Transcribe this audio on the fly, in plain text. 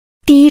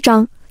第1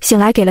章，醒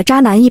来给了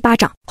渣男一巴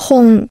掌。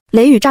轰！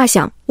雷雨炸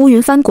响，乌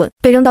云翻滚，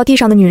被扔到地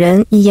上的女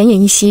人已奄奄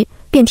一息，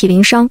遍体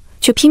鳞伤，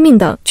却拼命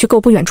地去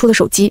够不远处的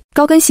手机。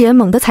高跟鞋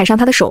猛地踩上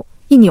她的手，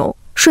一扭，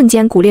瞬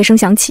间骨裂声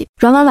响起。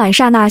阮婉婉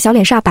刹那小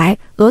脸煞白，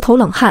额头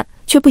冷汗，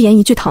却不言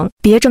一句疼。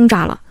别挣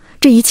扎了，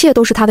这一切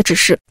都是他的指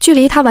示。距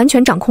离他完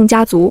全掌控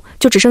家族，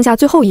就只剩下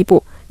最后一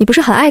步。你不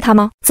是很爱他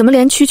吗？怎么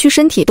连区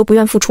身体都不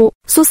愿付出？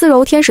苏思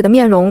柔天使的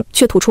面容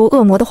却吐出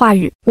恶魔的话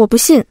语：我不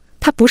信，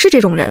他不是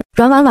这种人。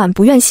阮婉婉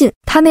不愿信，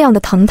他那样的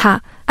疼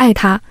他，爱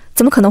他，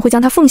怎么可能会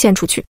将他奉献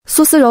出去？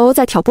苏思柔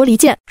在挑拨离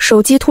间，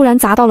手机突然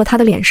砸到了他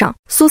的脸上。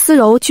苏思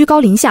柔居高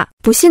临下，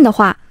不信的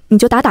话你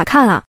就打打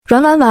看啊！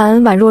阮婉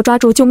婉宛若抓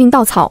住救命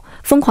稻草，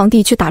疯狂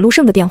地去打陆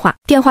胜的电话。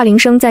电话铃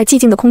声在寂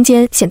静的空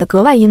间显得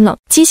格外阴冷，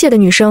机械的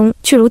女声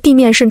却如地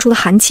面渗出的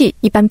寒气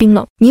一般冰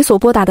冷。你所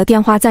拨打的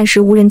电话暂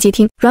时无人接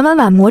听。阮婉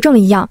婉魔怔了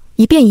一样，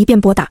一遍一遍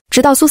拨打，直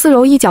到苏思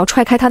柔一脚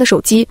踹开她的手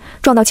机，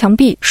撞到墙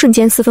壁，瞬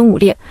间四分五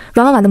裂。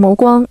阮婉婉的眸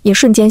光也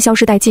瞬间消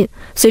失殆尽，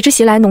随之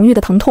袭来浓郁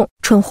的疼痛。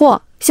蠢货，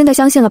现在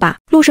相信了吧？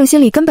陆胜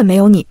心里根本没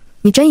有你，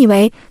你真以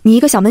为你一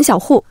个小门小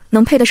户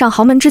能配得上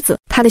豪门之子？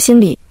他的心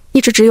里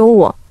一直只有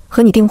我。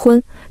和你订婚，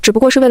只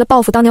不过是为了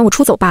报复当年我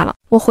出走罢了。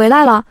我回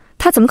来了，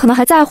他怎么可能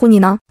还在乎你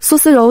呢？苏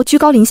思柔居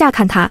高临下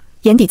看他，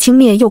眼底轻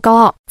蔑又高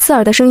傲，刺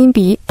耳的声音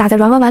比打在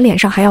阮婉婉脸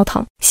上还要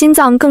疼，心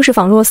脏更是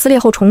仿若撕裂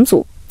后重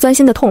组，钻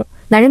心的痛。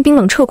男人冰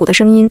冷彻骨的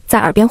声音在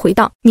耳边回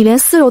荡：你连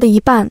思柔的一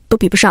半都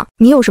比不上，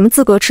你有什么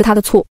资格吃他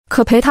的醋？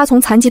可陪他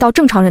从残疾到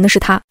正常人的是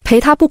他，陪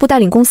他步步带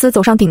领公司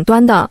走上顶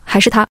端的还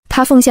是他。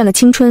他奉献了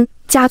青春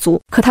家族，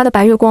可他的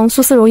白月光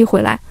苏思柔一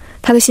回来，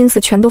他的心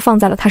思全都放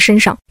在了他身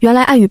上。原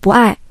来爱与不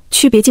爱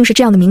区别竟是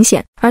这样的明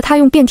显，而他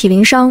用遍体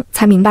鳞伤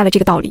才明白了这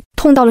个道理，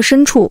痛到了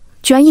深处，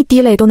居然一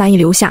滴泪都难以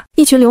流下。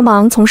一群流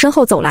氓从身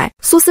后走来，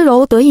苏思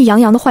柔得意洋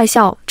洋的坏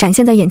笑展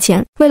现在眼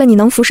前。为了你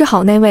能服侍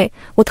好那位，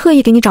我特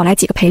意给你找来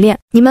几个陪练，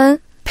你们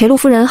陪陆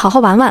夫人好好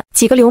玩玩。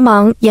几个流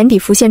氓眼底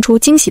浮现出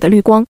惊喜的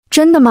绿光。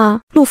真的吗？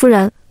陆夫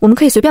人，我们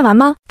可以随便玩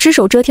吗？只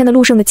手遮天的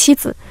陆胜的妻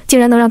子竟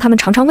然能让他们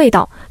尝尝味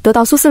道。得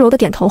到苏思柔的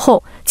点头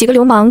后，几个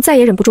流氓再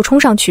也忍不住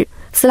冲上去，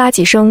撕拉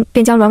几声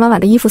便将阮婉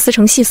婉的衣服撕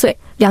成细碎。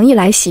凉意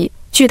来袭，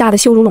巨大的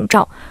羞辱笼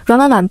罩，阮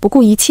婉婉不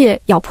顾一切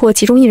咬破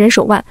其中一人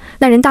手腕，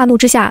那人大怒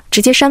之下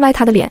直接扇歪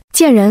他的脸。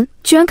贱人，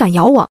居然敢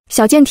咬我！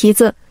小贱蹄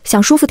子，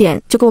想舒服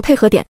点就给我配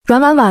合点。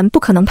阮婉婉不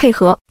可能配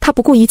合，她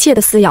不顾一切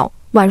的撕咬，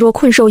宛若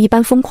困兽一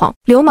般疯狂。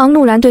流氓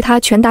怒然对她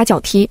拳打脚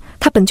踢，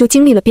她本就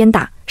经历了鞭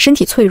打，身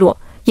体脆弱，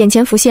眼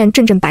前浮现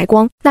阵阵白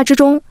光，那之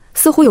中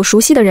似乎有熟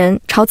悉的人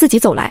朝自己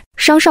走来。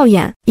商少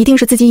眼，一定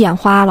是自己眼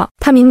花了，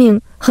他明明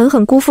狠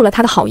狠辜负了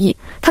他的好意，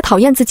他讨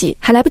厌自己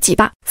还来不及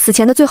吧？死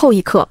前的最后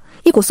一刻，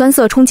一股酸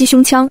涩冲击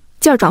胸腔，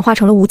继而转化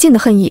成了无尽的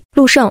恨意。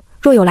陆胜，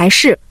若有来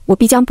世，我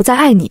必将不再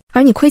爱你，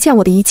而你亏欠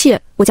我的一切，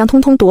我将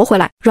通通夺回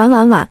来。阮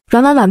婉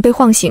婉被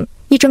晃醒，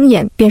一睁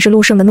眼便是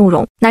陆胜的怒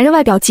容。男人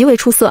外表极为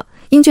出色，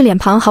英俊脸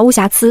庞毫无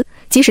瑕疵，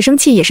即使生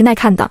气也是耐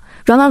看的。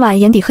阮婉婉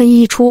眼底恨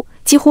意一出，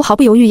几乎毫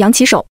不犹豫扬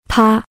起手，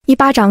啪一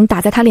巴掌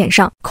打在他脸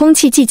上。空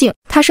气寂静，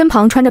他身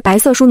旁穿着白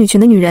色淑女裙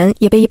的女人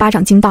也被一巴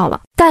掌惊到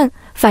了，但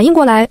反应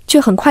过来却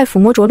很快抚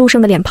摸着陆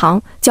胜的脸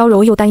庞，娇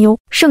柔又担忧。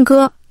胜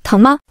哥，疼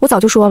吗？我早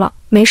就说了，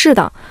没事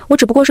的，我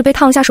只不过是被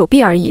烫了下手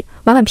臂而已。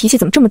婉婉脾气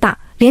怎么这么大，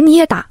连你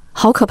也打，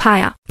好可怕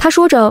呀！他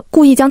说着，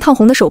故意将烫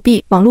红的手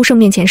臂往陆胜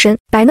面前伸，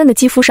白嫩的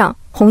肌肤上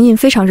红印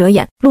非常惹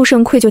眼。陆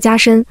胜愧疚加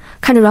深，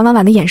看着阮婉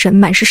婉的眼神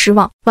满是失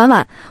望。婉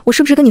婉，我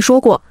是不是跟你说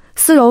过，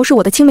思柔是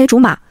我的青梅竹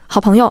马好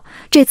朋友，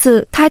这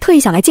次他还特意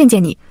想来见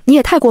见你，你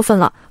也太过分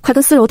了，快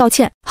跟思柔道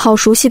歉。好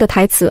熟悉的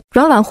台词，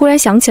阮婉忽然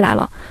想起来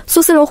了，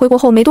苏思柔回国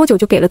后没多久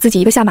就给了自己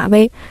一个下马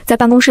威，在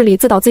办公室里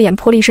自导自演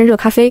泼了一身热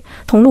咖啡，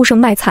同陆胜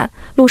卖惨，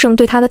陆胜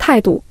对他的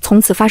态度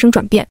从此发生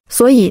转变，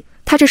所以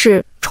他这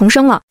是重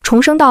生了，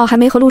重生到还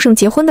没和陆胜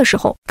结婚的时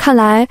候，看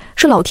来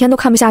是老天都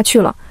看不下去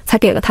了，才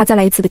给了他再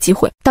来一次的机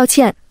会。道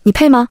歉，你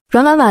配吗？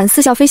阮婉婉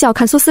似笑非笑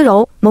看苏思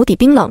柔，眸底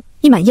冰冷，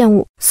溢满厌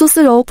恶。苏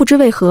思柔不知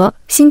为何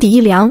心底一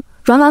凉，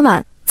阮婉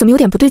婉怎么有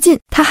点不对劲？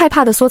他害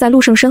怕地缩在陆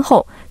胜身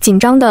后，紧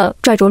张地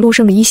拽着陆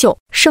胜的衣袖。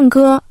胜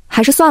哥，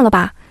还是算了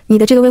吧，你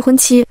的这个未婚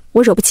妻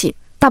我惹不起，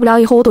大不了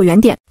以后我躲远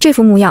点。这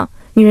副模样，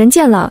女人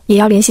见了也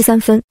要怜惜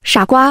3分。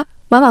傻瓜，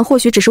婉婉或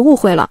许只是误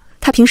会了，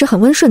她平时很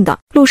温顺的。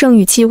陆胜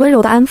语气温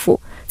柔的安抚，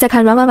在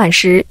看阮婉婉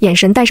时，眼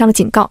神带上了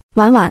警告。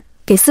婉婉，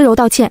给思柔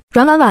道歉。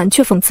阮婉婉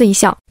却讽刺一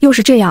笑，又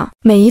是这样，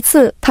每一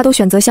次她都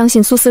选择相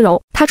信苏思柔。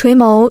她垂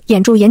眸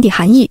掩住眼底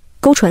寒意，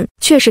勾唇，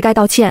确实该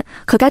道歉，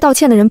可该道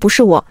歉的人不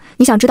是我，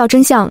你想知道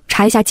真相，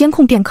查一下监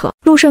控便可。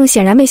陆胜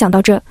显然没想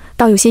到这，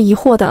倒有些疑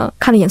惑地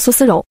看了眼苏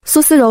思柔。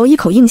苏思柔一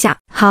口应下，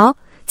好，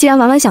既然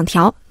婉婉想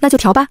调，那就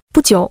调吧。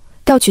不久，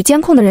调取监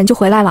控的人就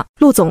回来了。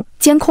陆总，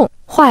监控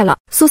坏了。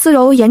苏思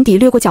柔眼底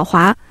掠过狡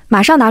猾，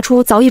马上拿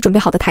出早已准备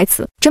好的台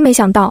词。真没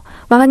想到，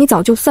婉婉你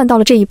早就算到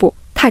了这一步，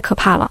太可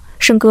怕了。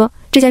胜哥，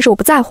这件事我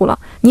不在乎了，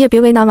你也别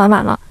为难婉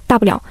婉了，大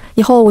不了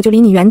以后我就离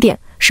你远点，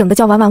省得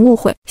叫婉婉误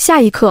会。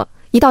下一刻，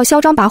一道嚣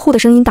张跋扈的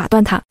声音打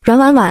断他。阮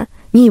婉婉，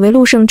你以为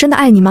陆胜真的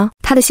爱你吗？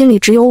他的心里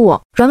只有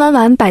我。阮婉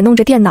婉摆弄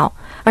着电脑，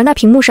而那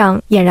屏幕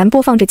上俨然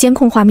播放着监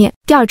控画面。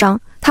第2章，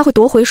他会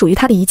夺回属于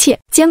他的一切。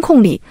监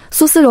控里，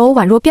苏思柔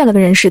宛若变了个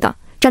人似的，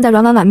站在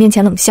阮婉婉面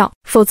前冷笑，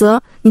否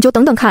则你就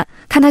等等看，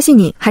看他信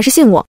你还是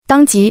信我。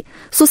当即，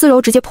苏思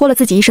柔直接泼了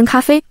自己一身咖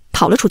啡，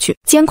跑了出去。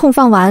监控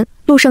放完，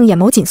陆胜眼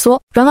眸紧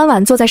缩，阮婉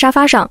婉坐在沙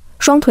发上，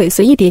双腿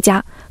随意叠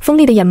加，锋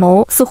利的眼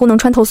眸似乎能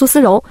穿透苏思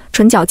柔，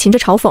唇角噙着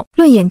嘲讽。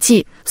论演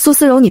技，苏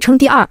思柔你称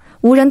第二，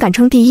无人敢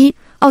称第一，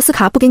奥斯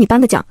卡不给你颁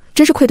个奖，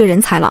真是愧对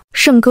人才了。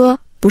胜哥，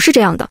不是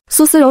这样的。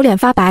苏思柔脸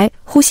发白，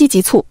呼吸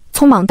急促，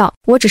匆忙道，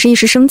我只是一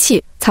时生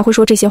气才会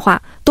说这些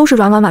话，都是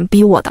阮婉婉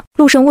逼我的。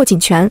陆胜握紧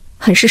拳，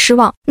很是失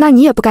望。那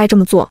你也不该这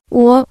么做。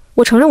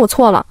我承认我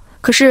错了，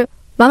可是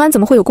婉婉怎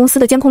么会有公司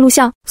的监控录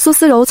像？苏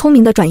思柔聪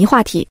明地转移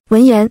话题。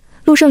闻言，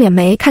陆胜脸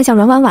眉看向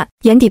阮婉婉，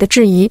眼底的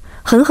质疑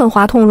狠狠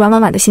划痛阮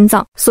婉婉的心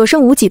脏，所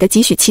剩无几的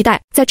几许期待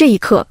在这一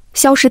刻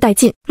消失殆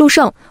尽。陆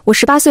胜，我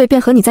18岁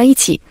便和你在一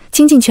起，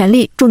倾尽全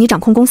力助你掌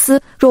控公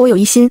司，若我有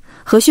一心，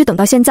何须等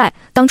到现在？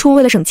当初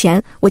为了省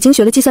钱，我精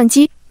学了计算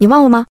机，你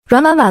忘了吗？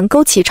阮婉婉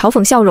勾起嘲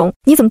讽笑容，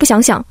你怎么不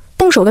想想，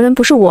动手的人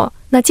不是我，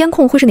那监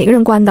控会是哪个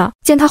人关的？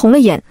见他红了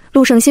眼，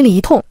陆胜心里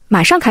一痛，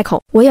马上开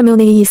口，我也没有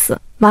那个意思。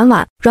婉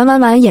婉，阮婉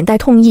婉眼带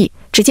痛意，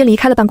直接离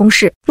开了办公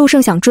室。陆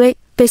胜想追，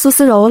被苏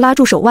思柔拉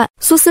住手腕。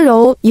苏思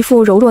柔一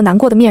副柔弱难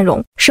过的面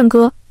容，胜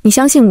哥，你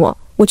相信我，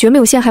我绝没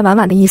有陷害婉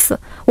婉的意思，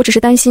我只是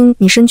担心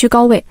你身居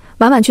高位，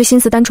婉婉却心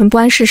思单纯不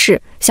谙世事，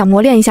想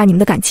磨练一下你们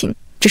的感情，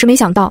只是没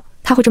想到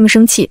他会这么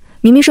生气。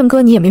明明胜哥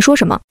你也没说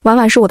什么，婉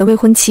婉是我的未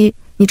婚妻，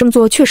你这么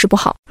做确实不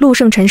好。陆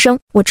胜沉声，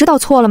我知道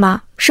错了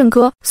吗？胜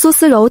哥。苏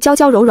思柔娇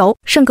娇柔柔，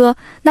胜哥，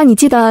那你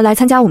记得来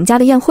参加我们家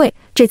的宴会，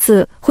这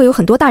次会有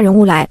很多大人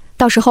物来，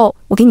到时候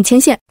我给你牵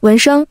线。闻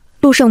声，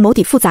陆胜眸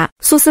底复杂，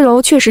苏思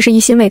柔确实是一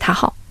心为他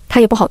好，他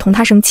也不好同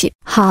他生气。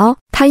好，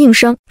他应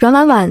声。阮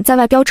婉婉在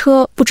外飙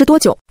车不知多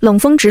久，冷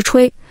风直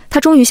吹，他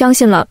终于相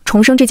信了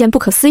重生这件不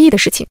可思议的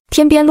事情。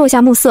天边落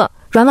下暮色，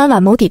阮婉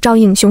婉眸底照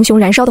映熊熊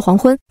燃烧的黄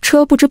昏，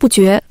车不知不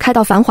觉开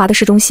到繁华的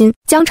市中心。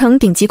江城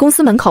顶级公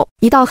司门口，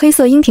一道黑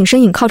色英挺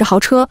身影靠着豪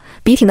车，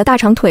笔挺的大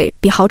长腿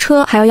比豪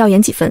车还要耀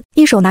眼几分，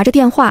一手拿着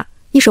电话，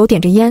一手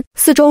点着烟，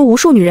四周无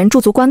数女人驻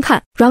足观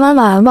看。阮婉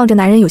婉望着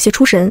男人有些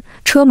出神，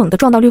车猛地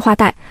撞到绿化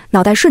带，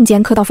脑袋瞬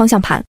间磕到方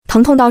向盘，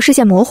疼痛到视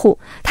线模糊。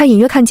她隐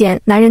约看见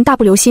男人大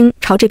步流星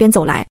朝这边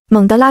走来，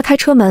猛地拉开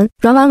车门。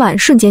阮婉婉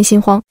瞬间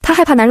心慌，她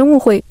害怕男人误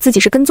会自己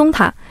是跟踪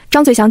她，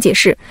张嘴想解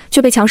释，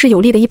却被强势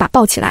有力的一把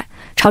抱起来，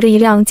朝着一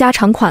辆加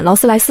长款劳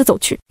斯莱斯走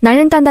去。男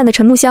人淡淡的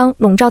沉木香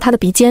笼罩她的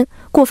鼻尖，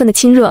过分的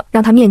亲热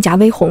让她面颊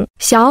微红。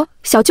小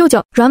舅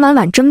舅。阮婉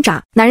婉挣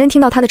扎，男人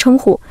听到她的称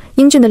呼，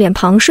英俊的脸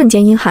庞瞬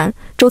间阴寒，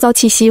周遭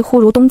气息忽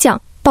如冬降，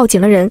抱紧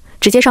了人，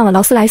直接上了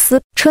劳斯莱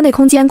斯。车内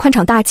空间宽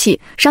敞大气，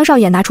商少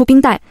爷拿出冰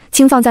袋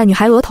轻放在女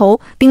孩额头，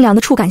冰凉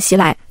的触感袭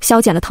来，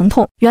消减了疼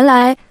痛。原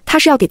来他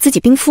是要给自己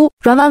冰敷。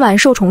阮婉婉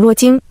受宠若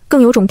惊，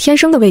更有种天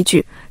生的畏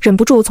惧，忍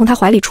不住从他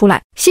怀里出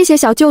来。谢谢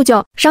小舅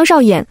舅。商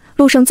少爷，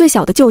陆胜最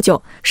小的舅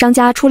舅，商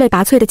家出类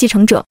拔萃的继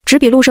承者，只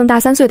比陆胜大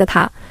3岁的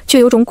他，却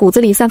有种骨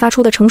子里散发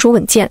出的成熟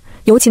稳健，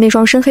尤其那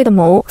双深黑的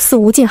眸似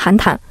无尽寒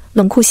潭，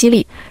冷酷犀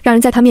利，让人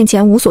在他面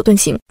前无所遁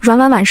形。阮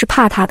婉婉是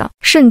怕他的，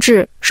甚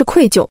至是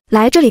愧疚。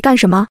来这里干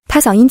什么？他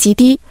嗓音极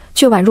低，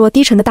却宛若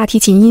低沉的大提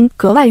琴音，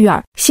格外悦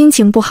耳。心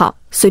情不好，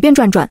随便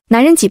转转。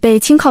男人脊背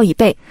轻靠椅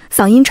背，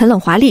嗓音沉冷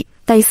华丽，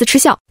带一丝嗤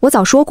笑。我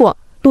早说过，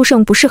陆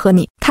胜不适合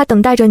你。他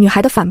等待着女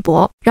孩的反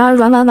驳，然而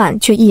阮婉婉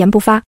却一言不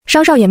发。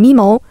商少爷眯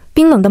眸，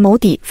冰冷的眸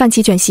底泛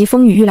起卷袭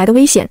风雨欲来的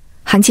危险，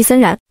寒气森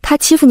然。他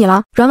欺负你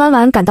了？阮婉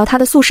婉感到他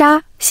的肃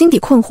杀，心底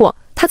困惑，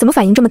他怎么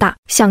反应这么大？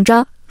想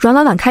着，阮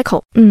婉婉开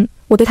口，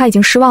我对他已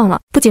经失望了。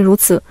不仅如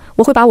此，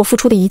我会把我付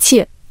出的一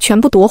切全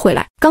部夺回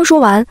来。刚说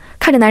完，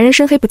看着男人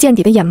深黑不见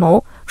底的眼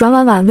眸，阮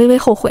婉婉微微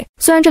后悔。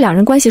虽然这两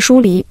人关系疏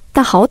离，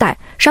但好歹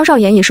商少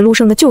言也是陆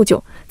胜的舅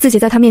舅，自己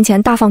在他面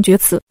前大放厥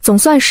词，总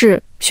算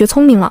是学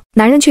聪明了。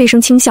男人却一声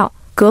轻笑，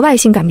格外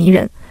性感迷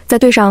人，再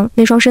对上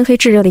那双深黑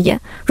炙热的眼，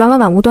阮婉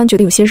婉无端觉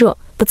得有些热，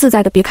不自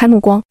在地别开目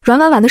光。阮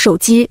婉婉的手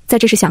机在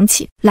这时响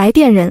起，来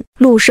电人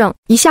陆胜。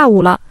一下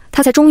午了，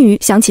他才终于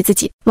想起自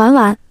己。婉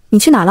婉，你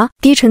去哪了？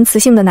低沉磁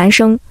性的男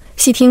声，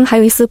细听还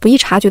有一丝不易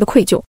察觉的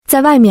愧疚。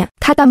在外面，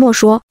他淡漠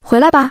说，回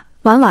来吧，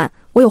婉婉，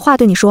我有话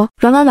对你说。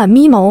阮婉婉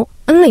眯眸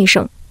嗯了一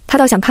声，他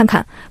倒想看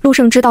看陆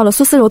胜知道了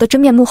苏思柔的真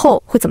面目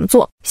后会怎么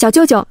做。小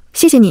舅舅，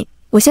谢谢你，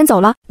我先走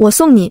了，我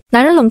送你。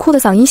男人冷酷的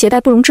嗓音携带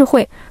不容置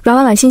喙，阮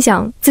婉婉心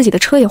想自己的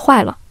车也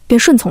坏了，便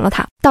顺从了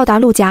他。到达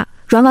陆家，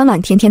阮婉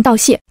婉甜甜道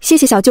谢，谢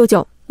谢小舅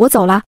舅，我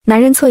走了。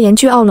男人侧颜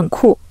倨傲冷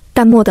酷，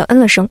淡漠地嗯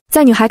了声，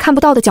在女孩看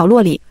不到的角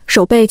落里，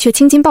手背却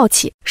青筋暴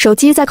起，手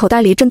机在口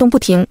袋里震动不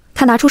停。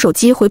他拿出手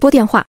机回拨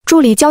电话，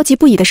助理焦急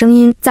不已的声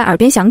音在耳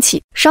边响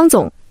起，商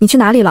总，你去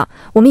哪里了？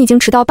我们已经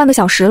迟到半个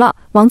小时了，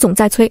王总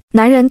在催。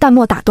男人淡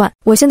漠打断，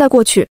我现在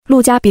过去。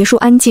陆家别墅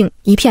安静，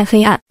一片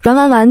黑暗。阮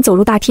婉婉走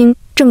入大厅，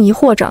正疑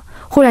惑着，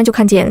忽然就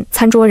看见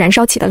餐桌燃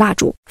烧起的蜡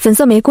烛，粉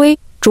色玫瑰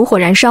烛火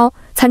燃烧，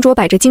餐桌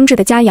摆着精致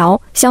的佳肴，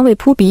香味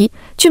扑鼻。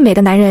俊美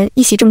的男人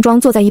一袭正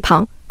装坐在一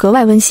旁，格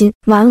外温馨。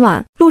婉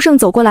婉，陆胜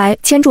走过来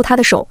牵住她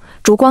的手，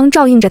烛光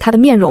照映着她的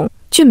面容，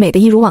俊美的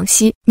一如往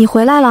昔。你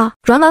回来了。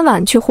阮婉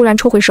婉却忽然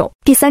抽回手。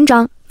第3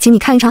章，请你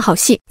看一场好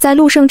戏。在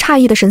陆胜诧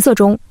异的神色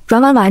中，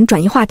阮婉婉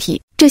转移话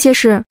题，这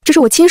是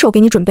我亲手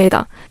给你准备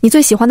的，你最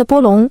喜欢的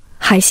波龙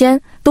海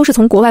鲜都是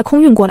从国外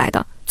空运过来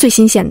的，最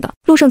新鲜的。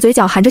陆胜嘴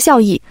角含着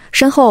笑意，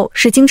身后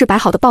是精致摆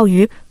好的鲍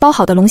鱼，包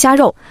好的龙虾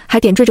肉，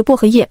还点缀着薄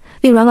荷叶，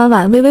令阮婉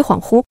婉微微恍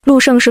惚。陆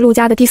胜是陆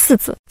家的第4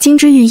子，金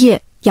枝玉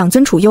叶，养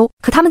尊处优，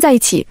可他们在一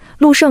起，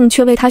陆胜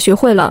却为他学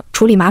会了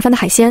处理麻烦的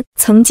海鲜。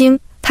曾经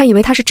他以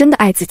为他是真的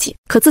爱自己，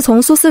可自从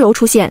苏思柔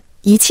出现，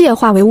一切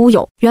化为乌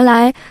有。原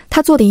来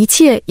他做的一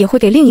切也会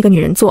给另一个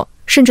女人做，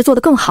甚至做得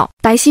更好。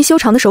白皙修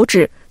长的手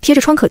指贴着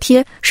创可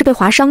贴，是被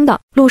划伤的。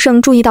陆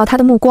胜注意到他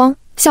的目光，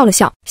笑了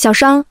笑，小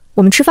伤，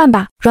我们吃饭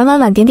吧。阮婉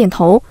婉点点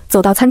头，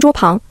走到餐桌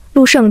旁。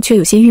陆胜却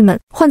有些郁闷，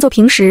换做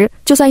平时，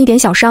就算一点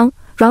小伤，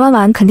阮婉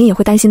婉肯定也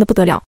会担心得不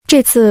得了。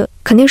这次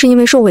肯定是因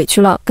为受委屈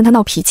了，跟他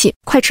闹脾气。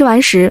快吃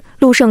完时，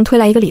陆胜推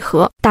来一个礼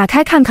盒，打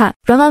开看看。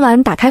阮婉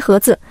婉打开盒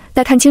子，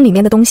待看清里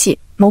面的东西，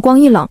眸光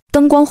一冷。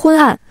灯光昏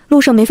暗，陆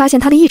胜没发现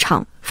他的异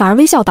常，反而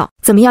微笑道：“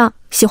怎么样，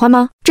喜欢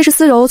吗？这是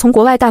思柔从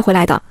国外带回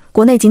来的，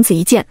国内仅此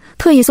一件，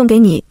特意送给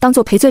你当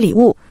做赔罪礼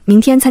物。明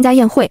天参加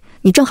宴会，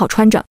你正好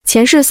穿着。”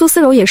前世苏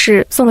思柔也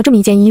是送了这么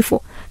一件衣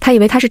服，他以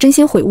为他是真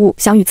心悔悟，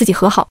想与自己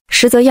和好，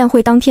实则宴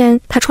会当天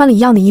他穿了一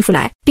样的衣服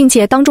来，并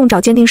且当众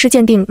找鉴定师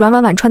鉴定阮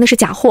婉婉穿的是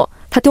假货。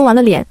他丢完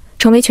了脸，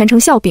成为全城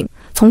笑柄，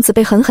从此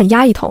被狠狠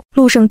压一头。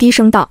陆胜低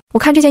声道：“我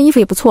看这件衣服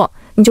也不错，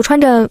你就穿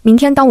着明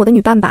天当我的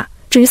女伴吧。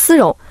至于思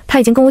柔，他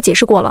已经跟我解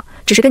释过了，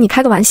只是跟你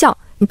开个玩笑，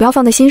你不要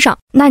放在心上。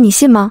那你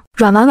信吗？”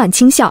阮婉婉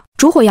轻笑。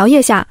烛火摇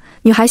曳下，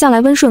女孩向来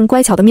温顺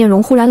乖巧的面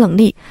容忽然冷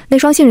厉，那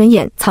双杏仁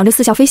眼藏着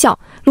似笑非笑。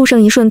陆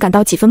胜一瞬感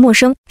到几分陌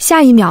生，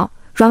下一秒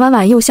阮婉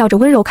婉又笑着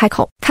温柔开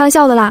口：“开玩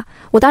笑的啦，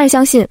我当然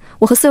相信，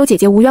我和思柔姐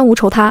姐无冤无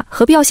仇，她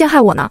何必要陷害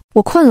我呢？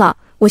我困了，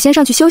我先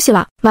上去休息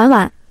了。婉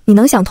婉，你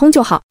能想通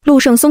就好。”陆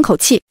胜松口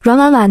气。阮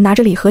婉婉拿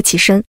着礼盒起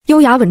身，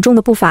优雅稳重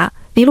的步伐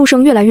离陆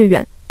胜越来越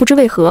远。不知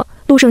为何，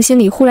陆胜心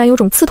里忽然有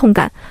种刺痛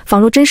感，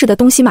仿若珍视的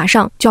东西马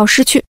上就要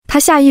失去。他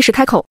下意识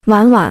开口：“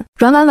婉婉。”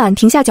阮婉婉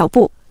停下脚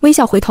步，微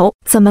笑回头：“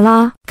怎么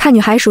啦？”看女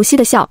孩熟悉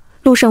的笑，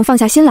陆胜放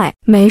下心来：“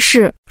没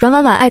事。”阮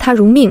婉婉爱他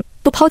如命，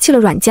都抛弃了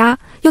阮家，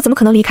又怎么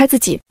可能离开自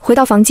己？回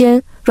到房间，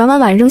阮婉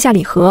婉扔下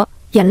礼盒，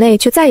眼泪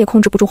却再也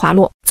控制不住滑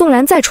落。纵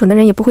然再蠢的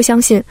人也不会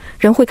相信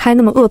人会开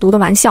那么恶毒的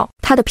玩笑，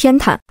他的偏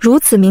袒如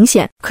此明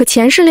显，可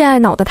前世恋爱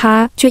脑的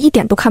他却一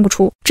点都看不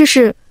出。这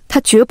是他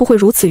绝不会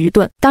如此愚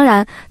钝，当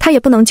然他也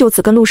不能就此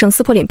跟陆胜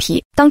撕破脸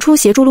皮。当初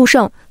协助陆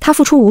胜，他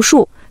付出无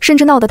数，甚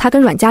至闹得他跟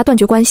阮家断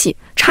绝关系，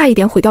差一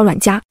点毁掉阮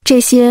家，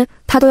这些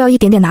他都要一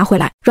点点拿回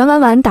来。阮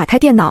婉婉打开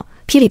电脑，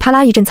噼里啪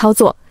啦一阵操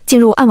作，进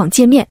入暗网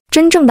界面。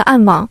真正的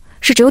暗网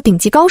是只有顶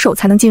级高手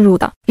才能进入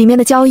的，里面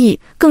的交易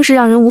更是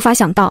让人无法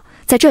想到。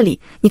在这里，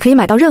你可以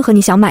买到任何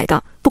你想买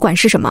的，不管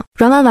是什么。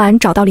阮婉婉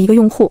找到了一个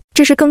用户，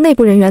这是更内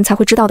部人员才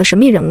会知道的神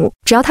秘人物，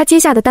只要他接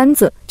下的单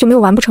子就没有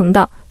完不成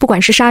的，不管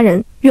是杀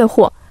人、越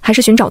货还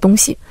是寻找东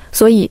西，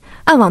所以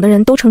暗网的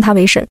人都称他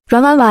为神。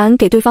阮婉婉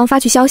给对方发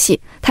去消息，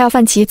他要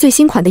范其最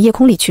新款的夜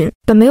空礼裙，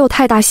本没有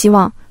太大希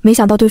望，没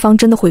想到对方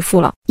真的回复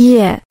了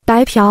耶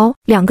白嫖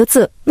2个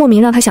字，莫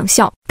名让他想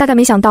笑。大概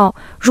没想到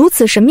如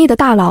此神秘的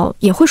大佬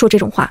也会说这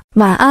种话。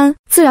晚安，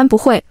自然不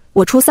会，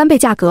我出3倍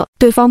价格。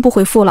对方不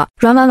回复了，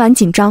阮婉婉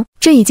紧张，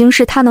这已经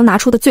是他能拿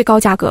出的最高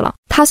价格了。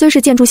他虽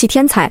是建筑系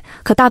天才，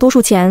可大多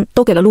数钱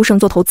都给了陆胜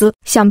做投资，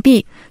想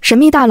必神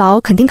秘大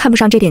佬肯定看不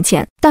上这点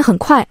钱。但很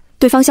快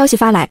对方消息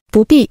发来，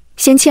不必，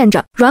先欠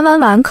着。阮婉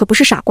婉可不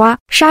是傻瓜，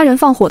杀人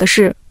放火的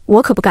事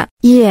我可不干。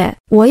耶，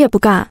我也不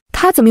干。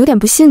他怎么有点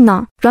不信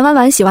呢？阮婉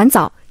婉洗完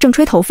澡，正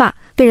吹头发，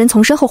被人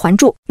从身后环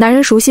住，男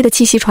人熟悉的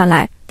气息传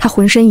来，他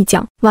浑身一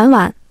僵。婉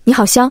婉，你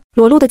好香。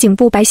裸露的颈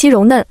部白皙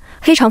柔嫩，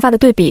黑长发的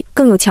对比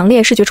更有强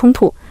烈视觉冲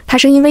突。他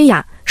声音微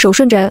哑，手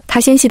顺着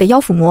他纤细的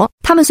腰抚摸。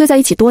他们虽在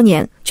一起多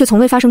年，却从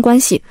未发生关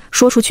系，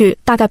说出去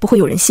大概不会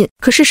有人信，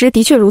可事实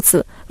的确如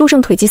此。陆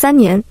胜腿疾3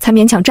年才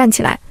勉强站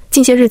起来，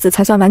近些日子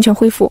才算完全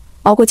恢复。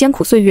熬过艰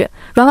苦岁月，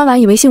阮婉婉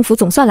以为幸福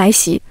总算来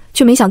袭，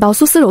却没想到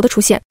苏思柔的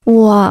出现。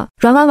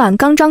阮婉婉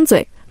刚张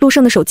嘴，陆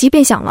胜的手机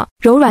便响了，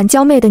柔软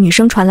娇媚的女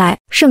声传来：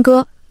胜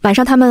哥，晚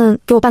上他们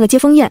给我办了接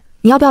风宴，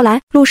你要不要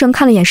来？陆胜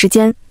看了眼时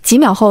间，几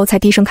秒后才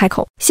低声开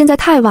口：现在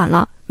太晚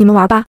了，你们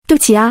玩吧。对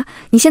不起啊，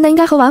你现在应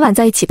该和婉婉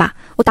在一起吧，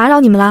我打扰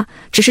你们啦。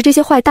只是这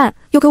些坏蛋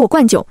又给我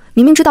灌酒，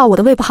明明知道我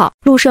的胃不好。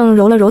陆胜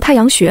揉了揉太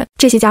阳穴，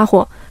这些家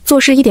伙做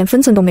事一点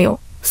分寸都没有。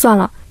算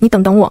了，你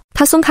等等我。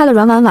他松开了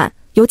阮婉婉，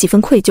有几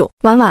分愧疚。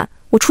婉婉，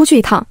我出去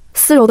一趟，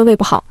思柔的胃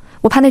不好，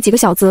我怕那几个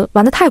小子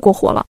玩得太过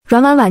火了。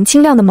阮婉婉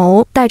清亮的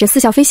眸带着似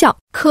笑非笑，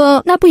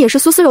可那不也是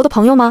苏思柔的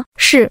朋友吗？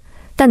是，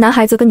但男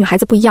孩子跟女孩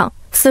子不一样，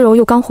思柔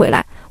又刚回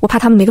来，我怕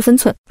他们没个分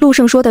寸。陆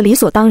胜说的理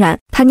所当然，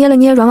他捏了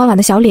捏阮婉婉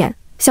的小脸，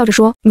笑着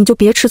说：你就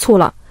别吃醋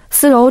了，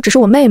思柔只是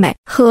我妹妹，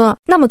呵，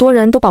那么多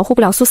人都保护不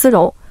了苏思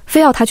柔，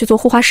非要她去做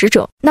护花使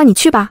者，那你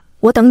去吧，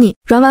我等你。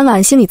阮婉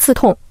婉心里刺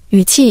痛，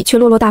语气却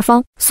落落大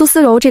方。苏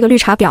思柔这个绿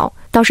茶婊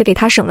倒是给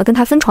他省了跟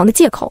他分床的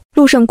借口。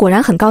陆胜果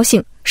然很高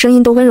兴，声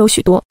音都温柔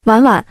许多。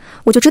婉婉，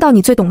我就知道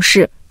你最懂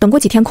事，等过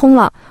几天空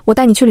了，我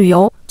带你去旅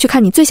游，去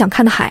看你最想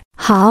看的海。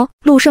好。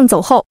陆胜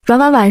走后，阮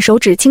婉婉手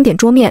指轻点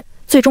桌面，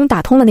最终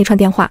打通了那串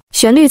电话。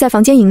旋律在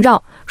房间萦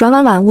绕，阮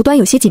婉婉无端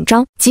有些紧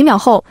张。几秒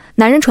后，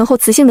男人醇厚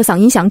磁性的嗓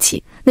音响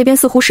起，那边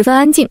似乎十分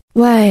安静。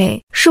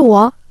喂，是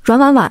我，阮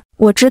婉婉，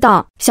我知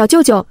道，小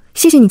舅舅，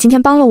谢谢你今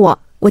天帮了我，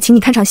我请你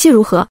看场戏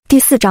如何？第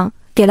4章。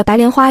给了白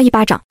莲花一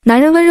巴掌。男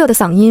人温热的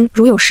嗓音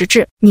如有实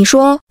质。你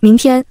说明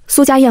天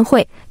苏家宴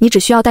会，你只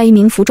需要带一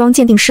名服装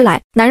鉴定师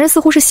来。男人似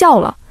乎是笑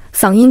了，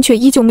嗓音却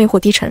依旧魅惑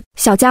低沉。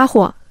小家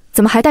伙，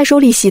怎么还带收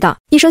利息的？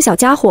一声小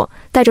家伙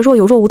带着若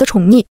有若无的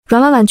宠溺。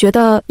阮婉婉觉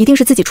得一定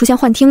是自己出现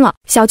幻听了。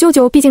小舅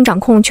舅毕竟掌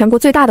控全国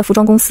最大的服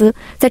装公司，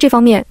在这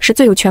方面是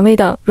最有权威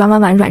的。阮婉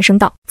婉软声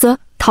道：则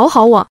讨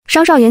好我。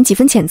商少言几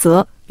分谴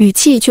责，语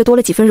气却多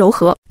了几分柔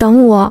和。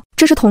等我，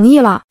这是同意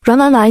了。阮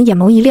婉婉眼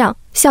眸一亮，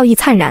笑意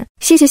灿然。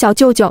谢谢小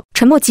舅舅。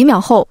沉默几秒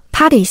后，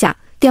啪的一下，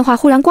电话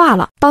忽然挂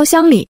了。包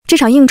厢里，这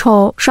场应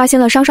酬刷新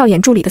了商少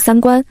眼助理的三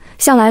观。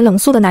向来冷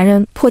肃的男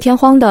人破天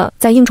荒地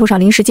在应酬上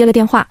临时接了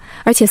电话，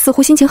而且似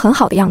乎心情很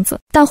好的样子。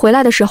但回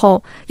来的时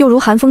候又如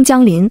寒风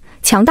降临，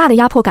强大的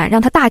压迫感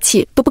让他大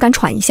气都不敢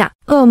喘一下。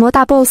恶魔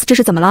大 boss 这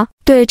是怎么了？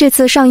对这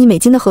次上亿美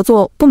金的合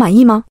作不满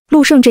意吗？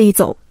陆胜这一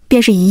走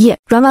便是一夜，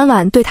阮婉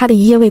婉对他的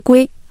一夜未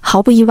归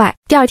毫不意外。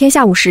第二天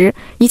下午时，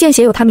一件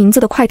写有他名字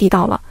的快递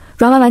到了。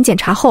阮婉婉检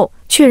查后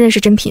确认是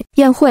真品。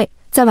宴会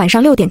在晚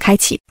上6点开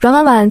启。阮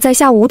婉婉在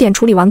下午5点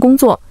处理完工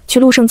作，去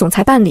陆胜总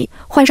裁办理，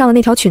换上了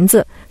那条裙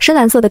子，深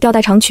蓝色的吊带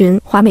长裙，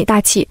华美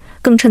大气，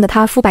更衬得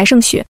她肤白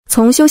胜雪。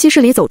从休息室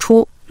里走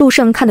出，陆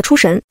胜看得出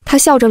神，他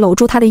笑着搂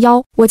住她的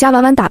腰。我家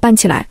婉婉打扮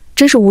起来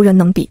真是无人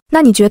能比。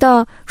那你觉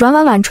得？阮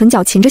婉婉唇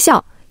角噙着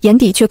笑，眼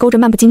底却勾着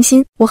漫不经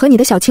心。我和你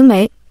的小青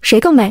梅谁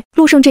更美？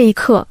陆胜这一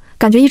刻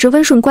感觉一直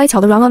温顺乖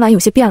巧的阮婉婉有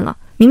些变了，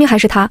明明还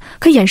是他，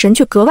可眼神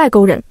却格外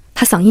勾人。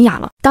他嗓音哑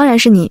了，当然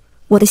是你，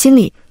我的心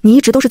里你一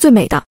直都是最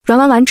美的。阮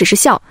婉婉只是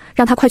笑，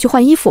让他快去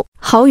换衣服。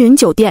豪云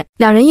酒店，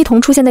两人一同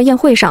出现在宴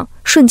会上，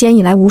瞬间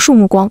引来无数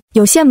目光，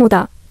有羡慕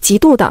的，嫉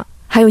妒的，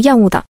还有厌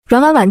恶的。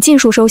阮婉婉尽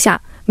数收下，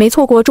没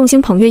错过众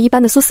星捧月一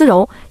般的苏丝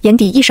柔，眼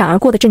底一闪而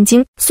过的震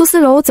惊。苏丝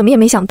柔怎么也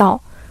没想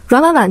到，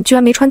阮婉婉居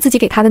然没穿自己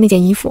给她的那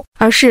件衣服，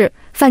而是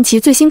范琪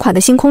最新款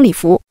的星空礼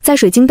服。在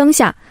水晶灯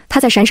下，她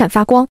在闪闪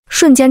发光，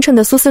瞬间衬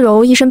得苏丝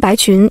柔一身白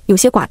裙有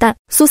些寡淡。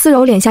苏丝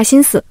柔敛下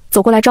心思，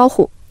走过来招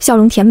呼，笑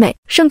容甜美。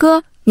胜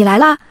哥，你来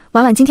啦，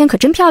婉婉今天可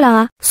真漂亮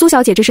啊。苏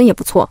小姐这身也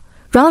不错。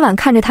阮婉婉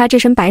看着她这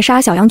身白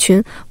纱小洋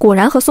裙，果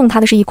然和送她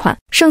的是一款，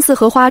胜似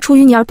荷花出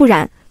淤泥而不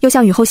染，又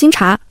像雨后新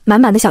茶，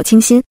满满的小清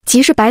新，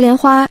即是白莲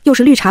花又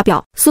是绿茶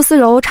婊。苏丝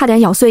柔差点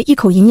咬碎一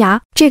口银牙，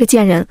这个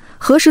贱人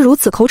何时如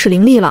此口齿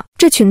伶俐了？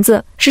这裙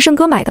子是胜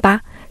哥买的吧？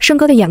胜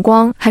哥的眼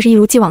光还是一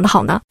如既往的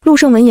好呢。陆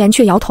胜闻言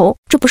却摇头，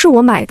这不是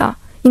我买的，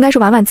应该是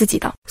婉婉自己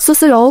的。苏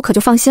丝柔可就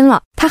放心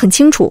了，她很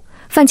清楚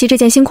范琪这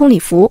件星空礼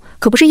服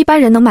可不是一般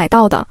人能买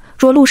到的，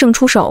若陆胜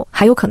出手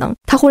还有可能。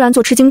他忽然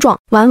做吃惊状，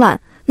婉婉，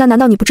那难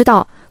道你不知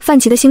道范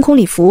琪的星空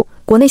礼服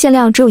国内限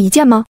量只有1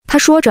件吗？他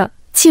说着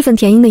气愤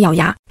填膺的咬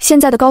牙，现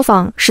在的高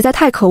仿实在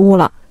太可恶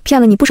了，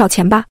骗了你不少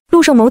钱吧？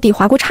陆胜眸底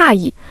划过诧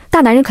异，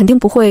大男人肯定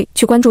不会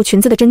去关注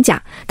裙子的真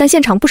假，但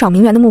现场不少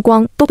名媛的目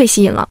光都被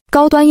吸引了。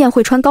高端宴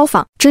会穿高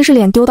仿，真是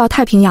脸丢到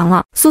太平洋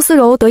了。苏丝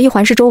柔得意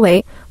环视周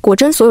围，果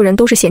真所有人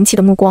都是嫌弃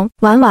的目光。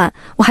婉婉，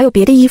我还有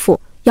别的衣服，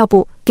要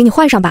不给你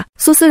换上吧？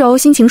苏丝柔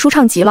心情舒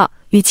畅极了，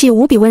语气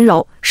无比温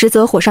柔，实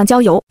则火上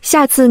浇油。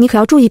下次你可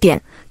要注意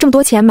点，这么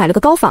多钱买了个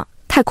高仿，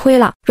太亏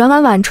了。阮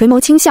婉婉垂眸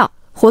轻笑，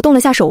活动了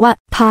下手腕，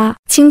啪，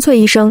清脆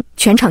一声，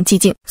全场寂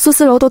静。苏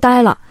丝柔都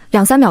呆了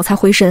，2、3秒才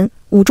回神，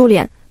捂住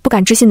脸，不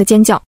敢置信的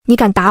尖叫：你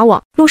敢打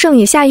我！陆胜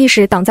也下意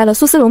识挡在了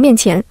苏丝柔面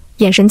前，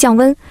眼神降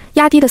温，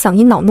压低的嗓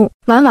音恼怒：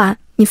婉婉，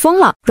你疯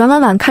了！阮婉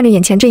婉看着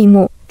眼前这一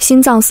幕，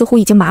心脏似乎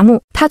已经麻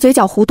木，她嘴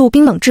角弧度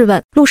冰冷质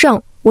问：陆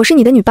胜，我是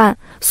你的女伴。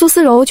苏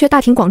丝柔却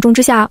大庭广众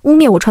之下污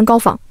蔑我穿高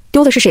仿，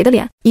丢的是谁的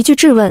脸？一句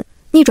质问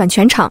逆转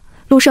全场，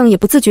陆胜也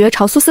不自觉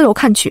朝苏丝柔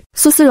看去。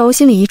苏丝柔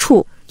心里一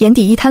触，眼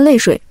底一滩泪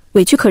水，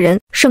委屈可人。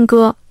胜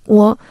哥，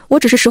我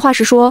只是实话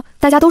实说，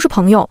大家都是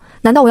朋友，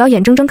难道我要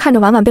眼睁睁看着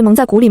婉婉被蒙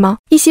在鼓里吗？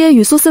一些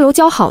与苏丝柔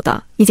交好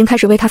的已经开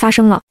始为她发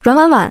声了。阮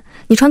婉婉，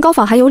你穿高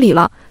仿还有理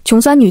了，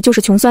穷酸女就是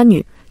穷酸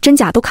女，真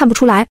假都看不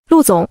出来。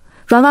陆总，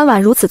阮婉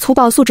婉如此粗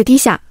暴，素质低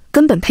下，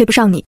根本配不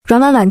上你。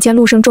阮婉婉见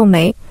陆胜皱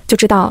眉，就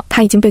知道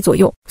他已经被左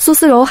右。苏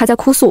丝柔还在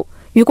哭诉，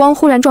余光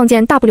忽然撞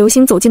见大步流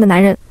星走近的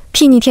男人，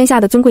睥睨天下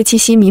的尊贵气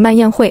息弥漫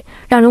宴会，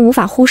让人无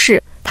法忽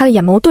视。他的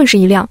眼眸顿时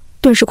一亮，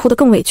顿时哭得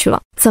更委屈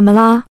了。怎么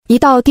啦？一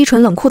道低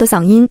沉冷酷的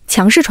嗓音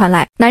强势传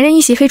来。男人一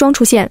袭黑装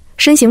出现，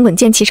身形稳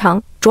健颀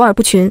长，卓尔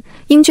不群，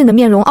英俊的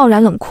面容傲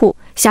然冷酷，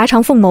狭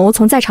长凤眸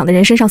从在场的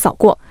人身上扫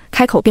过，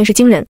开口便是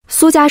惊人：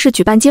苏家是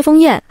举办接风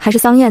宴还是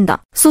丧宴的？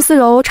苏丝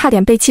柔差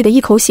点被气得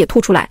一口血吐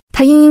出来，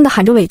她嘤嘤地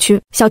喊着委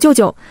屈：小舅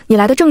舅，你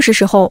来的正是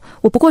时候，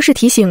我不过是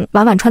提醒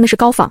婉婉穿的是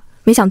高仿，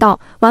没想到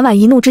婉婉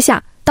一怒之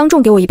下当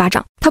众给我一巴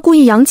掌。她故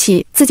意扬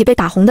起自己被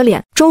打红的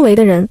脸，周围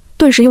的人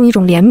顿时用一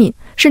种怜悯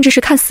甚至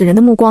是看死人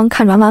的目光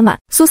看阮婉婉。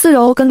苏丝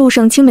柔跟陆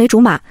胜青梅竹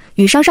马，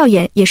与商少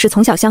言也是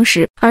从小相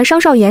识，而商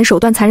少言手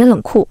段残忍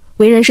冷酷，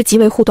为人是极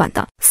为护短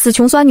的。死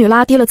穷酸女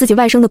拉低了自己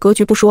外甥的格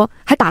局不说，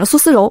还打了苏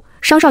丝柔，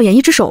商少言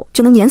一只手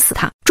就能碾死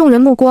她。众人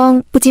目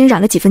光不禁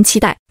染了几分期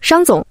待。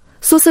商总，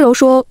苏思柔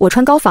说，我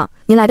穿高仿，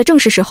您来的正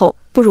是时候，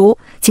不如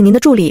请您的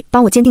助理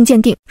帮我鉴定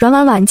鉴定。阮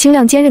婉婉清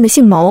亮坚韧的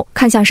杏眸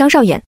看向商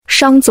少言，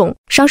商总。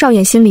商少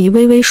言心里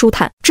微微舒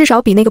坦，至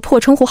少比那个破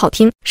称呼好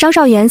听。商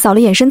少言扫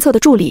了眼身侧的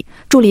助理，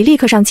助理立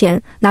刻上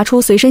前拿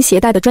出随身携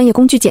带的专业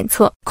工具检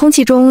测，空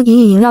气中隐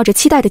隐萦绕着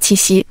期待的气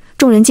息，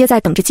众人皆在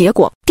等着结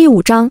果。第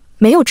5章，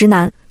没有直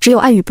男，只有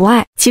爱与不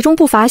爱，其中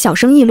不乏小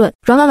声议论，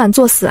阮婉婉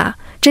作死啊，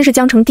真是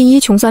江城第一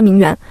穷酸名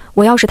媛，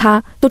我要是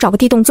她都找个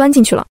地洞钻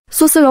进去了。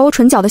苏思柔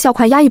唇角的笑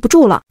快压抑不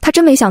住了，她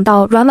真没想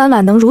到阮婉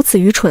婉能如此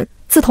愚蠢，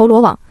自投罗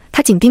网。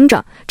她紧盯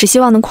着，只希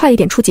望能快一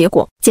点出结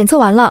果。检测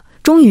完了，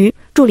终于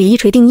助理一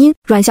锤定音，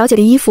阮小姐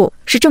的衣服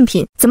是正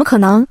品。怎么可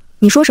能？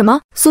你说什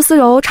么？苏思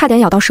柔差点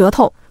咬到舌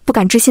头，不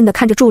敢置信地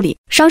看着助理。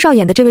商少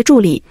演的这位助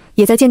理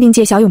也在鉴定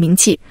界小有名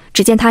气，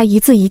只见他一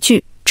字一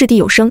句掷地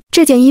有声，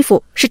这件衣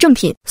服是正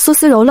品。苏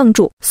思柔愣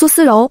住，苏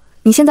思柔，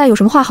你现在有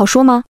什么话好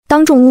说吗？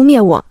当众污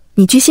蔑我，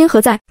你居心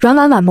何在？阮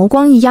婉婉眸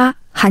光一压，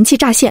寒气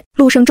乍现。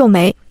陆胜皱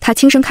眉，他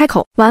轻声开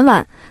口，婉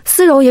婉，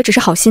思柔也只是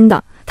好心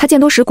的，他见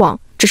多识广，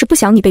只是不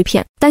想你被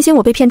骗，担心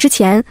我被骗之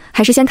前，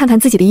还是先看看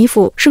自己的衣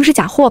服是不是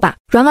假货吧。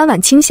阮婉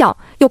婉轻笑，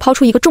又抛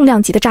出一个重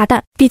量级的炸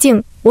弹，毕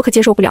竟我可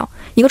接受不了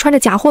一个穿着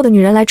假货的女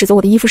人来指责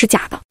我的衣服是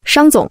假的。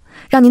商总，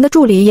让您的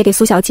助理也给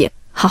苏小姐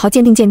好好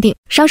鉴定鉴定。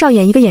商少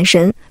眼一个眼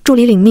神，助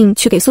理领命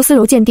去给苏思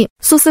柔鉴定。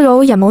苏思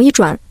柔眼眸一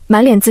转，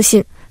满脸自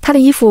信，她的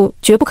衣服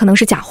绝不可能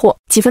是假货。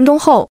几分钟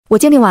后，我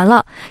鉴定完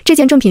了，这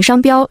件正品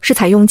商标是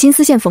采用金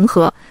丝线缝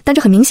合，但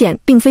这很明显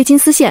并非金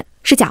丝线，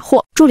是假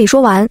货。助理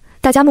说完，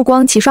大家目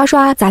光齐刷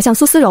刷砸向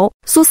苏思柔，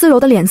苏思柔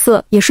的脸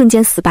色也瞬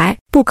间死白。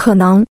不可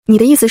能，你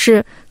的意思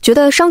是觉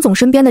得商总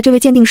身边的这位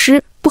鉴定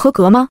师不合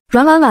格吗？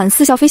阮婉婉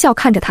似笑非笑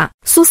看着他，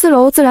苏思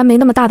柔自然没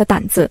那么大的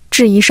胆子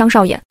质疑商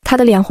少眼，她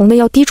的脸红得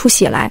要滴出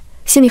血来，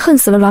心里恨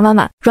死了阮婉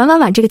婉。阮婉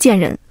婉这个贱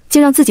人，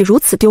竟让自己如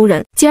此丢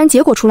人。既然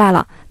结果出来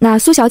了，那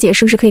苏小姐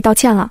是不是可以道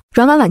歉了？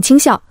阮婉婉轻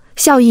笑，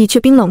笑意却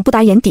冰冷不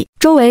达眼底。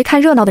周围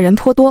看热闹的人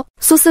颇多，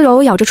苏思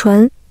柔咬着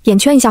唇，眼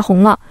圈一下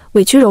红了，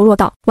委屈柔弱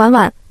道，婉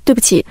婉，对不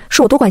起，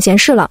是我多管闲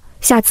事了，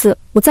下次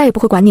我再也不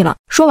会管你了。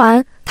说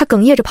完，他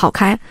哽咽着跑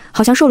开，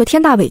好像受了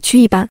天大委屈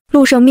一般。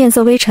陆胜面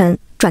色微沉，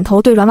转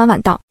头对阮婉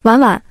婉道，婉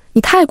婉，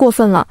你太过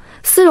分了，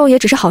思柔也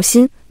只是好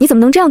心，你怎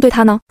么能这样对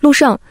她呢？陆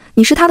胜，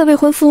你是她的未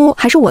婚夫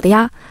还是我的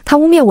呀？她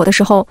污蔑我的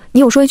时候，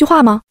你有说一句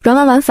话吗？阮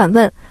婉婉反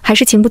问，还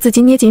是情不自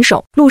禁捏紧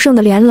手。陆胜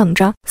的脸冷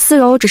着，思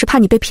柔只是怕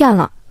你被骗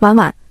了，婉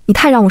婉，你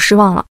太让我失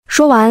望了。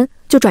说完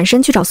就转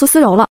身去找苏思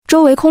柔了。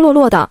周围空落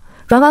落的，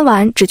阮婉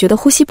婉只觉得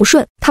呼吸不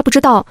顺，她不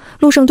知道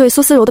陆胜对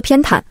苏思柔的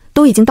偏袒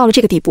都已经到了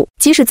这个地步，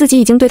即使自己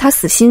已经对他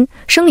死心，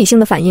生理性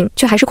的反应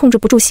却还是控制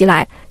不住袭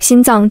来，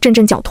心脏阵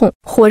阵绞痛，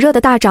火热的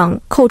大掌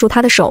扣住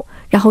他的手，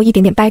然后一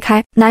点点掰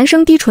开。男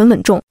生低唇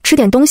稳重，吃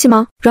点东西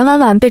吗？阮婉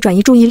婉被转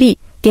移注意力，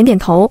点点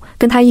头，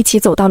跟他一起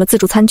走到了自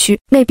助餐区。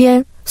那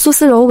边苏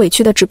思柔委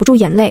屈的止不住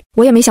眼泪，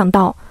我也没想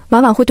到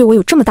婉婉会对我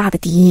有这么大的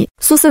敌意。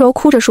苏思柔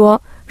哭着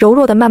说，柔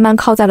弱的慢慢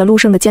靠在了陆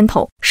胜的肩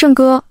头。胜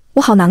哥，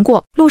我好难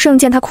过。陆胜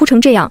见他哭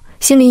成这样，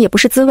心里也不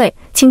是滋味，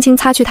轻轻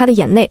擦去他的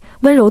眼泪，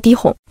温柔低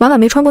哄，婉婉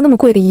没穿过那么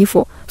贵的衣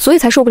服，所以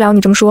才受不了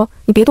你这么说，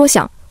你别多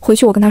想，回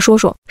去我跟他说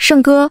说。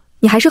胜哥，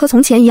你还是和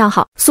从前一样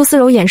好。苏思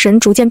柔眼神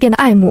逐渐变得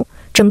爱慕，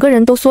整个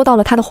人都缩到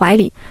了他的怀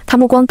里，他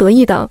目光得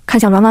意地看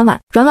向阮婉婉。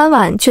阮婉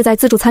婉却在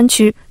自助餐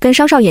区跟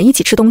商少爷一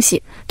起吃东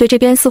西，对这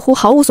边似乎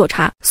毫无所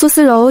察。苏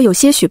思柔有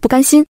些许不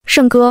甘心，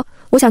胜哥，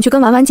我想去跟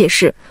婉婉解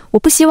释，我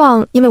不希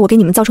望因为我给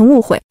你们造成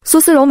误会。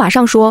苏思柔马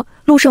上说。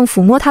陆胜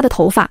抚摸她的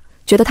头发，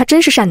觉得她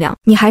真是善良，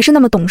你还是那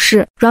么懂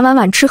事。阮婉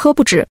婉吃喝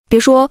不止，别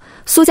说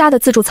苏家的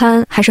自助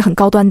餐还是很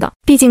高端的，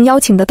毕竟邀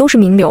请的都是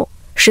名流，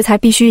食材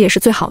必须也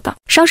是最好的。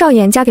商少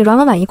爷夹给阮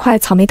婉婉一块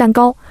草莓蛋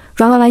糕，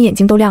阮婉婉眼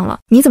睛都亮了，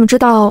你怎么知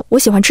道我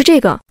喜欢吃这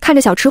个？看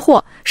着小吃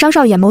货，商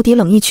少爷眸底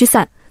冷意驱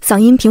散，嗓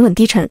音平稳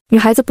低沉，女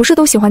孩子不是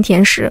都喜欢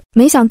甜食？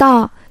没想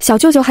到小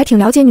舅舅还挺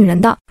了解女人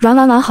的。阮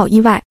婉婉好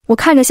意外，我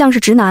看着像是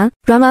直男。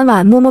阮婉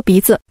婉摸摸鼻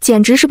子，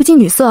简直是不近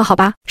女色，好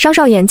吧。商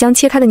少爷将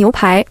切开的牛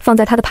排放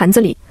在他的盘子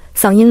里，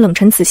嗓音冷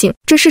沉磁性，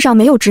这世上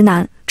没有直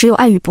男，只有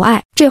爱与不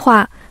爱。这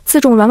话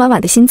刺中阮婉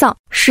婉的心脏。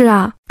是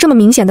啊，这么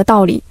明显的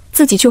道理，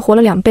自己却活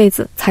了2辈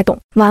子才懂。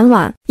婉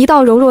婉，一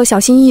道柔弱小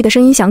心翼翼的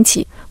声音响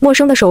起，陌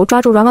生的手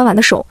抓住阮婉婉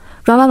的手，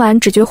阮婉婉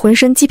只觉浑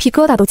身鸡皮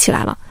疙瘩都起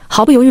来了，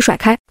毫不犹豫甩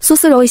开。苏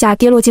思柔一下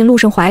跌落进陆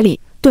胜怀里，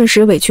顿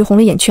时委屈红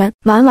了眼圈。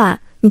婉婉，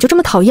你就这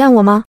么讨厌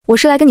我吗？我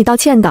是来跟你道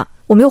歉的，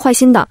我没有坏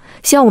心的，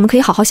希望我们可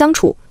以好好相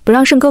处，不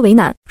让胜哥为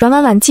难。阮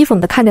婉婉讥讽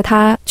地看着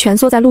他蜷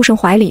缩在陆胜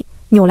怀里，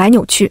扭来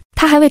扭去。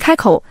他还未开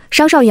口，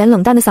商少言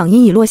冷淡的嗓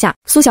音已落下，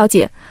苏小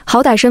姐，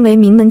好歹身为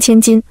名门千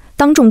金，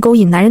当众勾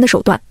引男人的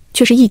手段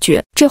却是一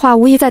绝。这话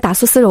无疑在打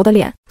苏思柔的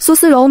脸。苏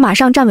思柔马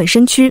上站稳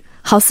身躯，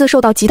好似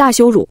受到极大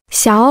羞辱。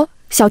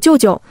小舅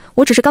舅，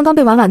我只是刚刚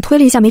被婉婉推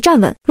了一下没站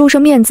稳。陆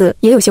胜面子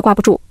也有些挂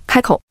不住，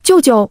开口，舅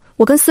舅，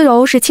我跟思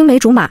柔是青梅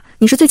竹马，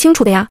你是最清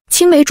楚的呀，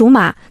青梅竹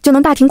马就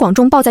能大庭广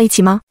众抱在一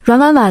起吗？阮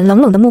婉婉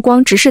冷冷的目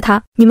光直视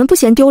他，你们不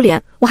嫌丢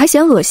脸，我还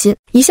嫌恶心。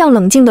一向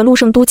冷静的陆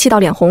胜都气到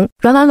脸红。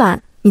阮婉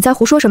婉，你在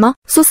胡说什么？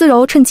苏思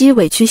柔趁机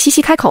委屈兮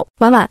兮开口，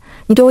婉婉，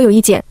你对我有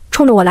意见，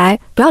冲着我来，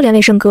不要连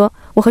累胜哥，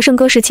我我和盛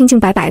哥是清清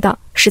白白的，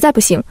实在不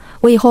行，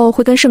我以后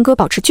会跟盛哥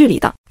保持距离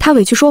的。他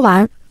委屈说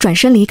完，转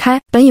身离开。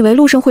本以为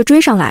陆胜会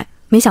追上来，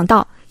没想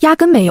到压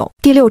根没有。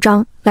第6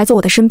章，来坐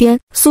我的身边。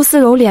苏思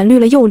柔脸绿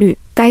了又绿，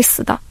该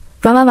死的，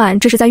阮婉婉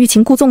这是在欲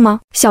擒故纵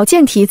吗？小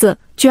贱蹄子，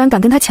居然敢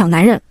跟他抢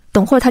男人！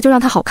等会儿他就让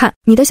他好看。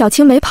你的小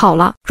青梅跑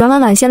了。阮婉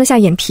婉掀了下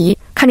眼皮，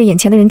看着眼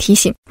前的人提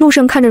醒。陆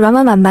胜看着阮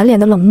婉婉满脸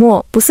的冷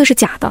漠，不似是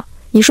假的，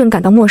一瞬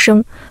感到陌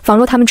生，仿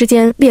若他们之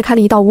间裂开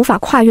了一道无法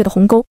跨越的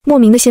鸿沟。莫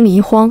名的心里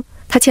一慌，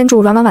他牵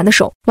住阮婉婉的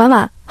手，婉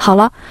婉，好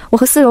了，我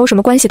和思柔什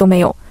么关系都没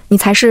有，你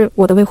才是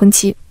我的未婚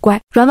妻，乖。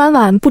阮婉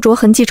婉不着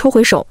痕迹抽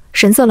回手，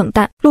神色冷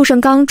淡。陆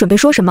胜刚准备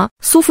说什么，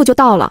苏父就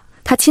到了。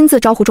他亲自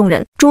招呼众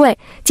人，诸位，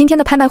今天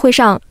的拍卖会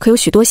上可有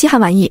许多稀罕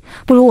玩意，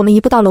不如我们移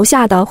步到楼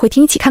下的会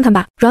厅一起看看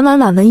吧。阮婉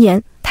婉闻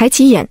言抬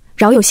起眼，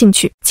饶有兴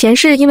趣。前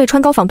世因为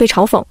穿高仿被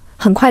嘲讽，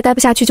很快待不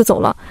下去就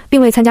走了，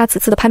并未参加此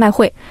次的拍卖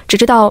会。只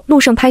知道陆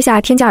胜拍下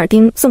天价耳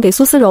钉送给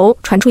苏思柔，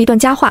传出一段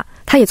佳话，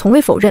他也从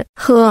未否认。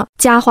呵，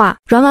佳话。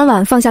阮婉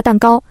婉放下蛋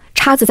糕，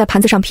叉子在盘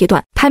子上撇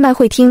断。拍卖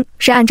会厅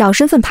是按照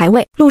身份排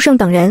位，陆胜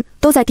等人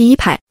都在第1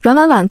排。阮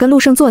婉婉跟陆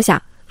胜坐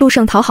下，陆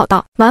胜讨好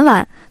道：婉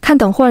婉，看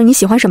等会儿你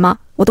喜欢什么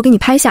我都给你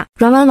拍下。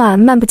阮婉婉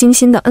漫不经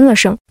心地嗯了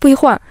声。不一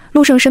会儿，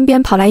陆胜身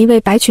边跑来一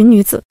位白裙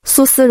女子，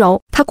苏思柔。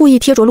她故意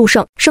贴着陆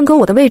胜，胜哥，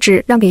我的位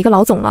置让给一个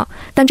老总了，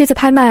但这次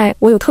拍卖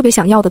我有特别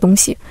想要的东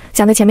西，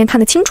想在前面看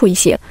得清楚一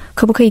些，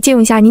可不可以借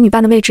用一下你女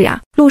伴的位置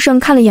呀？陆胜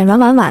看了眼阮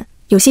婉婉，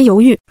有些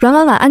犹豫。阮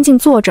婉婉安静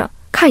坐着，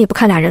看也不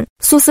看俩人。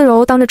苏思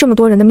柔当着这么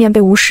多人的面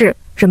被无视，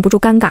忍不住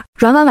尴尬。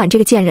阮婉婉这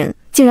个贱人，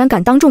竟然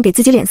敢当众给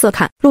自己脸色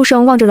看。陆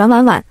胜望着阮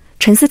婉婉，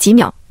沉思几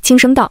秒，轻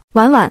声道：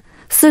婉婉，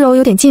思柔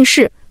有点近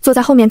视，坐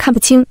在后面看不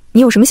清，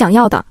你有什么想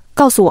要的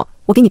告诉我，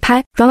我给你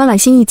拍。阮婉婉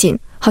心一紧，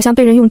好像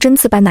被人用针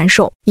刺般难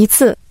受，一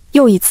次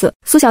又一次。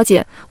苏小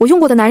姐，我用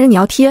过的男人你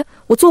要贴，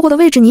我坐过的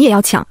位置你也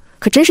要抢，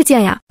可真是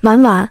贱呀。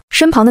婉婉，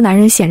身旁的男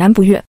人显然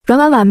不悦。阮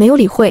婉婉没有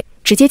理会，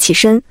直接起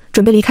身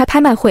准备离开拍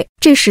卖会。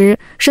这时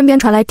身边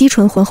传来低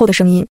沉浑厚的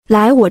声音：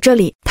来我这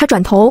里。她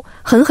转头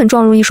狠狠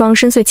撞入一双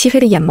深邃漆黑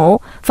的眼眸，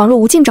仿若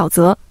无尽沼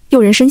泽，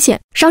诱人深陷。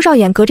商少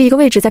眼隔着一个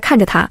位置在看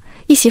着她，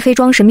一袭黑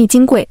装神秘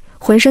金贵，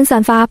浑身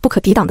散发不可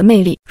抵挡的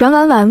魅力。阮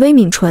婉婉微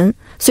抿唇，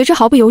随之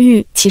毫不犹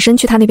豫起身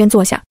去他那边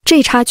坐下。这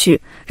一插曲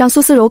让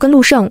苏思柔跟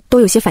陆胜都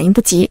有些反应不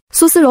及。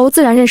苏思柔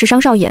自然认识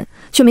商少眼，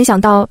却没想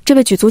到这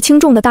位举足轻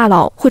重的大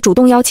佬会主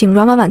动邀请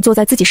阮婉婉坐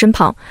在自己身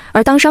旁，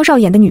而当商少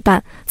眼的女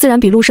伴自然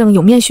比陆胜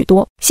有面许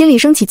多，心里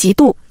升起嫉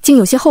妒，竟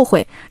有些后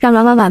悔让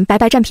阮婉婉白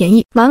白占便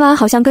宜。婉婉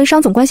好像跟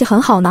商总关系很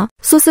好呢。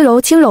苏思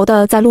柔轻柔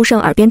地在陆胜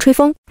耳边吹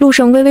风。陆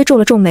胜微微皱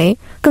了皱眉，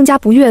更加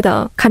不悦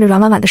地看着阮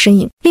婉婉的身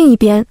影。另一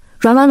边，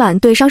阮婉婉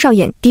对商少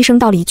眼低声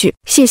道了一句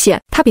谢谢。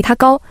他比他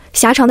高，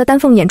狭长的丹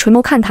凤眼垂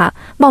眸看他，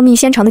茂密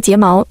纤长的睫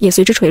毛也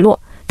随之垂落，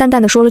淡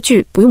淡的说了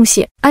句不用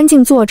谢，安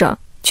静坐着，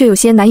却有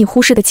些难以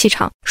忽视的气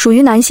场，属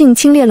于男性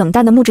清冽冷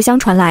淡的木质香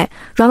传来。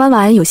阮婉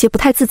婉有些不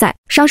太自在，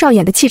商少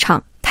眼的气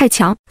场太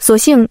强。所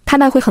幸拍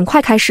卖会很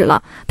快开始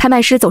了，拍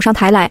卖师走上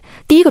台来，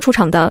第一个出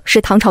场的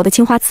是唐朝的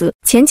青花瓷。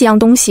前几样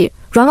东西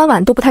阮婉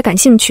婉都不太感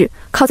兴趣，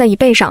靠在椅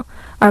背上，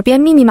耳边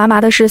密密麻麻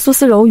的是苏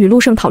思柔与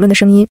陆胜讨论的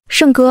声音。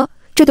胜哥，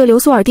这对流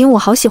苏耳钉我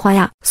好喜欢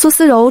呀。苏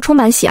思柔充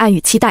满喜爱与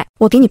期待，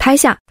我给你拍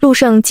下。陆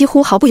胜几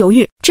乎毫不犹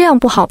豫，这样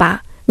不好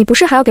吧，你不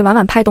是还要给婉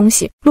婉拍东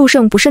西？陆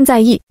胜不甚在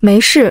意，没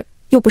事，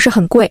又不是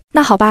很贵。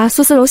那好吧。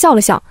苏思柔笑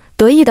了笑，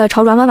得意地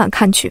朝阮婉婉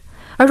看去，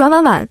而阮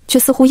婉婉却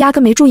似乎压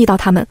根没注意到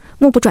他们，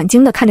目不转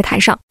睛地看着台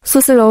上。苏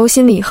思柔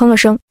心里哼了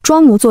声，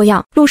装模作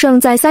样。陆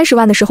胜在30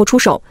万的时候出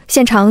手，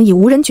现场已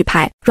无人举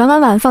牌。阮婉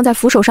婉放在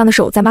扶手上的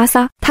手在摩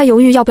挲，她犹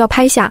豫要不要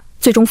拍下，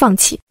最终放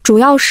弃，主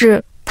要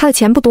是他的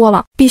钱不多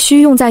了，必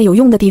须用在有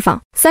用的地方。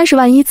30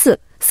万1次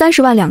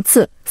，30万2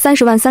次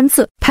，30万3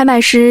次。拍卖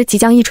师即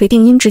将一锤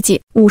定音之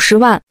际，50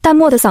万。淡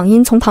漠的嗓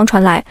音从旁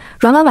传来。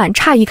阮婉婉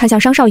诧异看向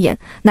商少眼，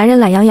男人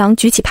懒洋洋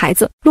举起牌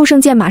子。陆胜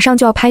见马上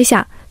就要拍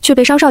下，却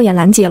被商少眼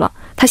拦截了。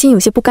他心有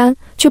些不甘，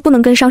却不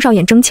能跟商少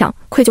眼争抢，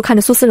愧疚看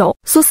着苏思柔。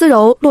苏思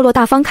柔落落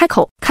大方开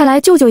口，看来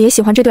舅舅也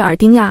喜欢这对耳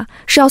钉呀，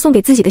是要送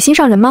给自己的心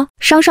上人吗？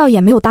商少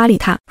眼没有搭理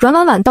他。阮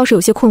婉婉倒是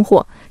有些困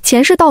惑，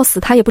前世到死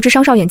他也不知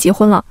商少眼结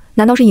婚了，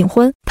难道是隐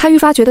婚？他愈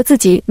发觉得自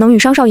己能与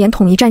商少眼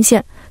统一战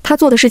线，他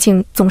做的事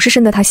情总是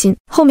深得他心。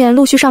后面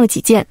陆续上了几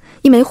件，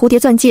一枚蝴蝶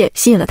钻戒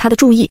吸引了他的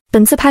注意。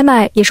本次拍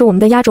卖也是我们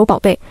的压轴宝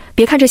贝，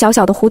别看这小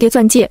小的蝴蝶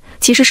钻戒，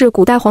其实是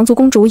古代皇族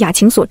公主雅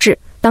琴所制。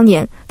当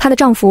年她的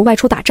丈夫外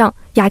出打仗，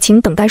雅琴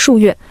等待数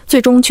月，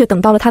最终却等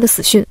到了她的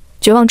死讯。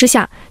绝望之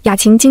下，雅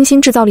琴精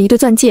心制造了一对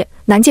钻戒，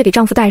男戒给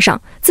丈夫戴上，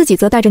自己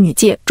则戴着女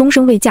戒终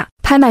生未嫁。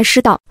拍卖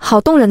师道：好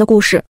动人的故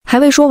事。还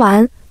未说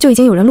完，就已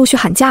经有人陆续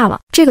喊价了。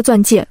这个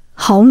钻戒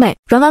好美。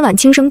阮婉婉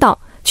轻声道，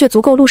却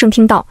足够陆胜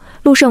听到。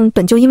陆胜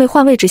本就因为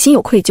换位置心有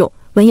愧疚，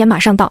闻言马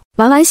上道：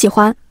婉婉喜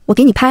欢，我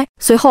给你拍。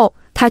随后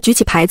他举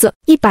起牌子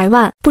，100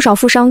万。不少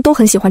富商都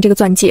很喜欢这个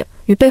钻戒，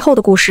与背后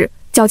的故事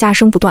叫价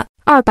声不断。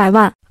200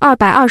万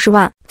，220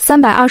万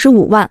，325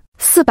万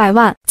，400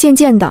万。渐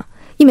渐的，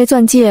一枚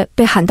钻戒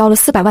被喊到了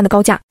400万的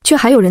高价，却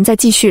还有人在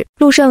继续。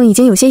陆胜已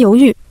经有些犹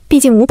豫，毕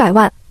竟500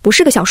万不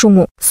是个小数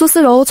目。苏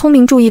思柔聪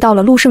明注意到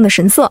了陆胜的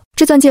神色，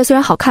这钻戒虽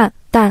然好看，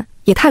但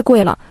也太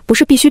贵了，不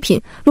是必需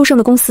品。陆胜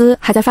的公司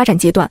还在发展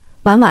阶段，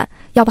婉婉，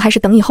要不还是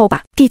等以后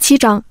吧。第7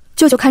章，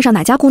舅舅看上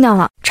哪家姑娘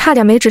了？差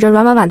点没指着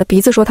阮婉婉的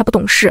鼻子说她不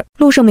懂事。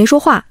陆胜没说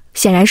话，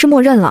显然是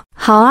默认了。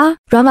好啊，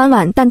阮婉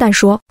婉淡淡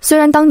说，虽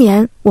然当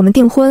年我们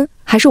订婚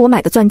还是我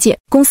买的钻戒，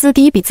公司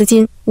第一笔资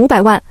金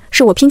500万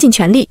是我拼尽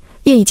全力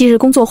夜以继日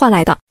工作换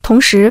来的，同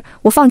时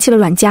我放弃了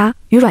阮家，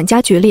与阮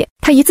家决裂。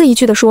他一字一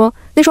句地说，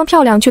那双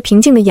漂亮却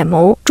平静的眼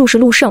眸注视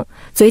陆胜，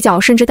嘴角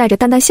甚至带着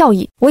淡淡笑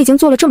意。我已经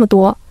做了这么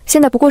多，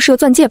现在不过是个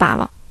钻戒罢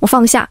了，我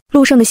放下。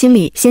陆胜的心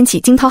里掀起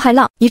惊涛骇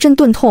浪，一阵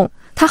钝痛，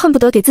他恨不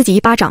得给自己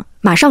一巴掌，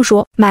马上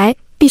说买，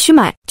必须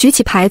买，举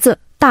起牌子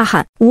大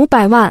喊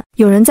500万，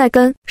有人在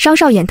跟。商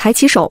少衍抬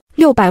起手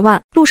，600万。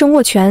陆胜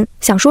握拳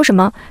想说什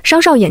么，商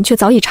少衍却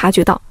早已察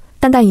觉到，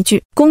淡淡一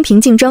句公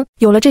平竞争。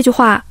有了这句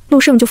话，陆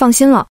胜就放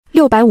心了。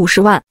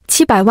650万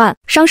，700万。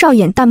商少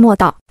衍淡漠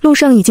道，陆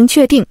胜已经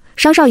确定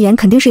商少衍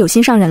肯定是有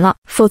心上人了，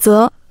否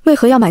则为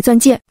何要买钻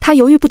戒？他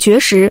犹豫不决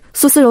时，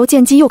苏思柔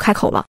见机又开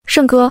口了，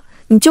胜哥，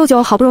你舅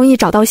舅好不容易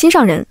找到了心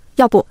上人，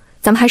要不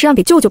咱们还是让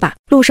给舅舅吧。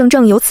陆胜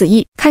正有此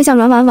意，看向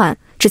阮婉婉，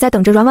只在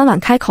等着阮婉婉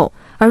开口，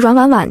而阮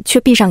婉婉却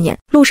闭上眼。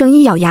陆胜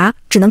一咬牙，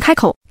只能开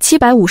口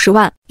750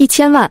万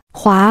，1000万。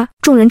哗！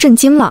众人震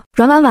惊了，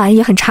阮婉婉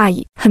也很诧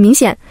异。很明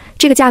显，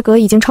这个价格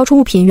已经超出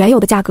物品原有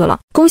的价格了。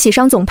恭喜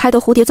商总拍得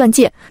蝴蝶钻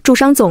戒，祝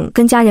商总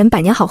跟家人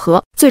百年好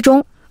合。最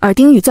终，耳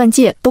钉与钻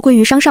戒都归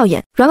于商少衍。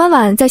阮婉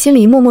婉在心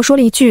里默默说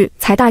了一句：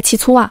财大气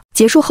粗啊。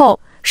结束后，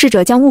侍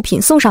者将物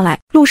品送上来，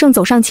陆胜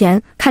走上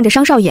前，看着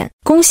商少衍，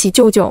恭喜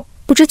舅舅。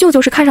不知舅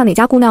舅是看上哪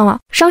家姑娘了？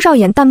商少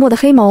衍淡漠的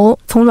黑眸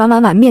从阮婉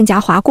婉面颊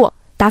划过，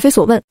答非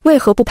所问，为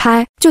何不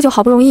拍？舅舅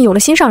好不容易有了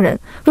心上人，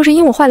若是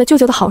因我坏了舅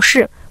舅的好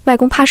事，外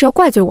公怕是要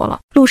怪罪我了。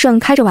陆胜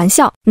开着玩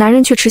笑，男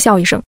人却嗤笑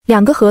一声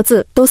，2个盒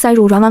子都塞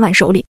入阮婉婉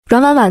手里。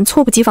阮婉婉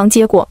猝不及防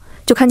接过，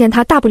就看见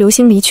他大步流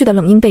星离去的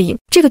冷硬背影。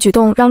这个举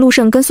动让陆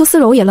胜跟苏思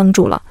柔也愣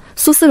住了。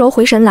苏思柔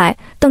回神来，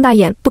瞪大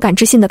眼不敢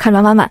置信地看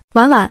阮婉婉，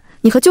婉婉，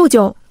你和舅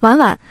舅，婉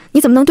婉，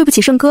你怎么能对不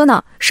起胜哥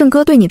呢？胜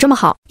哥对你这么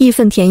好。义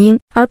愤填膺。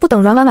而不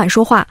等阮婉婉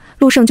说话，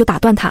陆胜就打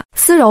断他，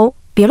思柔，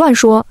别乱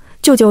说，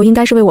舅舅应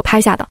该是为我拍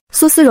下的。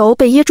苏思柔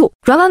被噎住，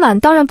阮婉婉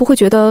当然不会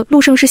觉得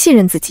陆胜是信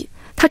任自己，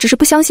她只是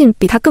不相信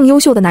比她更优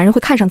秀的男人会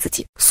看上自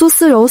己。苏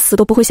思柔死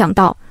都不会想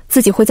到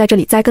自己会在这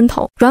里栽跟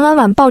头。阮婉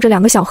婉抱着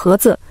2个小盒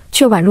子，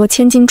却宛若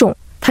千斤重。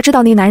她知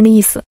道那个男人的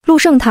意思，陆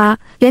胜他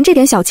连这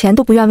点小钱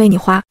都不愿为你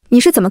花，你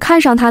是怎么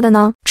看上他的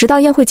呢？直到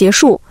宴会结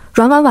束，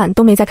阮婉婉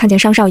都没再看见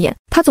商少衍。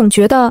她总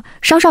觉得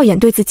商少衍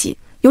对自己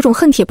有种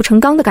恨铁不成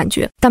钢的感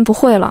觉，但不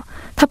会了，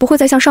他不会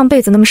再像上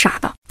辈子那么傻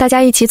的。大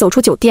家一起走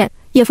出酒店，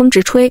夜风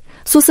直吹，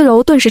苏思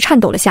柔顿时颤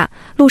抖了下。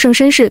陆胜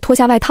绅士脱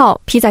下外套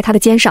披在她的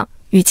肩上，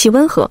语气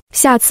温和，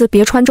下次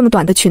别穿这么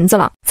短的裙子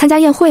了，参加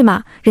宴会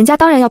嘛，人家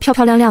当然要漂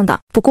漂亮亮的，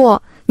不过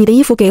你的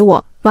衣服给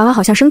我。婉婉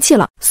好像生气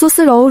了，苏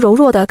思柔柔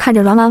弱地看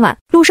着阮婉婉。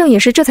陆胜也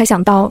是这才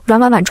想到阮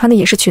婉婉穿的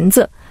也是裙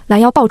子，拦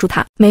腰抱住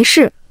她，没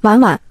事，婉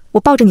婉，我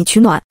抱着你取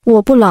暖，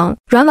我不冷。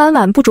阮婉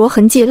婉不着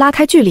痕迹拉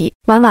开距离，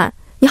婉婉，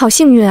你好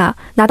幸运啊，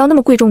拿到那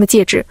么贵重的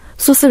戒指。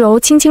苏思柔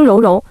轻轻柔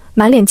柔，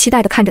满脸期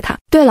待地看着她。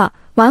对了，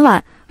婉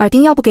婉，耳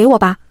钉要不给我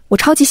吧，我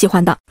超级喜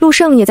欢的。陆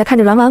胜也在看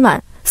着阮婉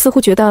婉，似乎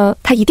觉得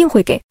她一定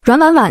会给。阮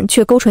婉婉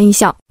却勾唇一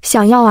笑，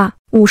想要啊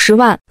，50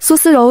万。苏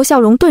思柔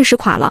笑容顿时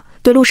垮了，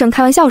对陆胜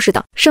开玩笑似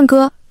的，胜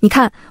哥，你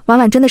看，婉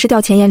婉真的是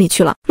掉钱眼里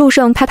去了。陆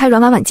胜拍拍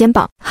阮婉婉肩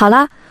膀，好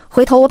啦，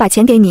回头我把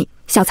钱给你，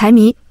小财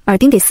迷，耳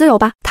钉给思柔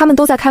吧。他们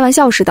都在开玩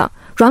笑似的，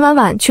阮婉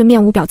婉却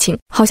面无表情，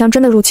好像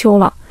真的入秋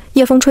了，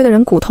夜风吹的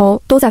人骨头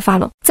都在发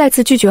冷。再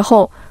次拒绝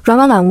后，阮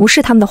婉婉无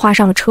视他们的话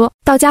上了车。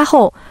到家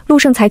后，陆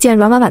胜才见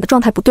阮婉婉的状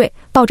态不对，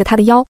抱着她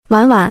的腰，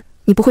婉婉，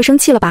你不会生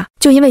气了吧？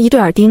就因为一对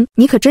耳钉，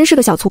你可真是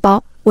个小粗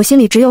包，我心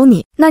里只有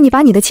你，那你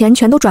把你的钱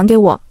全都转给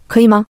我，可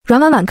以吗？阮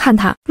婉婉看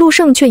他，陆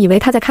胜却以为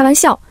他在开玩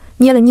笑，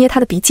捏了捏他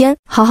的鼻尖，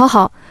好好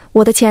好，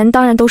我的钱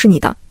当然都是你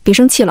的，别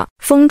生气了。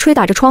风吹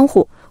打着窗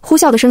户，呼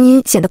啸的声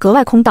音显得格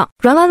外空荡。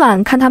阮婉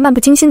婉看他漫不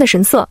经心的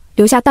神色，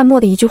留下淡漠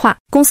的一句话，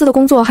公司的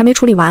工作还没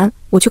处理完，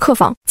我去客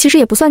房。其实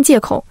也不算借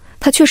口，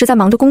他确实在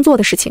忙着工作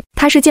的事情。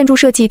他是建筑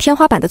设计天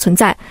花板的存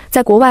在，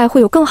在国外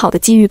会有更好的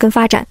机遇跟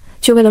发展，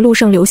却为了陆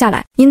胜留下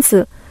来，因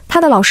此他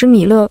的老师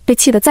米勒被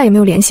气得再也没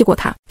有联系过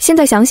他。现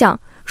在想想，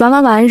阮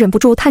婉婉忍不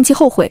住叹气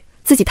后悔，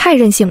自己太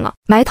任性了。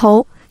埋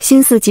头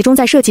心思集中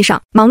在设计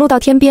上，忙碌到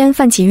天边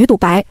泛起鱼肚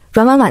白，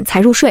阮婉婉才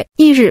入睡。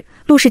翌日，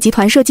陆氏集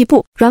团设计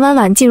部，阮婉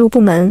婉进入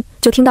部门，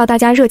就听到大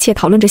家热切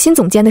讨论着新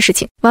总监的事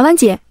情。婉婉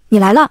姐，你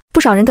来了。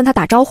不少人跟她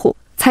打招呼，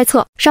猜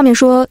测上面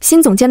说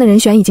新总监的人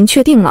选已经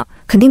确定了，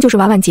肯定就是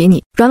婉婉姐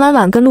你。阮婉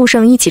婉跟陆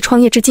胜一起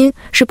创业至今，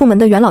是部门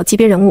的元老级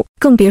别人物，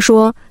更别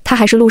说她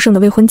还是陆胜的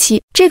未婚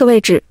妻。这个位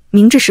置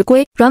明至实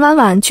归，阮婉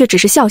婉却只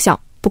是笑笑，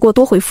不过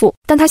多回复，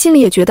但他心里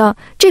也觉得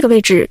这个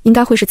位置应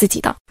该会是自己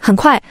的。很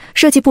快，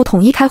设计部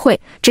统一开会，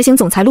执行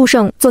总裁陆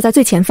胜坐在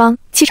最前方，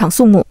气场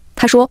肃穆。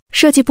他说，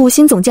设计部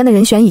新总监的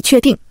人选已确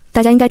定，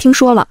大家应该听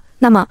说了，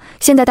那么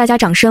现在大家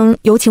掌声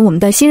有请我们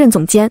的新任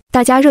总监，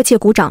大家热切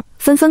鼓掌，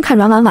纷纷看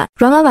阮婉婉。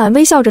阮婉婉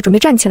微笑着准备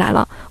站起来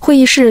了，会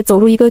议室走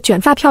入一个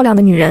卷发漂亮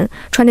的女人，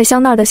穿着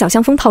香奈儿的小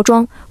香风套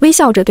装，微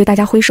笑着对大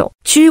家挥手，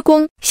鞠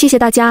躬，谢谢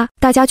大家。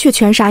大家却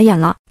全傻眼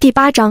了。第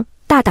8章，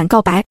大胆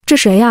告白，这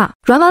谁啊？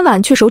阮婉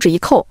婉却手指一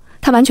扣，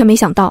她完全没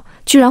想到，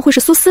居然会是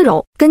苏思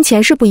柔。跟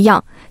前世不一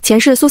样，前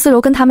世苏思柔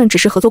跟他们只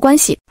是合作关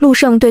系。陆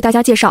胜对大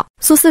家介绍，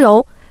苏思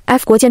柔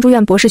F 国建筑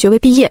院博士学位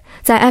毕业，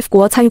在 F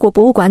国参与过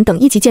博物馆等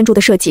一级建筑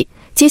的设计。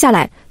接下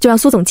来就让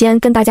苏总监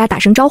跟大家打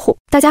声招呼。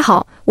大家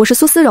好，我是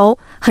苏思柔，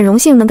很荣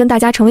幸能跟大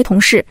家成为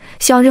同事，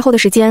希望日后的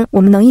时间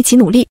我们能一起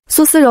努力。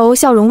苏思柔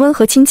笑容温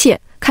和亲切，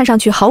看上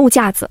去毫无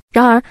架子。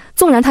然而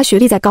纵然她学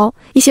历再高，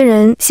一些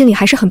人心里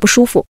还是很不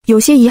舒服，有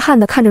些遗憾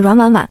地看着阮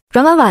婉婉。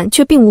阮婉婉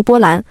却并无波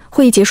澜。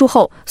会议结束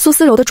后，苏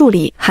思柔的助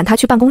理喊她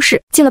去办公室。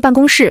进了办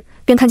公室，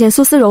便看见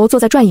苏思柔坐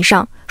在转椅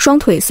上，双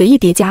腿随意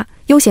叠加，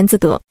悠闲自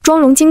得，妆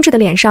容精致的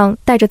脸上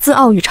带着自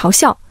傲与嘲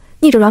笑，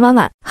逆着阮婉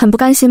婉，很不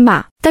甘心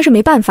吧？但是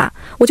没办法，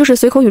我就是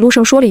随口与陆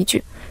胜说了一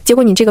句，结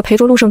果你这个陪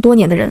着陆胜多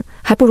年的人，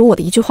还不如我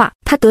的一句话。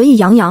他得意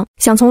洋洋，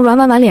想从阮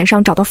婉婉脸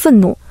上找到愤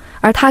怒，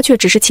而他却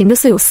只是噙着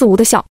似有似无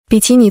的笑。比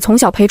起你从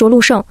小陪着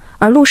陆胜，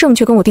而陆胜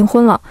却跟我订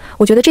婚了，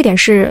我觉得这点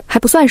事还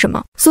不算什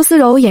么。苏思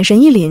柔眼神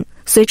一凛，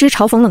随之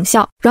嘲讽冷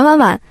笑，阮婉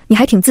婉，你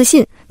还挺自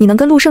信，你能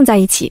跟陆胜在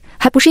一起，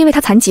还不是因为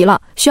他残疾了，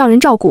需要人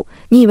照顾，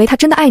你以为他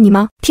真的爱你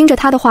吗？听着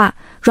他的话，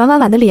阮婉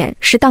婉的脸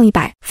适当一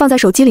摆，放在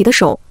手机里的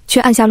手却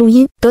按下录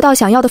音。得到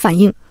想要的反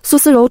应，苏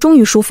思柔终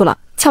于舒服了，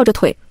翘着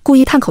腿故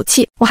意叹口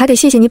气，我还得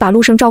谢谢你把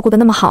陆胜照顾得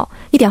那么好，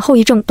一点后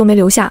遗症都没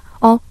留下。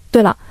哦，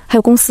对了，还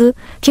有公司，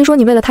听说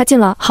你为了他进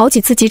了好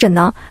几次急诊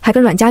呢，还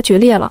跟阮家决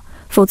裂了，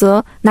否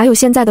则哪有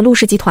现在的陆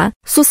氏集团？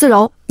苏思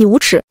柔，你无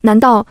耻！难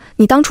道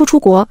你当初出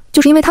国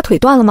就是因为他腿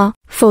断了吗？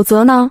否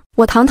则呢？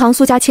我堂堂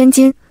苏家千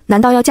金，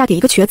难道要嫁给一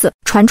个瘸子？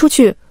传出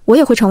去我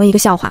也会成为一个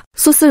笑话。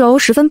苏思柔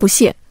十分不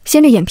屑，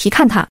掀着眼皮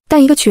看他，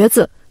但一个瘸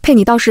子配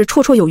你倒是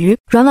绰绰有余。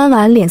阮婉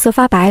婉脸色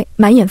发白，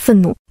满眼愤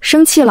怒，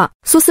生气了。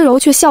苏思柔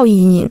却笑意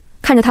盈盈，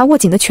看着他握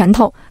紧的拳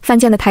头，犯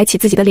贱地抬起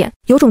自己的脸，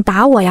有种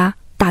打我呀，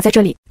打在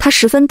这里。他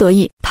十分得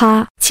意。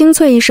啪，清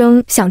脆一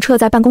声响彻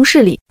在办公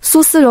室里。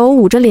苏思柔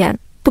捂着脸，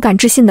不敢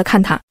置信地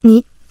看他，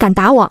你敢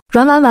打我？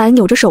阮婉婉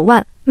扭着手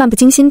腕，漫不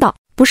经心道，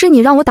不是你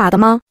让我打的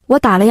吗？我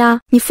打了呀，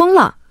你疯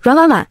了！阮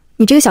婉婉，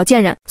你这个小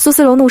贱人！苏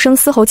思柔怒声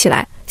嘶吼起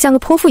来，像个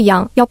泼妇一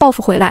样要报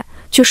复回来，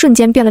却瞬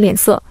间变了脸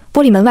色。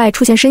玻璃门外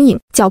出现身影，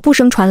脚步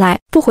声传来，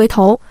不回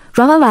头，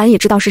阮婉婉也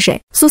知道是谁。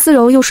苏思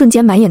柔又瞬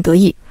间满眼得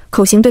意，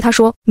口型对他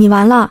说，你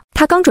完了。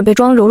他刚准备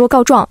装柔弱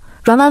告状，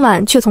阮婉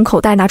婉却从口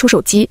袋拿出手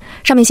机，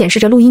上面显示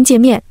着录音界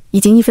面，已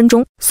经1分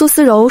钟。苏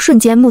思柔瞬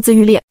间目眦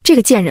欲裂，这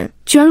个贱人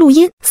居然录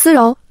音！思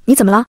柔，你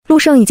怎么了？陆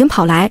胜已经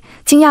跑来，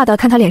惊讶地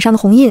看他脸上的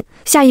红印，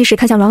下意识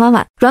看向阮婉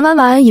婉。阮婉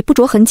婉以不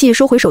着痕迹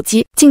收回手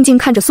机，静静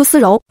看着苏思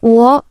柔，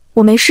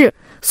我没事。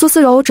苏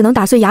思柔只能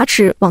打碎牙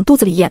齿往肚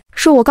子里咽，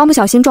说我刚不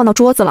小心撞到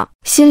桌子了，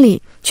心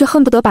里却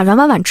恨不得把阮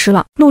婉婉吃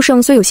了。陆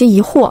胜虽有些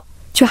疑惑，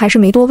却还是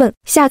没多问，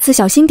下次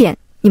小心点。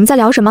你们在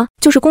聊什么？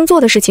就是工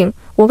作的事情，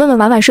我问问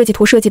婉婉设计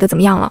图设计的怎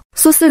么样了。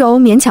苏思柔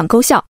勉强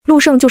勾笑，陆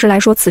胜就是来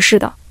说此事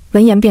的。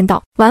闻言便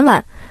道，婉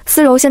婉，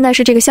思柔现在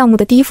是这个项目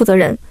的第一负责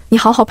人，你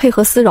好好配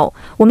合思柔，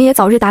我们也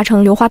早日达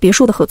成流花别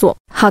墅的合作。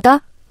好的，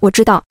我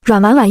知道。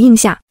阮婉婉应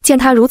下，见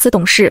他如此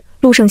懂事，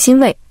陆胜欣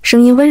慰，声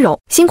音温柔，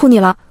辛苦你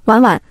了，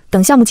婉婉，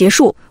等项目结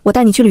束，我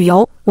带你去旅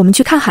游，我们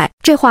去看海。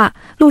这话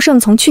陆胜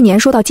从去年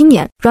说到今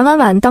年，阮婉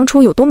婉当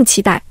初有多么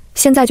期待，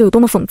现在就有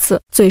多么讽刺，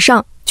嘴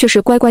上却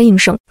是乖乖应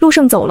声。陆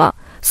胜走了，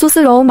苏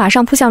思柔马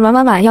上扑向阮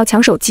婉婉要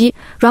抢手机，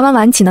阮婉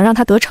婉岂能让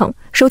他得逞，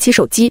收起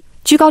手机，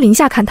居高临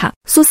下看他。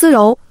苏思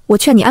柔，我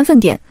劝你安分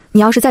点，你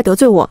要是再得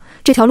罪我，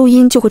这条录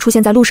音就会出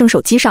现在陆胜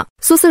手机上。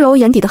苏思柔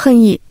眼底的恨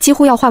意几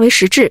乎要化为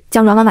实质，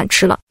将阮婉婉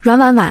吃了。阮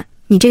婉婉，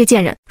你这个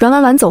贱人！阮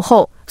婉婉走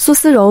后，苏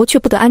思柔却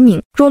不得安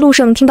宁。若陆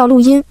胜听到录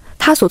音，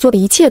他所做的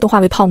一切都化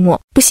为泡沫。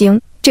不行，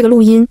这个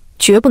录音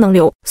绝不能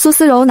留。苏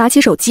思柔拿起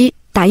手机，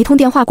打一通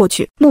电话过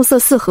去。暮色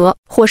四合，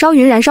火烧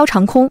云燃烧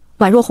长空，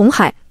宛若红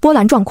海，波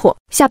澜壮阔。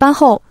下班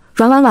后，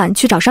阮婉婉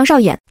去找商少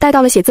衍，带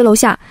到了写字楼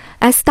下。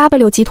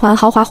SW 集团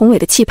豪华宏伟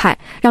的气派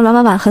让阮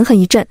婉婉狠狠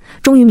一震，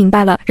终于明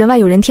白了人外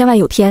有人，天外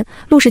有天。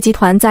陆氏集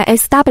团在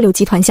SW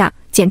集团下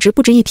简直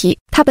不值一提。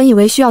他本以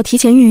为需要提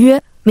前预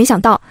约，没想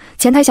到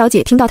前台小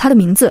姐听到他的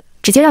名字，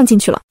直接让进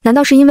去了。难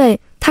道是因为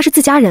他是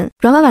自家人？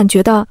阮婉婉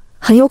觉得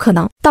很有可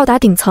能。到达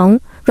顶层，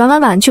阮婉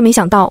婉却没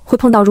想到会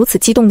碰到如此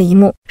激动的一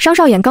幕。商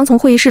少衍刚从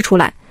会议室出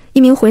来，一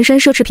名浑身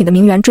奢侈品的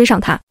名媛追上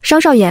他。商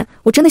少衍，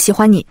我真的喜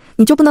欢你，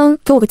你就不能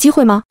给我个机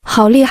会吗？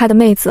好厉害的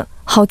妹子，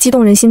好激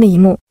动人心的一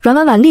幕。阮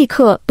婉婉立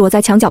刻躲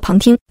在墙角旁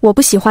听。我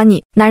不喜欢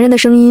你。男人的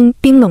声音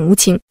冰冷无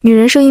情，女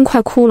人声音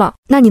快哭了。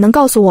那你能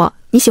告诉我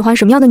你喜欢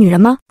什么样的女人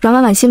吗？阮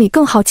婉婉心里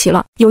更好奇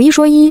了。有一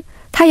说一，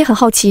她也很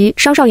好奇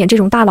商少衍这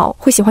种大佬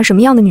会喜欢什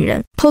么样的女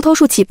人。偷偷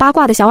竖起八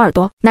卦的小耳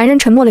朵，男人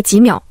沉默了几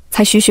秒，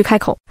才徐徐开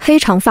口。黑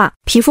长发，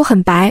皮肤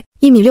很白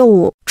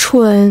，1.65米，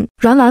蠢。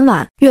阮婉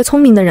婉，越聪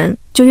明的人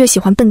就越喜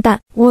欢笨蛋。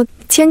我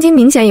千金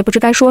明显也不知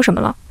该说什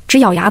么了，只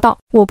咬牙道：“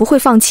我不会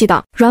放弃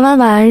的。”阮婉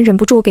婉忍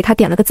不住给他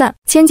点了个赞。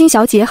千金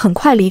小姐很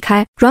快离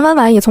开，阮婉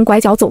婉也从拐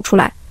角走出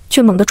来，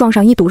却猛地撞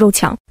上一堵肉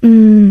墙。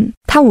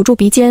她捂住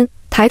鼻尖，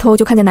抬头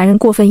就看见男人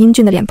过分英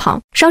俊的脸庞。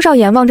商少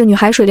眼望着女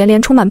孩水连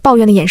连充满抱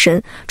怨的眼神，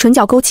唇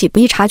角勾起不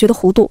易察觉的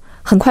弧度，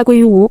很快归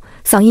于无，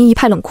嗓音一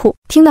派冷酷：“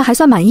听得还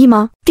算满意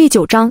吗？”第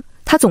9章，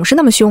他总是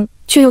那么凶，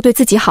却又对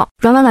自己好。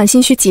阮婉婉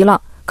心虚极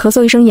了，咳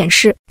嗽一声掩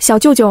饰：“小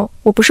舅舅，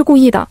我不是故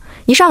意的，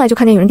一上来就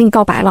看见有人跟你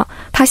告白了，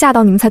怕吓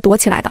到你们才躲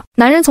起来的。”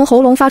男人从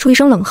喉咙发出一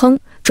声冷哼，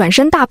转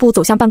身大步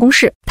走向办公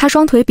室。他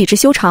双腿笔直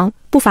修长，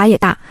步伐也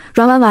大，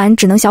阮婉婉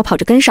只能小跑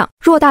着跟上。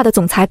偌大的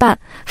总裁办，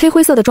黑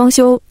灰色的装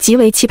修极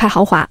为气派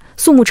豪华，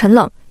肃穆沉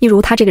冷，一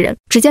如他这个人。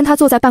只见他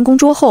坐在办公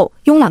桌后，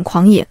慵懒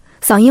狂野，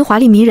嗓音华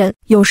丽迷人：“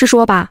有事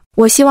说吧，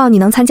我希望你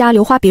能参加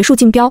流花别墅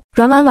竞标。”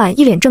阮婉婉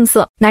一脸正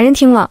色，男人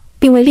听了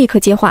并未立刻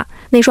接话，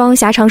那双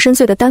狭长深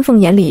邃的丹凤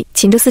眼里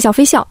噙着似笑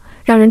非笑，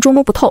让人捉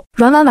摸不透。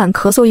阮婉婉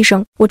咳嗽一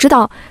声：“我知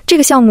道这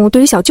个项目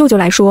对于小舅舅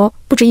来说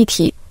不值一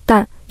提，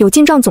但有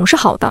进账总是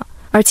好的，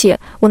而且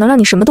我能让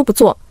你什么都不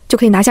做就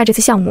可以拿下这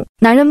次项目。”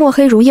男人墨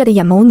黑如夜的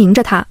眼眸凝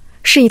着他，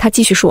示意他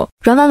继续说。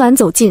阮婉婉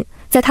走近，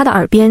在他的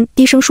耳边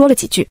低声说了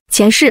几句：“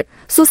前世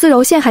苏思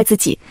柔陷害自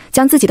己，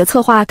将自己的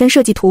策划跟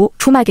设计图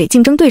出卖给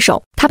竞争对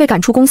手，他被赶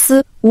出公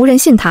司，无人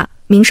信他，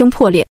名声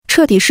破裂，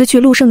彻底失去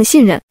陆胜的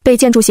信任，被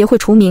建筑协会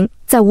除名，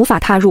再无法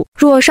踏入。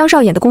若商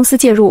少眼的公司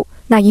介入，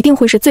那一定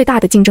会是最大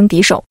的竞争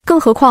敌手。更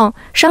何况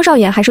商少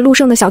眼还是陆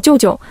胜的小舅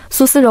舅，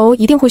苏思柔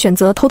一定会选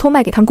择偷偷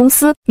卖给他们公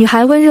司。”女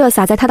孩温热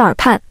洒在他的耳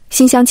畔，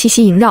馨香气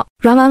息萦绕。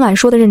阮婉婉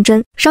说得认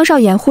真。商少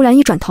眼忽然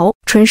一转头，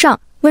唇上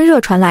温热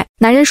传来，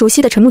男人熟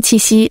悉的沉木气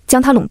息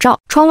将他笼罩。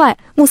窗外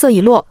暮色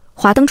已落，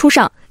华灯初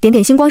上，点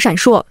点星光闪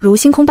烁，如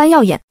星空般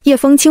耀眼。夜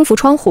风轻拂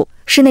窗户，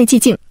室内寂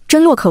静，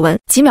针落可闻。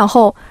几秒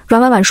后，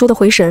阮婉婉说的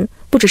回神，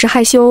不只是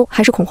害羞，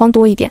还是恐慌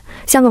多一点，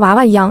像个娃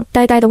娃一样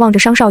呆呆地望着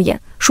商少眼，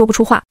说不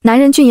出话。男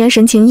人俊颜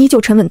神情依旧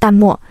沉稳淡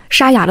漠，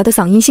沙哑了的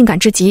嗓音性感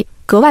至极，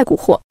格外蛊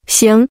惑。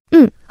行，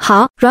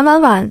好。阮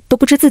婉婉都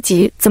不知自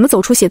己怎么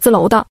走出写字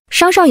楼的。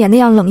商少眼那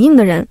样冷硬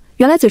的人，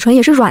原来嘴唇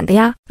也是软的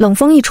呀。冷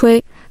风一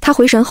吹，他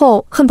回神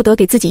后恨不得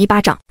给自己一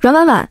巴掌。阮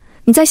婉婉，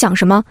你在想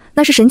什么？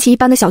那是神奇一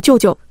般的小舅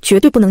舅，绝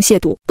对不能亵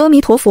渎。阿弥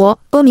陀佛，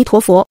阿弥陀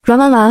佛。阮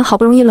婉婉好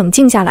不容易冷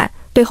静下来，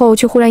背后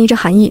却忽然一阵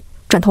寒意，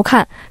转头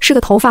看，是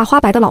个头发花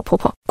白的老婆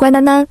婆。乖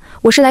囡囡，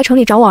我是来城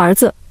里找我儿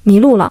子，迷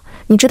路了，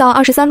你知道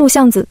23路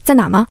巷子在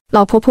哪吗？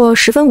老婆婆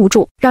十分无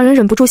助，让人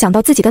忍不住想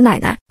到自己的奶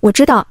奶。我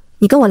知道，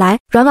你跟我来。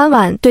阮婉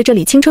婉对这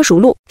里轻车熟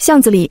路，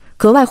巷子里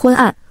格外昏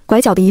暗，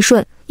拐角的一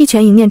瞬，一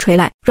拳迎面捶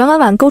来。阮婉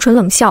婉勾唇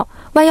冷笑，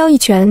弯腰一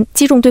拳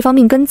击中对方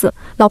命根子。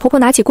老婆婆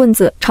拿起棍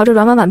子朝着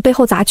阮婉婉背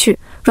后砸去，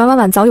阮婉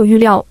婉早有预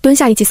料，蹲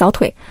下一记扫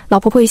腿，老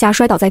婆婆一下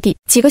摔倒在地。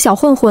几个小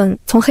混混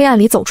从黑暗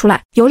里走出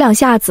来，有2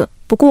下子，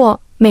不过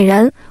美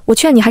人，我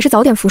劝你还是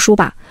早点服输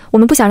吧，我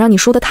们不想让你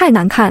输得太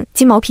难看。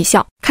金毛痞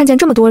笑，看见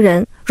这么多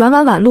人，阮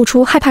婉婉露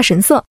出害怕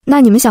神色。那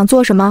你们想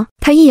做什么？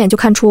他一眼就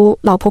看出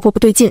老婆婆不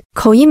对劲，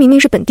口音明明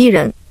是本地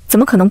人，怎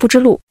么可能不知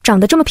路？长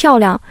得这么漂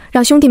亮，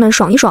让兄弟们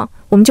爽一爽，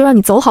我们就让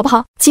你走好不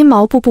好？金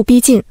毛步步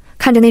逼近，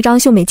看着那张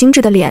秀美精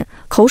致的脸，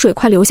口水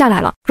快流下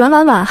来了。阮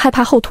婉婉害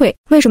怕后退，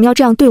为什么要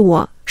这样对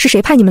我？是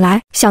谁派你们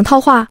来？想套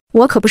话？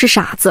我可不是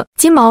傻子。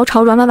金毛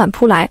朝阮婉婉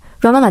扑来，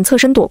阮婉婉侧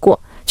身躲过，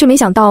却没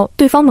想到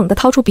对方猛地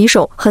掏出匕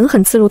首，狠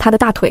狠刺入他的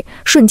大腿，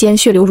瞬间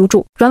血流如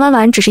注。阮婉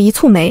婉只是一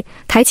蹙眉，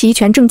抬起一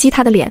拳正击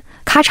他的脸，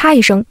咔嚓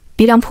一声，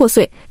鼻梁破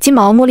碎。金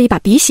毛摸了一把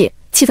鼻血，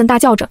气愤大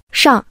叫着：“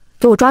上，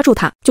给我抓住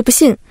他！就不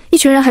信一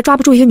群人还抓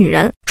不住一个女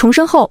人！”重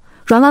生后，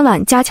阮婉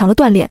婉加强了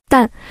锻炼，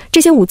但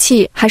这些武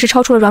器还是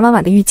超出了阮婉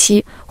婉的预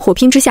期。火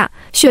拼之下，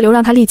血流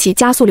让她力气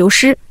加速流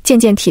失，渐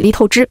渐体力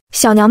透支。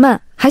小娘们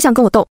还想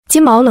跟我斗？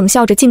金毛冷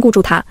笑着禁锢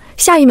住她，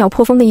下一秒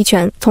破风的一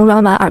拳从阮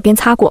婉婉耳边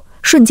擦过，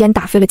瞬间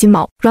打飞了金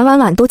毛。阮婉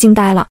婉都惊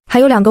呆了，还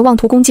有2个妄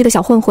图攻击的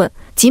小混混，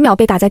几秒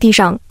被打在地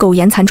上苟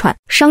延残喘。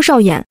商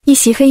少眼，一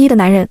袭黑衣的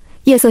男人，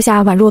夜色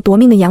下宛若夺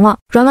命的阎王。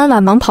阮婉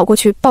婉忙跑过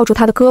去抱住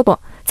他的胳膊，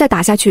再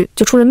打下去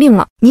就出人命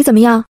了。你怎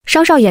么样？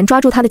商少眼抓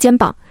住他的肩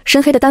膀，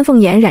深黑的丹凤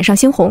眼染上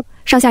猩红，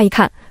上下一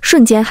看，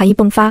瞬间寒意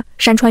迸发，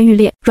山川欲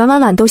裂。阮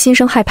婉婉都心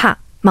生害怕，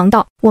忙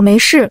道：“我没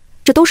事，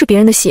这都是别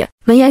人的血。”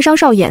闻言，商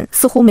少眼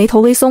似乎眉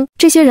头微松，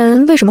这些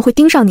人为什么会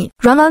盯上你？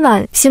阮婉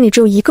婉心里只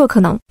有一个可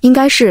能，应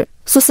该是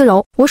苏思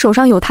柔。我手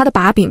上有她的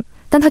把柄，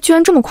但她居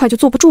然这么快就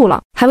坐不住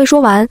了。还未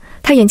说完，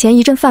她眼前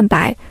一阵泛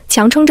白，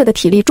强撑着的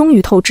体力终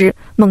于透支，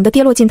猛地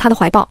跌落进他的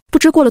怀抱。不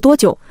知过了多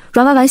久，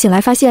阮婉婉醒来，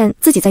发现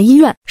自己在医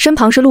院，身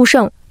旁是陆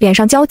胜，脸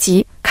上焦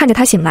急，看着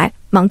她醒来，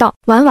忙道：“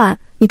婉婉，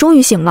你终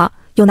于醒了，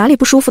有哪里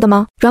不舒服的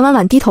吗？”阮婉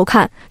婉低头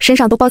看，身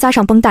上都包扎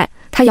上绷带，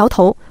她摇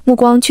头，目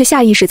光却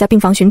下意识在病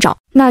房寻找。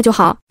那就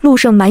好。陆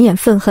胜满眼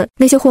愤恨，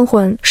那些混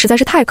混实在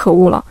是太可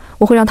恶了，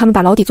我会让他们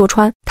把牢底坐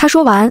穿。他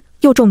说完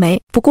又皱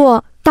眉，不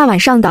过大晚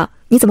上的，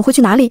你怎么会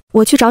去哪里？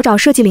我去找找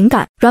设计灵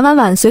感。阮婉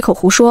婉随口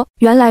胡说。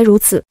原来如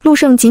此。陆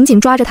胜紧紧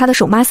抓着她的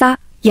手摩挲，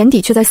眼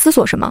底却在思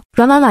索什么。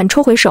阮婉婉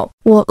抽回手，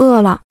我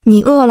饿了。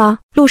你饿了？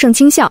陆胜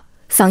轻笑，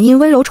嗓音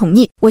温柔宠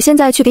溺。我现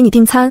在去给你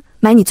订餐，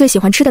买你最喜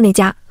欢吃的那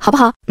家，好不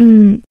好？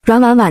阮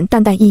婉婉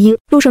淡淡一应。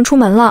陆胜出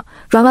门了，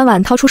阮婉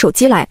婉掏出手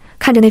机来，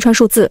看着那串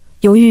数字，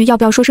犹豫要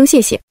不要说声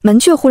谢谢。门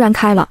却忽然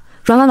开了，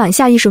阮婉婉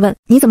下意识问：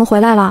你怎么回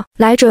来了？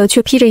来者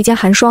却披着一件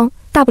寒霜，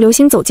大步流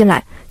星走进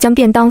来，将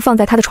便当放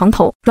在他的床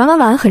头。阮婉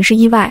婉很是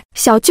意外。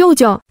小舅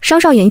舅。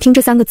商少爷一听这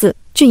3个字，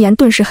俊颜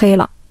顿时黑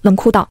了，冷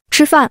酷道：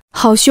吃饭。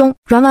好凶。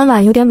阮婉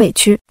婉有点委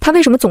屈，他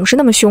为什么总是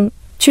那么凶，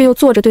却又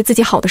做着对自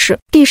己好的事。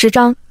第10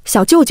章，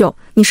小舅舅，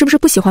你是不是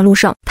不喜欢陆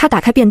胜？他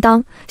打开便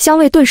当，香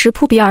味顿时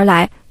扑鼻而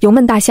来，油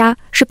焖大虾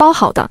是包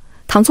好的，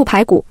糖醋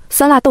排骨、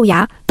酸辣豆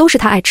芽都是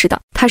他爱吃的。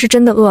他是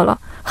真的饿了，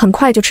很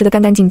快就吃得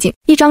干干净净。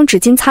一张纸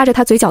巾擦着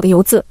他嘴角的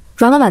油渍，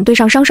阮婉婉对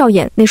上商少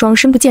眼那双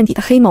深不见底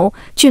的黑眸，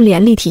俊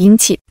脸立体英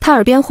气。他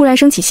耳边忽然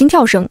升起心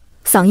跳声，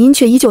嗓音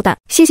却依旧淡：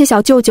谢谢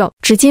小舅舅。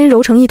纸巾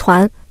揉成一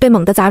团，被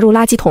猛地砸入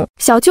垃圾桶。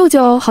小舅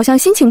舅好像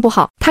心情不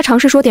好，他尝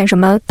试说点什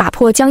么打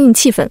破僵硬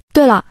气氛。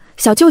对了，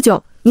小舅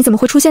舅，你怎么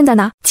会出现在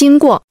那？经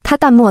过。他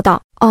淡漠道：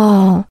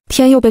哦，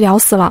天又被聊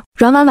死了。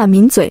阮婉婉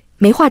抿嘴，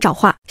没话找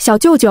话。小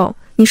舅舅，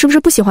你是不是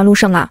不喜欢陆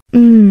胜啊？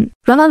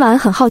阮婉婉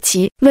很好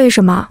奇，为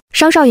什么？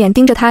商少眼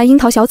盯着他樱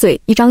桃小嘴，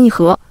一张一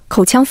合，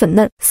口腔粉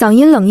嫩，嗓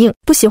音冷硬，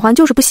不喜欢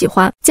就是不喜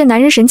欢。见男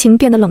人神情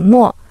变得冷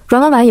漠，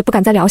阮婉婉也不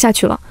敢再聊下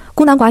去了。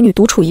孤男寡女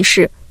独处一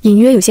室，隐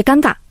约有些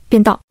尴尬，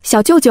便道：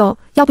小舅舅，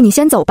要不你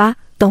先走吧，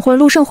等会儿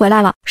陆胜回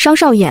来了。商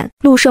少眼，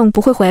陆胜不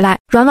会回来。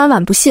阮婉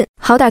婉不信，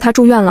好歹他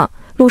住院了，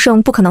陆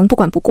胜不可能不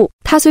管不顾。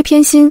他虽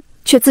偏心，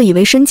却自以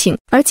为深情。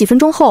而几分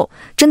钟后，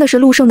真的是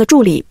陆胜的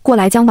助理过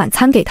来将晚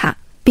餐给他，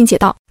并且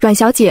道：阮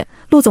小姐，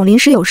陆总临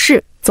时有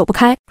事走不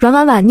开。阮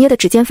婉婉捏的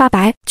指尖发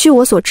白，据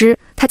我所知，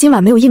他今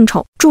晚没有应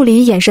酬。助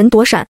理眼神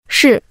躲闪：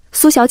是，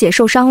苏小姐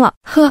受伤了。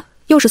呵，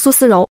又是苏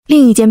思柔。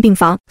另一间病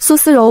房，苏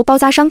思柔包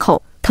扎伤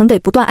口，疼得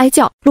不断哀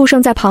叫。陆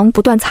胜在旁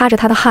不断擦着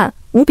她的汗，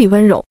无比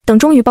温柔。等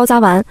终于包扎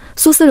完，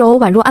苏思柔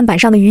宛若案板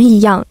上的鱼一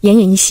样奄奄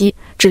一息，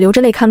只流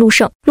着泪看陆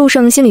胜。陆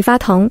胜心里发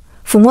疼，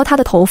抚摸她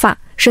的头发，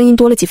声音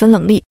多了几分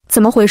冷厉：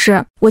怎么回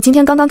事？我今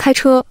天刚刚开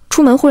车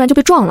出门，忽然就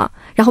被撞了，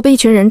然后被一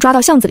群人抓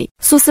到巷子里。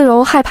苏思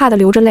柔害怕地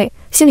流着泪，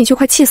心里却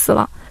快气死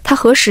了。她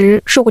何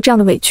时受过这样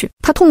的委屈？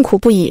她痛苦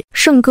不已。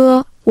胜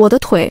哥，我的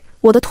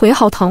腿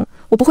好疼，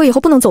我不会以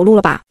后不能走路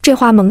了吧？这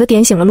话猛地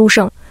点醒了陆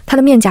胜，他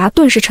的面颊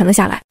顿时沉了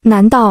下来。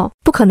难道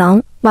不可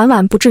能？婉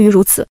婉不至于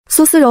如此。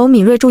苏思柔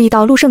敏锐注意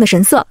到陆胜的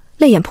神色，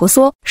泪眼婆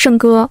娑。胜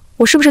哥，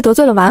我是不是得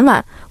罪了婉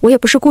婉？我也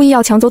不是故意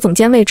要抢走总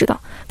监位置的，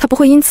他不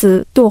会因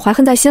此对我怀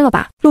恨在心了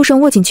吧？陆胜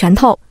握紧拳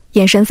头，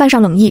眼神泛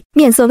上冷意，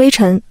面色微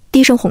沉，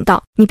低声哄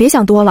道：你别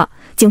想多了，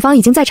警方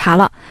已经在查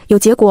了，有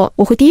结果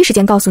我会第一时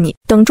间告诉你。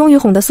等终于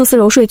哄得苏思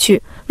柔睡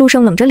去，陆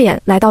胜冷着脸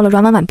来到了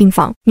阮婉婉病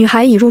房。女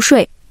孩已入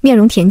睡，面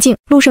容恬静。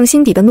陆胜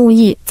心底的怒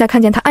意在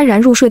看见她安然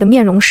入睡的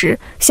面容时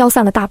消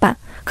散了大半，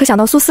可想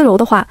到苏思柔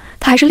的话，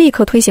他还是立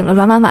刻推醒了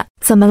阮婉婉。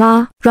怎么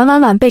啦？阮婉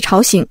婉被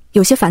吵醒，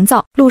有些烦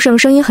躁。陆胜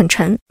声音很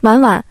沉：婉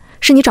婉，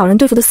是你找人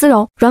对付的思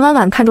柔？阮婉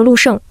婉看着陆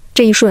胜，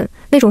这一瞬，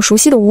那种熟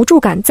悉的无助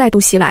感再度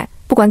袭来。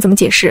不管怎么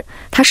解释，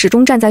他始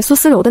终站在苏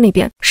思柔的那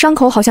边。伤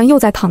口好像又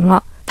在疼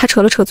了，他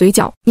扯了扯嘴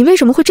角：你为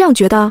什么会这样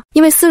觉得？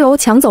因为思柔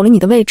抢走了你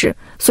的位置，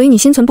所以你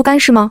心存不甘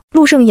是吗？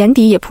陆胜眼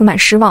底也铺满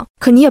失望。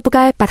可你也不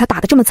该把他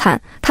打得这么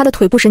惨，他的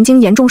腿部神经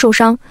严重受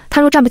伤，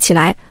他若站不起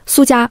来，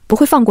苏家不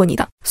会放过你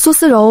的。苏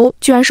思柔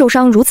居然受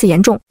伤如此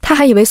严重，他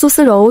还以为苏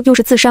思柔又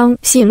是自伤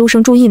吸引陆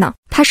胜注意呢。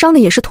他伤的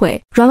也是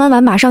腿。阮婉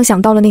婉马上想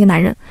到了那个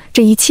男人，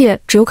这一切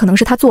只有可能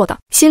是他做的，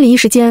心里一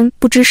时间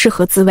不知是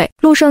何滋味。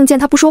陆胜见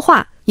他不说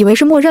话，以为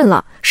是默认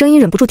了，声音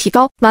忍不住提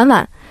高：婉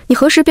婉，你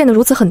何时变得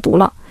如此狠毒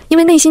了？因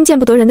为内心见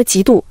不得人的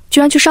嫉妒，居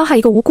然去伤害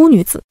一个无辜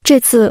女子。这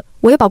次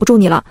我也保不住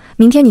你了，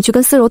明天你去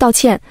跟思柔道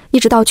歉，一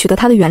直到取得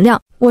她的原谅。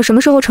我什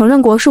么时候承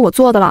认过是我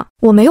做的了？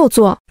我没有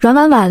做。阮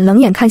婉婉冷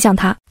眼看向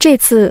他，这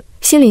次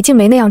心里竟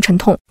没那样沉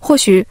痛，或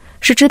许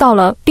是知道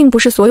了并不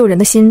是所有人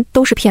的心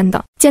都是骗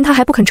的。见他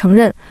还不肯承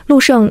认，陆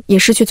胜也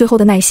失去最后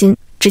的耐心，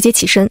直接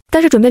起身。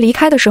但是准备离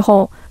开的时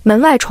候，门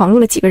外闯入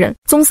了几个人，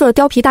棕色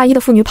貂皮大衣的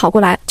妇女跑过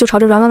来，就朝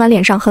着阮婉婉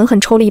脸上狠狠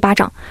抽了一巴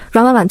掌。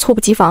阮婉婉猝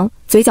不及防，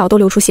嘴角都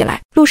流出血来。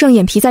陆胜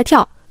眼皮在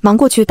跳，忙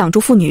过去挡住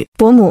妇女：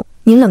伯母，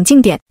您冷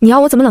静点。你要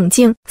我怎么冷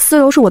静？思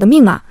柔是我的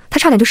命啊，他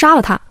差点就杀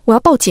了他，我要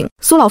报警。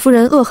苏老夫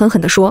人恶狠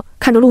狠地说，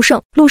看着陆胜：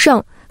陆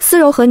胜，思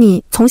柔和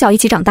你从小一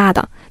起长大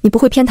的，你不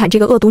会偏袒这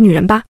个恶毒女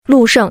人吧？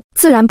陆胜：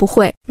自然不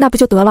会，那不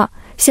就得了。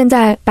现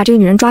在把这个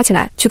女人抓起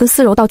来，去跟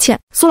思柔道歉。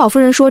苏老夫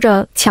人说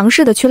着，强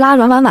势的去拉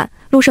阮婉婉。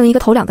陆胜一个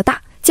头两个大，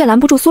见拦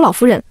不住苏老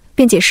夫人，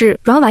便解释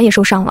阮婉婉也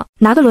受伤了，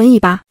拿个轮椅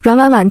吧。阮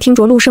婉婉听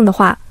着陆胜的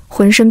话，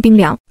浑身冰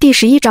凉。第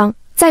11章，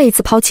再一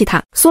次抛弃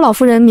他。苏老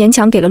夫人勉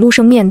强给了陆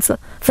胜面子，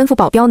吩咐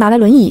保镖拿来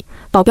轮椅。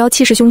保镖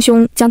气势汹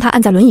汹将他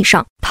按在轮椅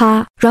上。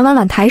啪！阮婉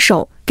婉抬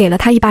手给了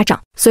他一巴掌，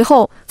随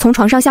后从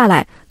床上下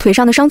来，腿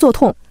上的伤作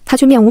痛，他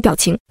却面无表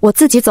情。我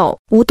自己走。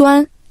无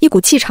端，一股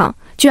气场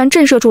居然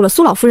震慑住了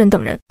苏老夫人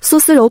等人。苏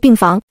思柔病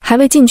房还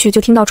未进去，就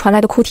听到传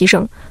来的哭啼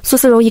声。苏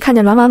思柔一看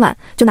见阮婉婉，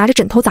就拿着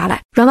枕头砸来。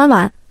阮婉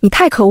婉，你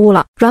太可恶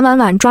了！阮婉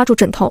婉抓住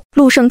枕头。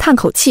陆胜叹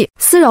口气：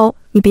思柔，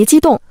你别激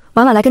动，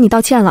婉婉来跟你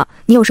道歉了，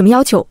你有什么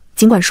要求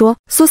尽管说。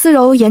苏思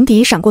柔眼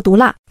底闪过毒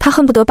辣，她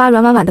恨不得扒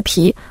阮婉婉的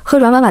皮，喝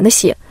阮婉婉的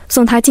血，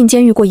送她进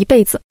监狱过一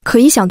辈子。可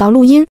一想到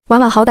录音，婉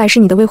婉好歹是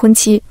你的未婚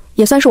妻，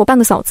也算是我半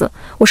个嫂子，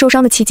我受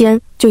伤的期间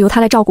就由她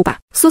来照顾吧。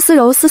苏思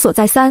柔思索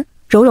再三，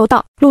柔柔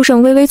道。陆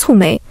胜微微蹙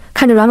眉，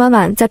看着阮婉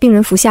婉在病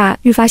人服下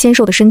愈发纤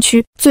瘦的身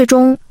躯，最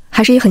终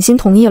还是以狠心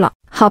同意了。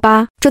好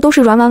吧，这都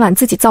是阮婉婉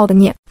自己造的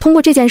孽，通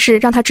过这件事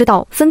让她知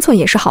道分寸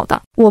也是好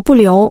的。我不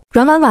留。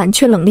阮婉婉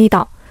却冷厉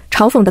道，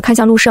嘲讽地看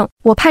向陆胜，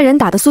我派人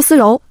打的苏思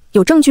柔，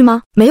有证据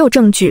吗？没有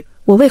证据，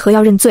我为何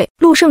要认罪？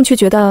陆胜却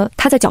觉得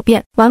他在狡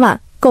辩。婉婉，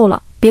够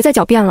了，别再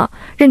狡辩了，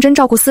认真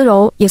照顾思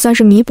柔也算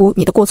是弥补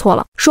你的过错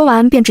了。说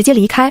完便直接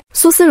离开。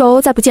苏思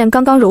柔再不见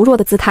刚刚柔弱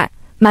的姿态，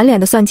满脸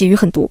的算计与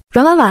狠毒。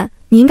阮婉婉，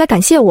你应该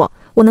感谢我，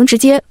我能直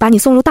接把你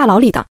送入大牢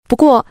里的。不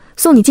过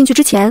送你进去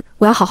之前，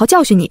我要好好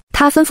教训你。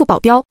他吩咐保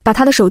镖把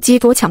他的手机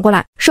给我抢过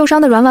来。受伤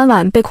的阮婉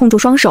婉被控住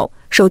双手，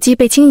手机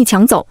被轻易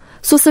抢走。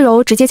苏思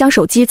柔直接将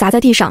手机砸在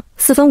地上，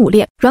四分五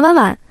裂。阮婉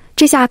婉，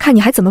这下看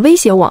你还怎么威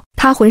胁我。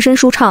他浑身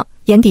舒畅，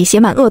眼底写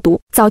满恶毒，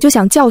早就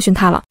想教训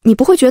他了。你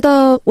不会觉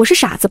得我是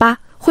傻子吧？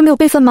会没有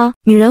备份吗？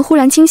女人忽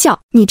然轻笑，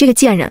你这个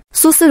贱人。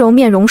苏思柔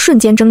面容瞬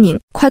间狰狞，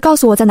快告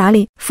诉我在哪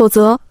里，否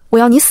则我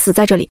要你死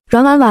在这里。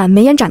阮婉婉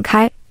眉眼展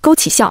开，勾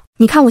起笑，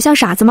你看我像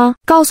傻子吗？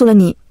告诉了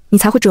你，你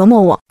才会折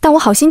磨我。但我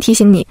好心提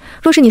醒你，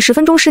若是你10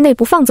分钟之内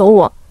不放走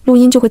我，录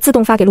音就会自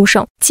动发给陆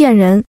胜。贱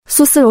人！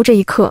苏思柔这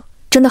一刻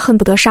真的恨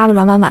不得杀了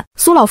阮婉婉。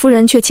苏老夫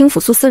人却轻抚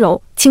苏思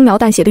柔，轻描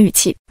淡写的语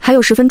气，还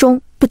有10分钟，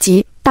不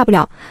急，大不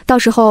了到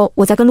时候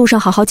我再跟陆胜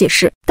好好解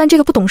释，但这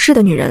个不懂事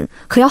的女人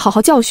可要好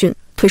好教训。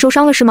腿受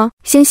伤了是吗？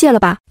先谢了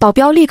吧。保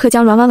镖立刻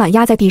将阮婉婉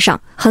压在地上，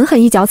狠狠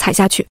一脚踩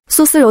下去。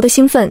苏思柔的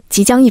兴奋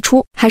即将溢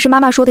出，还是妈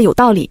妈说的有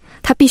道理，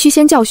她必须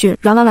先教训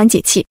阮婉婉解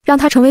气，让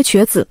她成为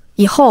瘸子，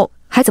以后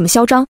还怎么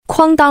嚣张。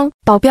哐当，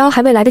保镖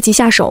还未来得及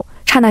下手，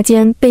刹那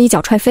间被一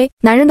脚踹飞。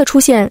男人的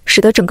出现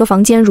使得整个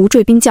房间如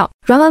坠冰窖，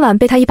阮婉婉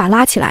被他一把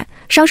拉起来。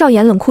商少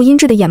言冷酷阴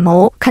鸷的眼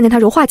眸看见他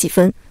柔化几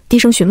分，低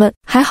声询问，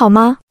还好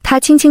吗？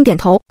他轻轻点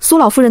头。苏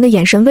老夫人的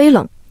眼神微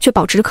冷，却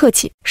保持着客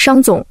气，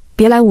商总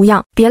别来无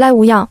恙，别来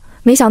无恙。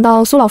没想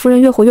到苏老夫人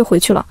越活越回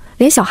去了，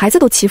连小孩子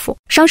都欺负。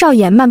商少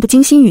言漫不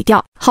经心语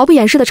调，毫不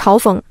掩饰的嘲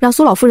讽让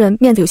苏老夫人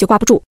面子有些挂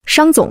不住。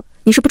商总，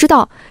你是不知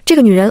道，这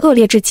个女人恶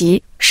劣至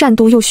极，善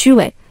妒又虚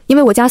伪，因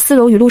为我家思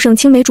柔与陆胜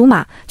青梅竹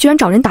马，居然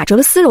找人打折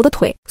了思柔的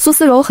腿。苏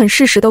思柔很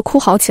适时地哭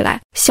嚎起来，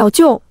小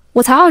舅，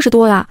我才20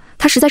多呀，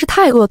她实在是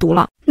太恶毒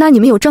了。那你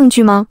们有证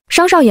据吗？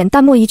商少眼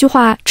淡漠一句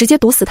话直接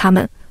毒死他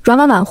们。阮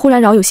婉婉忽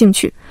然饶有兴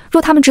趣，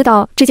若他们知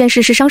道这件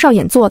事是商少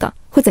眼做的，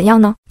会怎样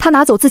呢？他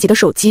拿走自己的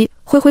手机，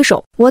挥挥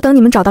手，我等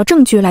你们找到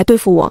证据来对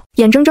付我。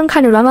眼睁睁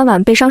看着阮婉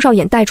婉被商少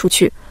眼带出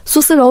去，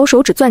苏思柔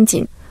手指攥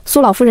紧，苏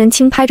老夫人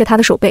轻拍着她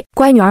的手背，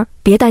乖女儿，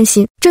别担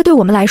心，这对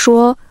我们来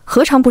说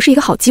何尝不是一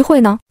个好机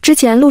会呢？之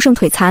前陆胜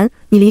腿残，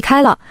你离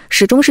开了，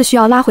始终是需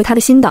要拉回他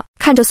的心的。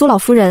看着苏老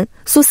夫人，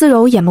苏思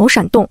柔眼眸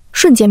闪动，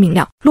瞬间明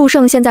了，陆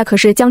胜现在可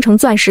是江城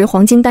钻石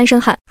黄金单身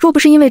汉，若不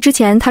是因为之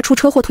前他出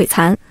车祸腿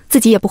残，自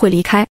己也不会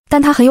离开。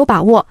但他很有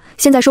把握，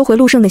现在收回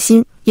陆胜的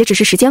心也只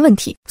是时间问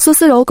题。苏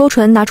思柔勾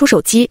唇拿出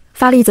手机，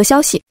发了一则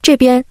消息。这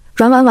边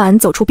阮婉婉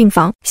走出病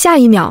房，下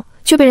一秒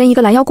却被人一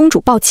个拦腰公主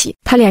抱起，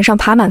她脸上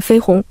爬满绯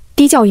红，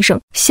低叫一声，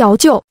小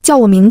舅，叫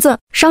我名字。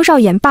商少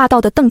眼霸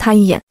道地瞪他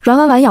一眼。阮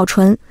婉婉咬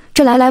唇，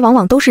这来来往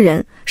往都是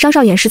人，商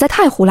少眼实在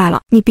太胡来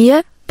了，你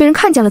别被人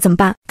看见了怎么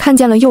办？看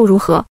见了又如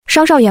何？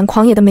商少眼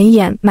狂野的眉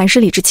眼满是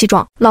理直气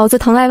壮，老子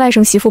疼爱外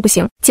甥媳妇不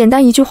行。简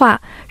单一句话，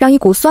让一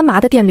股酸麻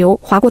的电流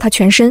划过他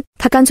全身，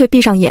他干脆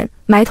闭上眼，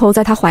埋头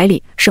在他怀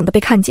里，省得被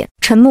看见。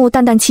沉木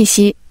淡淡气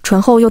息，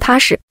醇厚又踏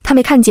实。他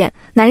没看见，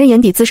男人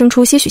眼底滋生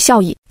出些许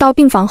笑意。到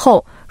病房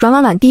后，阮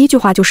婉婉第一句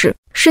话就是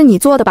你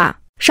做的吧？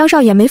商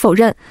少爷没否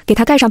认，给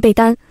他盖上被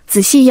单，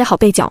仔细掖好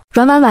被角。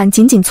阮婉婉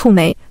紧紧蹙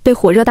眉，被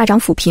火热大掌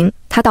抚平。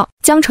他道：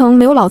江城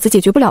没有老子解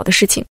决不了的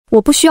事情，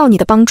我不需要你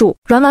的帮助。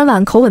阮婉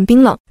婉口吻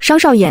冰冷，商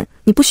少爷，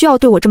你不需要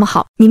对我这么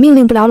好，你命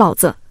令不了老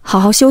子，好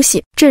好休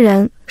息。这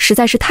人实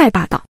在是太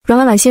霸道。阮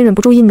婉婉先忍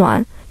不住一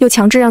暖，又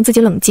强制让自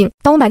己冷静。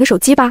帮我买个手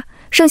机吧，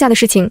剩下的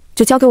事情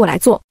就交给我来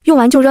做，用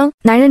完就扔。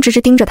男人直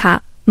直盯着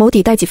他，眸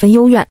底带几分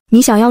幽怨。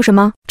你想要什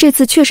么？这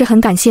次确实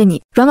很感谢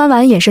你。阮婉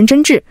婉眼神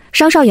真挚，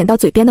商少眼到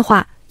嘴边的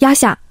话压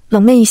下，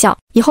冷媚一笑，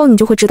以后你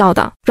就会知道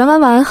的。阮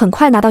婉婉很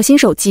快拿到新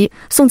手机，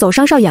送走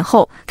商少眼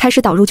后，开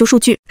始导入旧数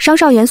据。商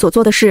少眼所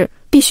做的事，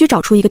必须找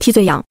出一个替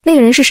罪羊。那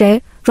个人是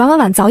谁？阮婉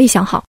婉早已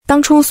想好。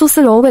当初苏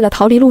思柔为了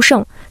逃离陆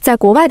胜，在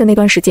国外的那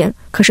段时间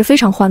可是非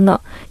常欢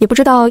乐，也不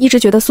知道一直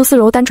觉得苏思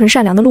柔单纯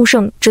善良的陆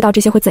胜知道这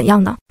些会怎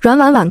样呢？阮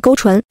婉婉勾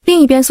唇。另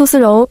一边，苏思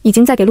柔已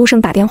经在给陆胜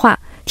打电话，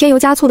添油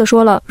加醋地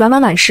说了阮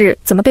婉婉是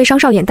怎么被商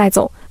少眼带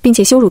走，并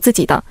且羞辱自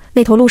己的。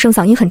那头陆胜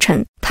嗓音很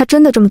沉，他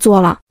真的这么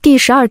做了。第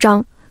12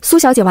章，苏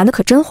小姐玩的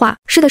可真花。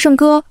是的，胜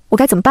哥，我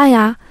该怎么办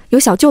呀？有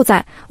小舅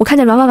在，我看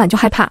见阮婉婉就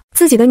害怕，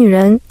自己的女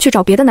人去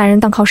找别的男人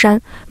当靠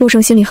山。陆胜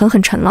心里狠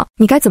狠沉了，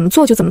你该怎么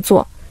做就怎么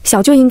做，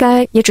小舅应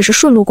该也只是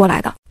顺路过来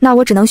的，那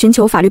我只能寻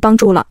求法律帮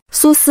助了。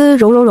苏思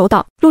柔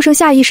道。陆胜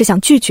下意识想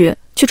拒绝，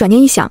却转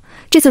念一想，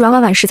这次阮婉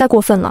婉实在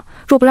过分了，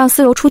若不让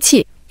思柔出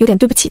气，有点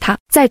对不起他。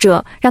再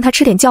者，让他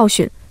吃点教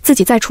训，自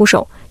己再出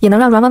手，也能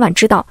让阮婉婉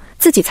知道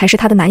自己才是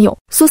他的男友。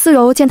苏思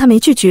柔见他没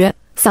拒绝，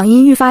嗓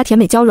音愈发甜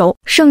美娇柔：“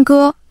盛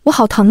哥，我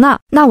好疼啊，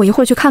那我一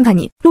会儿去看看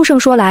你。”陆胜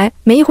说来，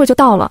没一会儿就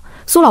到了。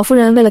苏老夫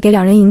人为了给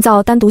两人营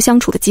造单独相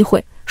处的机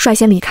会，率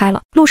先离开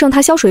了。陆胜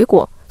他削水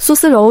果，苏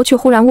思柔却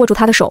忽然握住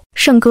他的手：“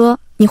盛哥，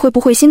你会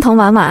不会心疼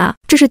婉婉啊？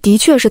这是的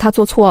确是他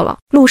做错了。”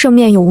陆胜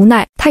面有无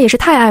奈，他也是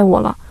太爱我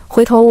了，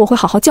回头我会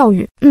好好教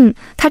育。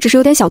他只是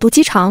有点小肚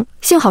鸡肠，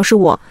幸好是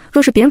我，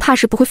若是别人怕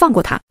是不会放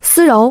过他。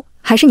思柔，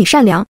还是你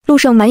善良。陆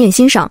胜满眼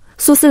欣赏，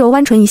苏思柔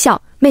弯唇一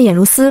笑，媚眼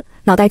如丝，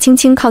脑袋轻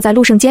轻靠在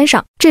陆胜肩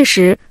上。这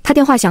时他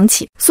电话响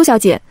起：“苏小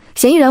姐，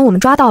嫌疑人我们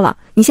抓到了，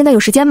你现在有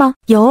时间吗？”“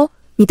有，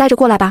你带着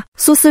过来吧。”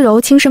苏思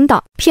柔轻声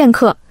道。片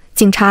刻，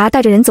警察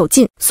带着人走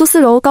近，苏思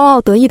柔高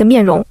傲得意的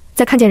面容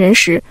在看见人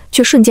时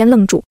却瞬间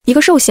愣住，一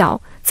个瘦小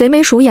贼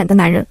眉鼠眼的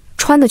男人，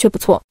穿的却不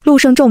错。陆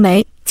胜皱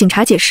眉，警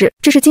察解释：“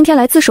这是今天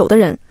来自首的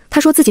人，他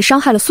说自己伤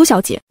害了苏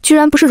小姐，居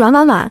然不是阮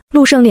婉婉。”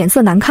陆胜脸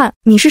色难看：“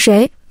你是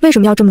谁？为什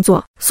么要这么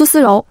做？”苏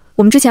思柔：“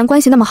我们之前关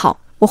系那么好，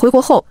我回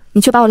国后你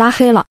却把我拉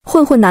黑了。”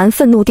混混男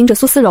愤怒盯着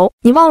苏思柔：“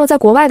你忘了在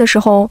国外的时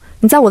候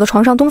你在我的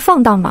床上多么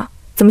放荡吗？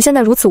怎么现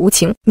在如此无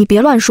情？你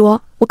别乱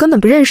说，我根本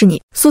不认识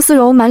你。”苏思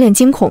柔满脸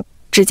惊恐，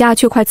指甲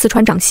却快刺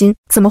穿掌心：“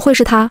怎么会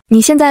是他？你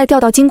现在调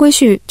到金龟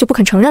婿就不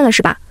肯承认了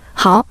是吧？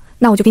好，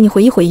那我就给你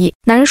回忆回忆。”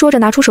男人说着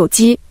拿出手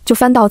机就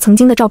翻到曾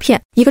经的照片，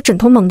一个枕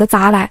头猛地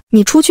砸来：“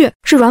你出去，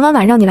是阮婉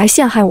婉让你来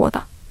陷害我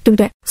的，对不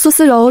对？”苏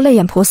思柔泪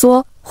眼婆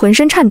娑，浑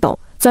身颤抖，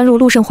钻入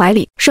陆胜怀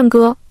里：“胜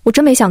哥，我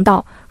真没想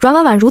到阮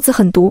婉婉如此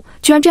狠毒，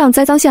居然这样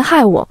栽赃陷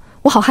害我，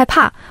我好害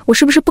怕，我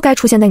是不是不该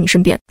出现在你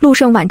身边？”陆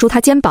胜挽住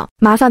他肩膀：“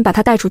麻烦把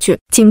他带出去。”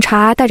警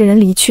察带着人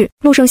离去，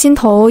陆胜心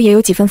头也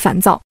有几分烦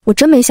躁，我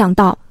真没想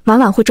到婉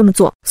婉会这么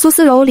做。苏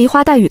思柔梨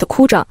花带雨地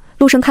哭着，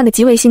陆胜看得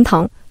极为心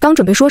疼，刚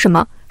准备说什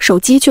么，手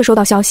机却收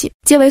到消息，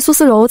皆为苏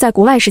思柔在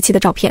国外时期的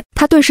照片。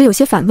他顿时有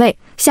些反胃，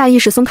下意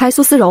识松开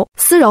苏思柔：“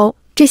思柔，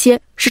这些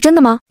是真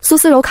的吗？”苏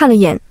思柔看了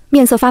眼，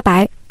面色发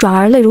白，转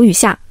而泪如雨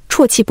下，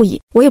啜泣不已：“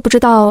我也不知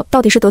道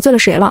到底是得罪了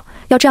谁了，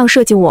要这样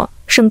设计我。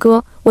胜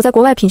哥，我在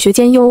国外品学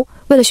兼优，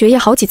为了学业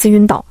好几次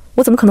晕倒，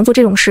我怎么可能做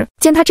这种事？”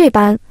见他这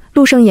般，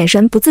陆胜眼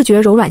神不自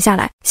觉柔软下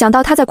来，想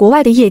到他在国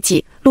外的业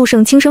绩，陆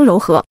胜轻声柔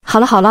和：“好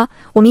了好了，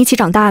我们一起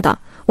长大的，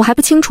我还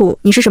不清楚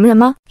你是什么人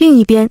吗？”另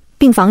一边，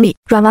病房里，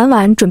阮婉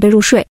婉准备入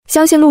睡，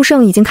相信陆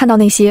胜已经看到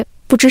那些，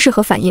不知是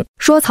何反应。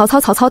说曹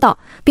操道。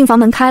病房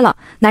门开了，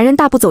男人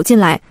大步走进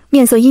来，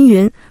面色阴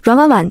云。阮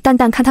婉婉淡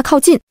淡看他靠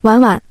近：“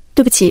婉婉，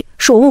对不起，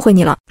是我误会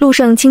你了。”陆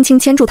胜轻轻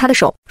牵住他的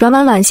手，阮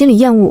婉婉心里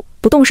厌恶，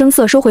不动声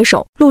色收回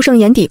手。陆胜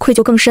眼底愧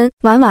疚更深：“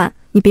婉婉，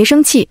你别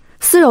生气，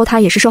思柔她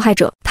也是受害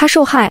者，她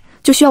受害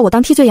就需要我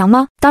当替罪羊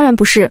吗？当然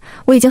不是，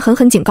我已经狠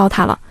狠警告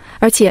她了，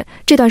而且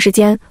这段时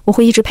间我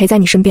会一直陪在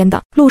你身边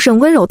的。”陆胜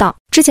温柔道：“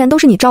之前都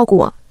是你照顾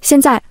我，现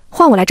在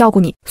换我来照顾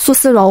你。”苏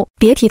思柔，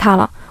别提他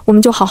了，我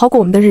们就好好过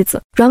我们的日子。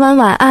阮婉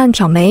婉暗暗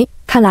挑眉，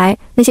看来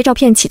那些照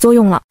片起作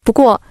用了。不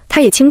过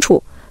他也清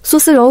楚，苏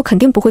思柔肯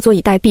定不会坐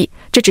以待毙，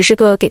这只是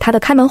个给他的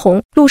开门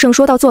红。陆胜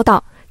说到做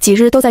到，几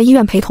日都在医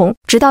院陪同，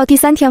直到第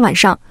3天晚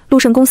上，陆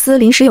胜公司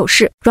临时有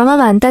事，阮婉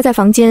婉待在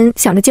房间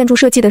想着建筑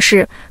设计的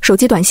事，手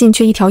机短信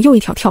却一条又一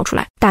条跳出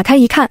来，打开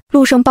一看，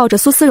陆胜抱着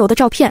苏思柔的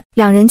照片，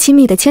两人亲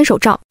密的牵手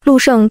照。陆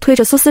胜推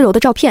着苏思柔的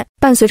照片，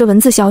伴随着文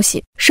字消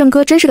息：“胜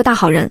哥真是个大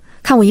好人，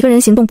看我一个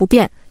人行动不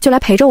便，就来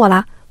陪着我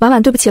啦。婉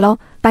婉对不起喽，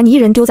把你一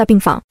人丢在病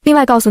房。另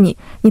外告诉你，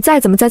你再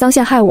怎么栽赃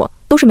陷害我，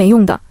都是没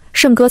用的，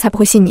胜哥才不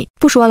会信你。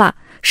不说了，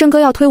胜哥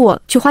要推我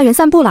去花园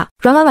散步了。”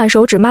阮婉婉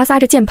手指摩挲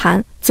着键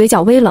盘，嘴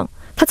角微冷。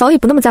他早已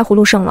不那么在乎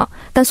陆胜了，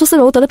但苏思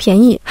柔得了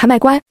便宜还卖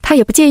乖，他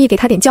也不介意给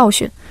他点教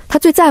训。他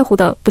最在乎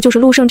的不就是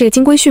陆胜这个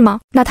金龟婿吗？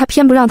那他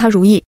偏不让他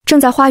如意。正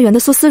在花园的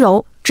苏思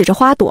柔指着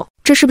花朵：“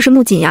这是不是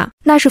木槿呀？”“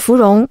那是芙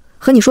蓉，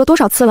和你说多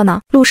少次了呢？”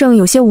陆胜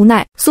有些无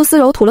奈。苏思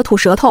柔吐了吐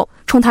舌头，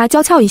冲他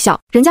娇俏一笑：“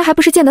人家还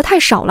不是见得太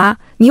少啦，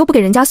你又不给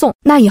人家送，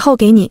那以后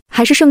给你，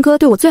还是胜哥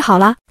对我最好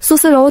啦。”苏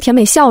思柔甜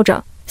美笑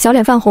着，小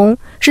脸泛红，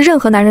是任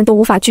何男人都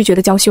无法拒绝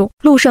的娇羞。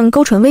陆胜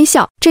勾唇微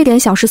笑：“这点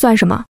小事算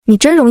什么？你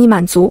真容易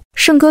满足，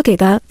胜哥给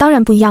的当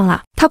然不一样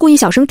啦。”他故意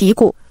小声嘀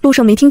咕，陆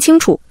胜没听清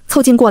楚，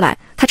凑近过来，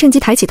他趁机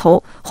抬起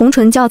头，红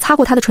唇就要擦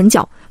过他的唇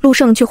角，陆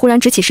胜却忽然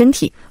直起身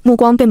体，目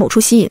光被某处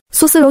吸引。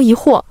苏思柔疑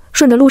惑，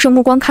顺着陆胜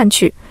目光看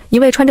去，一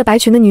位穿着白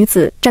裙的女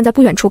子站在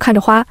不远处看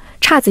着花，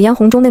姹紫嫣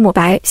红中那抹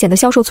白显得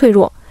消瘦脆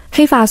弱，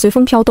黑发随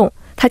风飘动，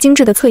她精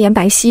致的侧颜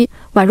白皙，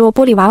宛若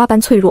玻璃娃娃般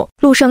脆弱。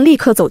陆胜立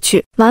刻走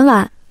去：“婉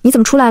婉，你怎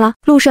么出来了？”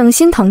陆胜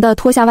心疼地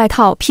脱下外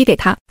套披给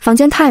他：“房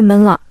间太闷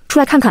了，出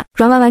来看看。”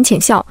阮婉婉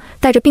浅笑，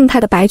带着病态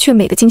的白却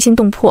美得惊心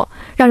动魄，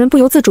让人不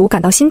由自主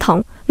感到心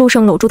疼。陆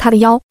胜搂住她的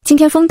腰：“今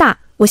天风大，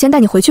我先带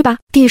你回去吧。”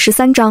第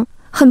13章，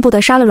恨不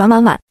得杀了阮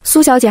婉婉。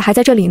苏小姐还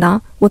在这里呢，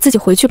我自己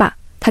回去吧。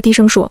他低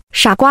声说：“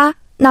傻瓜，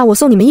那我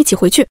送你们一起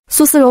回去。”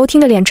苏思柔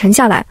听着脸沉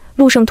下来，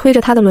陆胜推着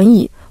她的轮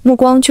椅，目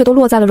光却都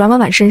落在了阮婉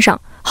婉身上，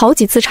好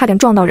几次差点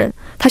撞到人。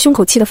他胸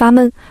口气得发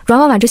闷，阮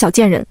婉婉这小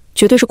贱人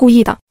绝对是故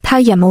意的。他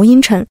眼眸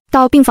阴沉。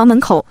到病房门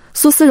口，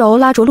苏思柔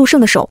拉着陆胜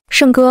的手：“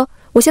胜哥，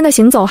我现在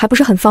行走还不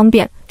是很方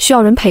便，需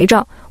要人陪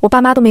着，我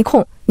爸妈都没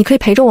空，你可以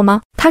陪着我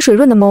吗？他水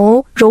润的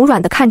眸柔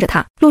软地看着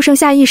他。陆胜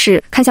下意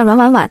识看向阮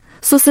婉婉，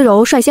苏思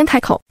柔率先开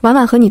口：婉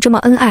婉和你这么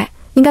恩爱，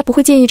应该不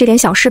会介意这点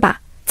小事吧？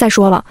再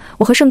说了，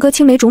我和胜哥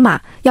青梅竹马，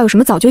要有什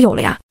么早就有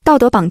了呀。道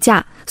德绑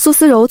架，苏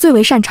思柔最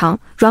为擅长。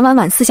阮婉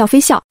婉似笑非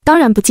笑，当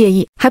然不介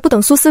意。还不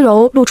等苏思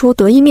柔露出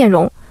得意面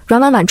容，阮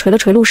婉婉捶了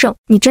捶陆胜：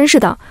你真是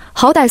的，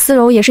好歹思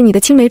柔也是你的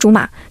青梅竹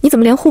马，你怎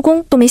么连护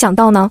工都没想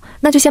到呢？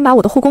那就先把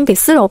我的护工给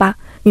思柔吧，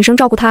女生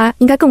照顾她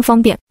应该更方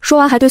便。说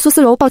完还对苏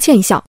思柔抱歉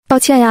一笑：抱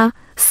歉呀，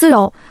思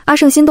柔，阿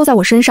胜心都在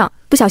我身上，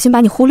不小心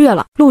把你忽略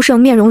了。陆胜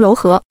面容柔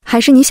和，还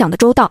是你想的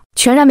周到，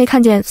全然没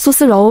看见苏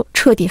思柔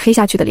彻底黑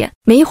下去的脸。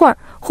没一会儿，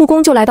护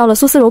工就来到了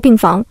苏思柔病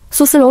房，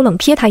苏思柔冷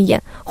瞥他一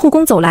眼，护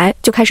工走来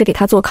就开始给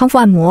他做康复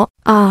按摩。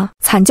啊！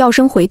惨叫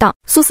声回荡，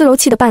苏思柔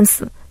气得半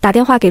死，打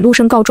电话给陆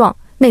胜告状，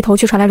那头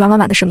却传来阮婉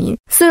婉的声音：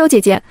思柔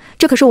姐姐，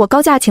这可是我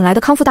高价请来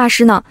的康复大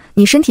师呢，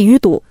你身体淤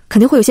堵肯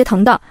定会有些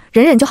疼的，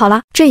忍忍就好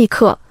啦。这一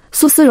刻，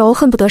苏思柔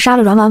恨不得杀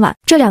了阮婉婉。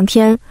这2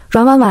天，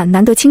阮婉婉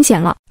难得清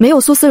闲了，没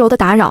有苏思柔的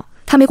打扰，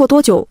她没过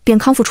多久便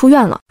康复出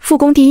院了。复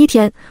工第1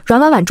天，阮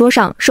婉婉桌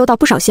上收到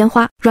不少鲜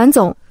花。阮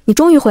总，你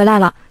终于回来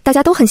了，大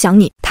家都很想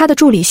你。她的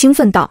助理兴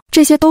奋道：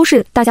这些都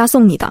是大家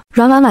送你的。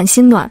阮婉婉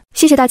心暖，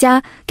谢谢大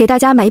家，给大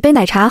家买一杯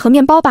奶茶和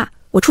面包吧，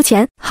我出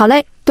钱。好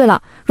嘞。对了，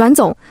阮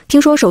总，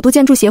听说首都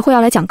建筑协会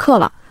要来讲课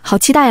了，好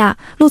期待啊！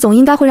陆总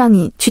应该会让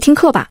你去听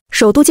课吧？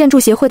首都建筑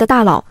协会的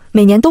大佬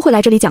每年都会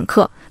来这里讲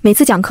课，每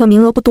次讲课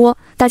名额不多，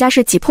大家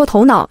是挤破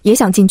头脑也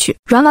想进去。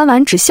阮婉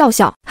婉只笑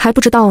笑，还不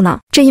知道呢，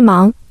这一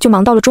忙就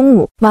忙到了中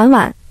午。婉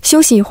婉，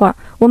休息一会儿，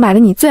我买了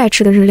你最爱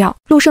吃的日料。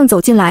陆胜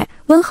走进来，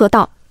温和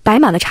道，摆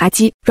满了茶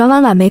几。阮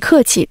婉婉没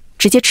客气，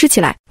直接吃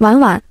起来。婉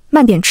婉，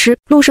慢点吃。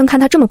陆胜看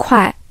他这么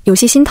快，有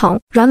些心疼。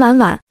阮婉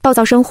婉，暴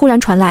躁声忽然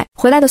传来，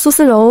回来的苏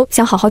思柔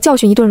想好好教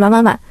训一顿阮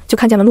婉婉，就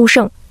看见了陆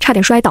胜，差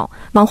点摔倒，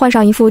忙换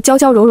上一副娇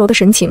娇柔柔的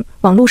神情，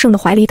往陆胜的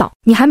怀里倒。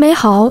你还没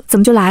好，怎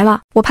么就来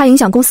了？我怕影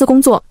响公司工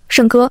作。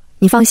胜哥，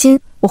你放心，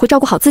我会照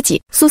顾好自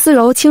己。苏思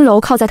柔轻柔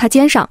靠在他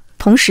肩上，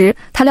同时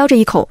他撩着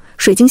一口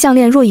水晶项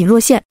链，若隐若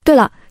现。对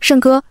了，胜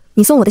哥，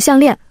你送我的项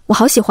链，我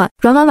好喜欢。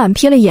阮婉婉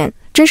瞥了眼，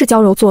真是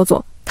娇柔做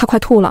作，他快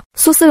吐了。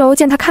苏思柔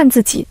见他看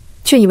自己，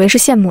却以为是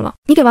羡慕了。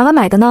你给婉婉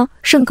买的呢？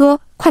胜哥，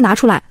快拿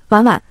出来。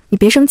婉婉，你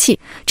别生气，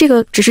这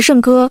个只是胜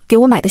哥给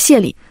我买的谢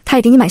礼，他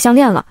也给你买项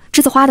链了，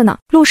栀子花的呢。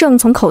陆胜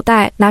从口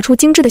袋拿出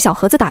精致的小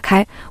盒子，打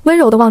开，温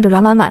柔地望着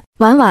阮婉婉。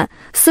婉婉，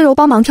思柔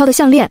帮忙挑的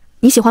项链，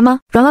你喜欢吗？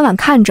阮婉婉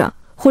看着，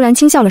忽然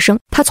轻笑了声，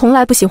她从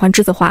来不喜欢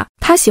栀子花，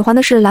她喜欢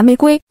的是蓝玫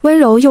瑰，温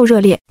柔又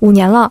热烈。5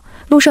年了，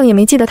陆胜也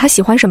没记得她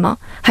喜欢什么，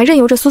还任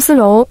由着苏思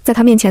柔在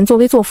他面前作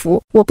威作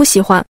福。我不喜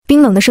欢。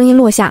冰冷的声音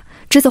落下，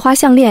栀子花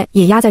项链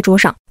也压在桌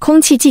上，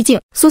空气寂静。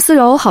苏思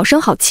柔好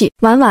声好气：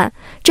婉婉，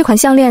这款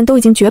项链都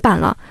已经绝版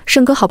了，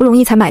胜哥好不容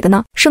易才买的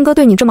呢。胜哥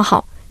对你这么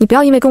好，你不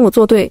要因为跟我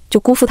作对就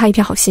辜负他一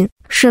片好心，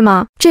是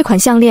吗？这款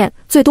项链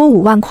最多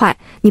5万块，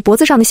你脖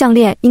子上的项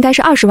链应该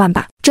是20万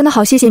吧？真的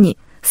好谢谢你，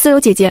思柔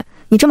姐姐，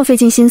你这么费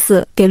尽心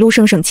思给陆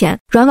胜省钱。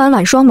阮婉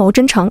婉双眸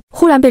真诚，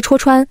忽然被戳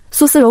穿，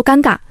苏思柔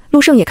尴尬，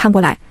陆胜也看过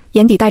来，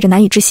眼底带着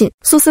难以置信。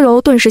苏思柔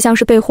顿时像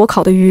是被火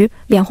烤的鱼，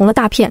脸红了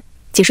大片，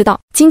解释道：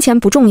金钱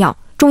不重要，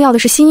重要的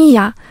是心意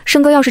呀。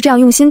胜哥要是这样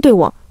用心对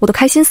我，我都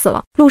开心死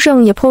了。陆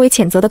胜也颇为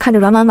谴责地看着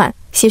阮婉婉，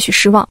些许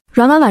失望。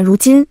阮婉婉如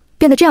今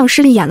变得这样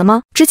势利眼了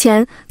吗？之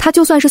前他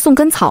就算是送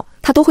根草，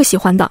他都会喜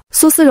欢的。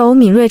苏思柔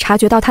敏锐察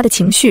觉到他的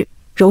情绪，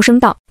柔声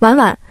道：婉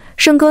婉，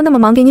胜哥那么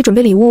忙给你准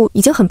备礼物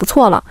已经很不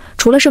错了，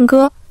除了胜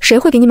哥，谁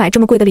会给你买这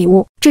么贵的礼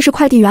物？这是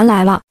快递员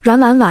来了。阮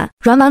婉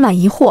婉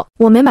疑惑：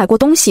我没买过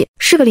东西，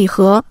是个礼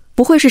盒，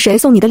不会是谁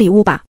送你的礼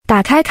物吧？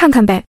打开看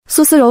看呗。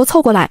苏思柔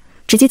凑过来，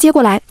直接接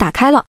过来打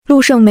开了。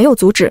陆胜没有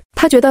阻止，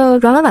他觉得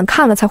阮婉婉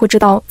看了才会知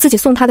道自己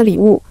送他的礼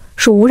物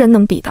是无人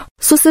能比的。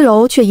苏思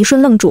柔却一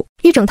瞬愣住，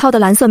一整套的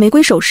蓝色玫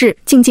瑰首饰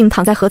静静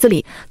躺在盒子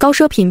里，高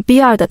奢品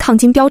B2 的烫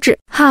金标志。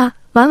哈，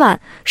婉婉，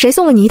谁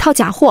送了你一套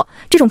假货？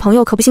这种朋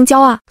友可不兴交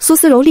啊！苏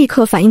思柔立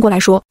刻反应过来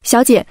说：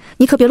小姐，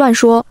你可别乱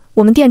说，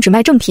我们店只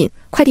卖正品，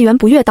快递员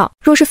不越道，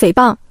若是诽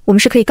谤，我们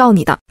是可以告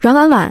你的。阮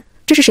婉婉，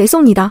这是谁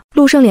送你的？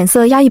陆胜脸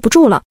色压抑不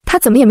住了，他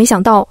怎么也没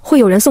想到会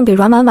有人送给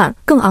阮婉婉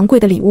更昂贵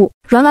的礼物。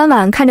阮婉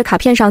婉看着卡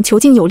片上遒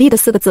劲有力的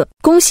4个字：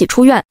恭喜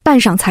出院，半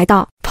晌才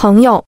道：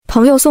朋友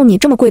送你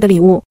这么贵的礼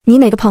物，你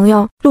哪个朋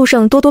友？陆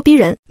胜咄咄逼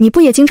人，你不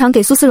也经常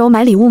给苏思柔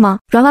买礼物吗？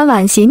阮婉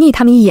婉斜睨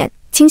他们一眼，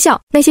轻笑：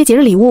那些节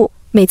日礼物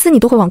每次你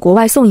都会往国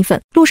外送一份。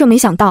陆胜没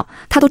想到，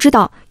他都知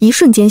道，一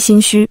瞬间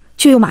心虚，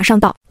却又马上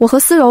道：我和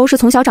思柔是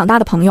从小长大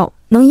的朋友，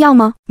能一样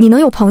吗？你能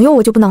有朋友，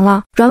我就不能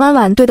了。阮婉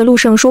婉对着陆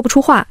胜说不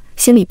出话，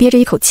心里憋着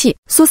一口气。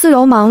苏思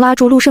柔忙拉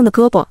住陆胜的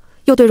胳膊，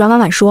又对阮婉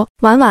婉说：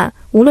婉婉，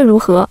无论如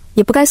何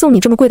也不该送你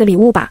这么贵的礼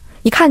物吧，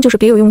一看就是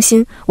别有用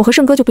心。我和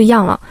胜哥就不一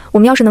样了，我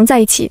们要是能在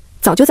一起，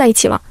早就在一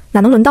起了，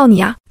哪能轮到你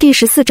啊？第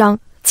14章，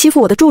欺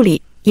负我的助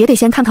理也得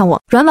先看看我。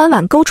阮婉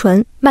婉勾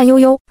唇，慢悠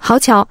悠：好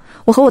巧，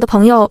我和我的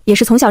朋友也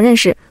是从小认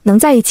识，能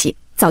在一起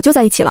早就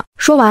在一起了。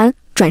说完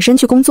转身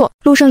去工作。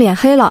陆胜脸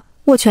黑了，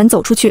握拳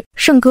走出去。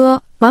胜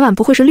哥，婉婉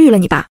不会是绿了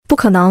你吧？不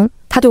可能，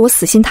他对我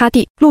死心塌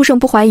地，陆胜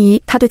不怀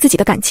疑他对自己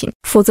的感情，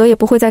否则也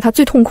不会在他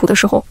最痛苦的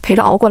时候陪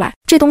着熬过来。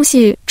这东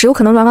西只有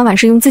可能阮婉婉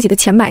是用自己的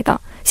钱买的，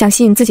想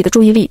吸引自己的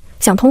注意力。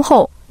想通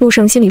后，陆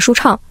胜心里舒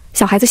畅，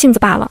小孩子性子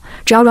罢了，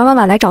只要阮婉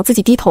婉来找自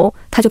己低头，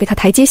他就给他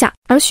台阶下。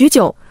而许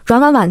久，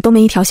阮婉婉都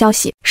没一条消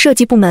息。设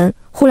计部门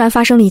忽然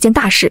发生了一件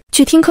大事，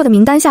去听课的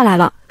名单下来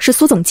了，是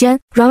苏总监。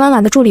阮婉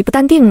婉的助理不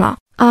淡定了，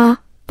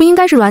不应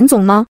该是阮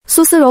总吗？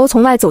苏思柔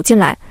从外走进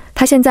来，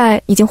他现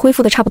在已经恢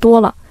复的差不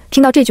多了。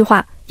听到这句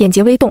话，眼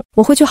睫微动，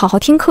我会去好好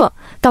听课，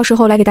到时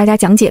候来给大家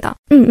讲解的。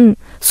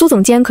苏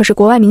总监可是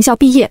国外名校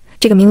毕业，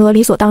这个名额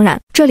理所当然。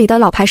这里的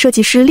老牌设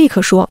计师立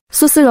刻说。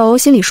苏思柔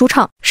心里舒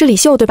畅，是李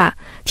秀对吧？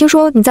听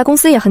说你在公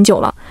司也很久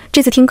了，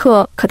这次听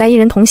课可带一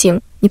人同行，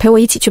你陪我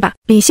一起去吧。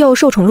李秀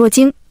受宠若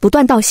惊，不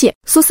断道谢。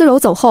苏思柔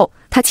走后，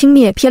他轻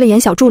蔑瞥了眼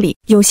小助理，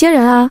有些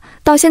人啊，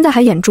到现在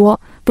还眼拙，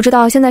不知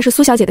道现在是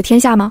苏小姐的天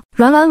下吗？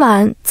阮婉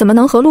婉怎么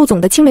能和陆总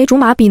的青梅竹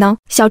马比呢？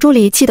小助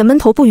理气得闷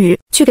头不语，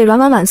去给阮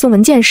婉婉送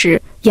文件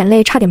时，眼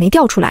泪差点没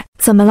掉出来。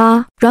怎么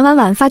啦？阮婉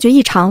婉发觉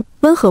异常，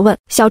温和问。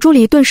小助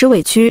理顿时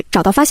委屈，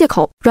找到发泄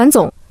口。阮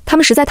总，他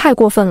们实在太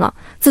过分了，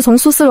自从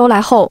苏思柔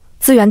来后，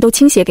资源都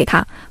倾斜给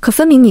他，可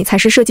分明你才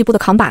是设计部的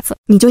扛把子，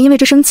你就因为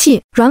这生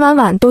气？阮婉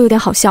婉都有点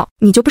好笑，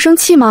你就不生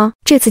气吗？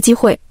这次机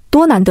会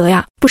多难得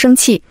呀，不生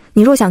气，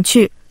你若想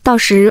去，到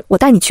时我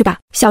带你去吧。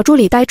小助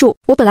理呆住，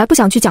我本来不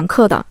想去讲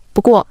课的，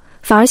不过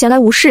反而闲来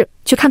无事，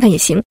去看看也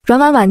行。阮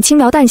婉婉轻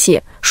描淡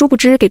写，殊不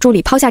知给助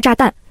理抛下炸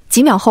弹。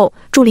几秒后，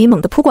助理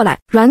猛地扑过来，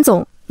阮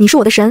总，你是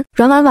我的神！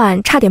阮婉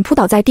婉差点扑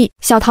倒在地。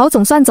小桃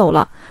总算走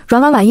了，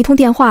阮婉婉一通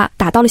电话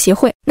打到了协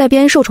会，那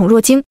边受宠若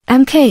惊。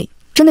MK，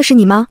 真的是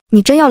你吗？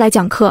你真要来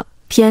讲课？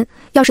天，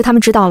要是他们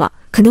知道了，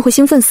肯定会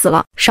兴奋死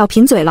了。少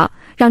贫嘴了，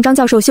让张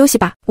教授休息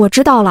吧。我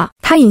知道了。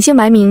他隐姓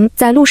埋名，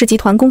在陆氏集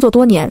团工作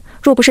多年，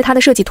若不是他的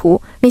设计图，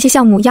那些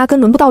项目压根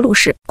轮不到陆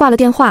氏。挂了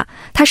电话，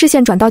他视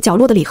线转到角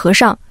落的礼盒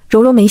上，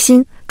揉揉眉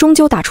心，终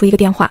究打出一个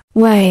电话。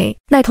喂，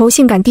那头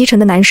性感低沉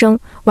的男声，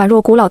宛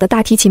若古老的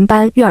大提琴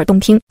般悦耳动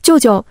听。舅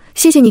舅，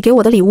谢谢你给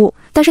我的礼物，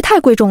但是太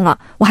贵重了，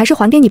我还是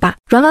还给你吧。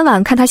阮婉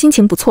婉看他心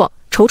情不错，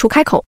踌躇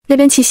开口，那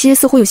边气息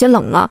似乎有些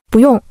冷了。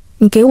不用，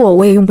你给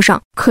我也用不上。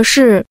可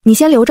是你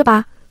先留着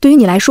吧，对于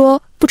你来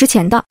说不值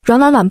钱的。阮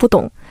婉婉不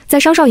懂，在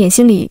商少爷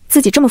心里，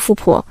自己这么富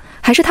婆，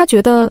还是他觉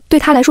得对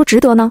他来说值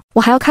得呢？我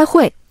还要开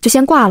会，就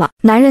先挂了。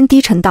男人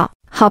低沉道。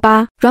好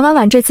吧，阮婉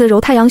婉这次揉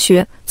太阳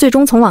穴，最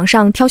终从网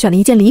上挑选了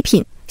一件礼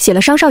品，写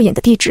了商少爷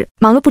的地址。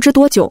忙了不知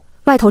多久，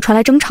外头传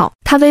来争吵，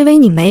他微微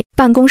拧眉。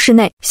办公室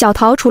内，小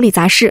桃处理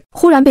杂事，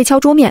忽然被敲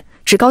桌面，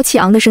趾高气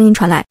昂的声音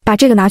传来，把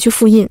这个拿去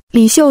复印。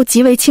李秀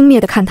极为轻蔑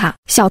地看他，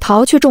小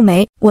桃却皱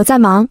眉，我在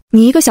忙，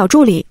你一个小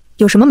助理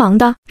有什么忙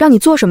的？让你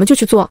做什么就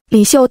去做。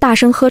李秀大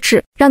声呵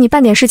斥，让你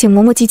办点事情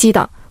磨磨唧唧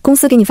的，公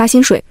司给你发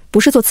薪水，不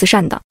是做慈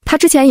善的。他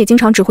之前也经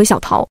常指挥小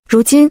桃，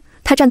如今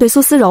他站对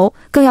苏思柔，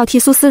更要替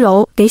苏思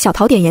柔给小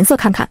桃点颜色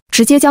看看，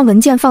直接将文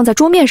件放在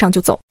桌面上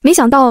就走。没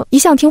想到一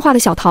向听话的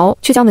小桃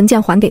却将文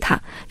件还给他，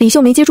李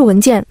秀没接住文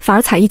件，反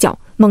而踩一脚，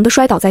猛地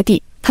摔倒在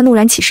地。他怒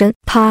然起身，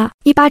啪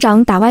一巴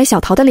掌打歪小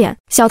桃的脸。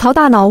小桃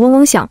大脑嗡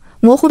嗡响，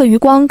模糊的余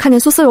光看见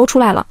苏思柔出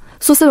来了。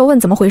苏思柔问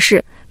怎么回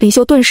事，李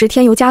秀顿时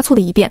添油加醋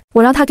的一遍，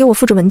我让他给我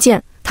复制文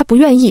件，他不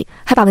愿意，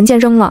还把文件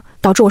扔了，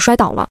导致我摔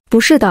倒了。不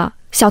是的，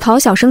小桃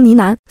小声呢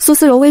喃。苏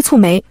思柔微蹙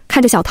眉，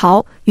看着小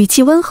桃，语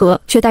气温和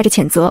却带着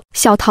谴责。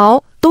小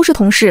桃，都是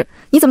同事，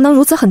你怎么能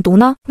如此狠毒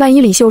呢？万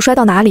一李秀摔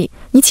到哪里，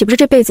你岂不是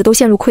这辈子都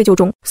陷入愧疚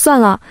中？算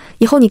了，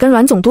以后你跟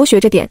阮总多学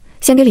着点，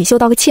先给李秀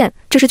道个歉，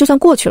这事就算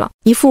过去了。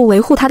一副维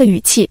护他的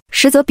语气，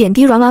实则贬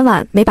低阮婉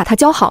婉没把他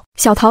教好。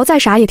小桃再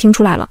傻也听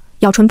出来了，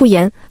咬唇不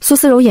言。苏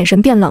思柔眼神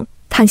变冷，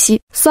叹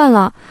息，算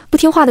了，不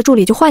听话的助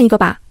理就换一个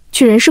吧，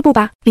去人事部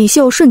吧。李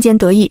秀瞬间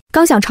得意，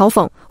刚想嘲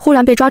讽，忽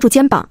然被抓住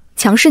肩膀，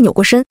强势扭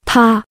过身，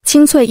啪，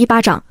清脆一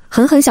巴掌，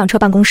狠狠响彻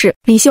办公室。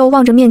李秀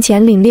望着面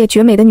前凛冽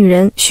绝美的女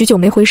人，许久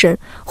没回神，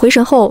回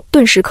神后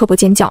顿时刻薄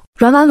尖叫，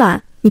阮婉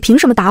婉，你凭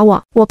什么打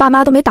我？我爸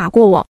妈都没打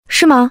过我，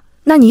是吗？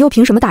那你又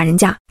凭什么打人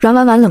家？阮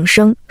婉婉冷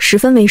声，十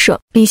分威慑。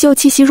李秀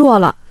气息弱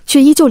了，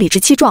却依旧理直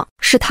气壮，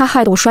是他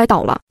害得我摔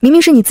倒了，明明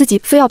是你自己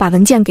非要把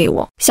文件给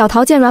我。小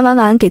桃见阮婉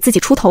婉给自己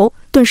出头，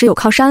顿时有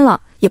靠山了，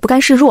也不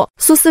甘示弱。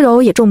苏思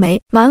柔也皱眉，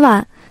婉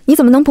婉，你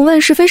怎么能不问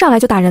是非上来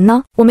就打人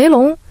呢？我没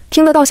聋，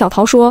听得到小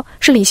桃说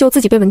是李秀自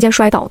己被文件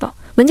摔倒的，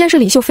文件是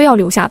李秀非要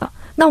留下的，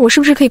那我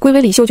是不是可以归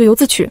为李秀咎由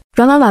自取？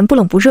阮婉婉不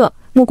冷不热，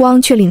目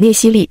光却凛冽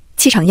犀利，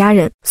气场压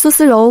人。苏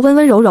思柔温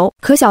温柔柔，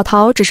可小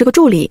桃只是个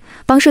助理，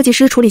帮设计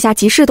师处理下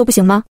急事都不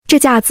行吗？这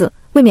架子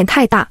未免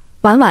太大。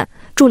婉婉，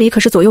助理可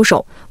是左右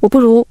手，我不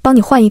如帮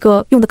你换一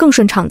个用得更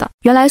顺畅的。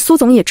原来苏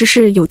总也知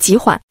是有急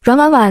缓。阮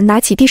婉婉拿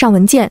起地上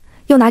文件，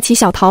又拿起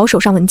小桃手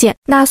上文件，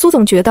那苏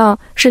总觉得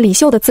是李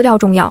秀的资料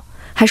重要，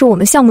还是我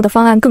们项目的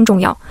方案更重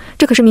要？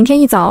这可是明天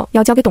一早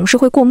要交给董事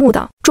会过目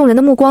的。众人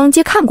的目光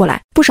皆看过来，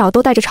不少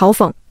都带着嘲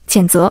讽、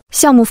谴责。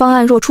项目方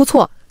案若出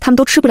错，他们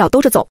都吃不了兜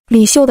着走。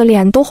李秀的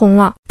脸都红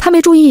了，他没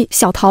注意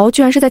小桃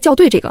居然是在校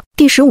对这个。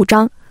第15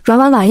章，阮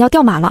婉婉要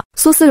掉马了。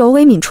苏思柔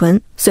微抿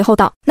唇，随后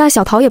道：那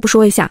小桃也不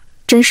说一下，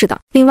真是的。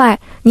另外，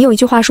你有一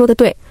句话说得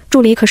对，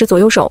助理可是左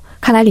右手，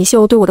看来李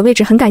秀对我的位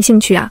置很感兴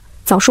趣啊。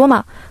早说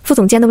嘛，副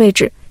总监的位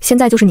置现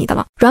在就是你的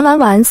了。阮婉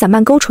婉散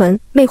漫勾唇，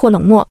魅惑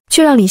冷漠，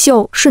却让李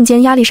秀瞬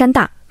间压力山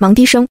大，忙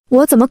低声：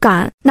我怎么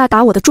敢？那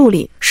打我的助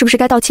理是不是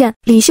该道歉？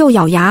李秀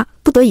咬牙，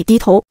不得已低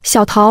头：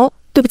小桃，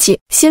对不起，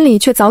心里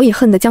却早已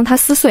恨得将他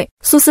撕碎。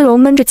苏思柔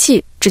闷着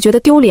气，只觉得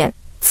丢脸，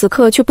此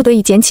刻却不得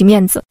已捡起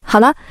面子。好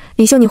了，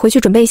李秀，你回去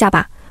准备一下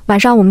吧，晚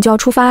上我们就要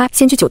出发，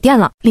先去酒店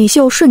了。李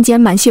秀瞬间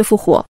满血复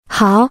活。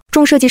好，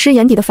众设计师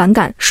眼底的反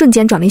感瞬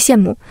间转为羡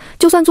慕，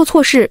就算做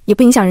错事也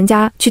不影响人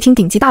家去听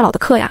顶级大佬的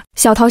课呀。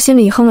小桃心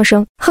里哼了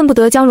声，恨不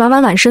得将阮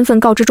婉婉身份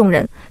告知众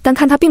人，但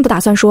看他并不打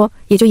算说，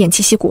也就偃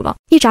旗息鼓了。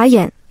一眨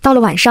眼到了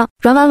晚上，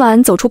阮婉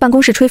婉走出办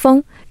公室吹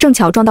风，正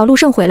巧撞到陆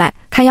胜回来，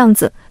看样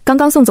子刚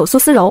刚送走苏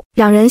思柔，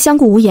两人相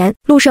顾无言。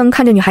陆胜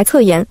看着女孩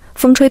侧颜，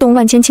风吹动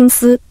万千青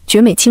丝，绝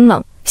美清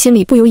冷，心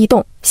里不由一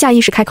动，下意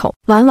识开口：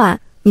婉婉，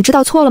你知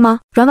道错了吗？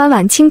阮婉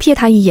婉轻瞥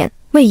他一眼，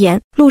未言。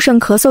陆胜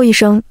咳嗽一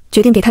声，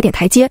决定给他点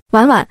台阶。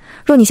婉婉，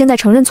若你现在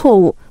承认错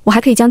误，我还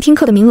可以将听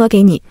课的名额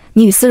给你，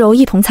你与思柔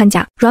一同参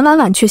加。阮婉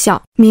婉却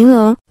笑：名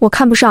额我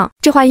看不上。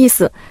这话意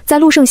思在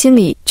陆胜心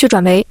里却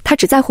转为他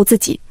只在乎自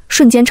己，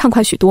瞬间畅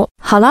快许多。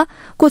好了，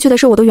过去的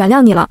事我都原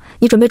谅你了，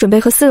你准备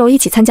和思柔一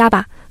起参加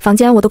吧，房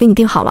间我都给你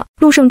订好了。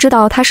陆胜知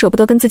道他舍不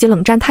得跟自己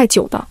冷战太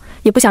久的，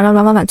也不想让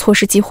阮婉婉错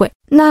失机会。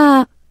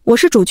那我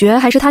是主角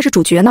还是他是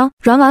主角呢？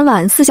阮婉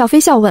婉似笑非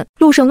笑问。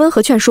陆胜温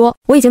和劝说：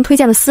我已经推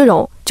荐了思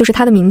柔，就是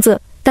他的名字，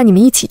但你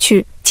们一起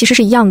去其实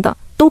是一样的，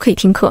都可以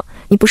听课。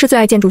你不是最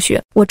爱建筑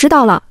学，我知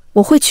道了，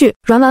我会去。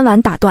阮婉婉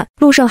打断。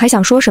陆胜还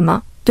想说什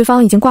么，对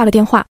方已经挂了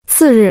电话。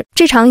次日，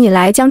这场引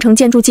来江城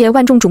建筑界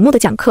万众瞩目的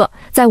讲课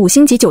在5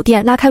星级酒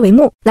店拉开帷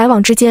幕，来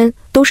往之间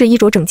都是衣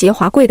着整洁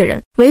华贵的人，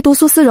唯独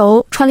苏思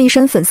柔穿了一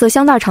身粉色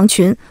香奈儿长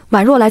裙，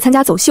宛若来参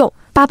加走秀，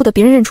巴不得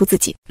别人认出自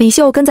己。李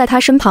秀跟在他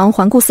身旁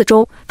环顾四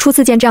周，初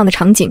次见这样的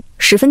场景，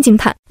十分惊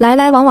叹。来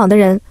来往往的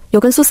人，有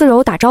跟苏思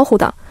柔打招呼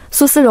的，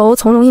苏思柔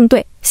从容应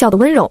对，笑得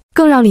温柔，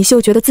更让李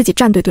秀觉得自己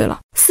站对了。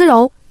思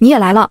柔，你也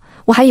来了，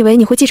我还以为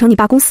你会继承你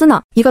爸公司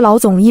呢。一个老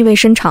总意味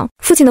深长，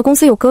父亲的公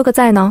司有哥哥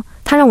在呢，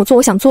他让我做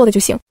我想做的就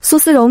行。苏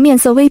思柔面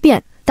色微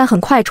变，但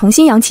很快重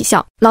新扬起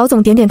笑。老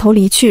总点点头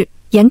离去，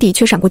眼底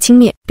却闪过轻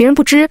蔑。别人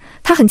不知，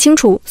他很清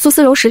楚苏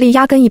思柔实力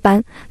压根一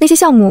般，那些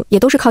项目也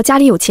都是靠家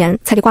里有钱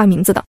才给挂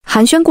名字的。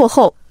寒暄过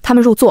后，他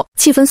们入座，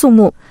气氛肃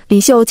穆。李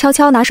秀悄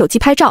悄拿手机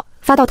拍照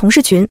发到同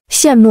事群，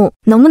羡慕，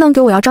能不能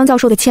给我要张教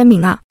授的签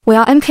名啊？我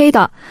要 MK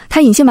的，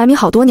他隐姓埋名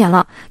好多年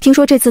了，听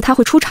说这次他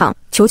会出场，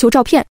求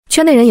照片。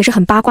圈内人也是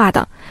很八卦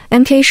的，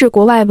 MK 是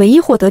国外唯一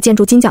获得建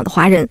筑金奖的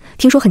华人，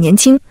听说很年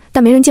轻，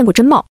但没人见过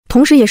真貌，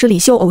同时也是李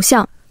秀偶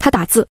像。他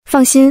打字：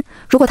放心，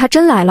如果他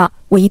真来了，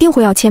我一定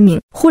会要签名。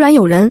忽然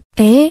有人，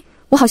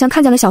我好像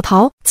看见了小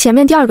桃，前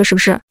面第二个是不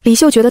是？李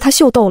秀觉得他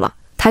秀逗了，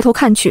抬头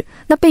看去，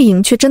那背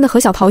影却真的和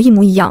小桃一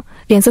模一样，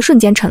脸色瞬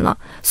间沉了。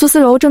苏思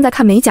柔正在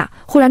看美甲，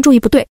忽然注意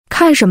不对，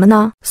看什么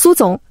呢？苏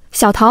总，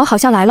小桃好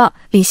像来了。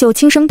李秀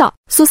轻声道。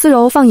苏思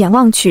柔放眼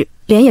望去，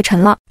脸也沉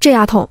了。这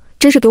丫头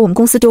真是给我们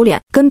公司丢脸，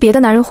跟别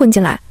的男人混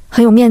进来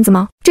很有面子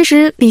吗？这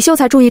时李秀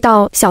才注意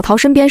到小桃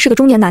身边是个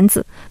中年男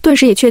子，顿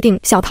时也确定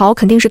小桃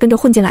肯定是跟着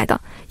混进来的，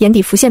眼底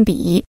浮现鄙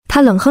夷。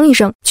他冷哼一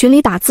声，群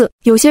里打字：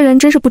有些人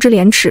真是不知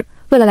廉耻，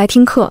为了来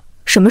听课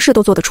什么事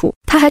都做得出。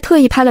他还特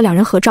意拍了两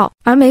人合照，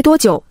而没多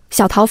久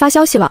小桃发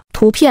消息了，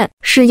图片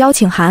是邀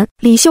请函。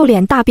李秀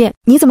脸大变，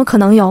你怎么可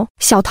能有？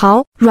小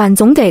桃，阮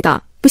总给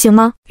的，不行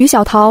吗？与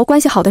小桃关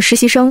系好的实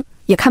习生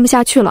也看不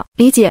下去了。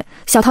理解，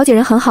小桃姐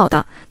人很好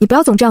的，你不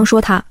要总这样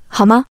说她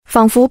好吗？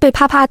仿佛被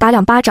啪啪打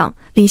2巴掌，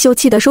李秀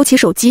气得收起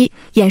手机，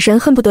眼神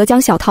恨不得将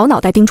小桃脑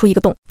袋盯出一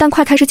个洞。但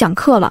快开始讲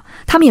课了，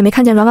他们也没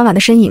看见阮婉婉的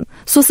身影。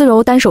苏思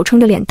柔单手撑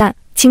着脸蛋，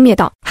轻蔑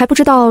道：还不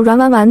知道阮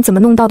婉婉怎么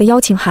弄到的邀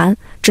请函，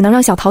只能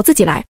让小桃自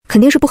己来，肯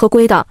定是不合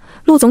规的。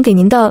陆总给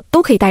您的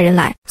都可以带人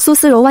来。苏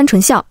思柔弯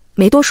唇笑，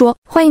没多说，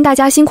欢迎大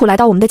家辛苦来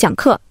到我们的讲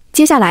课。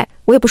接下来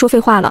我也不说废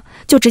话了，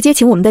就直接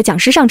请我们的讲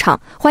师上场，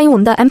欢迎我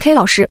们的 MK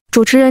老师。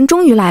主持人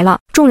终于来了，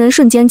众人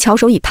瞬间翘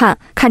首以盼，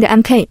看着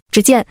MK。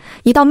只见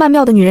一道曼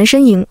妙的女人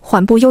身影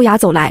缓步优雅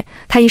走来，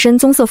她一身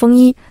棕色风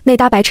衣，内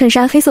搭白衬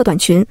衫黑色短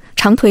裙，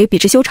长腿笔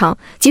直修长，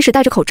即使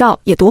戴着口罩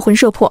也夺魂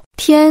摄魄。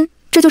天，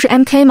这就是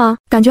MK 吗？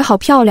感觉好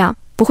漂亮，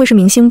不会是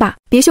明星吧？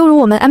别羞辱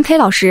我们 MK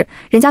老师，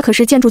人家可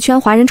是建筑圈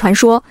华人传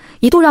说，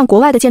一度让国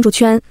外的建筑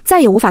圈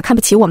再也无法看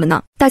不起我们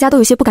呢。大家都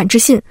有些不敢置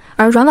信，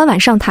而阮婉婉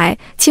上台，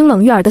清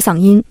冷悦耳的嗓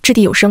音掷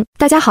地有声：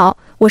大家好，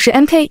我是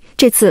MK，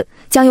 这次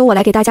将由我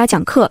来给大家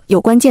讲课有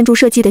关建筑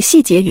设计的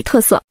细节与特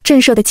色。震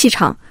慑的气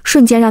场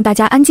瞬间让大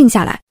家安静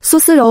下来。苏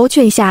思柔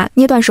却一下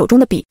捏断手中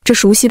的笔，这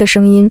熟悉的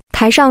声音，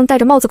台上戴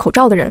着帽子口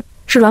罩的人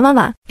是阮婉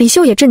婉。李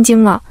秀也震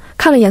惊了，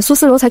看了眼苏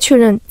思柔才确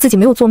认自己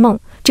没有做梦，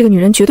这个女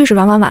人绝对是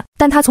阮婉婉。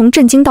但她从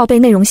震惊到被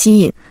内容吸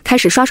引，开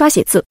始刷刷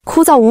写字，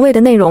枯燥无味的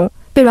内容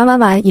被阮婉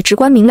婉以直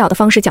观明了的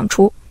方式讲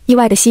出，意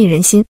外的吸引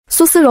人心。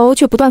苏思柔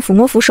却不断抚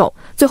摸扶手，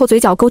最后嘴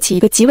角勾起一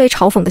个极为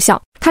嘲讽的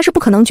笑。她是不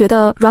可能觉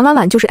得阮婉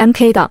婉就是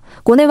MK 的，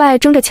国内外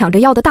争着抢着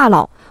要的大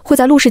佬会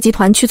在陆氏集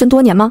团屈尊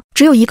多年吗？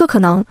只有一个可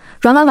能，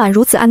阮婉婉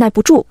如此按耐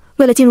不住，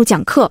为了进入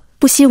讲课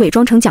不惜伪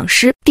装成讲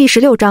师。第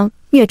16章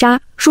虐渣，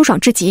舒爽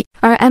至极。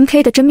而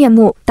MK 的真面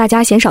目大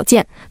家鲜少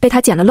见，被他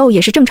捡了漏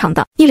也是正常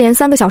的。一连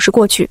3个小时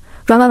过去，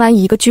阮婉婉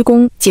以一个鞠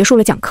躬结束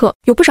了讲课，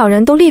有不少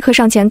人都立刻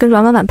上前跟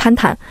阮婉婉攀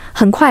谈。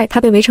很快他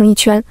被围成一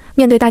圈，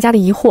面对大家的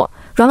疑惑，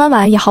阮婉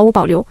婉也毫无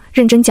保留，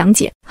认真讲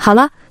解。好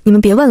了，你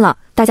们别问了，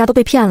大家都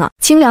被骗了。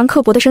清凉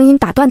刻薄的声音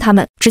打断他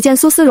们，只见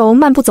苏思柔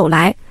漫步走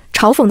来，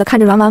嘲讽地看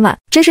着阮婉婉，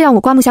真是让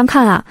我刮目相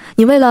看啊！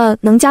你为了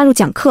能加入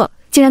讲课，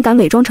竟然敢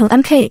伪装成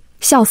MK，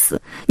 笑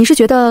死！你是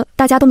觉得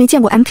大家都没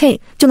见过 MK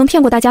就能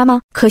骗过大家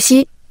吗？可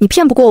惜你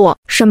骗不过我。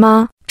什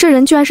么？这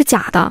人居然是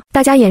假的！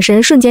大家眼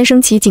神瞬间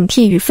升起警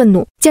惕与愤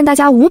怒。见大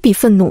家无比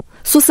愤怒，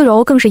苏思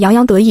柔更是洋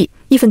洋得意，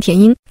义愤填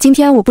膺。今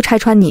天我不拆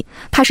穿你，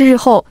怕是日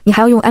后你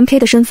还要用 MK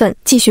的身份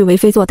继续为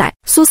非作歹。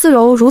苏思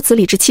柔如此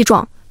理直气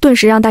壮，顿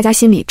时让大家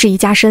心里质疑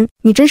加深。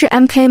你真是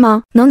MK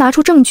吗？能拿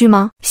出证据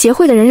吗？协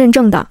会的人认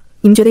证的，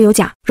你们觉得有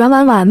假？阮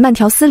婉婉慢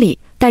条斯理，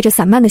带着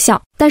散漫的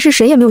笑。但是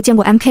谁也没有见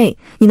过 MK，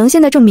 你能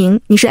现在证明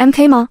你是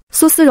MK 吗？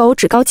苏思柔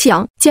趾高气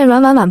扬，见阮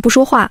婉婉不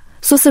说话，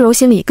苏思柔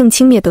心里更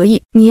轻蔑得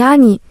意。你呀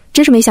你，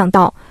真是没想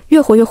到，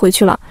越活越回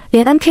去了，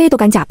连 MK 都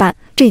敢假扮，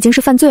这已经是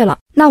犯罪了。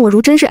那我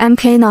如真是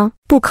MK 呢？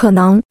不可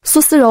能！苏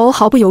思柔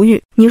毫不犹豫，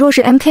你若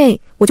是 MK，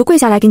 我就跪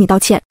下来给你道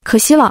歉。可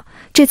惜了，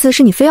这次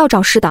是你非要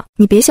找事的，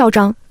你别嚣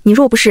张。你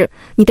若不是，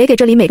你得给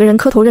这里每个人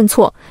磕头认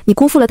错，你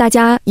辜负了大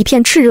家一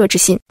片炽热之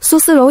心。苏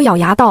思柔咬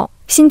牙道，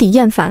心底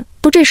厌烦。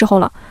都这时候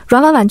了，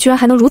阮婉婉居然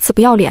还能如此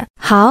不要脸。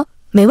好，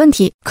没问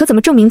题，可怎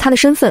么证明她的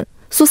身份？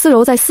苏思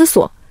柔在思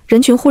索。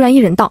人群忽然一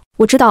人道，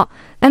我知道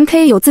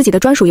MK 有自己的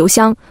专属邮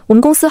箱，我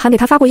们公司还给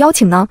他发过邀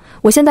请呢，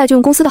我现在就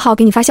用公司的号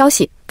给你发消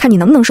息，看你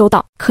能不能收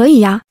到。可以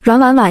呀。阮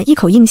婉婉一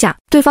口应下。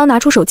对方拿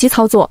出手机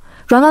操作，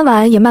阮婉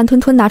婉也慢吞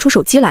吞拿出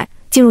手机来，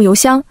进入邮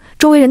箱，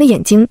周围人的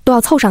眼睛都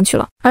要凑上去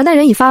了。而那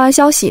人已发完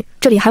消息，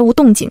这里还无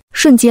动静。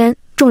瞬间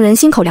众人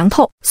心口凉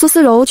透，苏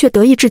思柔却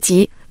得意至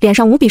极，脸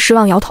上无比失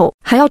望，摇头。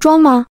还要装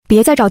吗？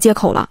别再找借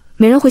口了，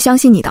没人会相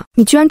信你的，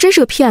你居然真是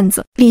个骗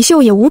子。李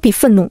秀也无比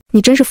愤怒，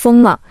你真是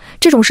疯了，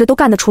这种事都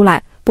干得出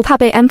来，不怕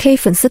被 MK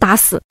粉丝打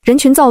死。人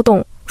群躁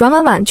动，阮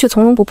婉婉却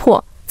从容不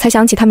迫，才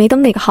想起他没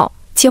登那个号，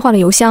切换了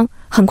邮箱，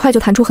很快就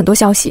弹出很多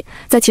消息，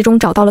在其中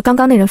找到了刚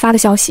刚那人发的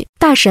消息。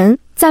大神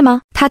在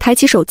吗？他抬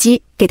起手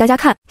机给大家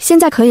看，现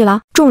在可以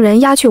了。众人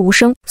鸦雀无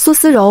声，苏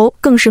思柔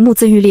更是目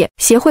眦欲裂。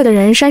协会的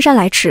人姗姗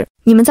来迟，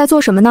你们在做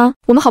什么呢？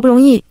我们好不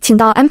容易请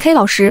到 MK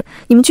老师，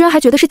你们居然还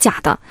觉得是假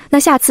的，那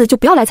下次就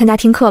不要来参加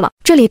听课了。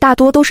这里大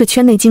多都是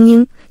圈内精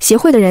英，协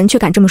会的人却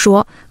敢这么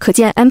说，可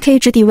见 MK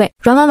之地位。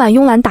阮婉婉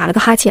慵懒打了个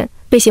哈欠，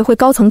被协会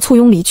高层簇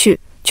拥离去，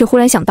却忽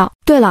然想到，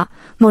对了，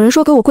某人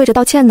说给我跪着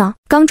道歉呢。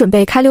刚准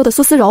备开溜的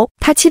苏思柔，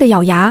她气得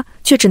咬牙，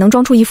却只能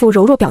装出一副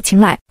柔弱表情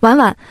来。婉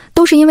婉，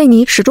都是因为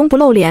你始终不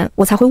露脸，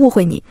我才会误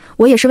会你，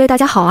我也是为大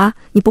家好啊，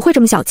你不会这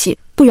么小气，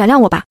不原谅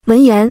我吧？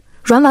闻言，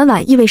阮婉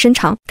婉意味深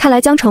长，看来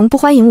江城不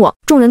欢迎我。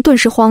众人顿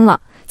时慌了，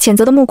谴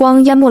责的目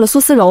光淹没了苏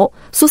思柔。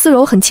苏思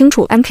柔很清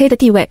楚 MK 的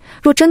地位，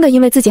若真的因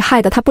为自己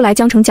害得他不来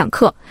江城讲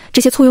课，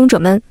这些簇拥者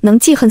们能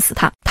记恨死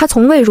他。他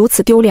从未如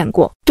此丢脸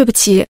过。对不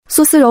起，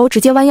苏思柔直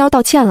接弯腰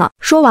道歉了，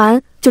说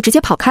完就直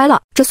接跑开了。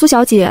这苏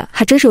小姐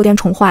还真是有点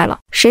宠坏了，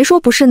谁说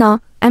不是呢？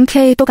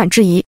 MK 都敢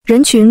质疑，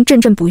人群阵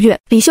阵不悦。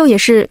李秀也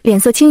是脸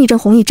色青一阵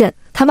红一阵，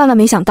他万万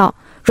没想到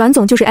阮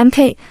总就是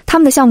MK， 他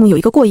们的项目有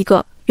一个过一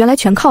个，原来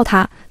全靠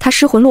他。他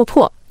失魂落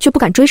魄，却不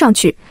敢追上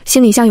去，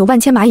心里像有万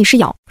千蚂蚁似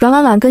咬。阮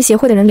婉婉跟协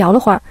会的人聊了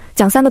会儿，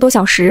讲3个多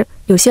小时，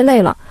有些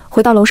累了，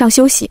回到楼上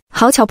休息。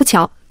好巧不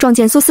巧，撞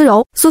见苏思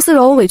柔。苏思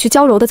柔委屈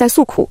娇柔的在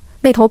诉苦，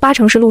那头8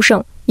成是陆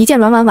胜。一见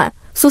阮婉婉，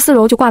苏思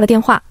柔就挂了电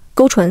话，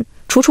勾唇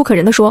楚楚可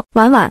人地说，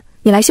婉婉，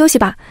你来休息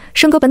吧，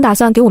生哥本打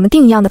算给我们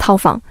订一样的套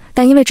房，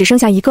但因为只剩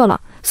下1个了，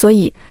所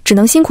以只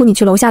能辛苦你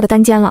去楼下的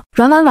单间了。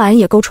阮婉婉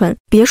也勾唇，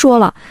别说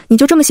了，你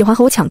就这么喜欢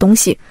和我抢东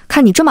西，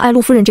看你这么爱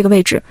陆夫人这个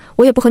位置，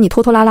我也不和你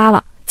拖拖拉拉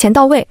了，钱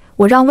到位，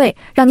我让位，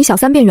让你小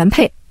3变原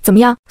配，怎么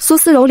样？苏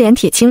思柔脸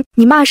铁青，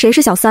你骂谁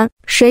是小3？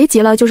谁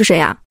急了就是谁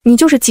啊！你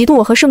就是嫉妒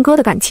我和胜哥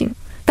的感情，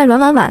但阮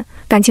婉婉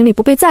感情里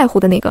不被在乎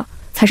的那个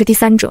才是第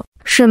3者，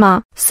是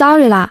吗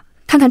 ？Sorry 啦。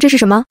看看这是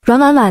什么？阮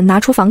婉婉拿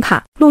出房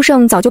卡，陆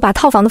胜早就把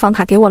套房的房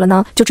卡给我了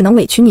呢，就只能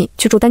委屈你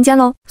去住单间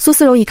喽。苏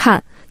思柔一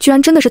看，居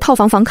然真的是套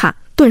房房卡，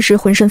顿时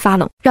浑身发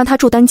冷，让他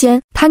住单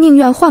间，他宁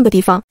愿换个地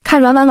方。看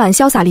阮婉婉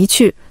潇洒离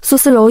去，苏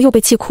思柔又被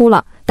气哭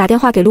了，打电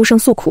话给陆胜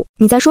诉苦，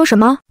你在说什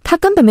么？他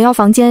根本没要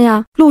房间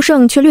呀。陆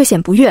胜却略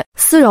显不悦，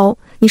思柔，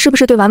你是不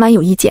是对婉婉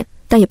有意见？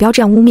但也不要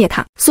这样污蔑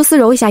他。苏思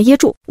柔一下噎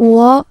住，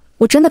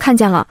我真的看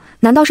见了，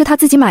难道是他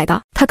自己买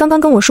的？他刚刚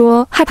跟我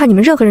说害怕你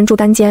们任何人住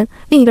单间，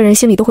另一个人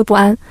心里都会不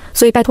安，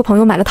所以拜托朋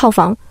友买了套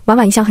房。婉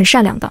婉一向很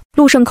善良的。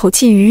陆胜口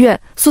气愉悦，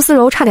苏思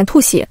柔差点吐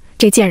血，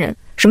这贱人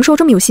什么时候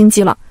这么有心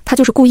机了？他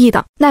就是故意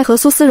的。奈何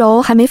苏思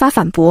柔还没法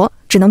反驳，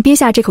只能憋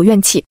下这口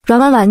怨气。阮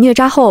婉婉虐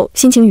渣后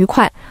心情愉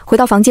快，回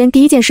到房间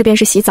第一件事便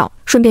是洗澡，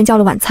顺便叫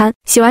了晚餐。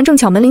洗完正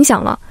巧门铃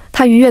响了，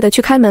他愉悦地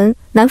去开门，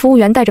男服务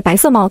员戴着白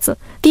色帽子，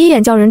第一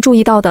眼叫人注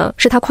意到的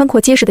是他宽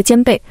阔结实的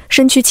肩背，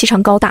身躯颀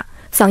长高大，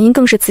嗓音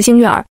更是磁性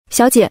悦耳。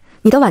小姐，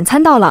你的晚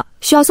餐到了，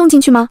需要送进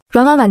去吗？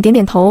阮婉婉点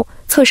点头，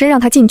侧身让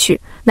他进去。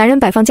男人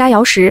摆放佳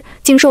肴时，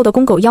精瘦的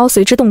公狗腰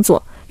随之动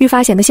作，愈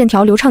发显得线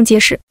条流畅结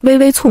实，微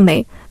微蹙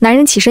眉。男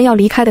人起身要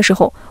离开的时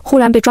候，忽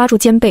然被抓住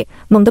肩背，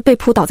猛地被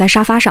扑倒在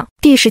沙发上。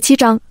第17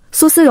章，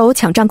苏思柔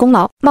抢占功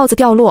劳，帽子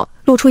掉落，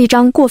露出一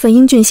张过分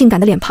英俊性感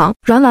的脸庞。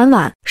阮婉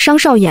婉，商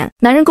少妍。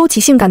男人勾起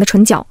性感的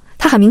唇角，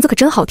他喊名字可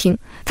真好听。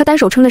他单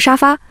手撑着沙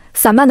发，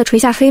散漫地垂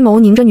下黑眸，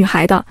凝着女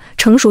孩的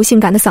成熟性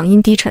感的嗓音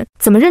低沉：“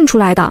怎么认出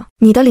来的？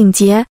你的领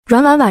结。”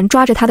阮婉婉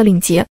抓着他的领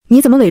结：“你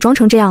怎么伪装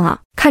成这样啊？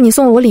看你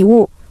送了我礼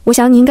物，我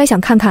想你应该想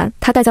看看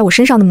他戴在我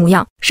身上的模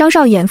样。”商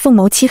少妍凤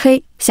眸漆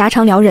黑，狭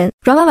长撩人。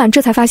阮婉婉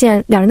这才发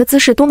现两人的姿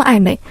势多么暧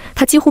昧，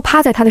她几乎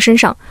趴在他的身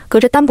上，隔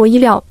着单薄衣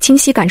料清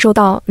晰感受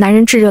到男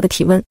人炙热的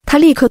体温。她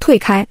立刻退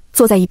开，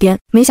坐在一边。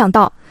没想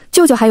到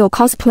舅舅还有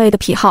cosplay 的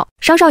癖好。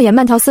商少妍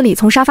慢条斯理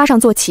从沙发上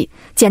坐起，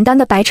简单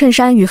的白衬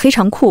衫与黑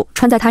长裤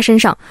穿在他身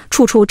上，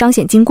处处彰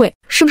显金贵。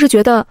是不是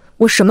觉得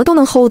我什么都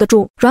能 hold 得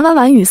住？阮婉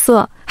婉语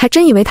塞，还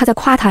真以为他在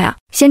夸他呀。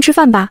先吃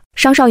饭吧。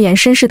商少妍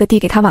绅士地递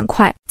给他碗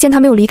筷，见他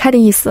没有离开的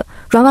意思，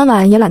阮婉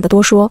婉也懒得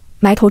多说，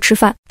埋头吃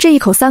饭。这一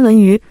口三文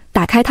鱼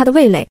打开他的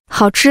味蕾，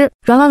好吃。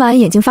阮婉婉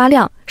眼睛发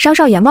亮，商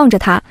少妍望着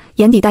他，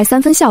眼底带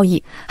3分笑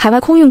意。海外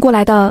空运过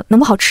来的能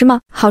不好吃吗？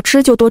好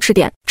吃就多吃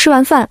点。吃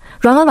完饭，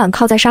阮婉婉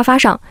靠在沙发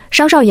上，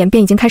商少妍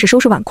便已经开始收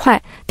拾碗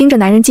筷，盯着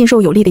男人劲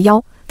瘦有力的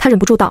腰，他忍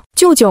不住道：“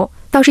舅舅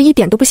倒是一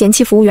点都不嫌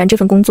弃服务员这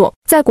份工作，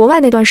在国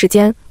外那段时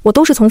间，我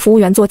都是从服务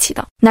员做起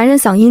的。”男人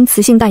嗓音磁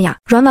性淡雅，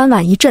阮婉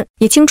婉一震，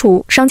也清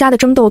楚商家的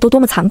争斗都多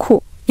么残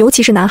酷，尤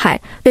其是男孩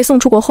被送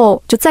出国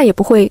后就再也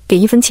不会给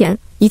1分钱，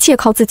一切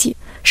靠自己。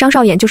商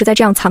少妍就是在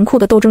这样残酷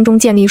的斗争中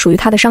建立属于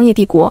他的商业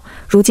帝国，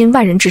如今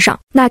万人之上，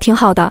那挺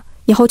好的。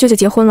以后舅舅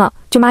结婚了，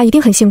舅妈一定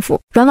很幸福。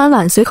阮婉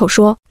婉随口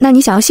说：“那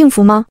你想要幸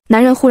福吗？”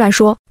男人忽然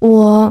说：“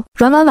我。”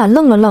阮婉婉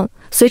愣了愣，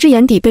随之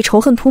眼底被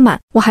仇恨铺满。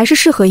我还是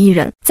适合一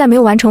人，在没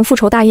有完成复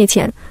仇大业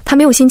前，他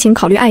没有心情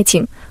考虑爱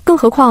情，更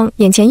何况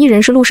眼前一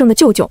人是陆胜的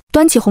舅舅。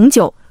端起红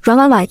酒，阮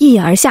婉婉一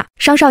饮而下。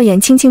商少妍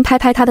轻轻拍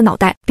拍他的脑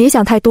袋：“别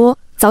想太多，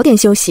早点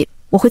休息，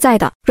我会在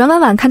的。”阮婉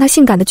婉看他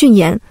性感的俊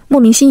颜，莫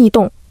名心一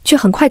动，却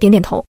很快点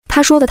点头。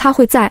他说的他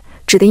会在，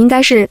指的应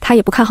该是他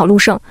也不看好陆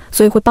胜，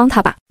所以会帮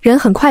他吧。人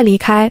很快离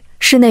开，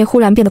室内忽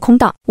然变得空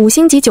荡。5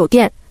星级酒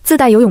店自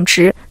带游泳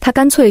池，他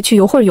干脆去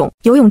游会儿泳。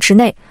游泳池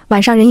内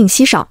晚上人影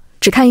稀少，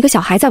只看一个小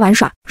孩在玩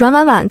耍。阮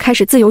婉婉开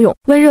始自由泳，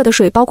温热的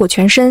水包裹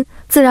全身，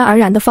自然而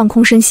然地放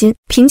空身心。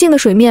平静的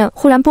水面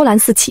忽然波澜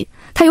四起，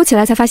他游起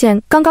来才发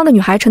现刚刚的女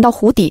孩沉到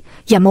湖底，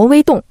眼眸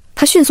微动。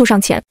他迅速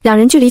上前，两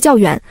人距离较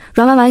远，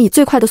阮婉婉以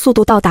最快的速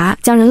度到达，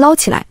将人捞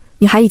起来。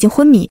女孩已经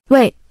昏迷，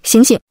喂，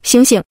醒醒，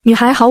醒醒！女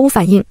孩毫无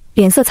反应，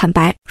脸色惨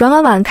白。阮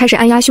婉婉开始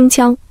按压胸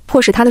腔，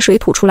迫使她的水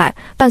吐出来，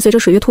伴随着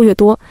水越吐越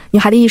多，女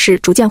孩的意识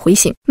逐渐回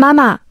醒。妈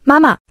妈，妈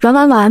妈！阮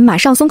婉婉马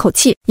上松口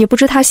气，也不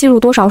知她吸入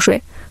多少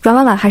水。阮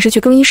婉婉还是去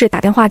更衣室打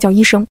电话叫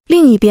医生。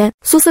另一边，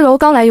苏思柔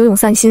刚来游泳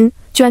散心，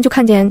居然就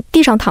看见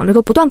地上躺着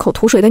个不断口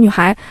吐水的女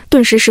孩，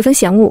顿时十分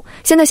嫌恶。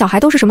现在小孩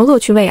都是什么恶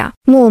趣味啊！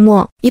默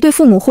默，一对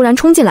父母忽然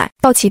冲进来，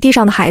抱起地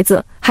上的孩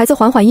子，孩子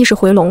缓缓意识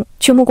回笼，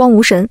却目光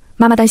无神。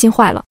妈妈担心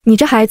坏了，你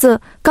这孩子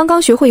刚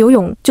刚学会游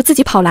泳就自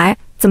己跑来，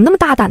怎么那么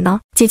大胆呢？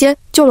姐姐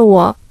救了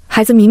我。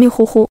孩子迷迷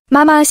糊糊，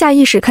妈妈下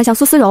意识看向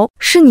苏思柔，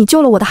是你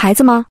救了我的孩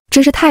子吗？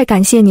真是太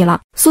感谢你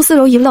了。苏思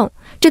柔一愣，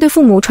这对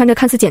父母穿着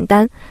看似简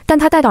单，但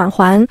他戴的耳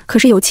环可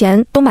是有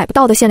钱都买不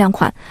到的限量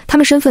款，他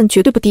们身份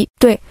绝对不低。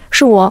对，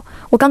是我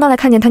刚刚来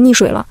看见他溺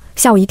水了，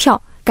吓我一跳，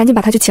赶紧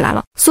把他救起来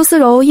了。苏思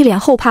柔一脸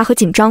后怕和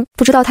紧张，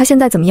不知道他现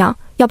在怎么样，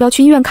要不要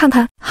去医院看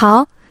看？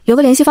好，留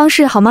个联系方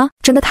式好吗？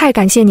真的太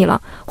感谢你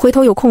了，回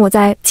头有空我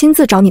再亲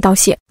自找你道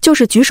谢，就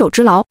是举手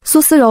之劳。苏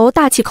思柔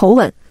大气口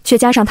吻，却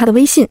加上他的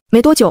微信。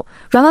没多久，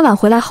阮婉婉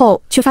回来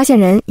后，却发现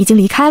人已经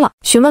离开了。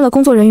询问了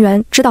工作人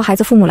员，知道孩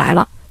子父母来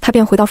了，他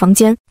便回到房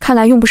间，看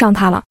来用不上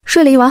他了。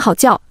睡了一晚好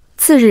觉。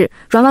次日，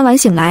阮婉婉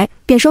醒来，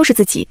便收拾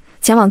自己，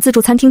前往自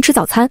助餐厅吃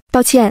早餐。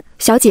抱歉，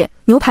小姐，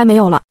牛排没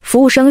有了。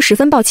服务生十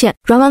分抱歉。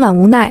阮婉婉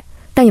无奈，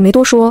但也没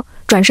多说，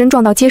转身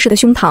撞到结实的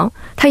胸膛。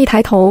他一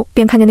抬头，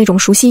便看见那种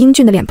熟悉英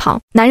俊的脸庞。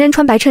男人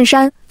穿白衬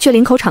衫，却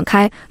领口敞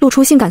开，露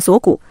出性感锁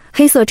骨。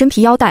黑色真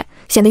皮腰带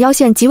显得腰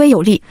线极为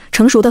有力，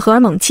成熟的荷尔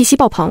蒙气息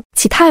爆棚。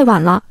起太晚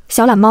了，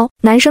小懒猫。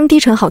男声低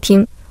沉好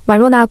听，宛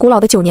若那古老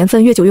的9年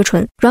份，越久越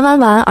纯。阮婉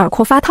婉耳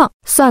廓发烫，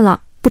算了，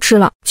不吃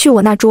了，去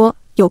我那桌，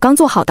有刚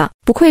做好的。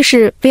不愧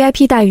是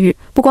VIP 待遇，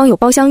不光有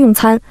包厢用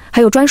餐，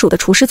还有专属的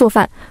厨师做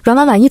饭。阮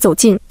婉婉一走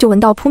近就闻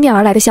到扑面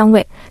而来的香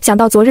味，想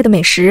到昨日的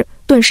美食，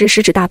顿时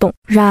食指大动。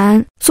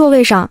然座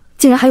位上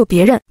竟然还有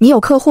别人，你有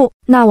客户，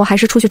那我还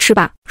是出去吃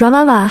吧。阮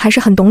婉婉还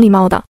是很懂礼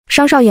貌的。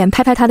商少妍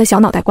拍拍他的小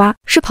脑袋瓜，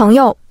是朋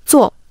友，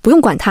坐，不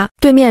用管他。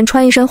对面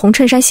穿一身红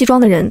衬衫西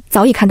装的人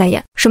早已看呆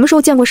眼，什么时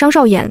候见过商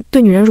少妍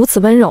对女人如此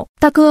温柔？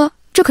大哥，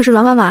这可是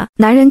阮婉婉。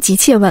男人急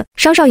切问。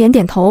商少妍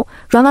点头。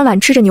阮婉婉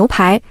吃着牛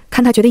排，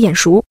看他觉得眼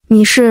熟。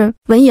你是？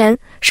闻言，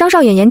商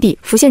少妍眼底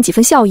浮现几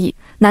分笑意，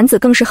男子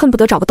更是恨不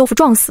得找个豆腐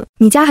撞死。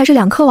你家还是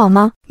2客网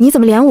吗？你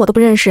怎么连我都不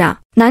认识啊？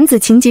男子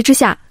情急之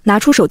下拿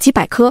出手机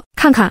百科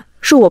看看。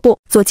是我不，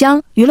左江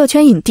娱乐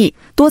圈影帝，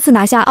多次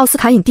拿下奥斯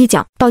卡影帝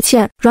奖。抱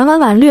歉。阮婉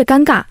婉略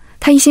尴尬，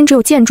他一心只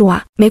有建筑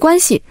啊。没关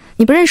系，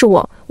你不认识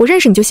我，我认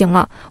识你就行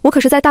了。我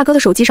可是在大哥的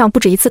手机上不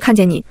止一次看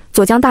见你。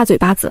左江大嘴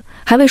巴子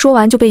还未说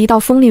完，就被一道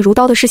锋利如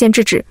刀的视线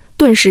制止，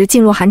顿时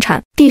噤若寒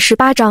蝉。第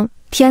18章，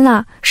天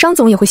啊，商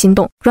总也会心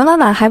动。阮婉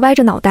婉还歪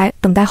着脑袋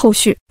等待后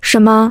续。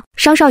什么？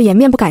商少爷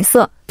面不改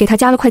色，给他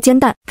加了块煎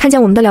蛋。看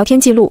见我们的聊天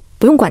记录，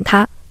不用管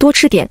他，多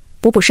吃点，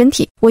补补身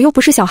体。我又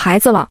不是小孩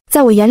子了，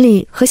在我眼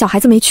里和小孩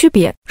子没区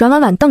别。阮婉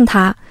婉瞪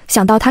他，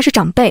想到他是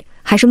长辈，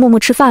还是默默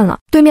吃饭了。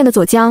对面的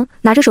左江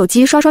拿着手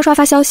机刷刷刷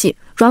发消息，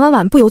阮婉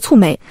婉不由蹙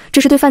眉，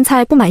这是对饭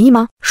菜不满意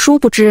吗？殊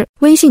不知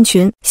微信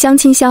群相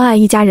亲相爱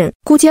一家人，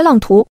孤街浪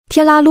途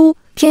天拉噜，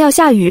天要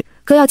下雨，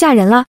哥要嫁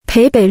人了。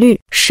裴北绿，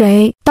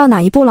谁到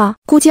哪一步了？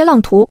孤街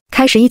浪途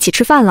开始一起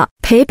吃饭了。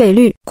裴北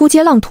绿，孤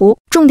街浪途，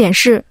重点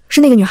是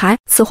那个女孩。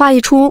此话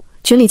一出，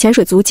群里潜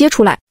水族接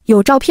出来，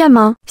有照片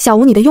吗？小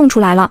吴你的用出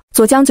来了。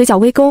左江嘴角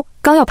微勾，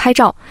刚要拍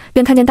照，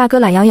便看见大哥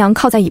懒洋洋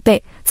靠在椅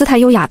背，姿态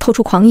优雅透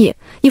出狂野，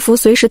一副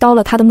随时刀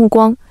了他的目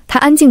光。他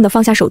安静地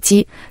放下手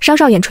机，商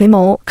少眼垂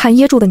眸看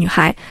噎住的女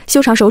孩，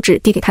修长手指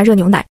递给她热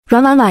牛奶。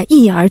阮婉婉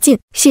一饮而尽，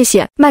谢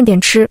谢，慢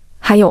点吃。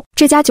还有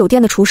这家酒店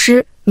的厨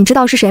师，你知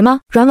道是谁吗？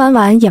阮婉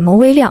婉眼眸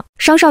微亮，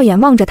商少眼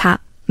望着他，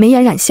眉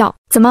眼染笑。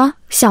怎么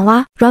想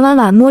挖？阮婉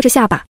婉摸着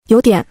下巴，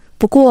有点，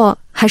不过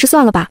还是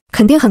算了吧，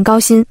肯定很高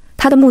薪，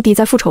他的目的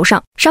在复仇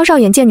上。商少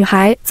眼见女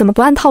孩怎么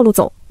不按套路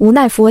走，无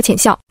奈扶额浅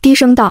笑，低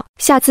声道：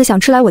下次想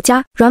吃来我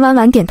家。阮婉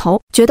婉点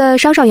头，觉得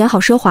商少眼好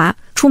奢华，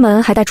出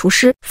门还带厨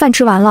师。饭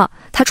吃完了，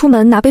他出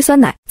门拿杯酸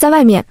奶，在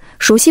外面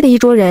熟悉的一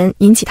桌人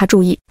引起他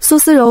注意。苏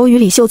思柔与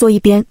李秀坐一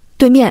边，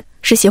对面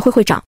是协会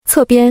会长，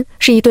侧边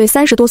是一对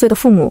30多岁的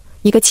父母，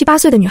一个7、8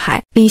岁的女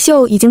孩。李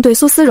秀已经对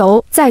苏思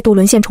柔再度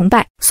沦陷崇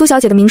拜。苏小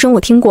姐的名声我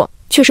听过，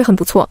确实很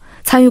不错，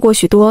参与过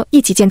许多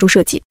一级建筑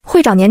设计。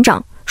会长年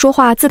长，说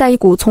话自带一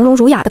股从容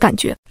儒雅的感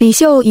觉。李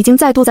秀已经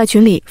再度在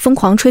群里疯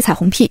狂吹彩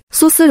虹屁。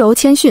苏思柔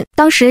谦逊，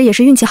当时也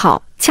是运气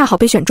好，恰好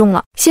被选中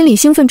了，心里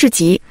兴奋至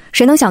极。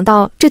谁能想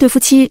到这对夫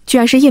妻居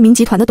然是叶明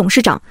集团的董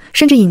事长，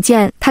甚至引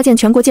荐他见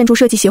全国建筑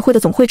设计协会的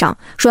总会长，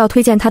说要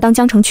推荐他当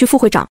江城区副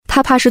会长。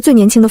他怕是最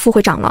年轻的副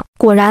会长了。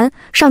果然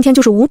上天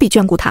就是无比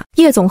眷顾他，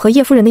叶总和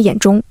叶夫人的眼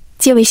中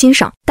皆为欣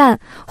赏，但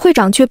会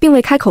长却并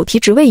未开口提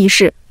职位一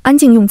事，安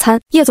静用餐。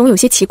叶总有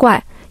些奇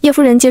怪，叶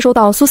夫人接收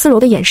到苏思柔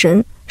的眼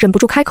神，忍不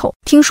住开口，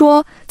听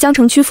说江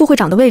城区副会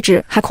长的位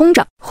置还空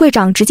着。会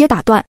长直接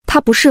打断，他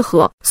不适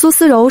合。苏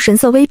思柔神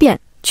色微变，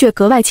却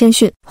格外谦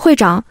逊，会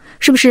长，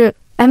是不是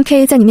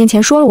MK 在你面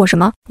前说了我什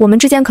么？我们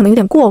之间可能有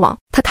点过往。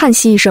他叹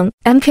息一声，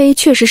 MK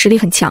确实实力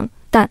很强，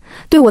但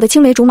对我的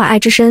青梅竹马爱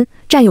之深，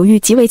占有欲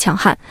极为强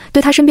悍，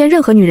对他身边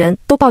任何女人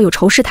都抱有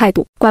仇视态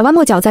度。拐弯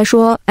抹角再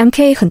说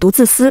MK 狠毒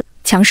自私，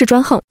强势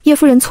专横。叶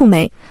夫人蹙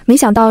眉，没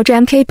想到这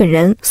MK 本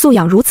人素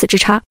养如此之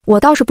差。我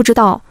倒是不知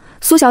道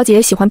苏小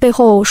姐喜欢背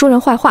后说人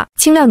坏话。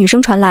清亮女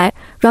声传来，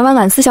阮婉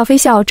婉似笑非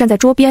笑站在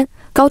桌边，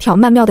高挑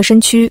曼妙的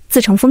身躯自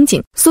成风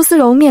景。苏思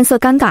柔面色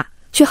尴尬，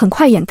却很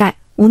快掩盖，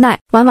无奈，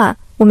婉婉，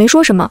我没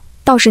说什么，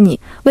倒是你，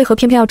为何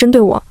偏偏要针对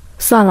我？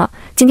算了，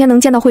今天能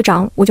见到会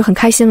长我就很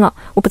开心了，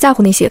我不在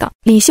乎那些的。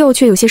李秀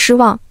却有些失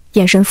望，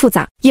眼神复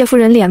杂。叶夫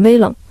人脸微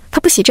冷，她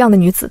不喜这样的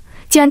女子，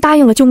既然答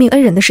应了救命恩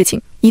人的事情，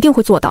一定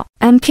会做到。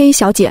MK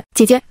小姐，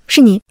姐姐，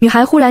是你！女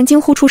孩忽然惊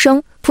呼出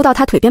声，扑到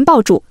她腿边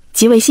抱住，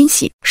极为欣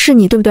喜。是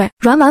你对不对？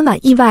阮婉婉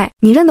意外，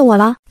你认得我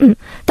了？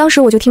当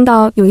时我就听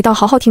到有一道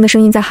好好听的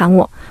声音在喊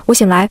我，我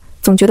醒来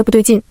总觉得不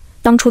对劲，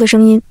当初的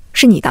声音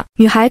是你的。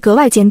女孩格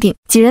外坚定，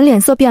几人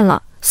脸色变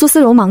了。苏思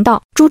柔忙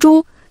道：猪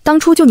猪，当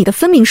初救你的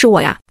分明是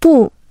我呀！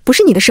不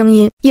是你的声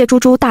音。叶猪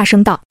猪大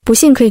声道：不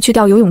信可以去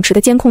调游泳池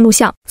的监控录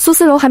像。苏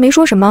思柔还没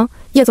说什么，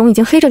叶总已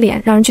经黑着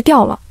脸让人去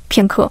调了。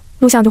片刻，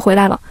录像就回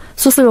来了。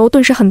苏思柔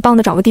顿时很棒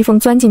的找个地缝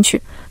钻进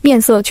去，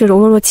面色却柔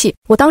若气。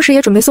我当时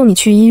也准备送你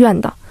去医院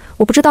的，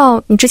我不知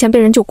道你之前被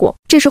人救过。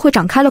这时会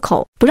长开了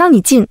口，不让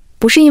你进，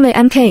不是因为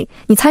MK，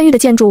 你参与的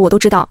建筑我都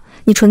知道，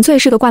你纯粹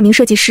是个挂名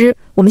设计师，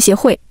我们协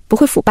会不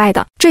会腐败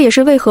的。这也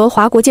是为何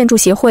华国建筑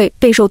协会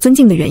备受尊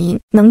敬的原因，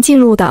能进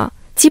入的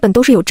基本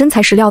都是有真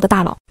材实料的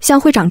大佬，像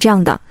会长这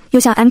样的，又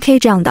像 MK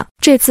这样的。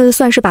这次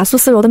算是把苏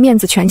思柔的面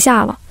子全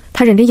下了。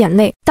他忍着眼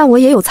泪，但我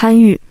也有参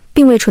与，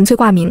并未纯粹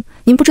挂名，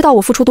您不知道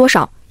我付出多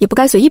少，也不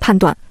该随意判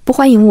断，不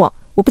欢迎我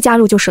不加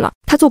入就是了。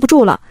他坐不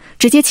住了，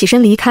直接起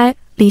身离开。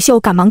李秀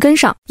赶忙跟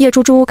上，叶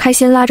猪猪开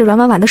心拉着阮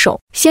婉婉的手，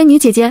仙女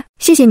姐姐，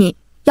谢谢你，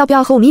要不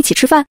要和我们一起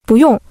吃饭？不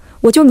用，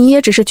我救你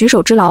也只是举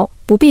手之劳，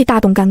不必大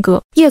动干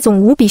戈。叶总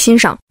无比欣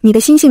赏你的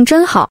心性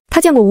真好，他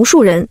见过无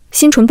数人，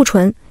心纯不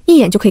纯一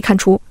眼就可以看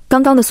出。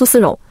刚刚的苏思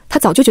柔他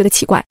早就觉得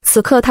奇怪，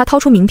此刻他掏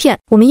出名片，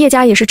我们叶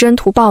家也是知恩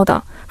图报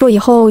的，若以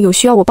后有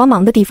需要我帮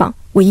忙的地方，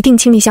我一定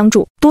倾力相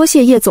助。多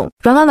谢叶总。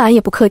阮婉婉也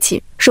不客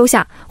气，收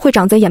下。会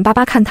长则眼巴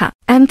巴看他，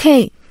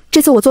 MK，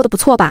 这次我做的不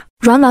错吧？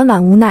阮婉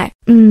婉无奈，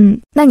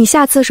那你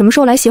下次什么时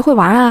候来协会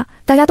玩啊？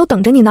大家都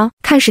等着你呢。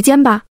看时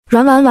间吧。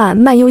阮婉婉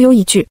慢悠悠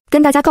一句，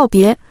跟大家告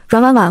别。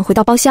阮婉婉回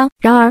到包厢，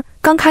然而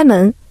刚开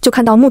门就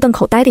看到目瞪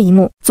口呆的一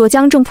幕，左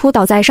江正扑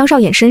倒在商少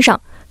眼身上，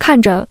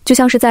看着就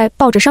像是在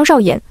抱着商少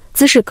眼，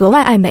姿势格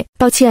外暧昧。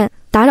抱歉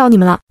打扰你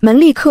们了。门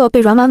立刻被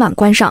阮婉婉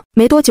关上。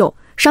没多久，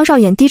商少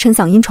妍低沉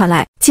嗓音传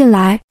来：“进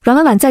来。”阮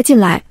婉婉再进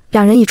来，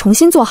两人已重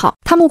新坐好。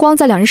他目光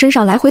在两人身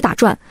上来回打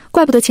转，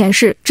怪不得前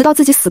世直到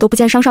自己死都不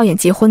见商少妍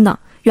结婚呢。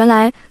原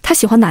来他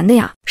喜欢男的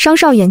呀。商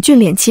少妍俊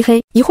脸漆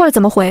黑，一会儿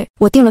怎么回？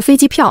我订了飞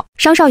机票。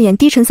商少妍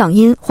低沉嗓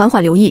音缓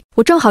缓留意：“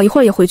我正好一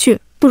会儿也回去，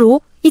不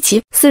如一起。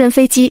私人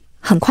飞机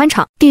很宽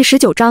敞。”第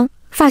19章。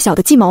发小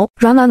的计谋。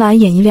阮婉婉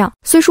眼一亮，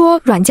虽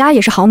说阮家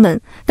也是豪门，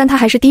但她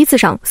还是第一次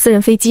上私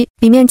人飞机，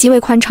里面极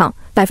为宽敞，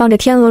摆放着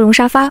天鹅绒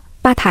沙发、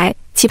吧台、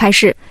棋牌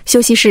室、休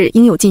息室，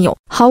应有尽有，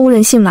毫无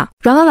人性呢。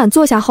阮婉婉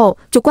坐下后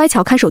就乖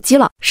巧看手机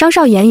了，商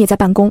少妍也在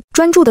办公，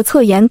专注的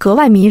侧颜格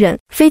外迷人。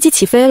飞机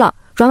起飞了，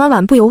阮婉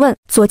婉不由问：“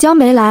左江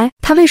没来，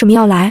他为什么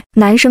要来？”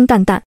男生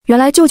淡淡：“原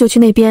来舅舅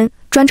去那边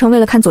专程为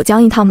了看左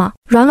江一趟吗？”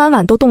阮婉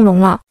婉都动容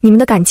了，你们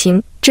的感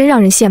情真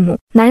让人羡慕。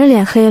男人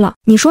脸黑了：“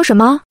你说什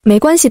么？没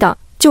关系的。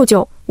舅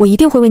舅，我一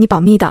定会为你保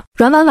密的。”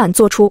阮婉婉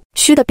做出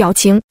虚的表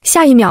情，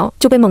下一秒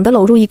就被猛地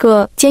搂入一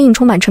个坚硬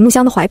充满沉木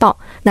香的怀抱，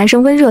男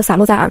生温热洒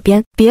落在耳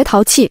边：“别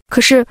淘气。”可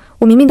是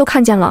我明明都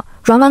看见了。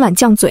阮婉婉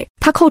犟嘴，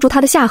他扣住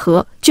他的下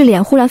颌，俊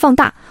脸忽然放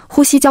大，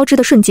呼吸交织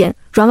的瞬间，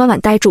阮婉婉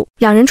呆住，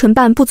两人唇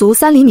瓣不足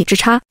3厘米之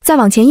差，再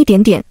往前一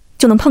点点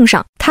就能碰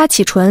上。他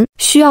启唇：“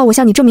需要我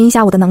向你证明一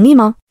下我的能力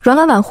吗？”阮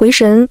婉婉回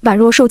神，宛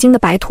若受惊的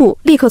白兔，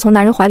立刻从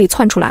男人怀里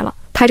窜出来了，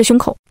拍着胸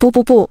口：“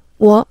不，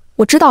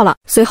我知道了。”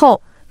随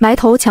后埋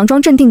头强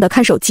装镇定地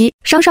看手机，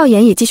商少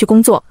妍也继续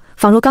工作，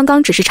仿若刚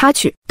刚只是插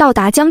曲。到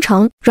达江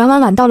城，阮婉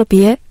婉道了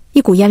别，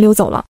一股烟溜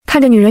走了。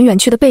看着女人远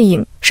去的背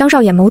影，商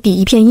少妍眸底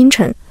一片阴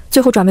沉，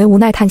最后转为无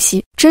奈叹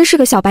息：“真是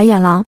个小白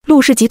眼狼。”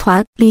陆氏集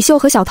团，李秀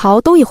和小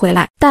桃都已回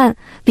来，但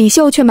李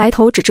秀却埋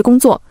头只知工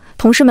作，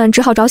同事们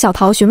只好找小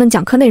桃询问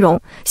讲课内容。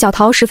小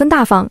桃十分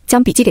大方，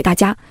将笔记给大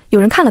家。有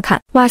人看了看，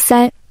哇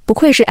塞，不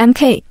愧是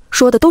MK，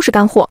 说的都是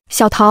干货。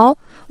小桃，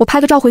我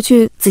拍个照回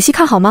去仔细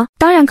看好吗？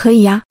当然可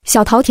以呀。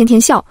小桃甜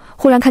甜笑，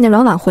忽然看见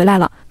阮婉回来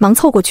了，忙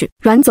凑过去：“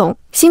阮总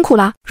辛苦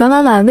啦。”阮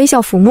婉婉微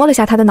笑抚摸了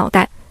下他的脑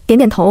袋，点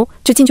点头，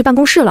就进去办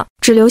公室了，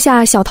只留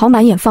下小桃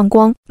满眼放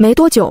光。没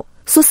多久，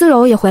苏思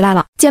柔也回来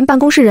了，见办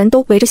公室人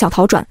都围着小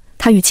桃转，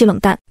他语气冷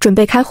淡：“准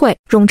备开会。”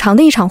冗长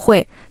的一场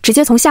会，直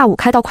接从下午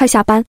开到快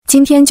下班。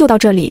今天就到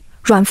这里，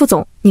阮副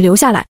总，你留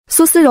下来。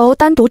苏思柔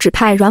单独指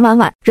派阮婉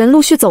婉，人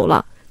陆续走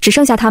了，只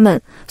剩下他们。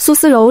苏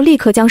思柔立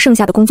刻将剩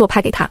下的工作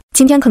派给他：“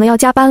今天可能要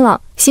加班了，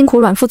辛苦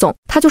阮副总。”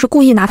他就是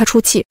故意拿他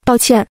出气。抱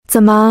歉，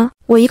怎么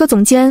我一个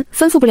总监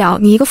吩咐不了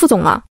你一个副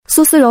总了？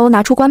苏思柔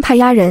拿出官派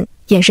压人，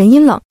眼神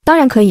阴冷：“当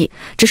然可以，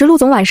只是陆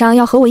总晚上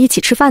要和我一起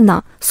吃饭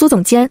呢。”苏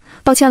总监，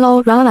抱歉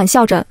喽。阮婉婉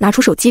笑着拿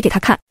出手机给他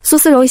看，苏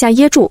思柔一下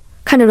噎住，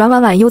看着阮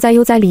婉婉悠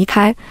哉离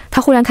开，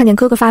他忽然看见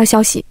哥哥发的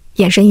消息，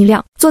眼神一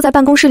亮。坐在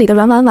办公室里的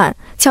阮婉婉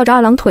翘着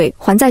二郎腿，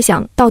还在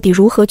想到底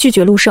如何拒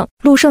绝陆胜。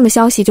陆胜的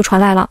消息就传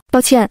来了：“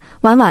抱歉，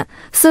婉婉，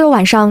思柔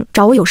晚上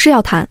找我有事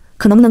要谈，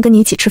可能不能跟你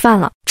一起吃饭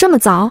了。”这么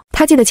早？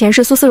他记得前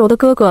世苏思柔的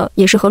哥哥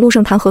也是和陆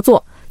胜谈合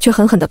作，却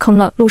狠狠地坑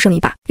了陆胜一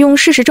把，用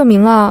事实证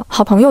明了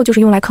好朋友就是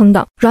用来坑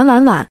的。阮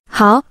婉婉，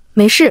好，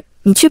没事，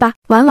你去吧。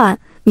婉婉，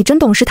你真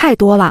懂事太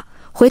多了，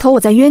回头我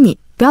再约你，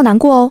不要难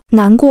过哦。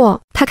难过？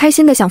他开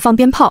心的想放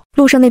鞭炮，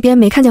陆胜那边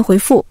没看见回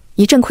复，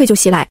一阵愧疚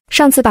袭来。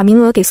上次把名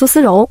额给苏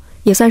思柔，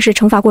也算是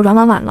惩罚过阮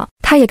婉婉了，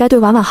他也该对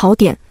婉婉好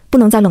点，不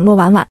能再冷落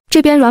婉婉。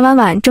这边阮婉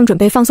婉正准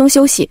备放松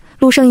休息，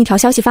陆胜一条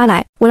消息发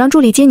来：“我让助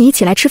理接你一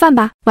起来吃饭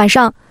吧。”晚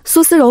上，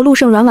苏思柔、陆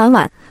胜、阮婉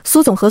婉、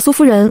苏总和苏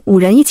夫人5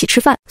人一起吃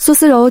饭。苏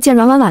思柔见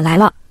阮婉婉来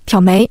了，挑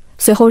眉，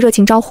随后热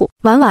情招呼：“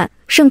婉婉，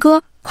胜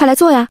哥，快来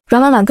坐呀。”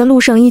阮婉婉跟陆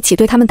胜一起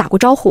对他们打过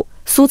招呼。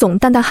苏总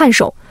淡淡颔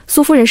首，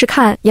苏夫人是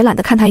看也懒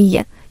得看他一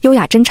眼，优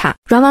雅侦查。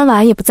阮婉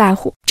婉也不在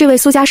乎，这位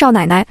苏家少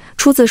奶奶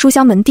出自书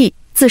香门第，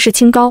自视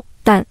清高，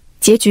但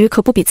结局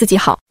可不比自己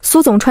好。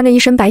苏总穿着一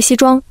身白西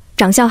装，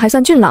长相还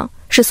算俊朗，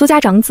是苏家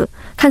长子，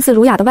看似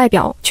儒雅的外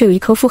表，却有一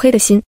颗腹黑的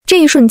心。这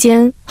一瞬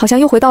间，好像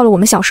又回到了我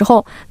们小时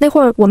候，那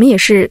会儿我们也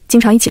是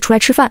经常一起出来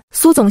吃饭。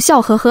苏总笑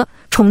呵呵，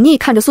宠溺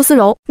看着苏思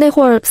柔，那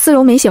会儿思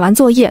柔没写完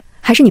作业，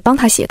还是你帮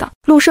她写的。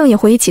陆胜也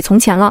回忆起从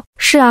前了，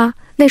是啊，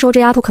那时候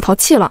这丫头可淘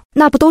气了，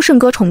那不都胜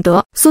哥宠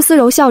得。苏思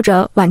柔笑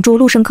着挽住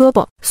陆胜胳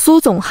膊，苏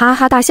总哈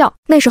哈大笑，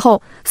那时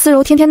候思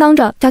柔天天当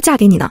着要嫁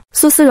给你呢。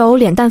苏思柔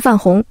脸蛋泛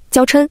红，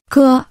娇嗔：“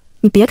哥，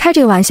你别开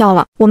这个玩笑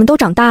了，我们都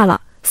长大了，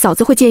嫂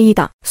子会介意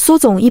的。”苏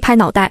总一拍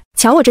脑袋，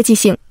瞧我这记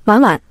性，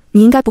婉婉，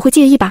你应该不会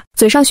介意吧？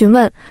嘴上询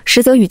问，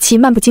实则语气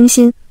漫不经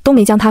心，都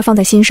没将他放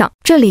在心上。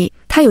这里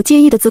他有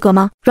介意的资格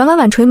吗？阮婉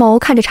婉垂眸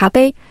看着茶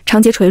杯，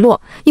长睫垂落，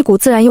一股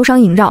自然忧伤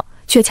萦绕，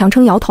却强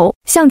撑摇头，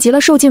像极了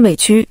受尽委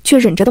屈却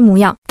忍着的模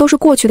样。都是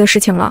过去的事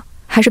情了，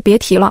还是别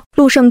提了。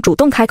陆胜主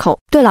动开口：“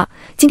对了，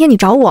今天你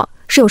找我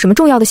是有什么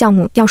重要的项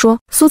目要说？”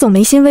苏总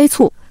眉心微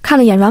蹙，看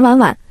了眼阮婉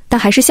婉，但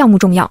还是项目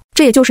重要。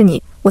这也就是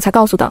你我才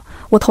告诉的，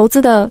我投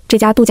资的这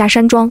家度假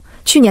山庄，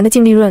去年的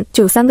净利润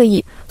就有3个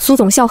亿。苏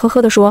总笑呵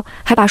呵地说，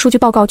还把数据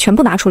报告全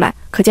部拿出来，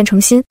可见诚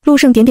心。陆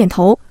胜点点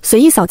头，随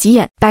意扫几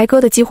眼，白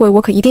哥的机会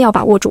我可一定要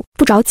把握住，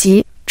不着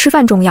急，吃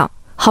饭重要。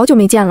好久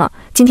没见了，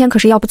今天可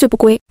是要不醉不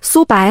归。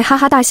苏白哈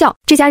哈大笑，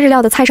这家日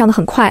料的菜上得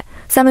很快，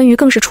三文鱼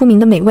更是出名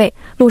的美味。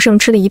陆胜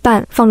吃了一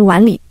半，放入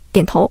碗里，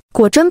点头，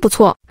果真不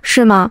错，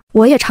是吗？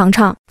我也尝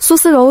尝。苏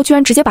思柔居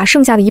然直接把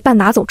剩下的一半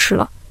拿走吃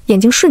了，眼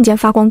睛瞬间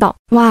发光道：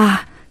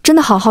哇，真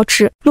的好好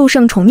吃。陆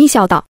胜宠溺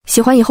笑道：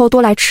喜欢以后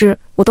多来吃，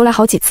我都来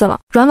好几次了。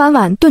阮婉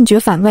婉顿觉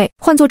反胃，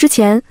换做之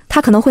前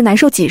他可能会难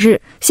受几日，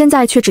现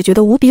在却只觉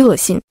得无比恶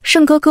心。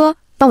胜哥哥，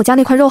帮我夹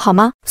那块肉好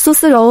吗？苏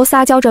思柔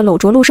撒娇着搂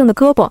着陆胜的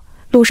胳膊，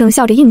陆胜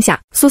笑着应下。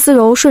苏思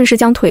柔顺势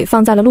将腿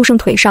放在了陆胜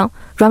腿上，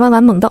阮婉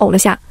婉猛地呕了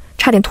下，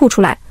差点吐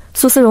出来。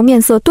苏思柔面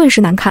色顿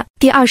时难看。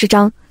第20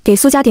章，给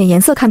苏家点颜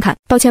色看看。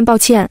抱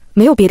歉，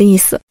没有别的意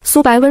思。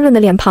苏白温润的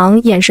脸庞，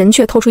眼神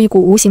却透出一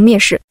股无形蔑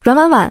视。阮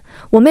婉婉，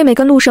我妹妹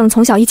跟陆胜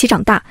从小一起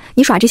长大，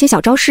你耍这些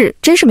小招式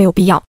真是没有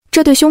必要。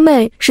这对兄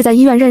妹是在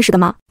医院认识的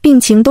吗？病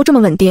情都这么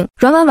稳定。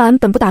阮婉婉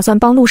本不打算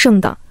帮陆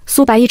胜的，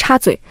苏白一插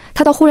嘴，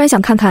他倒忽然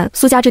想看看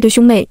苏家这对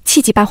兄妹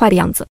气急败坏的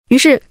样子，于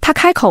是他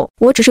开口：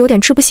我只是有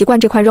点吃不习惯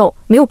这块肉，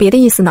没有别的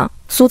意思呢。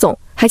苏总，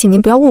还请您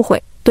不要误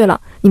会。对了，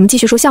你们继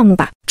续说项目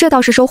吧。这倒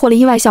是收获了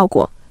意外效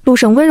果。陆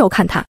胜温柔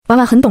看他，婉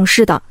婉很懂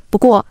事的。不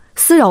过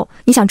思柔，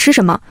你想吃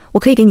什么，我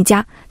可以给你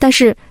加，但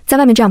是在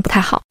外面这样不太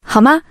好，好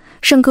吗？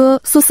胜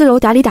哥，苏思柔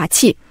打里打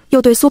气，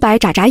又对苏白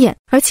眨眨眼。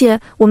而且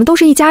我们都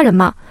是一家人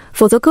嘛，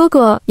否则哥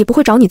哥也不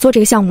会找你做这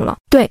个项目了。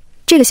对，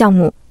这个项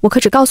目我可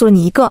只告诉了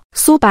你一个。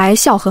苏白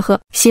笑呵呵，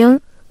行，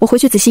我回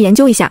去仔细研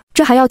究一下。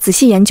这还要仔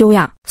细研究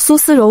呀？苏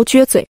思柔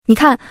撅嘴，你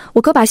看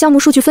我哥把项目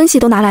数据分析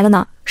都拿来了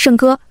呢。胜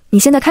哥，你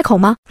现在开口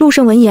吗？陆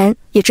胜闻言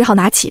也只好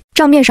拿起。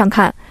账面上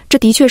看，这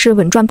的确是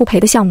稳赚不赔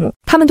的项目，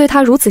他们对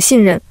他如此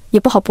信任，也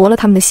不好驳了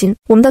他们的心。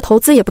我们的投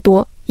资也不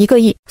多，1个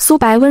亿。苏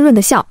白温润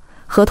的笑，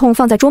合同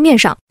放在桌面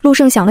上。陆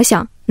胜想了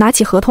想，拿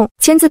起合同，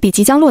签字笔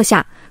即将落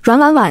下，阮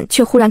婉婉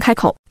却忽然开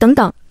口：等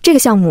等，这个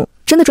项目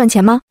真的赚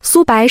钱吗？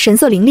苏白神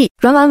色凌厉，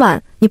阮婉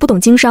婉，你不懂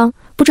经商，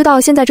不知道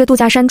现在这度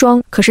假山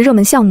庄可是热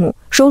门项目，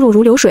收入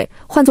如流水，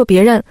换做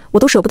别人我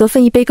都舍不得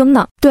分一杯羹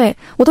呢。对，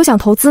我都想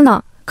投资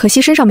呢，可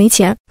惜身上没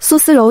钱。苏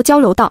思柔娇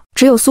柔道，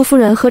只有苏夫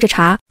人喝着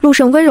茶。陆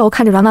胜温柔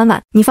看着阮婉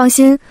婉，你放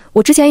心，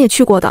我之前也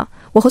去过的，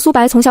我和苏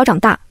白从小长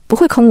大，不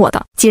会坑我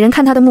的。几人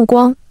看他的目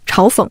光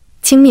嘲讽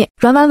轻蔑。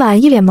阮婉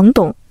婉一脸懵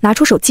懂，拿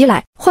出手机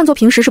来，换做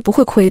平时是不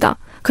会亏的，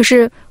可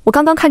是我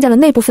刚刚看见了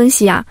内部分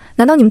析啊，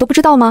难道你们都不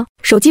知道吗？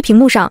手机屏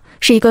幕上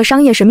是一个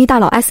商业神秘大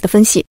佬 S 的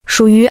分析，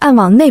属于暗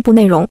网内部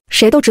内容，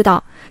谁都知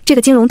道这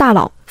个金融大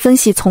佬分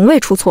析从未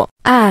出错。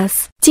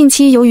S 近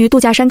期由于度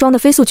假山庄的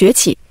飞速崛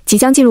起，即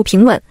将进入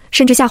平稳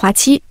甚至下滑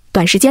期，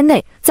短时间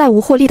内再无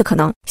获利的可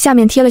能。下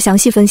面贴了详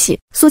细分析。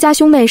苏家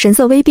兄妹神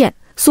色微变，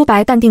苏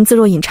白淡定自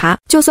若饮茶，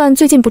就算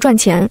最近不赚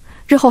钱，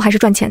日后还是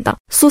赚钱的。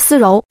苏思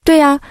柔，对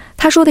呀，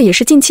他说的也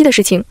是近期的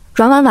事情。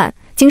阮婉婉，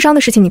经商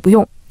的事情你不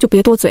用就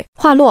别多嘴。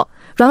话落，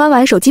阮婉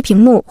婉手机屏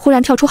幕忽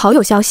然跳出好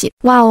友消息，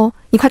哇哦，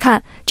你快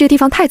看，这个地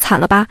方太惨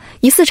了吧，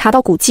疑似查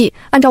到古迹，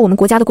按照我们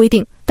国家的规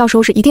定，到时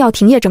候是一定要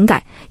停业整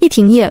改，一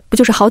停业不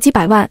就是好几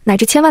百万乃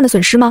至千万的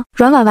损失吗？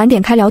阮婉婉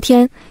点开聊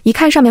天，一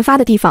看上面发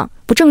的地方，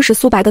不正是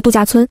苏白的度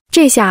假村？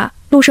这下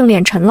陆胜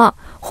脸沉了，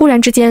忽然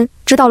之间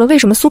知道了为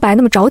什么苏白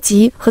那么着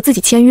急和自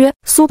己签约。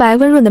苏白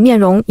温润的面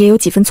容也有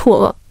几分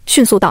错愕，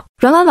迅速道：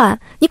阮婉婉，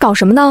你搞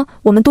什么呢？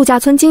我们度假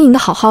村经营的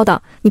好好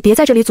的，你别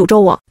在这里诅咒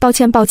我。抱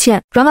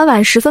歉。阮婉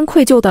婉十分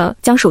愧疚地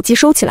将手机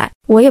收起来，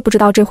我也不知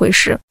道这回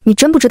事。你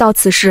真不知道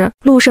此时？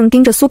陆胜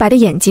盯着苏白的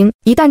眼睛，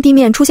一旦地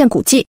面出现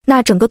古迹，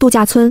那整个度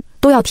假村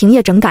都要停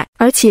业整改，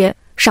而且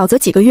少则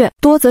几个月，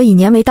多则以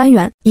年为单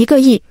元，1个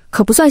亿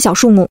可不算小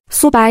数目。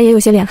苏白也有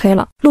些脸黑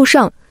了。陆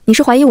胜，你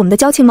是怀疑我们的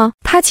交情吗？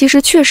他其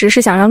实确实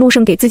是想让陆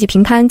胜给自己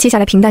平摊接下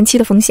来平淡期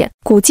的风险，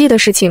古迹的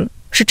事情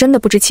是真的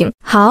不知情。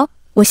好，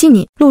我信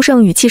你。陆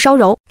胜语气稍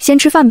柔，先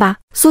吃饭吧。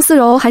苏思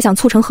柔还想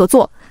促成合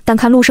作，但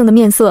看陆胜的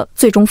面色，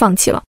最终放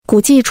弃了。古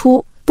迹一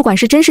出，不管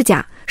是真是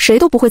假，谁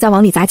都不会再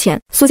往里砸钱。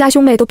苏家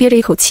兄妹都憋着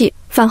一口气。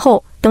饭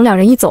后，等两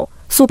人一走，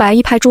苏白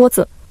一拍桌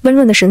子，温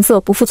润的神色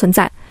不复存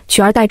在，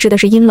取而代之的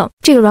是阴冷。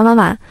这个阮婉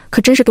婉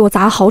可真是给我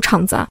砸了好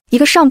场子啊！一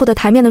个上不得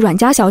台面的阮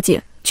家小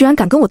姐，居然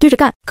敢跟我对着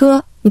干。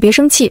哥，你别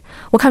生气，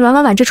我看阮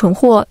婉婉这蠢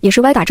货也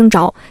是歪打正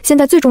着。现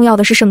在最重要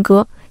的是胜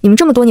哥，你们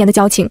这么多年的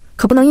交情，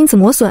可不能因此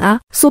磨损啊！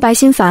苏白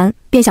心烦，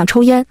便想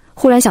抽烟，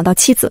忽然想到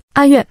妻子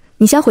阿月，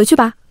你先回去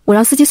吧，我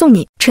让司机送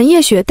你。陈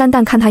叶雪淡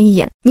淡看他一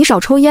眼，你少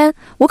抽烟，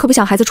我可不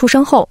想孩子出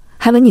生后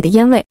还闻你的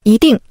烟味。一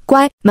定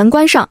乖。门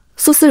关上。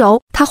苏思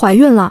柔，她怀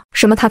孕了。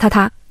什么？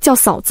她叫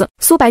嫂子。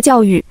苏白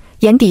教育，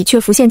眼底却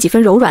浮现几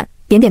分柔软，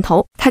点点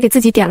头。他给自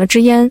己点了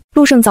支烟。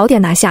陆胜早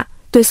点拿下，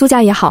对苏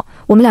家也好，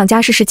我们两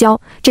家是世交，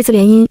这次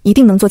联姻一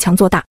定能做强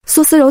做大。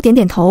苏思柔点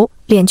点头，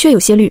脸却有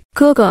些绿。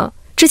哥哥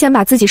之前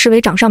把自己视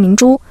为掌上明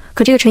珠，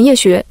可这个陈叶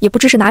雪也不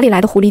知是哪里来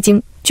的狐狸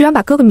精，居然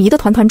把哥哥迷得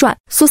团团转。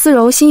苏思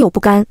柔心有不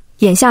甘，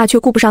眼下却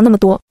顾不上那么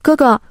多。哥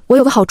哥，我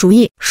有个好主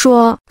意。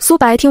说。苏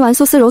白听完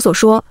苏思柔所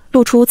说，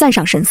露出赞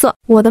赏神色。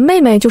我的妹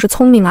妹就是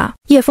聪明啊。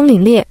夜风凛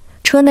冽，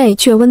车内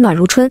却温暖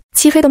如春，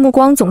漆黑的目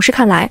光总是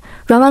看来。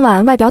阮婉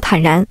婉外表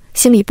坦然，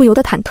心里不由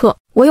得忐忑。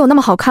我有那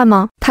么好看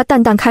吗？她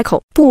淡淡开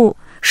口。不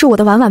是，我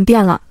的婉婉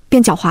变了，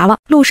变狡猾了。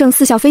陆胜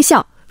似笑非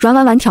笑。阮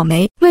婉婉挑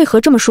眉，为何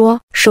这么说？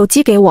手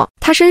机给我。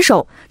他伸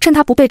手，趁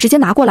他不备直接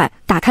拿过来，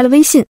打开了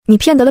微信。你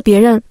骗得了别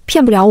人，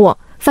骗不了我。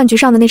饭局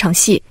上的那场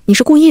戏，你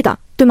是故意的，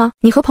对吗？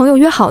你和朋友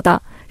约好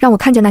的，让我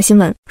看见那新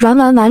闻。阮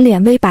婉婉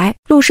脸微白，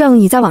陆胜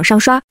已在网上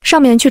刷，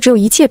上面却只有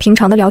一切平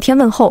常的聊天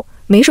问候，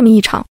没什么异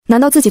常。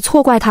难道自己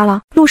错怪他了？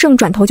陆胜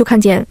转头就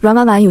看见阮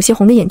婉婉有些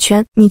红的眼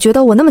圈。你觉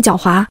得我那么狡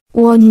猾？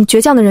你倔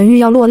强的人欲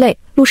要落泪。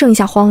陆胜一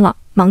下慌了，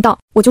忙道：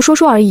我就说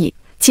说而已。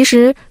其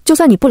实就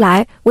算你不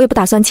来，我也不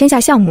打算签下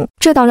项目。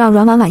这倒让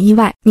阮婉婉意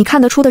外。你看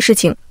得出的事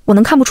情，我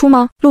能看不出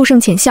吗？陆胜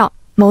浅笑，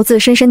眸子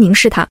深深凝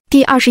视他。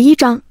第21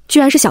章，居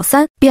然是小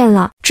三变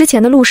了。之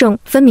前的陆胜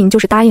分明就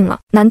是答应了，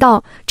难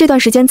道这段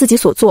时间自己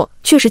所做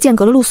确实间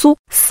隔了陆苏？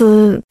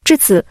至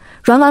此，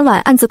阮婉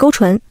婉暗自勾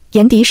唇，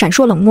眼底闪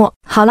烁冷漠。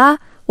好啦，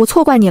我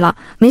错怪你了，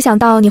没想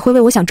到你会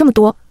为我想这么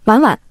多。婉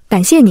婉，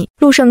感谢你。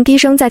陆胜低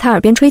声在他耳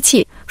边吹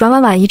气。阮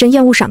婉婉一阵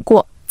厌恶闪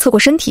过，侧过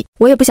身体。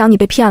我也不想你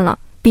被骗了，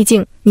毕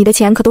竟你的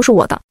钱可都是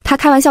我的。他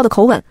开玩笑的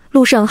口吻。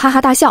陆胜哈哈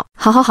大笑。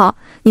好，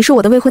你是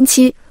我的未婚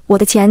妻，我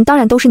的钱当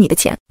然都是你的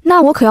钱，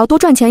那我可要多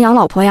赚钱养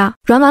老婆呀。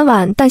阮婉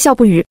婉淡笑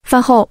不语。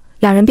饭后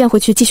两人便回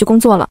去继续工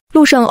作了。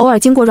陆胜偶尔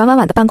经过阮婉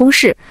婉的办公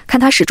室，看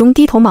她始终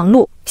低头忙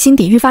碌，心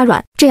底愈发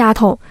软。这丫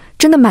头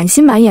真的满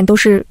心满眼都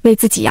是为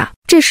自己呀。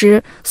这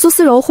时苏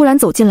思柔忽然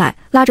走进来，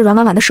拉着阮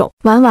婉婉的手。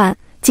婉婉，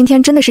今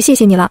天真的是谢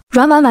谢你了。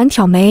阮婉婉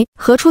挑眉，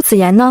何出此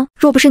言呢？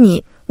若不是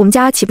你，我们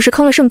家岂不是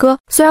坑了胜哥？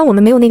虽然我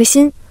们没有那个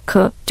心，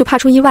可就怕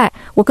出意外，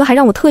我哥还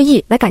让我特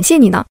意来感谢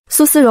你呢。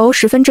苏思柔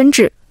十分真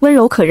挚，温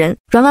柔可人。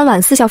阮婉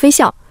婉似笑非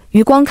笑，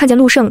余光看见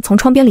陆胜从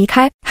窗边离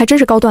开，还真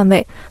是高段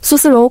位。苏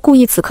思柔故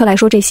意此刻来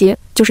说这些，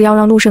就是要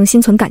让陆胜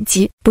心存感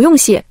激。不用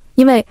谢，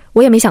因为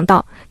我也没想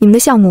到你们的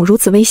项目如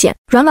此危险。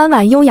阮婉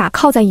婉优雅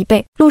靠在椅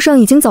背。陆胜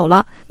已经走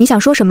了，你想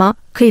说什么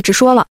可以直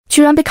说了。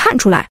居然被看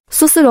出来。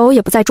苏思柔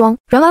也不再装。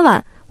阮婉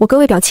婉，我哥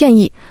为表歉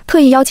意，特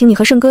意邀请你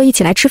和胜哥一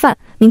起来吃饭，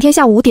明天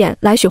下午5点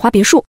来雪花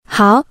别墅。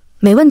好，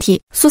没问题。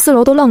苏思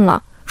柔都愣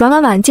了，阮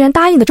婉婉竟然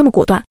答应得这么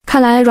果断，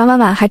看来阮婉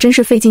婉还真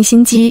是费尽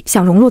心机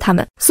想融入他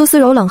们。苏思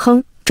柔冷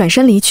哼，转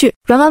身离去。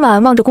阮婉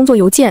婉望着工作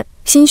邮件，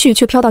心绪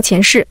却飘到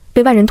前世，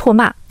被万人唾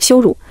骂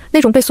羞辱，那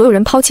种被所有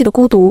人抛弃的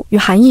孤独与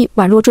寒意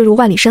宛若坠入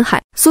万里深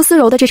海。苏思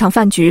柔的这场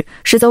饭局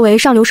实则为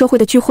上流社会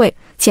的聚会，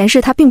前世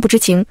她并不知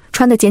情，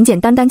穿得简简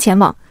单单前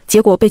往，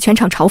结果被全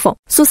场嘲讽。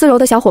苏思柔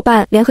的小伙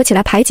伴联合起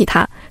来排挤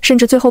她，甚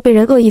至最后被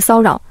人恶意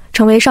骚扰，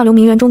成为上流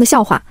名媛中的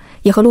笑话，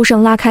也和陆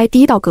胜拉开第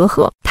一道隔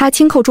阂。她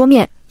轻扣桌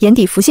面，眼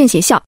底浮现邪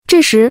笑。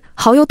这时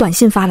好友短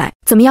信发来，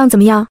怎么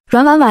样？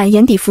阮婉婉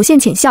眼底浮现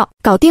浅笑，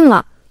搞定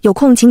了，有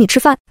空请你吃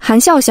饭。韩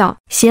笑笑，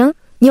行，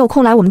你有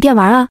空来我们店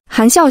玩啊。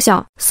韩笑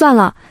笑，算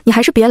了，你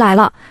还是别来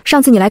了，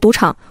上次你来赌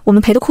场，我们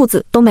赔的裤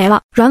子都没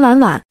了。阮婉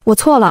婉，我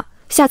错了，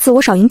下次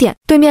我少赢点。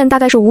对面大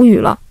概是无语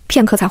了，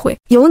片刻才回，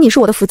有你是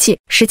我的福气。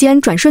时间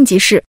转瞬即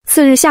逝。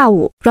次日下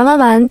午，阮婉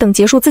婉等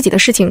结束自己的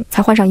事情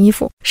才换上衣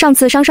服。上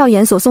次商少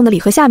言所送的礼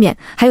盒下面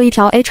还有一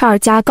条 HR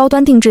加高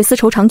端定制丝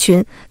绸长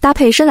裙，搭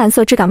配深蓝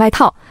色质感外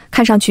套，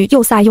看上去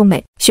又飒又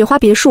美。雪花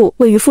别墅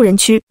位于富人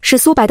区，是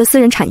苏白的私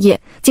人产业，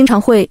经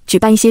常会举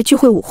办一些聚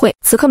会舞会。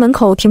此刻门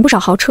口停不少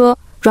豪车，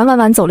阮婉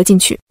婉走了进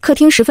去。客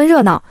厅十分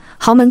热闹，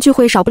豪门聚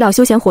会少不了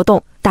休闲活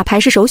动，打牌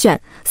是首选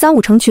，3、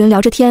5成群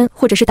聊着天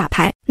或者是打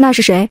牌。那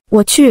是谁？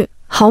我去，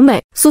好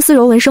美。苏思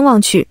柔闻声望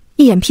去，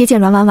一眼瞥见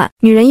阮婉婉，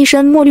女人一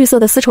身墨绿色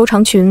的丝绸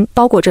长裙，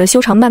包裹着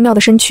修长曼妙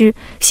的身躯，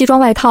西装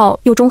外套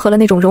又中和了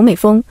那种柔美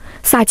风，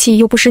飒气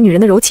又不失女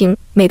人的柔情，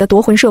美得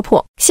夺魂摄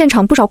魄。现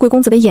场不少贵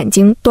公子的眼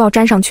睛都要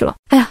粘上去了。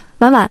哎呀，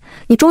婉婉，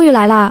你终于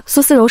来啦！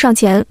苏思柔上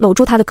前搂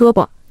住她的胳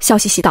膊，笑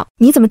嘻嘻道：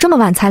你怎么这么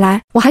晚才来？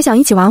我还想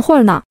一起玩会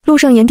儿呢。陆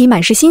胜眼底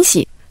满是欣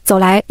喜，走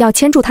来要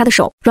牵住她的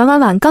手。阮婉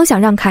婉刚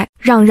想让开，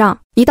让，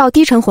一道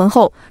低沉浑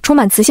厚、充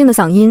满磁性的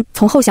嗓音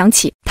从后响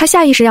起。她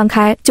下意识让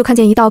开，就看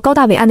见一道高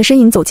大伟岸的身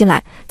影走进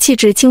来，气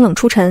质清冷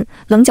出尘，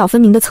棱角分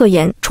明的侧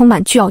颜充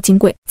满倨傲金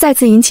贵，再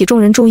次引起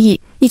众人注意。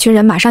一群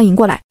人马上迎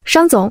过来，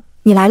商总，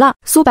你来了。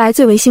苏白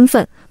最为兴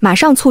奋，马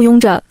上簇拥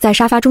着在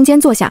沙发中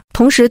间坐下，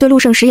同时对陆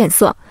胜使眼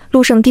色。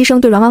陆胜低声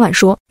对阮婉婉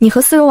说：你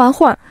和思柔玩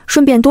会儿，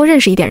顺便多认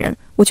识一点人，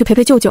我去陪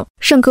陪舅舅。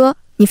胜哥，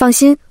你放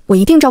心，我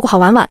一定照顾好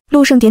婉婉。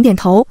陆胜点点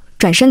头，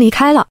转身离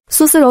开了。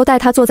苏思柔带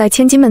他坐在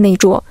千金们那一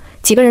桌，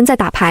几个人在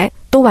打牌，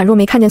都宛若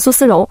没看见苏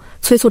思柔，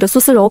催促着苏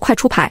思柔快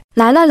出牌。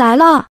来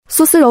了。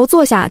苏思柔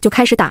坐下就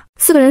开始打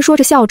，4个人说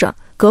着笑着，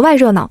格外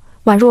热闹，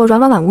宛若阮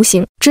婉婉无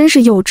形，真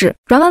是幼稚。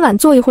阮婉婉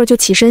坐一会儿就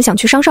起身想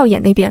去商少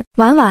眼那边。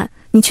婉婉，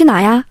你去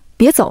哪呀？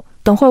别走，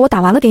等会儿我打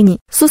完了给你。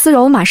苏思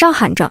柔马上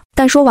喊着，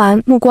但说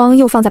完目光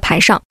又放在牌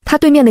上。他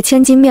对面的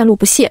千金面露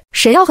不屑，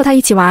谁要和他一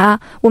起玩啊？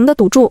我们的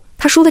赌注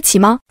他输得起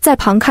吗？在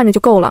旁看着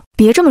就够了。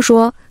别这么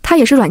说，他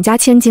也是阮家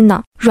千金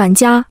呢。阮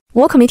家？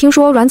我可没听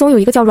说阮总有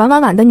一个叫阮婉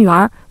婉的女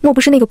儿，莫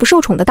不是那个不受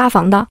宠的大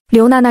房的？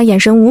刘娜娜眼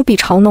神无比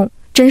嘲弄，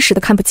真实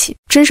的看不起，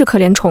真是可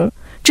怜虫。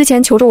之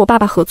前求着我爸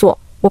爸合作，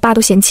我爸都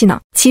嫌弃呢。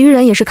其余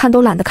人也是看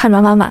都懒得看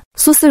阮婉婉。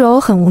苏思柔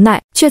很无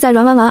奈，却在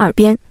阮婉婉耳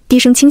边低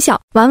声轻笑：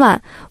婉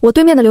婉，我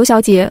对面的刘小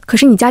姐可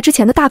是你家之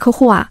前的大客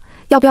户啊，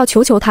要不要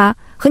求她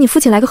和你父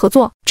亲来个合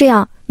作，这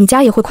样你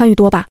家也会宽裕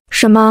多吧？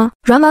什么？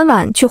阮婉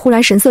婉却忽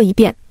然神色一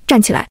变，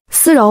站起来：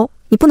思柔，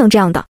你不能这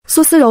样的。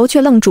苏思柔却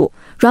愣住，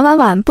阮婉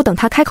婉不等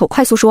她开口，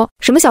快速说：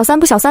什么小三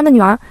不小三的女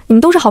儿，你们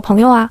都是好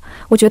朋友啊，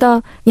我觉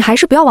得你还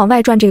是不要往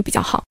外转这个比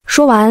较好。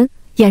说完，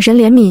眼神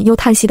怜悯又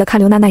叹息地看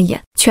刘娜娜一眼，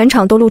全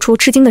场都露出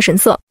吃惊的神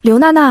色。刘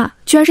娜娜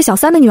居然是小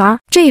三的女儿，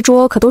这一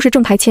桌可都是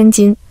正牌千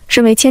金，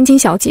身为千金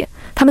小姐，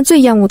她们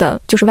最厌恶的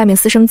就是外面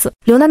私生子。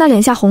刘娜娜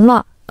脸下红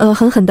了，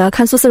狠狠地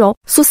看苏思柔。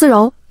苏思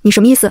柔，你什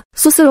么意思？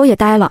苏思柔也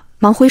呆了，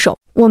忙挥手，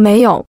我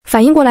没有。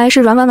反应过来是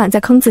阮婉婉在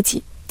坑自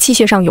己，气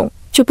血上涌，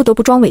却不得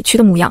不装委屈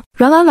的模样。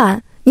阮婉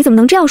婉，你怎么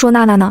能这样说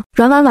娜娜呢？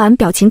阮婉婉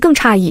表情更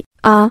诧异。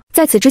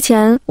在此之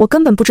前我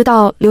根本不知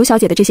道刘小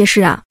姐的这些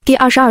事啊。第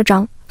22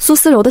章，苏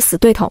思柔的死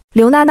对头。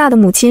刘娜娜的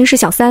母亲是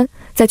小三，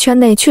在圈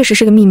内确实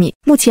是个秘密，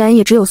目前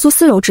也只有苏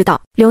思柔知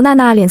道。刘娜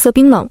娜脸色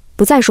冰冷，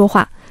不再说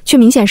话，却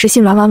明显是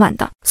信阮婉婉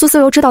的。苏思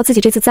柔知道自己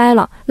这次栽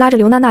了，拉着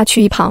刘娜娜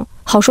去一旁，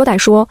好说歹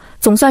说，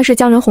总算是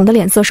将人哄的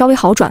脸色稍微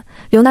好转。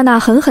刘娜娜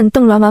狠狠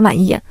瞪阮婉婉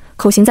一眼，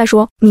口型在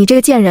说：你这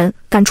个贱人，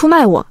敢出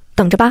卖我，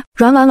等着吧。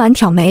阮婉婉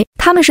挑眉，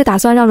他们是打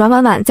算让阮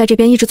婉婉在这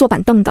边一直坐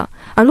板凳的，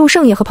而陆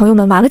胜也和朋友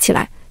们玩了起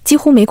来，几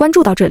乎没关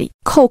注到这里。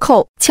扣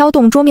扣敲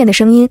动桌面的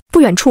声音，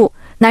不远处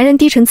男人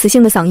低沉磁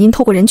性的嗓音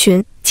透过人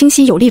群清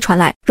晰有力传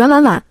来：阮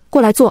婉婉，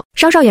过来坐。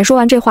商少爷说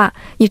完这话，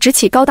已直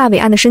起高大伟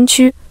岸的身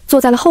躯，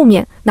坐在了后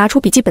面，拿出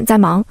笔记本在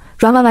忙。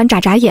阮婉婉眨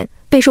眨眼，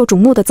备受瞩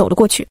目地走了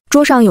过去。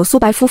桌上有苏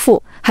白夫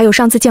妇，还有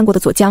上次见过的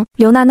左江。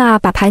刘娜娜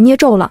把牌捏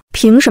皱了，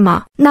凭什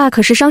么？那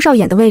可是商少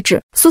爷的位置。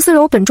苏思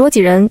柔本桌几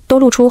人都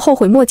露出后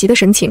悔莫及的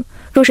神情，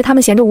若是他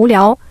们闲着无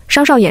聊，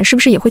商少爷是不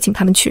是也会请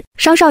他们去？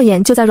商少爷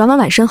就在阮婉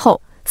婉身后，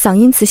嗓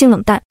音磁性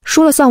冷淡：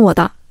输了算我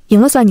的，赢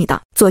了算你的。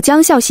左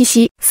江笑嘻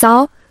嘻：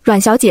嫂，阮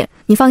小姐，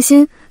你放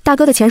心，大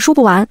哥的钱输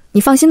不完，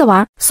你放心的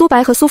玩。苏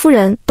白和苏夫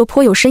人都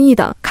颇有深意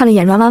的看了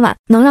眼阮婉婉，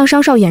能让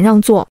商少爷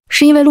让座，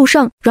是因为陆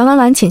胜。阮婉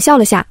婉浅笑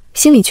了下，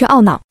心里却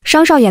懊恼，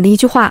商少爷的一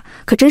句话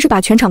可真是把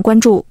全场关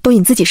注都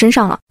引自己身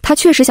上了。他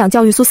确实想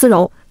教育苏思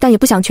柔，但也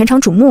不想全场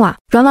瞩目啊。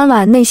阮婉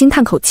婉内心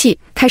叹口气，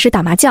开始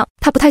打麻将。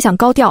他不太想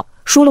高调，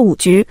输了5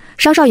局，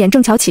商少爷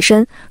正巧起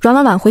身，阮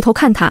婉婉回头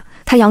看他，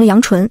他扬了扬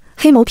唇，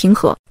黑眸平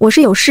和：我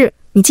是有事，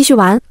你继续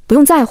玩，不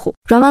用在乎。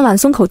阮婉婉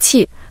松口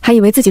气，还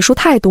以为自己输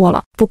太多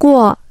了，不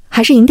过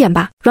还是赢点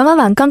吧。阮婉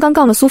婉刚刚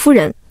告了苏夫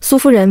人，苏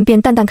夫人便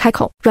淡淡开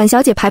口：阮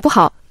小姐牌不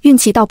好，运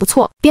气倒不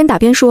错。边打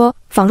边说：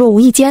仿若无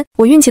意间，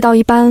我运气倒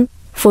一般，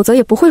否则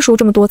也不会输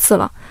这么多次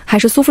了。还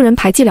是苏夫人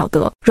牌技了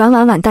得。阮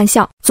婉婉淡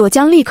笑。左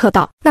江立刻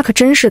道：那可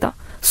真是的，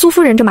苏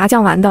夫人这麻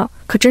将玩的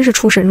可真是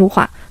出神入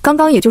化，刚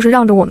刚也就是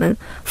让着我们，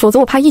否则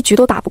我怕一局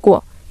都打不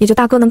过，也就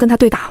大哥能跟他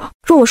对打了。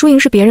若我输赢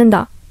是别人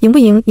的，赢不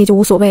赢也就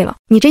无所谓了。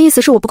你这意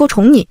思是我不够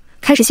宠你，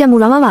开始羡慕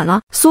阮婉婉了？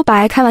苏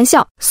白开玩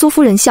笑。苏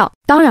夫人笑：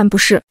当然不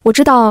是，我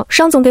知道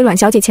商总给阮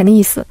小姐钱的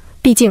意思，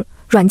毕竟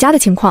阮家的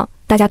情况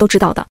大家都知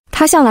道的，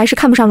他向来是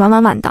看不上阮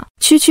婉婉的，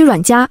区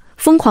阮家，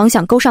疯狂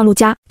想勾上陆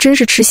家，真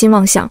是痴心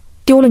妄想，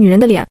丢了女人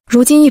的脸。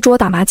如今一桌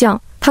打麻将，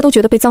他都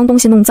觉得被脏东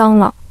西弄脏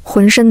了，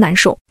浑身难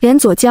受。连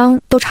左江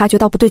都察觉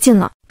到不对劲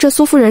了，这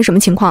苏夫人什么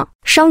情况？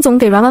商总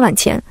给阮婉婉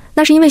钱，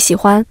那是因为喜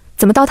欢，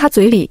怎么到他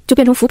嘴里就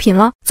变成扶贫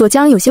了？左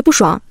江有些不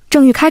爽，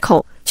正欲开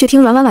口，却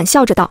听阮婉婉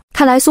笑着道：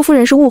看来苏夫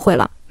人是误会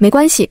了，没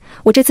关系，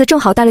我这次正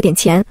好带了点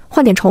钱，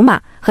换点筹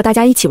码，和大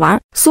家一起玩。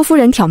苏夫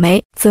人挑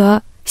眉，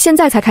则现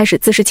在才开始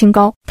自视清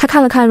高。他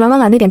看了看阮婉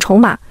婉那点筹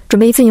码，准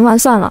备一次赢完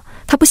算了，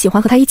他不喜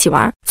欢和他一起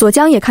玩。左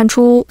江也看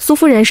出苏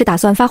夫人是打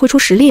算发挥出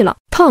实力了，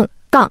碰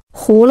杠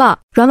糊了。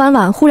阮婉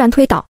婉忽然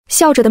推倒，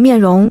笑着的面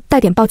容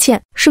带点抱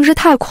歉：是不是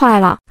太快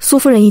了？苏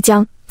夫人一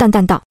僵，淡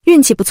淡道：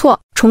运气不错，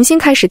重新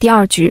开始第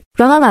2局。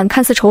阮婉婉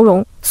看似愁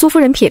容，苏夫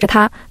人撇着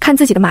她，看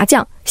自己的麻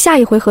将，下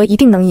一回合一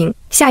定能赢。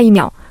下一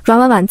秒，阮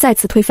婉婉再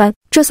次推翻，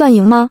这算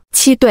赢吗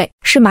？7对，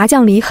是麻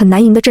将里很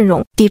难赢的阵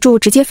容，抵住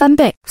直接翻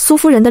倍。苏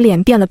夫人的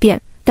脸变了变，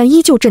但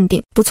依旧镇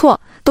定。不错，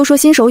都说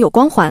新手有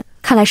光环，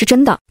看来是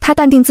真的。她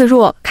淡定自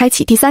若，开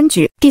启第3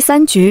局。第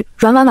3局，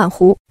阮婉婉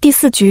胡。第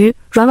4局，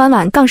阮婉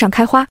婉杠上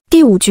开花。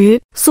第5局，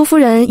苏夫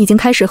人已经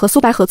开始和苏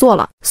白合作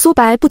了。苏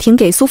白不停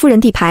给苏夫人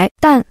递牌，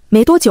但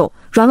没多久，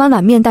阮婉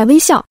婉面带微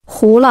笑，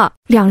胡了。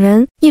两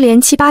人一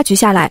连7、8局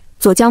下来，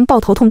左江抱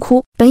头痛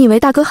哭。本以为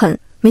大哥狠，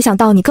没想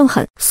到你更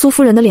狠。苏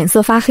夫人的脸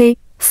色发黑，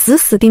死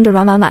死盯着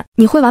阮婉婉：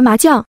你会玩麻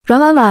将？阮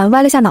婉婉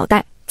歪了下脑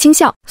袋，轻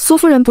笑：苏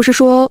夫人不是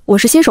说我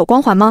是新手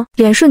光环吗？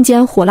脸瞬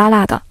间火辣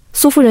辣的。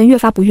苏夫人越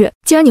发不悦：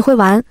既然你会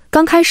玩，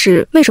刚开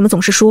始为什么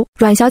总是输？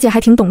阮小姐还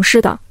挺懂事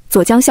的。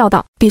左江笑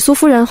道：比苏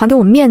夫人还给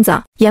我们面子。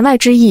言外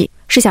之意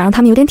是想让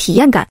他们有点体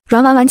验感。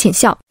阮婉婉浅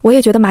笑：我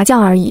也觉得麻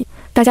将而已，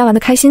大家玩得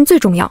开心最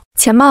重要，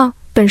钱嘛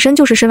本身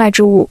就是身外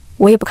之物，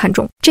我也不看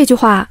重。这句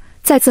话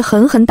再次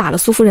狠狠打了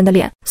苏夫人的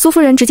脸。苏夫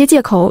人直接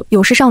借口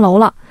有事上楼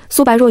了。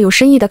苏白若有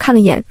深意地看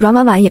了眼阮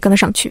婉婉，也跟了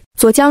上去。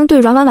左江对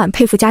阮婉婉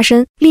佩服加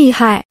深，厉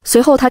害。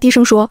随后他低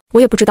声说：我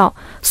也不知道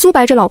苏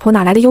白这老婆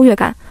哪来的优越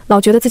感，老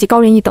觉得自己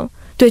高人一等，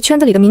对圈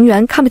子里的名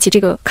媛看不起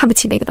这个看不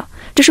起那个的，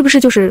这是不是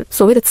就是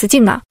所谓的雌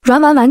竞啊？阮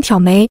婉婉挑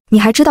眉：你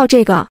还知道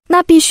这个？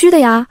那必须的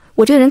呀，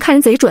我这个人看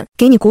人贼准，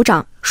给你鼓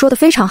掌，说得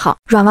非常好。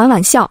阮婉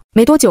婉笑。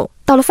没多久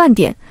到了饭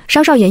点，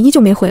商少爷依旧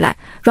没回来。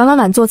阮婉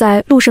婉坐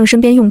在陆胜身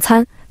边用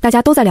餐，大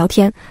家都在聊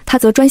天，他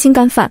则专心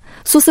干饭。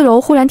苏思柔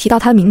忽然提到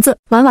他的名字，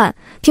婉婉，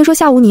听说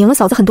下午你赢了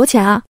嫂子很多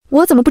钱啊，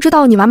我怎么不知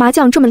道你玩麻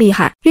将这么厉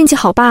害，运气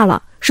好罢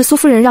了。是苏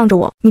夫人让着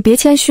我，你别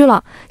谦虚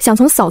了，想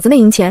从嫂子那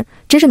赢钱，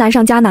真是难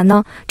上加难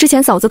呢。之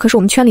前嫂子可是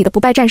我们圈里的不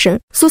败战神。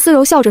苏思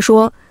柔笑着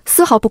说，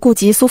丝毫不顾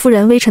及苏夫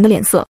人微沉的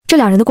脸色，这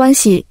两人的关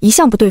系一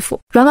向不对付。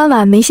阮婉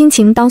婉没心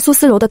情当苏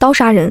思柔的刀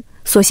杀人，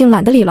索性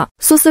懒得理了。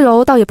苏思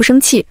柔倒也不生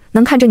气，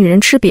能看着女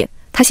人吃瘪，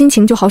她心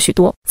情就好许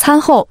多。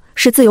餐后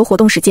是自由活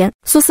动时间，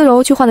苏思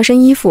柔去换了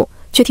身衣服，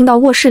却听到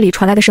卧室里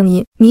传来的声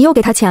音，你又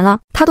给她钱了？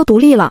她都独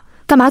立了，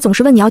干嘛总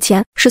是问你要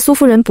钱？是苏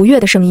夫人不悦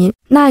的声音。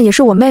那也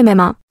是我妹妹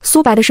吗？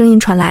苏白的声音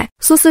传来，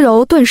苏思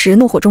柔顿时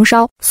怒火中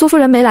烧。苏夫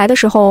人没来的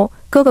时候，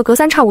哥哥隔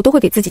三差五都会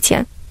给自己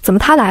钱，怎么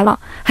她来了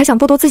还想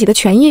剥夺自己的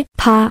权益？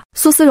啪！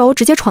苏思柔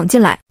直接闯进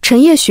来。陈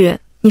叶雪，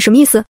你什么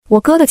意思？我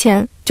哥的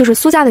钱就是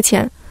苏家的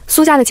钱，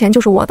苏家的钱就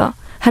是我的，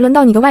还轮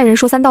到你个外人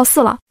说三道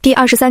四了。第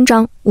23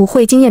章，舞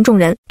会惊艳众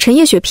人。陈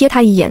叶雪瞥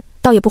他一眼，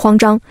倒也不慌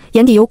张，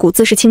眼底有股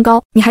自视清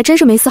高。你还真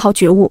是没丝毫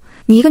觉悟，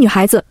你一个女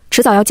孩子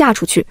迟早要嫁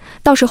出去，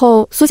到时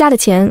候苏家的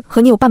钱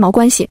和你有半毛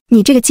关系，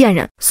你这个贱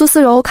人。苏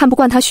思柔看不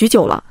惯他许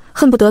久了，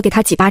恨不得给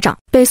他几巴掌，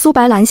被苏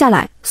白拦下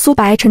来。苏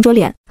白沉着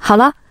脸，好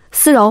了，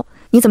思柔，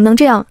你怎么能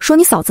这样说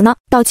你嫂子呢？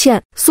道歉。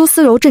苏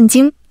思柔震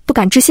惊，不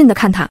敢置信地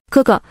看他，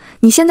哥哥，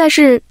你现在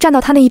是站到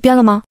他那一边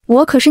了吗？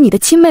我可是你的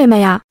亲妹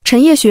妹呀。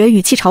陈叶雪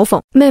语气嘲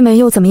讽，妹妹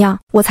又怎么样？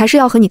我才是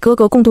要和你哥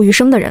哥共度余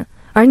生的人，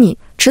而你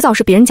迟早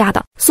是别人家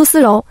的。苏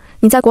思柔，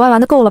你在国外玩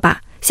的够了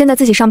吧？现在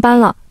自己上班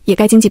了，也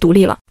该经济独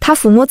立了。他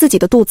抚摸自己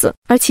的肚子，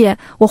而且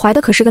我怀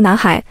的可是个男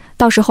孩，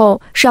到时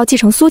候是要继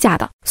承苏家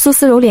的。苏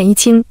思柔脸一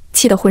青，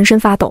气得浑身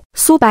发抖。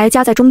苏白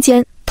夹在中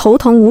间，头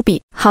疼无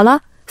比。好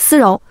了，思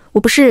柔，我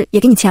不是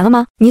也给你钱了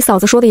吗？你嫂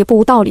子说的也不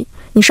无道理，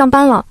你上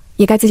班了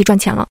也该自己赚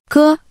钱了。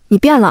哥，你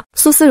变了。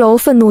苏思柔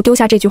愤怒丢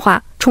下这句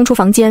话，冲出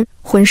房间，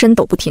浑身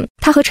抖不停。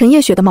她和陈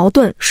叶雪的矛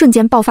盾瞬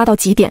间爆发到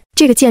极点，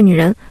这个贱女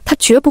人，她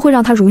绝不会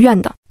让她如愿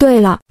的。对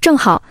了，正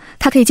好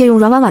她可以借用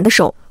阮婉婉的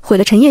手毁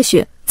了陈叶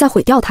雪，再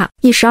毁掉她。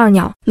一石二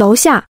鸟。楼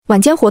下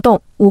晚间活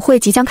动，舞会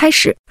即将开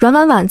始。阮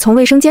婉婉从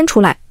卫生间出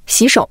来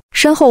洗手，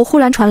身后忽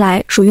然传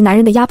来属于男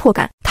人的压迫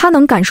感，她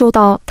能感受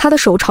到他的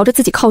手朝着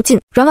自己靠近。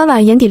阮婉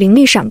婉眼底灵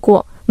力闪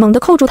过，猛地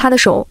扣住他的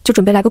手，就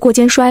准备来个过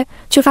肩摔，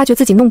却发觉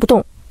自己弄不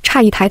动。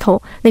诧异抬头，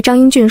那张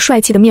英俊帅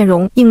气的面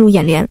容映入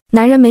眼帘，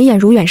男人眉眼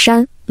如远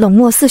山，冷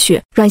漠似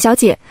雪。阮小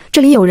姐，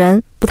这里有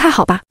人，不太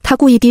好吧？他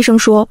故意低声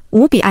说，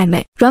无比暧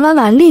昧。阮婉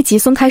婉立即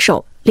松开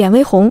手，脸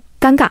微红，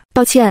尴尬，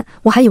抱歉，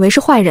我还以为是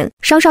坏人。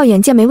商少眼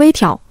剑眉微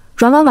挑，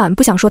阮婉婉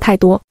不想说太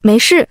多，没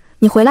事，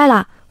你回来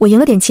啦，我赢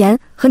了点钱，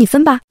和你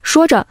分吧。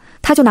说着，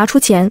他就拿出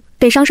钱，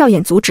被商少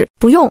眼阻止，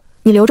不用，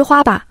你留着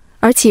花吧，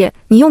而且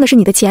你用的是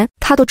你的钱，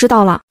他都知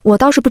道了，我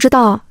倒是不知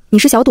道你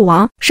是小赌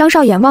王。商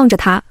少眼望着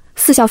他，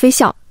似笑非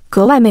笑，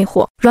格外魅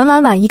惑。阮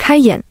婉婉一开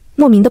眼，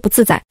莫名的不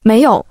自在，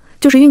没有，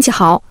就是运气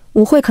好，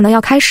舞会可能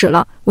要开始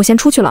了，我先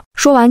出去了。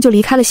说完就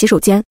离开了洗手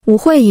间。舞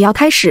会也要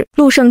开始，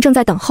陆胜正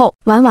在等候。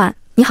婉婉，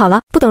你好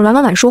了。不等阮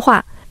婉婉说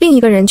话，另一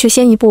个人却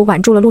先一步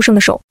挽住了陆胜的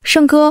手。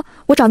胜哥，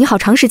我找你好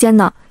长时间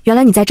呢，原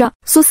来你在这。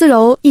苏思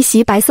柔一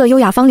袭白色优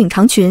雅方领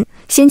长裙，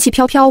仙气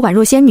飘飘，宛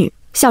若仙女，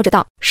笑着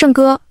道，胜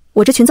哥，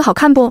我这裙子好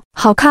看不？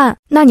好看。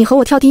那你和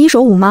我跳第一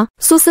首舞吗？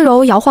苏思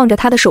柔摇晃着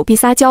她的手臂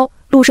撒娇。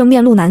陆胜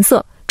面露难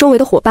色，周围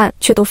的伙伴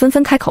却都纷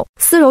纷开口，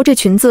思柔这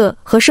裙子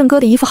和胜哥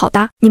的衣服好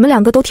搭，你们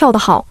两个都跳得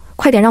好，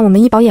快点让我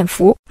们一饱眼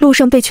福。陆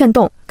胜被劝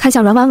动，看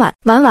向阮婉婉，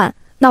婉婉，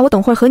那我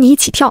等会儿和你一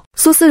起跳。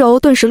苏思柔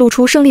顿时露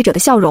出胜利者的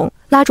笑容，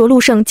拉着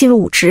陆胜进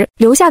入舞池。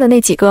留下的那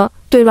几个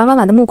对阮婉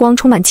婉的目光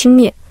充满轻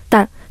蔑，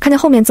但看见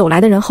后面走来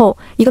的人后，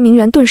一个名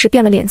媛顿时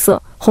变了脸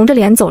色，红着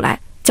脸走来，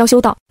娇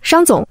羞道，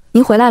商总，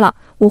您回来了，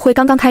舞会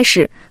刚刚开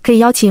始，可以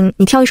邀请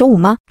你跳一首舞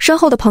吗？身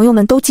后的朋友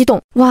们都激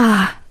动，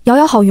哇，瑶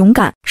瑶好勇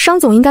敢，商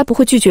总应该不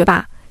会拒绝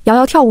吧？瑶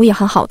瑶跳舞也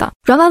很好的。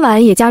阮婉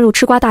婉也加入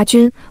吃瓜大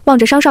军，望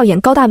着商少眼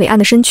高大伟岸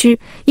的身躯，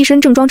一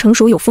身正装成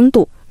熟有风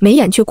度，眉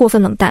眼却过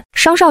分冷淡。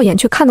商少眼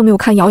却看都没有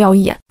看瑶瑶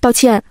一眼，抱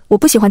歉，我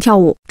不喜欢跳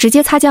舞，直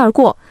接擦肩而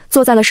过，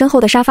坐在了身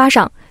后的沙发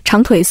上，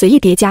长腿随意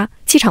叠加，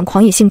气场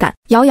狂野性感。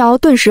瑶瑶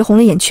顿时红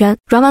了眼圈。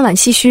阮婉婉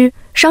唏嘘，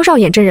商少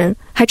眼这人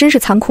还真是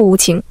残酷无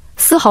情，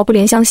丝毫不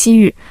怜香惜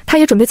玉。他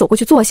也准备走过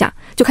去坐下，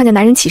就看见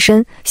男人起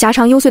身，狭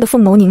长幽邃的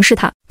凤眸凝视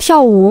他。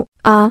跳舞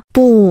啊？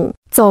不，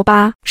走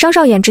吧。商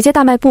少眼直接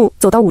大迈步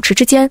走到舞池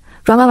之间，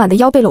阮婉婉的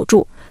腰被搂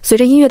住，随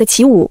着音乐的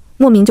起舞，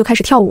莫名就开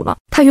始跳舞了。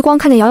他余光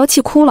看见瑶瑶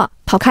气哭了，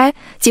跑开。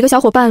几个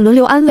小伙伴轮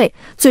流安慰，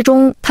最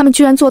终他们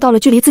居然坐到了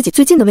距离自己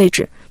最近的位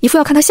置，一副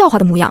要看他笑话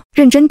的模样。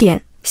认真点，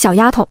小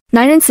丫头。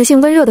男人磁性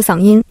温热的嗓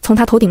音从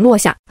他头顶落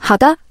下。好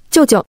的，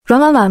舅舅。阮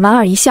婉婉莞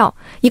尔一笑，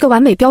一个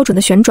完美标准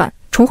的旋转，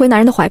重回男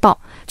人的怀抱，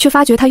却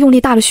发觉他用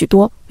力大了许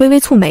多，微微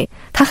蹙眉。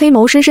他黑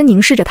眸深深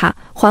凝视着他，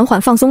缓缓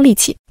放松力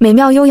气。美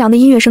妙悠扬的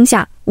音乐声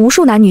下，无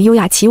数男女优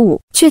雅起舞，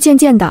却渐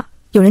渐的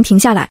有人停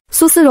下来。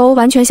苏思柔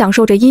完全享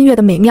受着音乐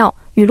的美妙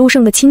与陆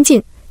胜的亲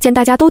近，见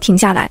大家都停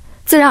下来，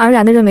自然而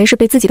然地认为是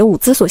被自己的舞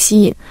姿所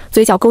吸引，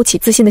嘴角勾起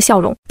自信的笑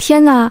容。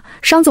天哪，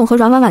商总和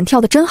阮婉婉跳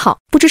得真好。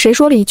不知谁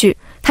说了一句，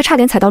他差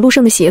点踩到陆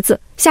胜的鞋子，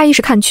下意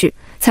识看去，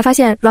才发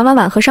现阮婉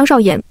婉和商少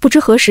妍不知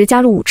何时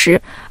加入舞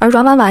池，而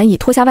阮婉婉已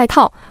脱下外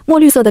套，墨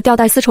绿色的吊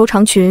带丝绸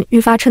长裙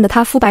愈发衬得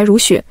她肤白如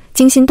雪，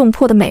惊心动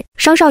魄的美。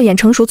商少妍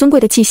成熟尊贵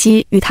的气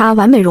息与她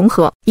完美融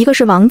合，一个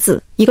是王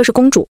子，一个是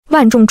公主，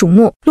万众瞩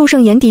目。陆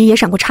胜眼底也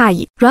闪过诧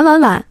异，阮婉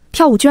婉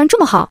跳舞居然这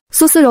么好。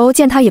苏思柔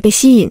见她也被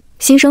吸引，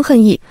心生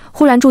恨意，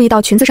忽然注意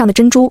到裙子上的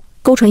珍珠，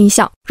勾唇一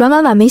笑。阮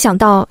婉婉没想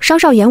到商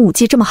少妍舞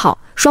技这么好，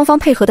双方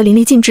配合得淋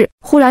漓尽致。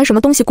忽然什么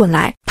东西滚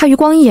来，她余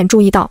光一眼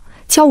注意到，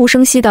悄无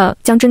声息地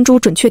将珍珠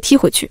准确踢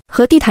回去，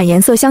和地毯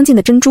颜色相近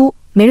的珍珠，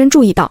没人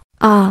注意到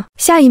啊！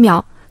下一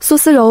秒，苏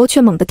思柔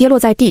却猛地跌落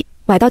在地，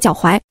崴到脚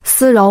踝。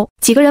思柔，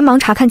几个人忙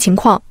查看情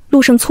况，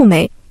陆胜蹙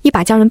眉，一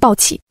把将人抱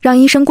起，让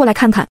医生过来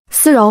看看。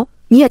思柔，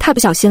你也太不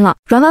小心了。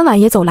阮婉婉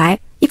也走来，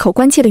一口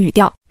关切的语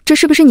调，这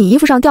是不是你衣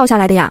服上掉下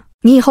来的呀？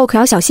你以后可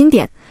要小心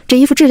点，这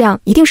衣服质量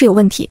一定是有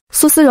问题。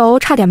苏思柔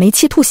差点没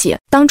气吐血，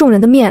当众人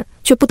的面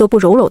却不得不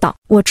柔柔道，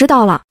我知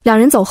道了。两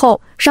人走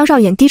后，商少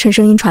妍低沉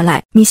声音传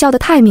来，你笑得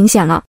太明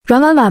显了。阮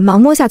婉婉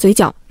忙摸下嘴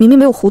角，明明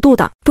没有弧度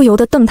的，不由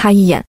得瞪他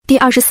一眼。第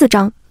24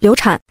章流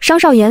产，商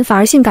少妍反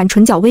而性感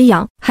唇角微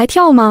扬，还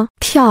跳吗？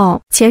跳。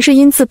前世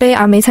因自卑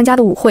而没参加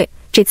的舞会，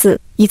这次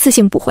一次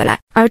性补回来。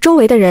而周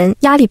围的人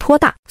压力颇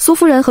大，苏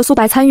夫人和苏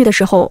白参与的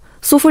时候，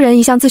苏夫人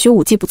一向自学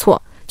舞技不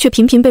错，却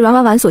频频被阮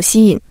婉婉所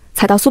吸引，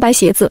踩到苏白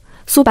鞋子。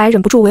苏白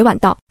忍不住委婉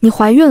道，你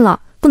怀孕了，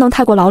不能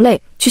太过劳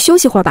累，去休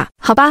息会儿吧。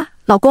好吧，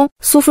老公。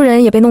苏夫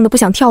人也被弄得不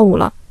想跳舞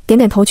了，点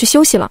点头去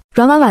休息了。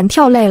阮婉婉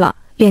跳累了，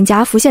脸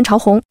颊浮现潮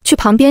红，去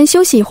旁边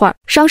休息一会儿。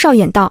商少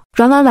妍道。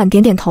阮婉婉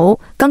点点头，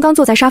刚刚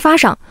坐在沙发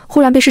上，忽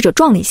然被侍者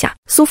撞了一下。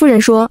苏夫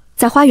人说，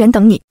在花园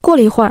等你。过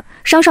了一会儿，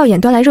商少妍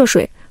端来热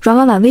水，阮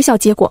婉婉微笑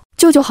接过。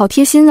舅舅好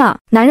贴心啊。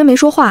男人没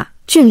说话，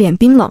俊脸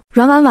冰冷。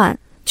阮婉婉，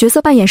角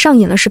色扮演上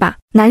瘾了是吧？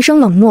男生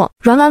冷漠。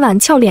阮婉婉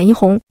俏脸一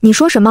红，你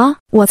说什么？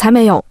我才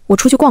没有，我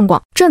出去逛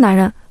逛。这男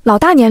人老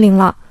大年龄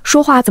了，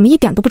说话怎么一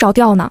点都不着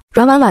调呢？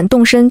阮婉婉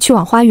动身去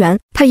往花园，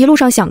她一路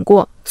上想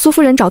过苏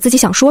夫人找自己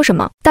想说什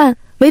么，但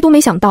唯独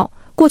没想到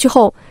过去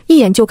后一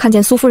眼就看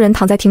见苏夫人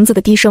躺在亭子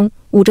的低声，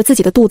捂着自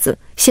己的肚子，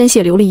鲜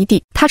血流了一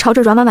地。她朝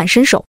着阮婉婉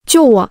伸手，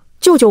救我，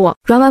救救我！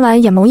阮婉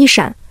婉眼眸一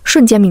闪，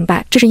瞬间明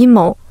白这是阴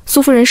谋，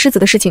苏夫人失子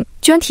的事情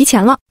居然提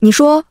前了。你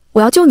说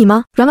我要救你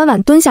吗？阮婉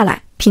婉蹲下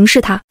来平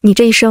视他，你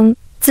这一生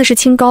自视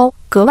清高，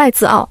格外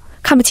自傲，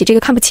看不起这个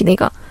看不起那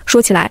个。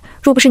说起来，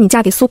若不是你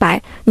嫁给苏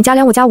白，你家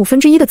连我家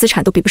1/5的资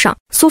产都比不上。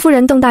苏夫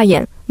人瞪大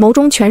眼，眸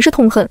中全是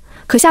痛恨，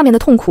可下面的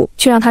痛苦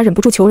却让她忍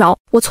不住求饶，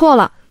我错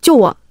了，救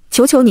我，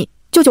求求你，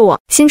救救我！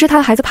心知她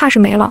的孩子怕是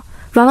没了，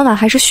阮婉婉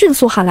还是迅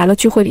速喊来了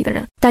聚会里的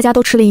人，大家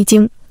都吃了一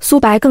惊，苏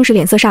白更是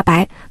脸色煞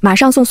白，马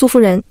上送苏夫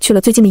人去了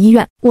最近的医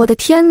院。我的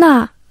天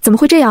哪，怎么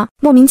会这样？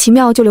莫名其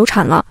妙就流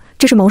产了，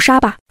这是谋杀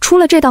吧？出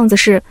了这档子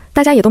事，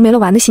大家也都没了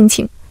完的心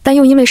情，但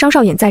又因为商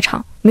少妍在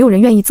场，没有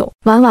人愿意走。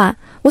婉婉，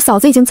我嫂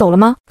子已经走了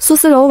吗？苏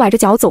思柔崴着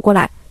脚走过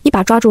来，一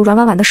把抓住阮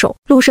婉婉的手。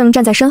陆胜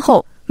站在身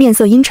后，面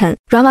色阴沉。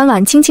阮婉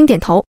婉轻轻点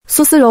头。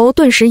苏思柔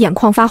顿时眼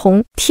眶发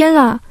红，天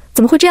啊，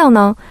怎么会这样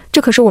呢？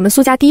这可是我们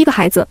苏家第一个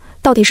孩子，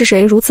到底是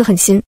谁如此狠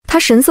心？她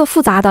神色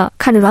复杂地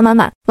看着阮婉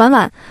婉，婉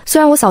婉，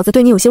虽然我嫂子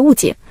对你有些误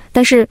解，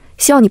但是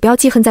希望你不要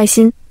记恨在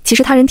心，其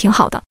实他人挺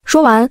好的。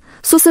说完，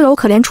苏思柔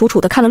可怜楚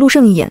楚地看了陆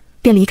胜一眼，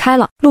便离开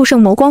了。陆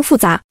胜眸光复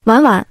杂，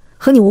婉婉，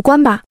和你无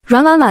关吧？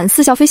阮婉婉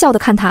似笑非笑地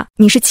看他，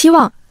你是期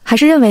望还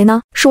是认为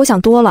呢？是我想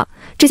多了，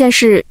这件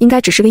事应该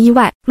只是个意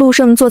外。陆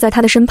胜坐在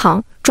他的身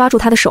旁，抓住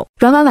他的手。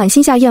阮婉婉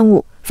心下厌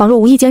恶，仿若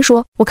无意间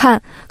说，我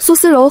看苏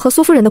思柔和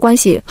苏夫人的关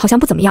系好像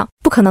不怎么样，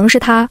不可能是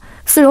她，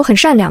思柔很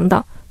善良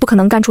的，不可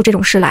能干出这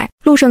种事来。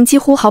陆胜几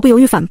乎毫不犹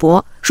豫反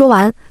驳，说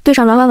完对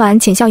上阮婉婉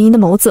浅笑盈盈的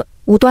眸子，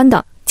无端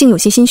的竟有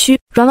些心虚。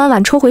阮婉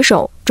婉抽回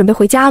手准备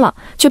回家了，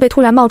却被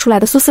突然冒出来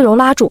的苏思柔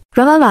拉住。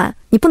阮婉婉，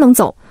你不能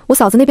走，我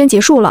嫂子那边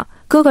结束了，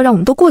哥哥让我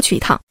们都过去一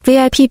趟。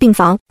 VIP 病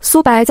房，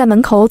苏白在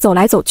门口走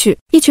来走去，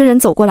一群人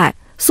走过来，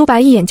苏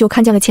白一眼就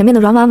看见了前面的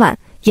阮婉婉，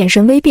眼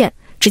神微变，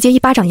直接一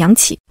巴掌扬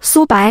起。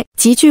苏白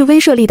极具威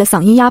慑力的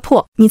嗓音压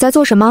迫，你在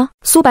做什么？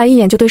苏白一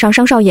眼就对上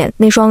商少妍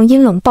那双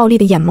阴冷暴戾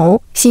的眼眸，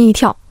心一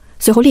跳，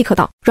随后立刻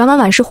道，阮婉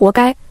婉是活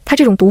该，她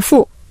这种毒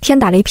妇天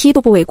打雷劈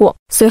都不为过。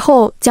随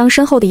后将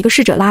身后的一个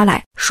侍者拉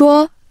来，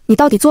说，你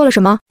到底做了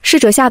什么？侍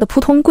者吓得扑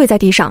通跪在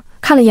地上，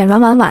看了眼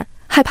阮婉婉，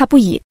害怕不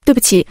已，对不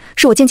起，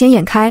是我见钱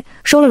眼开，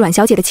收了阮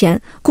小姐的钱，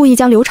故意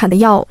将流产的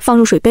药放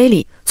入水杯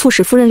里，促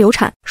使夫人流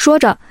产。说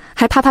着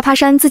还啪啪啪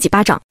扇自己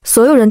巴掌。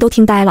所有人都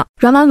听呆了，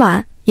阮婉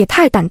婉也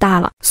太胆大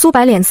了。苏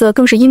白脸色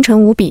更是阴沉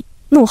无比，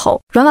怒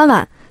吼，阮婉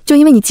婉，就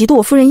因为你嫉妒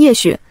我夫人叶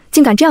雪，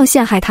竟敢这样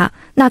陷害她，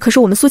那可是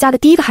我们苏家的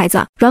第一个孩子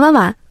啊！阮婉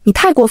婉，你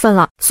太过分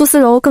了。苏思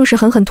柔更是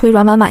狠狠推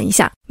阮婉婉一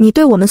下，你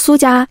对我们苏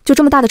家就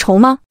这么大的仇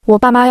吗？我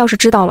爸妈要是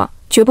知道了，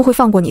绝不会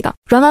放过你的。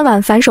阮婉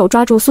婉反手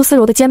抓住苏思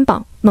柔的肩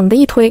膀，猛地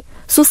一推，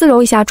苏思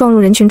柔一下撞入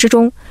人群之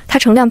中。她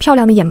澄亮漂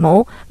亮的眼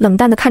眸冷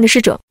淡地看着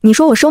侍者，你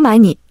说我收买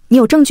你，你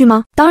有证据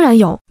吗？当然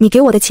有，你给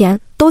我的钱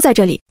都在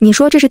这里。你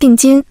说这是定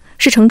金，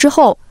事成之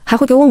后还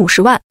会给我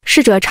50万。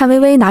侍者颤巍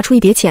巍拿出一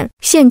叠钱，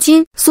现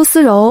金。苏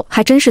思柔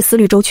还真是思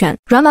虑周全。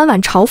阮婉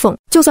婉嘲讽，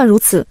就算如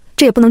此，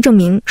这也不能证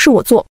明是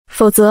我做，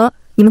否则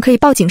你们可以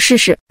报警试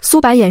试。苏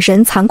白眼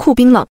神残酷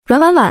冰冷。阮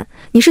婉婉，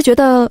你是觉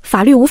得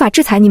法律无法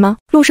制裁你吗？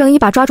陆胜一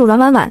把抓住阮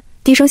婉婉，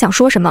低声想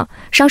说什么，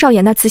商少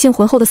爷那磁性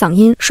浑厚的嗓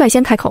音率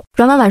先开口。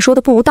阮婉婉说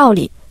的不无道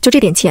理，就这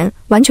点钱，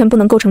完全不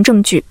能构成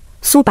证据。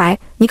苏白，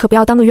你可不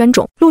要当个冤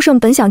种。陆胜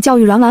本想教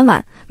育阮婉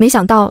婉，没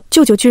想到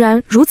舅舅居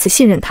然如此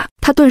信任他，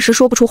他顿时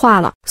说不出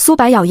话了。苏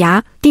白咬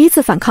牙，第一次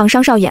反抗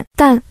商少爷，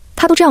但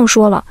他都这样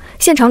说了，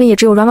现场里也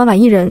只有阮婉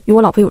婉一人与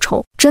我老婆有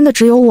仇，真的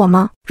只有我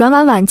吗？阮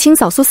婉婉清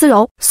扫苏思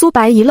柔。苏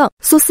白一愣，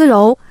苏思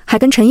柔还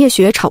跟陈叶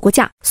雪吵过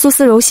架。苏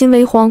思柔心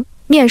微慌，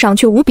面上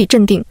却无比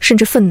镇定，甚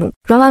至愤怒。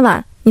阮婉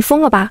婉，你疯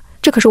了吧？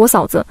这可是我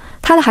嫂子，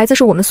她的孩子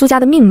是我们苏家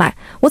的命脉，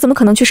我怎么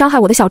可能去伤害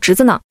我的小侄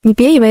子呢？你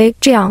别以为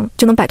这样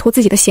就能摆脱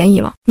自己的嫌疑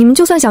了。你们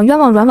就算想冤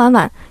枉阮婉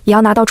婉，也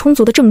要拿到充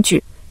足的证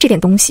据，这点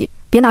东西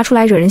别拿出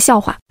来惹人笑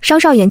话。商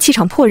少爷气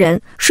场破人，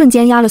瞬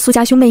间压了苏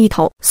家兄妹一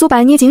头。苏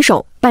白捏紧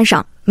手，半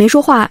晌没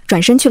说话，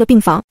转身去了病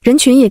房。人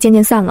群也渐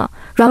渐散了。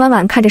阮婉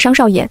婉看着商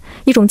少爷，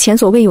一种前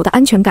所未有的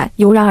安全感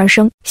油然而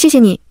生。谢谢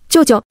你，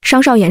舅舅。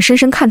商少爷深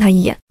深看他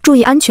一眼，注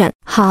意安全。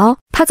好。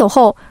他走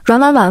后，阮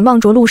婉婉望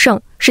着陆胜，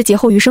是劫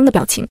后余生的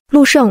表情。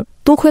陆胜，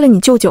多亏了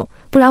你舅舅，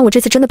不然我这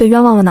次真的被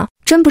冤枉了呢。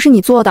真不是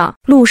你做的。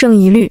陆胜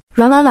疑虑。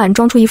阮婉婉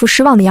装出一副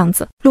失望的样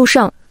子。陆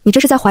胜，你这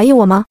是在怀疑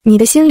我吗？你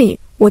的心里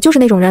我就是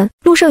那种人。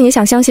陆胜也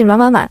想相信阮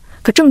婉婉，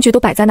可证据都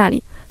摆在那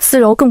里，思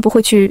柔更不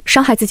会去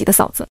伤害自己的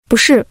嫂子。不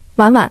是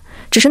婉婉，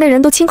只是那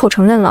人都亲口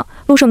承认了。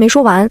陆胜没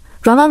说完，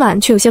阮婉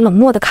婉却有些冷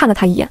漠地看了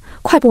他一眼，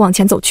快步往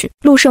前走去。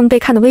陆胜被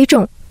看得微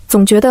怔，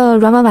总觉得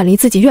阮婉婉离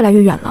自己越来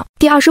越远了。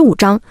第25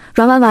章，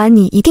阮婉婉，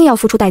你一定要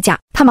付出代价。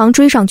他忙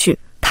追上去，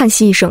叹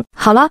息一声，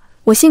好了，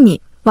我信你。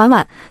婉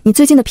婉，你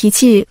最近的脾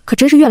气可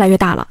真是越来越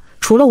大了，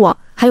除了我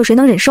还有谁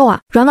能忍受啊？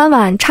阮婉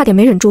婉差点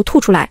没忍住吐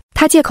出来。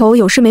她借口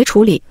有事没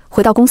处理，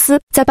回到公司，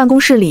在办公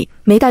室里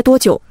没待多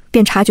久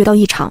便察觉到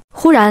异常。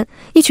忽然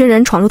一群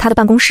人闯入她的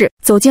办公室，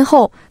走近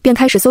后便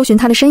开始搜寻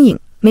她的身影，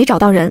没找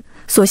到人，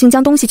索性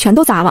将东西全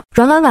都砸了。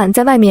阮婉婉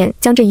在外面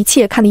将这一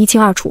切看得一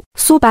清二楚，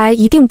苏白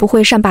一定不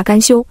会善罢甘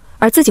休，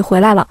而自己回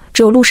来了，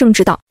只有陆胜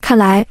知道。看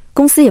来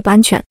公司也不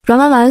安全。阮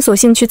婉婉索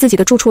性去自己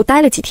的住处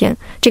待了几天，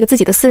这个自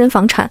己的私人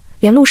房产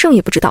连陆胜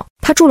也不知道。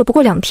他住了不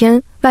过2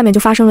天，外面就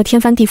发生了天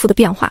翻地覆的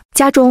变化。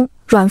家中，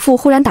阮父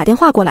忽然打电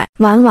话过来。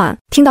婉婉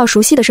听到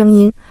熟悉的声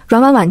音，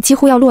阮婉婉几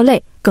乎要落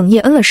泪，哽咽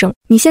嗯了声。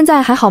你现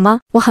在还好吗？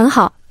我很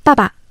好，爸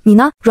爸，你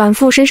呢？阮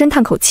父深深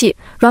叹口气。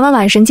阮婉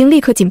婉神经立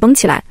刻紧绷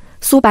起来。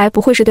苏白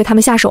不会是对他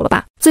们下手了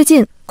吧？最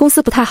近公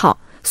司不太好，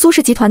苏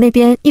氏集团那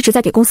边一直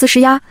在给公司施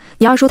压，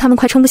你二叔他们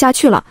快撑不下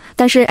去了，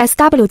但是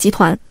SW 集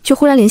团却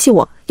忽然联系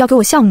我，要给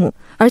我项目，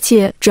而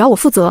且只要我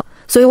负责，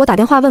所以我打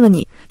电话问问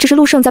你，这是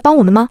陆胜在帮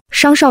我们吗？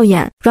商少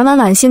爷，阮婉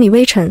婉心里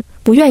微沉，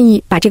不愿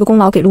意把这个功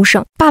劳给陆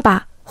胜。爸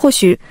爸，或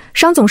许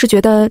商总是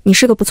觉得你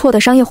是个不错的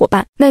商业伙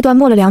伴。那段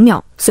默了2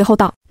秒，随后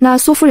道，那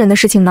苏夫人的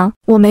事情呢？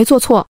我没做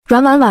错。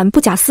阮婉婉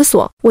不假思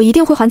索，我一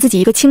定会还自己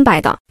一个清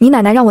白的。你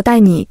奶奶让我带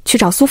你去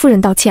找苏夫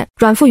人道歉。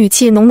阮父语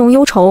气浓浓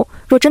忧愁，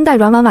若真带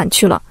阮婉婉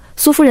去了，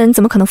苏夫人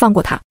怎么可能放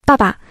过她？爸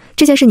爸，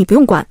这件事你不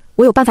用管，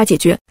我有办法解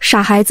决。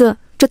傻孩子，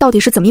这到底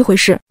是怎么一回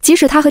事？即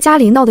使他和家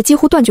里闹得几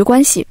乎断绝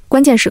关系，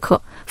关键时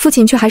刻父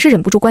亲却还是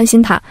忍不住关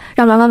心他，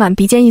让阮婉婉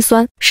鼻尖一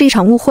酸，是一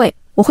场误会，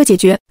我会解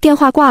决。电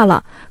话挂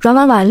了，阮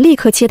婉婉立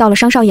刻切到了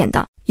商少爷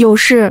的。有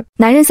事。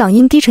男人嗓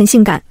音低沉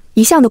性感，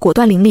一向的果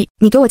断凌厉。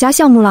你给我加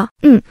项目了？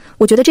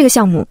我觉得这个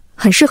项目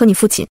很适合你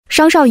父亲。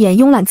商少爷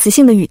慵懒磁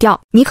性的语调，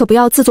你可不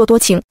要自作多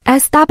情。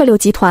SW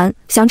集团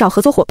想找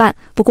合作伙伴，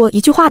不过一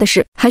句话的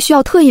事，还需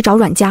要特意找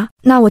阮家。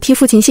那我替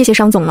父亲谢谢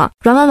商总了。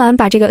阮婉婉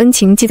把这个恩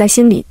情记在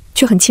心里，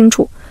却很清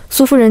楚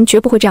苏夫人绝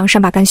不会这样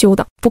善罢甘休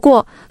的。不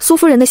过苏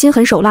夫人的心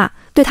狠手辣，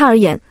对她而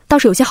言倒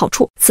是有些好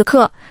处。此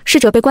刻逝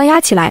者被关押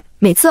起来，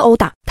每次殴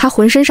打她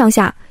浑身上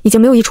下已经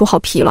没有一处好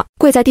皮了，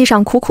跪在地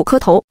上苦苦磕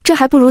头，这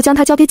还不如将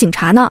她交给警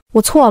察呢。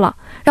我错了，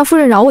让夫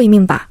人饶我一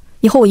命吧，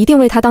以后我一定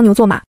为她当牛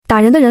做马。打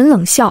人的人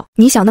冷笑，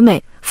你想得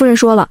美。夫人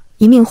说了，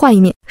一命换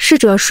一命。逝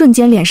者瞬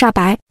间脸煞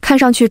白，看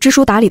上去知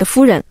书达理的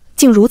夫人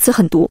竟如此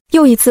狠毒。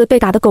又一次被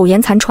打得苟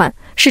延残喘，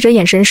逝者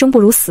眼神生不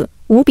如死，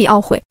无比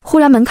懊悔。忽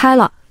然门开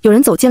了，有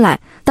人走进来，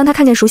当他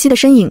看见熟悉的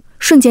身影，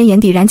瞬间眼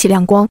底燃起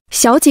亮光。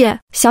小姐，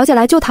小姐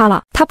来救他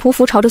了。他匍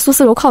匐朝着苏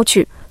思柔靠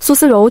去，苏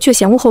思柔却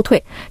嫌恶后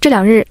退。这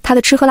2日他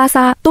的吃喝拉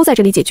撒都在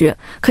这里解决，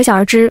可想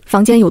而知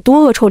房间有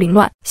多恶臭凌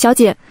乱。小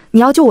姐，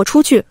你要救我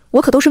出去，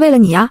我可都是为了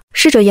你啊。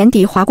逝者眼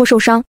底划过受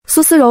伤，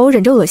苏思柔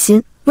忍着恶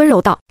心，温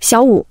柔道，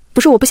小五，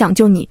不是我不想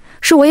救你，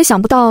是我也想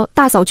不到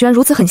大嫂居然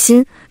如此狠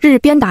心，日日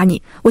鞭打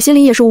你，我心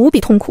里也是无比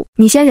痛苦。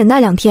你先忍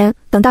耐2天，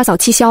等大嫂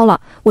气消了，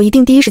我一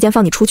定第一时间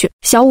放你出去。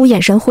小五眼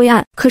神灰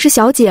暗，可是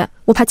小姐，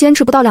我怕坚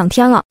持不到2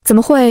天了。怎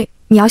么会？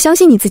你要相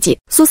信你自己。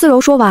苏思柔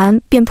说完，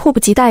便迫不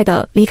及待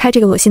地离开这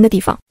个恶心的地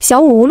方。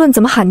小五无论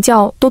怎么喊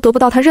叫，都得不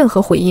到他任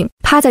何回应，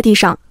趴在地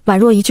上，宛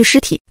若一具尸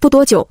体。不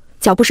多久，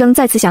脚步声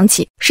再次响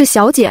起，是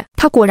小姐，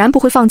她果然不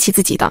会放弃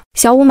自己的。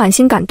小五满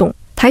心感动，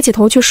抬起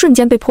头却瞬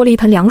间被泼了一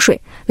盆凉水，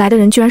来的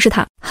人居然是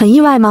他。很意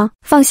外吗？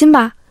放心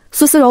吧，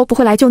苏思柔不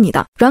会来救你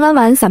的。阮婉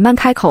婉散漫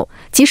开口，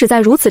即使在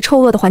如此臭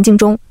恶的环境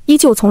中，依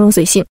旧从容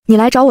随性。你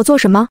来找我做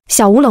什么？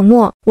小吴冷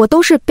漠，我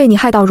都是被你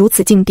害到如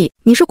此境地。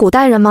你是古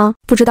代人吗？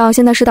不知道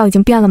现在世道已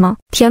经变了吗？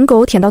舔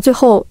狗舔到最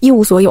后一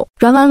无所有。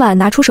阮婉婉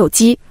拿出手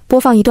机，播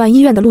放一段医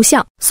院的录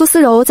像。苏思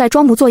柔在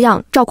装模作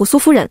样照顾苏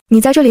夫人，你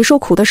在这里受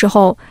苦的时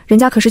候，人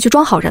家可是去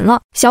装好人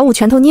了。小五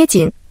拳头捏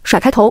紧，甩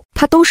开头，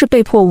他都是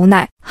被迫无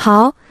奈。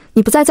好，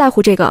你不再在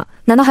乎这个，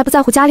难道还不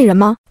在乎家里人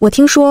吗？我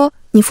听说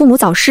你父母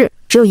早逝，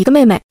只有一个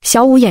妹妹。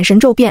小五眼神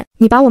骤变，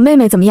你把我妹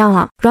妹怎么样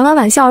了？阮婉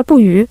婉笑而不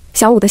语，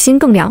小五的心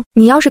更凉。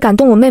你要是敢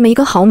动我妹妹一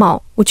根毫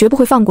毛，我绝不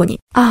会放过你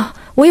啊！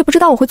我也不知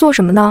道我会做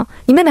什么呢。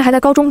你妹妹还在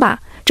高中吧？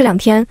这2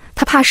天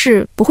她怕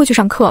是不会去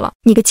上课了。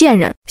你个贱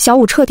人！小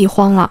五彻底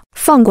慌了，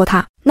放过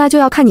她，那就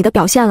要看你的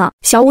表现了。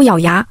小五咬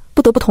牙，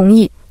不得不同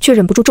意，却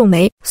忍不住皱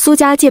眉。苏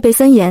家戒备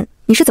森严，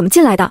你是怎么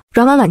进来的？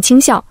阮婉婉轻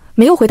笑，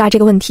没有回答这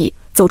个问题，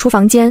走出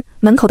房间，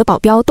门口的保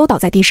镖都倒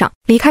在地上。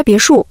离开别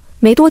墅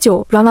没多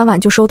久，阮婉婉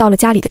就收到了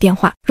家里的电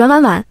话。阮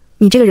婉婉，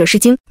你这个惹事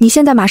精，你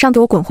现在马上给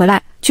我滚回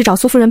来，去找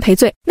苏夫人赔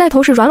罪。那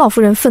头是阮老夫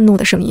人愤怒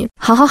的声音。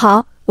好好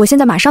好，我现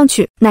在马上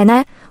去。奶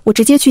奶，我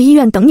直接去医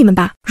院等你们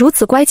吧。如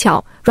此乖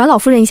巧，阮老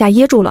夫人一下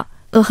噎住了，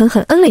恶狠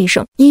狠嗯了一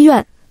声。医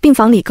院病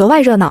房里格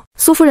外热闹，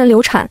苏夫人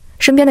流产，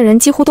身边的人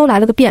几乎都来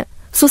了个遍。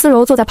苏思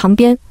柔坐在旁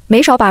边，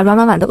没少把阮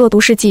婉婉的恶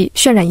毒事迹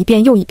渲染一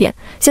遍又一遍。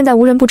现在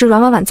无人不知阮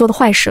婉婉做的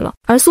坏事了，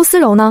而苏思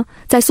柔呢，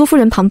在苏夫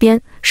人旁边，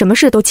什么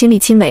事都亲力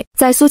亲为，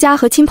在苏家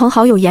和亲朋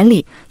好友眼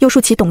里，又树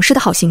起懂事的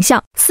好形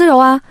象。思柔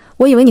啊，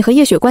我以为你和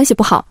叶雪关系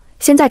不好，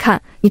现在看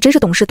你真是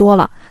懂事多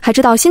了，还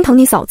知道心疼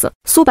你嫂子。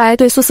苏白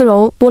对苏思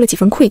柔多了几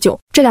分愧疚。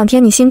这2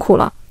天你辛苦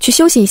了，去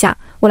休息一下，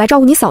我来照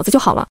顾你嫂子就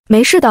好了。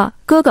没事的，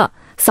哥哥，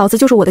嫂子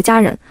就是我的家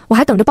人，我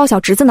还等着抱小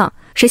侄子呢。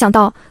谁想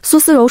到苏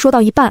思柔说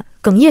到一半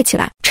哽咽起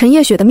来，陈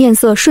叶雪的面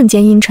色瞬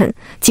间阴沉，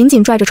紧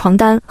紧拽着床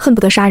单，恨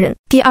不得杀人。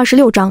第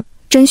26章，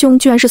真凶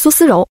居然是苏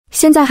思柔，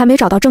现在还没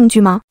找到证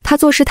据吗？他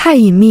做事太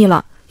隐秘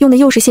了，用的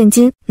又是现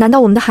金，难道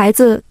我们的孩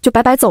子就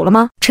白白走了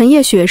吗？陈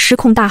叶雪失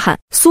控大喊。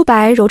苏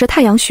白揉着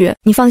太阳穴，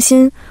你放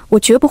心，我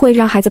绝不会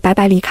让孩子白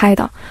白离开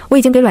的，我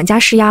已经给阮家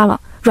施压了，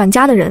阮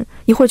家的人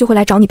一会儿就会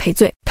来找你赔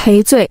罪。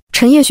赔罪？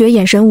陈叶雪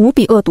眼神无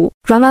比恶毒，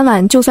阮婉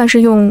婉就算是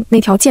用那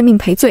条贱命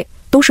赔罪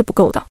都是不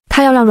够的，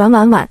他要让阮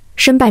婉婉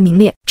身败名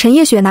裂。陈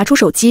叶雪拿出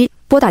手机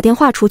拨打电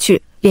话出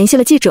去，联系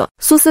了记者。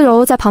苏思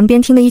柔在旁边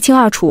听得一清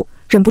二楚，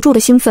忍不住的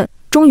兴奋，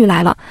终于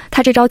来了，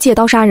他这招借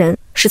刀杀人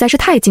实在是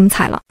太精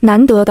彩了，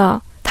难得的，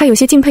他有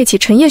些敬佩起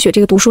陈叶雪这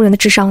个读书人的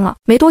智商了。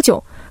没多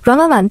久，阮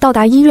婉婉到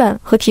达医院，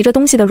和提着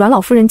东西的阮老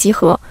夫人集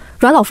合。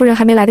阮老夫人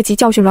还没来得及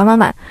教训阮婉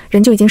婉，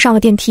人就已经上了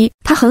电梯。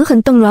她狠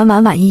狠瞪阮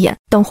婉婉一眼，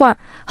等会儿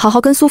好好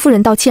跟苏夫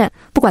人道歉，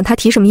不管她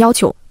提什么要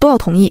求都要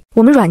同意，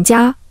我们阮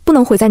家不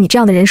能毁在你这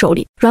样的人手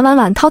里。阮婉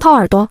婉掏掏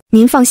耳朵，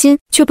您放心。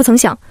却不曾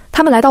想，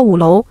他们来到5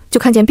楼，就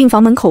看见病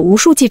房门口无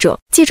数记者，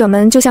记者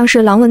们就像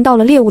是狼闻到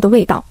了猎物的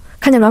味道，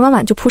看见阮婉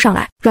婉就扑上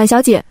来。阮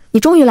小姐，你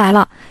终于来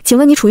了，请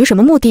问你处于什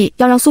么目的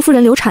要让苏夫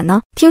人流产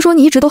呢？听说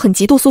你一直都很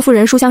嫉妒苏夫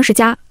人书香世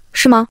家，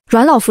是吗？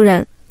阮老夫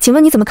人，请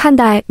问你怎么看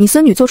待你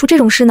孙女做出这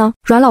种事呢？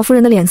阮老夫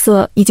人的脸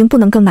色已经不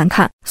能更难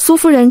看，苏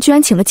夫人居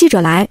然请了记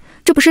者来，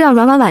这不是让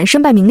阮婉婉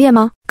身败名裂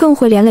吗？更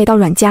会连累到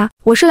阮家。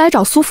我是来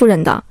找苏夫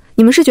人的，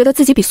你们是觉得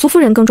自己比苏夫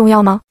人更重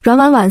要吗？阮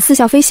婉婉似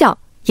笑非笑，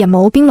眼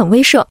眸冰冷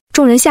威慑。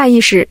众人下意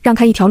识让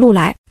开一条路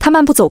来，他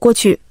漫步走过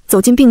去，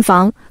走进病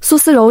房。苏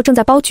思柔正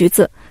在剥橘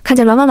子，看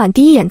见阮婉婉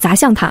第一眼砸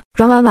向他。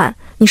阮婉婉，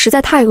你实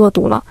在太恶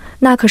毒了，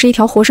那可是一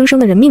条活生生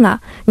的人命啊！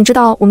你知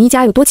道我们一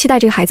家有多期待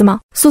这个孩子吗？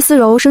苏思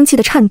柔生气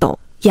的颤抖，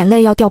眼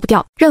泪要掉不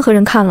掉，任何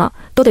人看了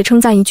都得称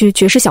赞一句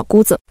绝世小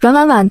姑子。阮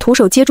婉婉徒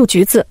手接住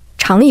橘子，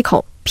尝了一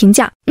口，评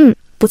价：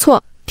不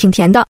错，挺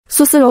甜的。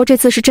苏思柔这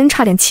次是真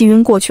差点气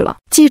晕过去了。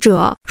记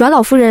者，阮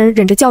老夫人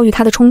忍着教育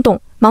她的冲动，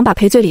忙把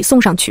赔罪礼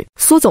送上去。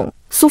苏总，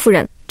苏夫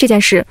人，这件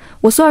事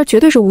我孙儿绝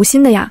对是无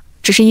心的呀，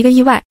只是一个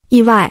意外。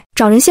意外？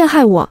找人陷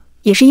害我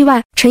也是意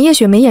外？陈叶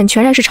雪眉眼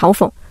全然是嘲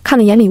讽，看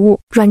了眼礼物，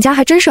阮家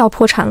还真是要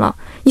破产了，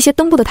一些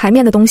登不得台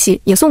面的东西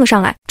也送了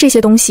上来，这些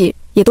东西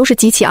也都是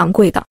极其昂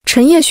贵的。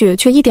陈叶雪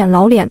却一点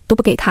老脸都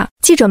不给他，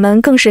记者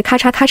们更是咔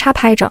嚓咔嚓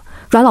拍着。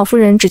阮老夫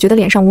人只觉得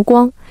脸上无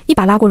光，一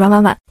把拉过阮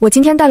婉婉，我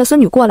今天带了孙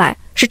女过来，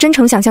是真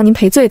诚想向您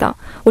赔罪的。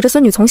我这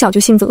孙女从小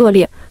就性子恶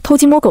劣，偷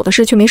鸡摸狗的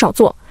事却没少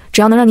做，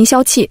只要能让您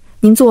消气，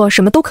您做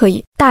什么都可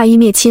以。大义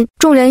灭亲，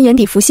众人眼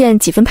底浮现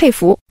几分佩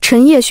服。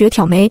陈叶雪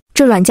挑眉，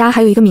这阮家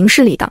还有一个明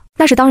事理的，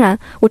那是当然，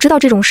我知道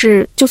这种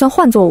事就算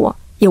换做我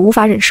也无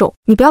法忍受。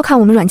你不要看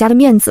我们阮家的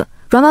面子，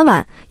阮婉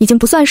婉已经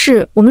不算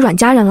是我们阮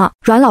家人了。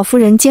阮老夫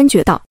人坚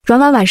决道。阮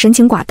婉婉神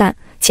情寡淡，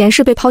前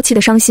世被抛弃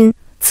的伤心，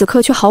此刻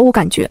却毫无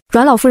感觉。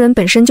阮老夫人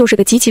本身就是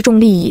个极其重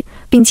利益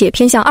并且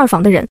偏向二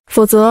房的人，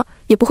否则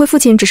也不会父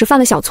亲只是犯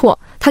了小错，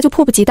他就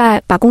迫不及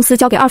待把公司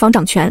交给二房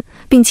掌权，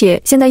并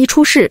且现在一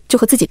出事就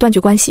和自己断绝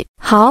关系。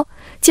好，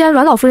既然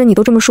阮老夫人你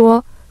都这么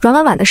说，阮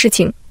婉婉的事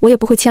情我也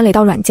不会牵累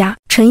到阮家。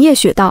陈叶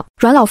雪道。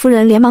阮老夫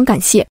人连忙感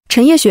谢。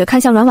陈叶雪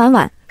看向阮婉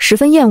婉，十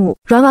分厌恶。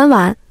阮婉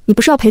婉，你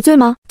不是要赔罪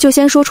吗？就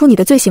先说出你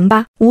的罪行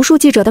吧。无数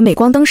记者的镁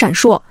光灯闪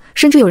烁，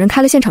甚至有人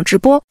开了现场直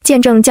播，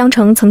见证江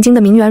城曾经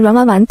的名媛阮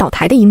婉婉倒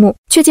台的一幕。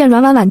却见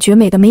阮婉婉绝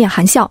美的眉眼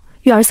含笑，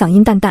悦耳嗓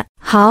音淡淡：“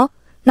好，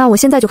那我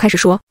现在就开始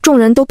说。”众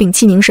人都屏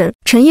气凝神，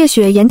陈叶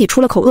雪眼底出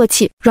了口恶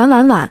气：“阮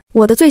婉婉，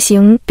我的罪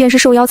行便是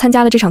受邀参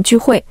加了这场聚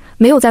会，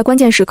没有在关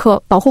键时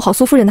刻保护好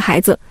苏夫人的孩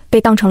子，被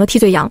当成了替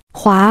罪羊。”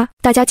哗！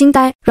大家惊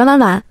呆。阮婉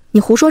婉，你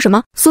胡说什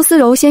么？苏思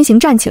柔先行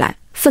站起来，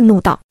愤怒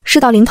道：“事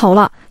到临头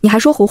了，你还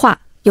说胡话，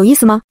有意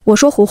思吗？”“我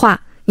说胡话，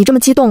你这么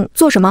激动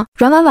做什么？”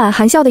阮婉婉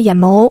含笑的眼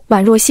眸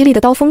宛若犀利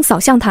的刀锋扫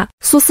向他。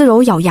苏思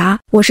柔咬牙：“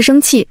我是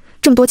生气，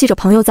这么多记者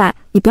朋友在，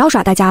你不要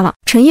耍大家了。”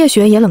陈叶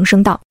雪也冷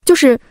声道：“就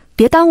是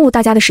别耽误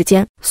大家的时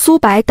间。”苏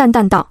白淡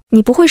淡道：“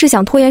你不会是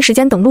想拖延时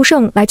间等陆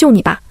胜来救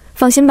你吧？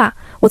放心吧，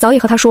我早已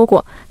和他说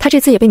过，他这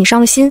次也被你伤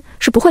了心，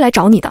是不会来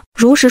找你的。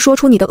如实说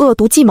出你的恶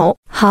毒计谋。”“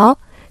好，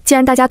既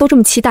然大家都这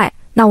么期待，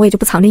那我也就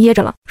不藏着掖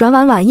着了。”阮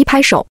婉婉一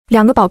拍手，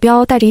两个保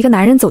镖带着一个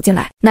男人走进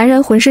来，男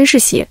人浑身是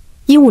血，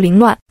衣物凌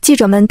乱，记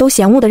者们都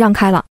嫌恶地让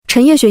开了。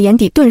陈叶雪眼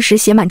底顿时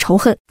写满仇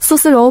恨，苏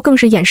思柔更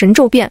是眼神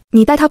骤变：“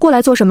你带他过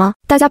来做什么？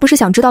大家不是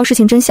想知道事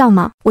情真相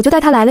吗？我就带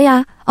他来了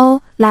呀。”“哦，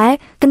来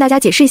跟大家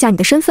解释一下你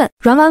的身份。”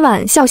阮婉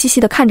婉笑嘻嘻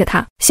地看着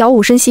他。小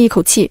武深吸一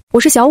口气：“我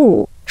是小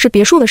武，是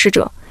别墅的逝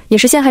者，也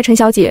是陷害陈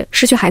小姐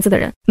失去孩子的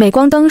人。”镁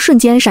光灯瞬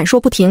间闪烁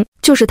不停，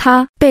就是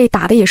他被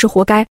打的也是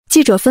活该。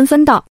记者纷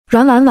纷道：“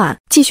阮婉婉，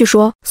继续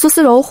说。”苏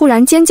思柔忽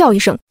然尖叫一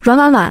声：“阮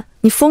婉婉，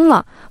你疯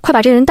了！快把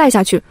这人带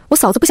下去，我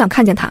嫂子不想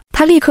看见他。”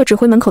他立刻指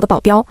挥门口的保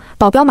镖，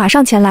保镖马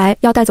上前来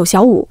要带走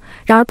小武，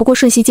然而不过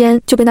瞬息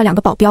间就被那两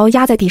个保镖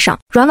压在地上。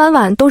阮婉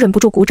婉都忍不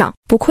住鼓掌，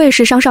不愧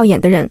是商少演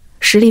的人，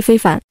实力非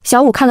凡。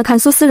小武看了看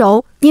苏思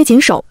柔，捏紧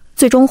手，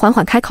最终缓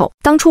缓开口：“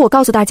当初我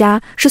告诉大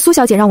家是苏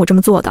小姐让我这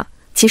么做的，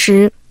其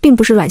实并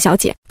不是阮小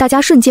姐。”大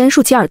家瞬间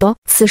竖起耳朵，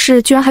此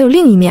事居然还有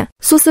另一面。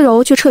苏思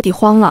柔却彻底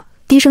慌了，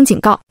低声警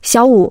告：“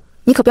小武，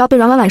你可不要被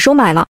阮婉婉收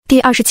买了。”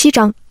第27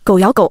章狗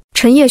咬狗。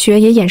陈叶雪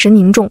也眼神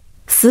凝重，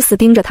死死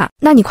盯着他：“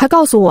那你快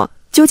告诉我，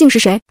究竟是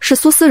谁？”“是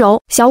苏思柔。”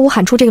小武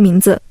喊出这个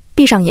名字，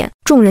闭上眼，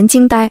众人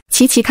惊呆，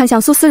齐齐看向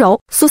苏思柔。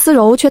苏思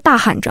柔却大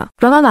喊着：“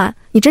阮婉婉，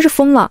你真是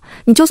疯了！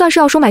你就算是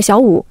要收买小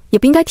武，也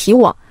不应该提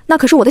我，那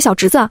可是我的小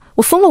侄子啊！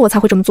我疯了，我才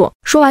会这么做。”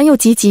说完又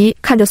急急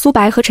看着苏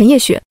白和陈叶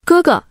雪：“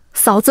哥哥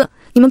嫂子，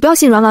你们不要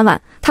信阮婉婉，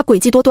她诡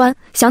计多端，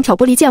想挑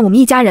拨离间我们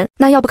一家人。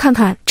那要不看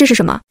看这是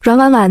什么？”阮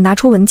婉婉拿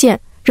出文件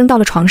扔到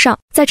了床上，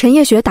在陈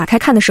叶雪打开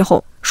看的时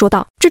候说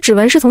道：“这指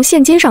纹是从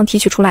现金上提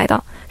取出来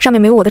的，上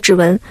面没有我的指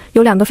纹，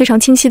有2个非常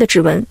清晰的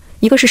指纹，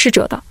一个是逝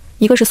者的，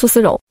一个是苏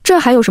思柔。这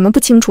还有什么不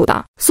清楚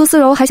的？”苏思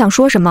柔还想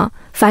说什么，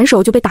反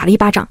手就被打了一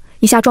巴掌，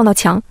一下撞到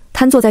墙，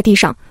瘫坐在地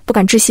上，不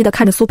敢置信地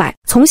看着苏白。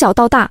从小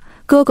到大，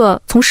哥哥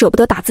从舍不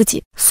得打自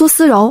己。苏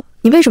思柔，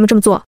你为什么这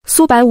么做？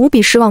苏白无比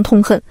失望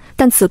痛恨，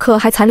但此刻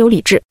还残留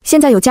理智。现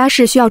在有家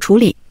事需要处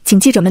理，请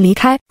记者们离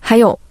开。还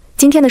有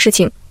今天的事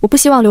情，我不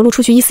希望流露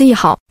出去一丝一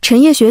毫。陈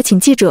叶雪请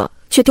记者，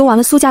却丢完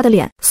了苏家的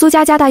脸。苏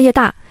家家大业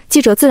大，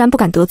记者自然不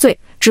敢得罪，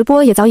直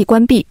播也早已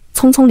关闭，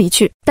匆匆离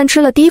去。但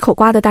吃了第一口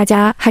瓜的大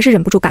家还是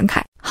忍不住感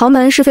慨：豪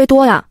门是非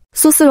多呀。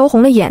苏思柔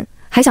红了眼，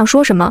还想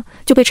说什么，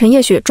就被陈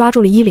叶雪抓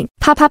住了衣领，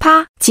啪啪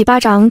啪几巴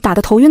掌打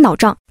得头晕脑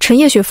胀。陈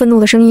叶雪愤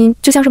怒的声音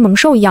就像是猛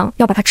兽一样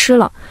要把他吃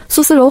了。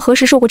苏思柔何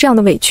时受过这样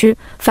的委屈，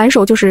反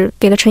手就是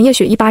给了陈叶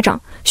雪一巴掌，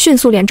迅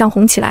速脸涨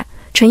红起来。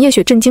陈叶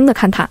雪震惊地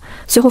看他，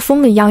随后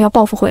疯了一样要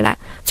报复回来，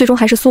最终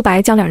还是苏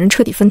白将两人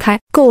彻底分开。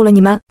够了你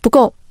们！不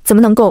够，怎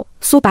么能够？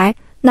苏白，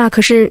那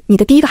可是你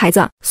的第一个孩子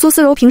啊！苏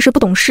思柔平时不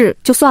懂事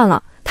就算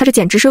了，他这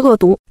简直是恶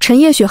毒。陈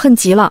叶雪恨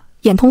极了，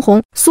眼通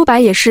红。苏白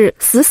也是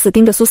死死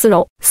盯着苏思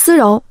柔。思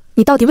柔，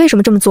你到底为什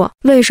么这么做？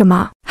为什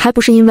么？还不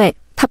是因为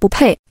他不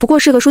配，不过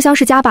是个书香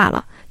世家罢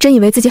了。真以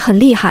为自己很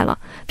厉害了，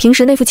平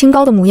时那副清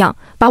高的模样，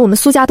把我们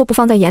苏家都不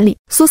放在眼里。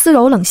苏思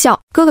柔冷笑：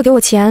哥哥给我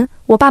钱，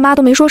我爸妈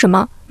都没说什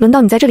么，轮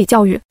到你在这里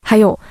教育。还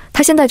有，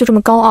他现在就这么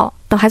高傲，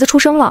等孩子出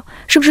生了，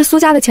是不是苏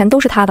家的钱都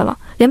是他的了，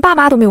连爸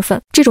妈都没有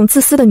份？这种自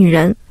私的女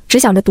人，只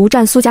想着独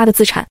占苏家的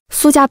资产，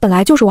苏家本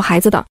来就是我孩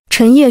子的。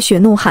陈叶雪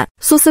怒喊。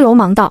苏思柔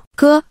忙道：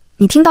哥，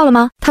你听到了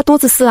吗？他多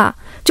自私啊！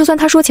就算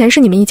他说钱是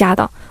你们一家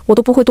的，我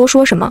都不会多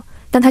说什么，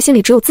但他心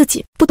里只有自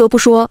己。不得不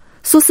说，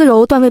苏思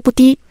柔段位不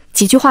低，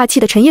几句话气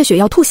得陈叶雪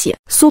要吐血。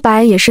苏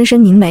白也深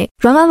深凝眉。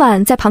阮婉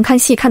婉在旁看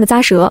戏看得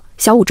咂舌，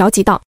小武着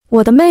急道：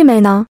我的妹妹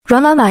呢？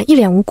阮婉婉一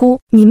脸无辜：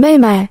你妹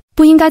妹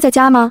不应该在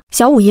家吗？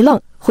小武一愣，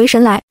回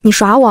神来：你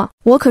耍我？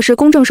我可是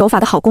公正守法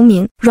的好公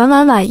民。阮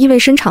婉婉意味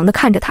深长地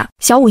看着他。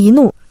小武一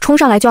怒，冲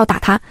上来就要打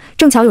他，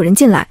正巧有人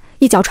进来，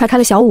一脚踹开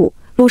了小武。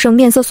陆胜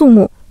面色肃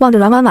穆，望着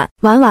阮婉婉：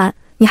婉婉，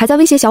你还在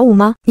威胁小武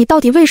吗？你到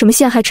底为什么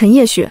陷害陈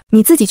叶雪？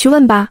你自己去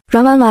问吧。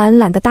阮婉婉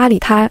懒得搭理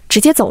他，直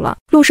接走了。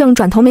陆胜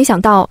转头没想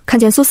到看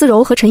见苏思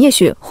柔和陈叶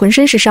雪浑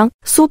身是伤，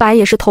苏白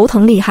也是头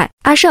疼厉害。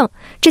阿胜，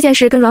这件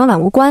事跟阮婉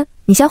婉无关，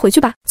你先回去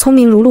吧。聪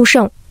明如陆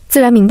胜，自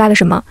然明白了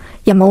什么，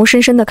眼眸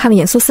深深地看了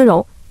眼苏思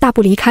柔，大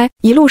步离开。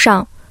一路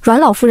上，阮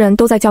老夫人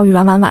都在教育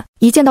阮婉婉，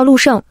一见到陆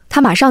胜，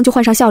她马上就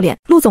换上笑脸：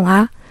陆总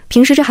啊，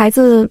平时这孩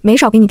子没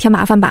少给你添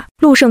麻烦吧？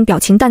陆胜表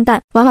情淡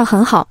淡：婉婉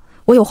很好，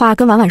我有话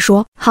跟婉婉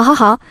说。好好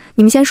好，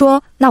你们先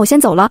说，那我先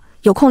走了，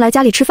有空来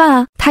家里吃饭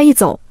啊。他一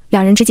走，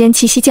两人之间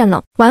气息渐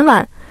冷。婉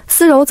婉，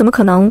思柔怎么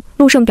可能？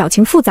陆胜表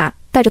情复杂，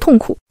带着痛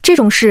苦。这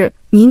种事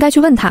你应该去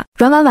问他。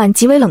阮婉婉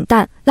极为冷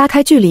淡，拉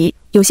开距离，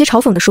有些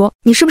嘲讽地说：“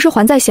你是不是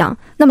还在想，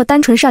那么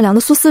单纯善良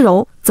的苏思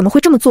柔怎么会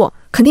这么做？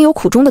肯定有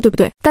苦衷的，对不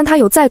对？但他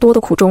有再多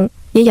的苦衷，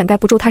也掩盖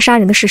不住他杀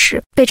人的事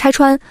实。”被拆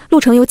穿，陆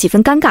程有几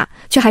分尴尬，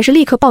却还是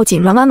立刻抱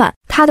紧阮婉婉：“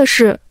他的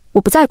事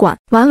我不再管。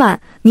婉婉，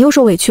你又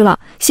受委屈了，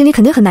心里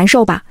肯定很难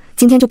受吧？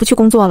今天就不去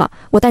工作了，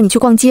我带你去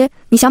逛街，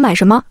你想买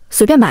什么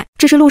随便买。”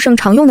这是陆胜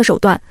常用的手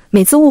段，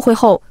每次误会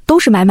后都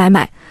是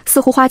买，似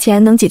乎花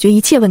钱能解决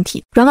一切问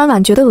题。阮婉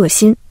婉觉得恶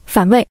心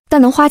反胃，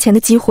但能花钱的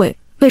机会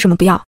为什么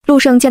不要？陆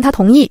胜见他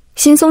同意，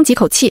心松几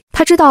口气。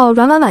他知道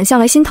阮婉婉向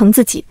来心疼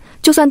自己，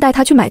就算带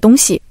他去买东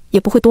西也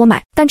不会多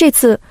买，但这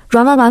次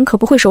阮婉婉可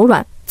不会手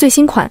软，最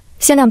新款、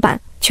限量版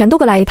全都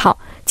各来一套，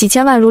几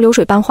千万如流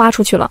水般花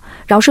出去了。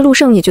饶是陆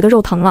胜也觉得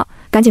肉疼了，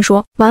赶紧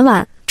说：“婉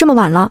婉，这么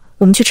晚了，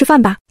我们去吃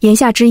饭吧。”言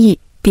下之意，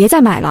别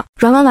再买了。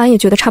阮婉婉也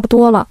觉得差不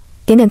多了，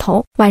点点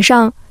头。晚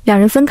上两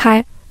人分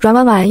开，阮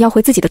婉婉要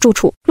回自己的住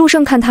处。陆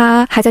胜看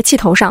他还在气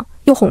头上，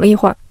又哄了一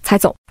会儿才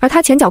走。而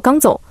他前脚刚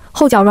走，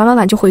后脚阮婉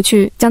婉就回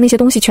去将那些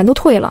东西全都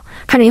退了，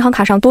看着银行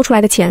卡上多出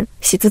来的钱，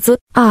喜滋滋。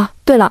啊，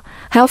对了，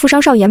还要付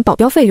商少言保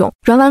镖费用。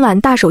阮婉婉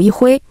大手一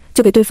挥，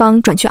就给对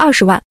方转去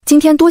20万。今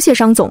天多谢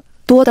商总，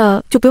多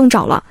的就不用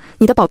找了，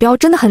你的保镖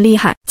真的很厉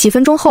害。几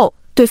分钟后，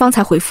对方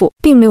才回复，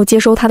并没有接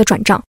收他的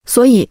转账，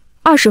所以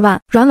20万。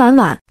阮婉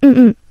婉，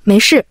没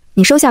事，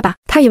你收下吧。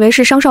他以为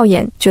是商少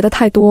言觉得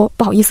太多，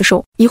不好意思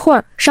收。一会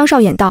儿，商少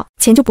言道：“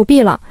钱就不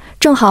必了，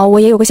正好我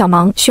也有个小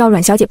忙需要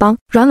阮小姐帮。”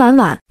阮婉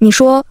婉，你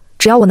说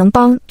只要我能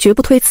帮，绝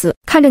不推辞。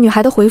看着女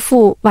孩的回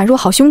复，宛若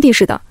好兄弟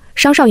似的。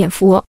商少眼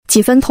扶额，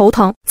几分头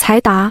疼，才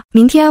答：“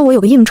明天我有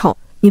个应酬，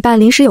女伴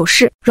临时有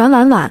事。”阮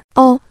婉婉，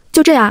哦，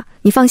就这样，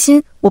你放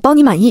心，我包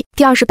你满意。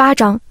第28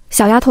章，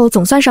小丫头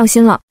总算上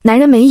心了。男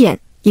人眉眼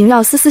萦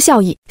绕丝丝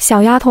笑意，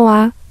小丫头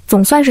啊，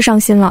总算是上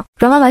心了。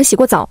阮婉婉洗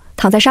过澡，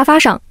躺在沙发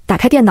上，打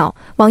开电脑，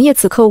网页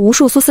此刻无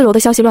数苏思柔的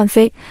消息乱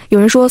飞。有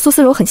人说苏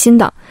思柔很新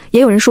的，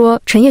也有人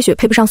说陈叶雪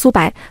配不上苏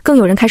白，更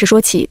有人开始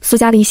说起苏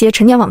家的一些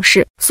陈年往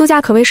事。苏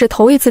家可谓是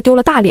头一次丢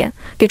了大脸，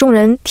给众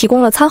人提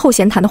供了餐后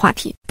闲谈的话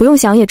题。不用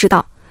想也知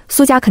道，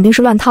苏家肯定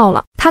是乱套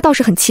了。他倒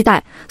是很期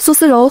待苏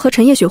思柔和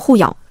陈叶雪互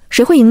咬，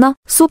谁会赢呢？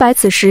苏白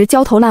此时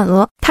焦头烂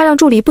额，他让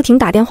助理不停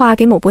打电话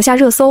给某博下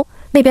热搜，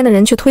那边的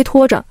人却推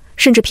脱着，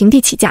甚至平地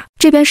起价。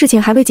这边事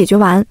情还未解决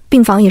完，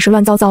病房也是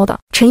乱糟糟的。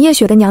陈叶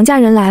雪的娘家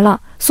人来了，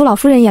苏老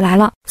夫人也来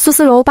了。苏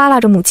思柔扒拉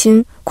着母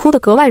亲，哭得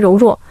格外柔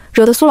弱，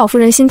惹得苏老夫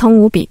人心疼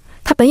无比。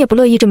她本也不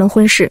乐意这门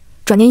婚事，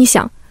转念一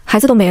想，孩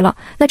子都没了，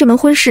那这门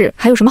婚事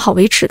还有什么好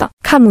维持的？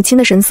看母亲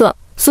的神色，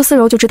苏思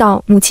柔就知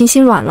道母亲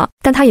心软了，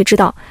但她也知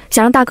道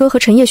想让大哥和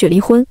陈叶雪离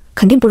婚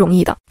肯定不容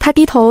易的。她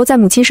低头在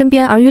母亲身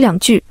边耳语2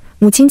句，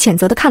母亲谴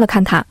责地看了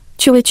看她，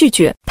却未拒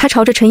绝。她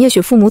朝着陈叶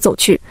雪父母走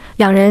去，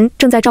两人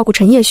正在照顾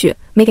陈叶雪，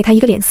没给她一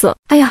个脸色。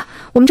哎呀，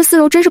我们这思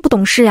柔真是不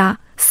懂事呀！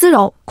思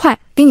柔，快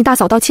给你大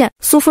嫂道歉！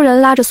苏夫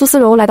人拉着苏思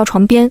柔来到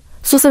床边，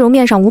苏思柔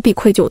面上无比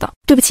愧疚的：“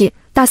对不起，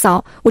大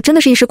嫂，我真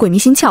的是一时鬼迷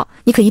心窍，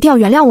你可一定要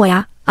原谅我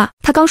呀！”啊！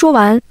她刚说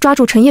完，抓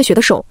住陈叶雪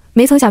的手，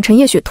没曾想陈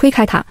叶雪推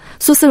开她，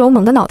苏思柔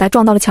猛地脑袋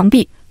撞到了墙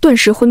壁，顿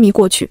时昏迷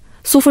过去。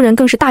苏夫人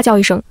更是大叫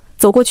一声，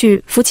走过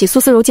去扶起苏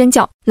思柔，尖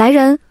叫：“来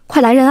人，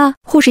快来人啊！”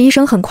护士医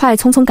生很快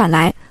匆匆赶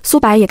来，苏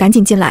白也赶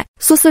紧进来。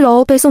苏思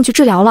柔被送去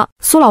治疗了。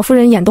苏老夫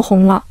人眼都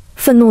红了，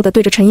愤怒地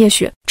对着陈叶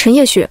雪：“陈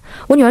叶雪，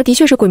我女儿的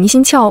确是鬼迷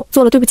心窍，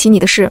做了对不起你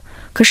的事，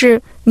可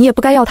是你也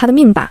不该要她的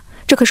命吧？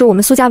这可是我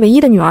们苏家唯一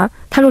的女儿，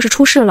她若是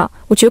出事了，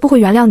我绝不会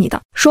原谅你的。”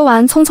说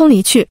完匆匆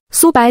离去。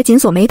苏白紧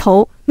锁眉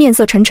头，面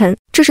色沉沉，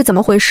这是怎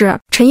么回事？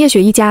陈叶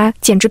雪一家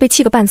简直被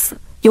气个半死，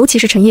尤其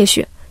是陈叶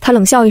雪。他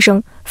冷笑一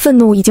声，愤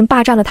怒已经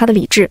霸占了他的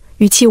理智，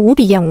语气无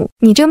比厌恶：“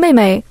你这个妹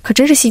妹可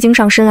真是戏精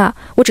上身啊！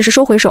我只是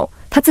收回手，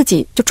她自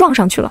己就撞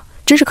上去了，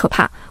真是可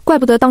怕，怪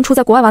不得当初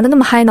在国外玩的那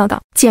么嗨闹的，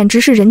简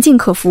直是人尽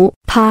可夫。”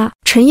啪！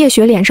陈叶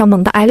雪脸上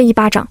猛地挨了一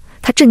巴掌，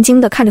她震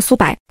惊地看着苏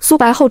白。苏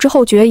白后知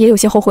后觉，也有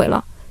些后悔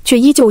了，却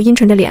依旧阴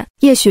沉着脸：“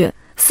叶雪，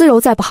思柔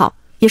再不好，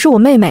也是我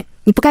妹妹，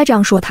你不该这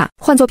样说她。”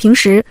换作平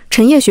时，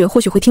陈叶雪或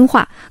许会听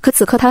话，可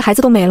此刻她的孩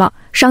子都没了，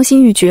伤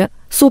心欲绝。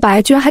苏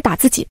白居然还打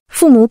自己，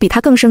父母比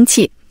他更生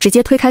气，直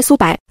接推开苏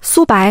白：“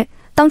苏白，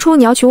当初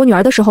你要娶我女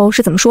儿的时候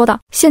是怎么说的？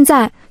现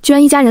在居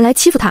然一家人来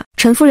欺负她！”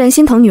陈夫人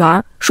心疼女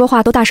儿，说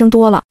话都大声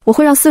多了：“我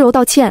会让思柔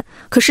道歉，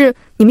可是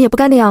你们也不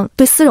该那样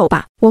对思柔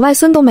吧？我外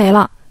孙都没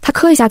了，她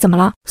磕一下怎么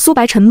了？”苏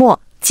白沉默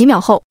几秒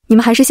后：“你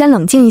们还是先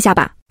冷静一下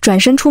吧。”转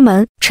身出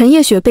门。陈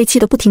叶雪被气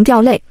得不停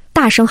掉泪，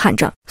大声喊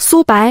着：“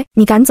苏白，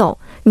你敢走？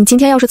你今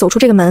天要是走出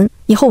这个门，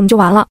以后我们就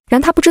完了。”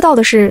然他不知道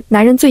的是，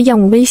男人最厌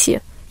恶威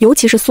胁，尤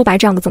其是苏白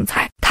这样的总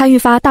裁。他愈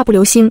发大步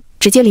流星，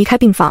直接离开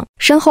病房。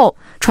身后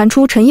传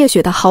出陈叶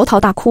雪的嚎啕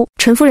大哭，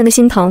陈夫人的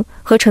心疼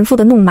和陈父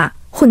的怒骂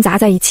混杂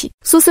在一起。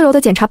苏思柔的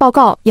检查报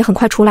告也很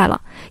快出来了，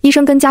医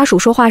生跟家属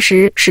说话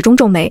时始终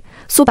皱眉。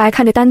苏白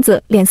看着单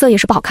子，脸色也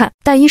是不好看。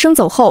但医生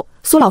走后，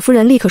苏老夫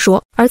人立刻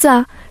说：“儿子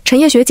啊，陈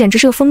叶雪简直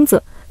是个疯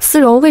子，思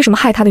柔为什么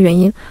害她的原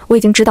因我已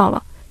经知道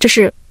了，这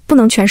事不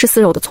能全是思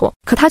柔的错，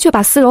可他却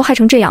把思柔害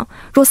成这样，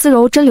若思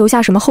柔真留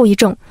下什么后遗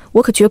症，我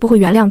可绝不会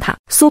原谅他。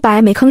苏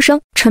白没吭声，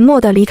沉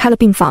默地离开了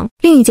病房。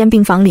另一间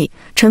病房里，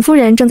陈夫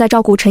人正在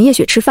照顾陈叶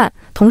雪吃饭，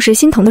同时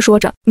心疼地说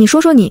着：“你说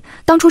说你，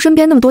当初身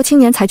边那么多青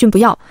年才俊不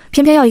要，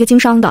偏偏要一个经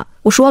商的。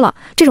我说了，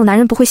这种男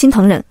人不会心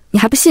疼人，你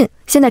还不信？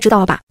现在知道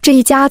了吧？这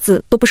一家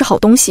子都不是好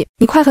东西，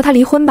你快和他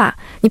离婚吧。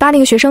你爸那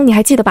个学生你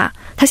还记得吧？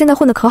他现在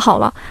混得可好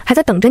了，还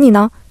在等着你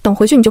呢。等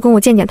回去你就跟我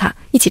见见他，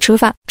一起吃个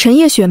饭。”陈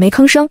叶雪没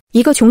吭声，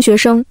一个穷学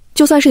生，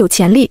就算是有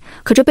潜力，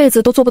可这辈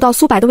子都做不到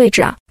苏白的位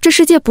置啊！这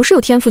世界不是有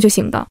天赋就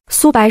行的。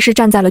苏白是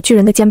站在了巨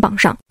人的肩膀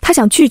上，他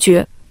想拒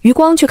绝，余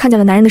光却看见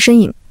了男人的身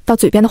影，到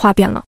嘴边的话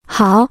变了。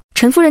好，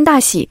陈夫人大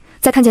喜，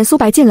再看见苏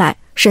白进来，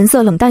神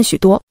色冷淡许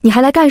多。你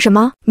还来干什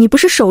么？你不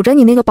是守着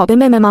你那个宝贝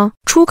妹妹吗？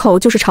出口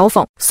就是嘲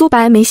讽。苏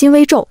白眉心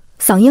微皱，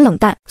嗓音冷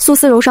淡。苏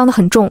思柔伤得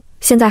很重，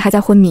现在还在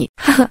昏迷。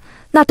呵呵，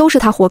那都是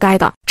她活该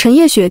的。陈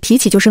叶雪提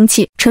起就生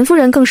气，陈夫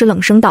人更是冷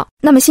声道：“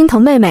那么心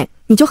疼妹妹，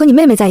你就和你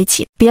妹妹在一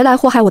起，别来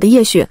祸害我的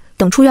叶雪。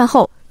等出院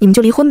后，你们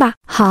就离婚吧。”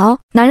好，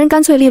男人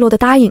干脆利落的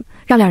答应，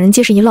让两人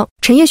皆是一愣。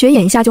陈叶雪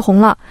眼一下就红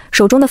了，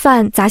手中的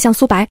饭砸向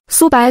苏白。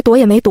苏白躲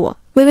也没躲，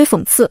微微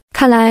讽刺：“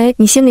看来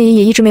你心里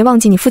也一直没忘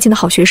记你父亲的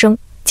好学生。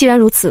既然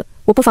如此，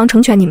我不妨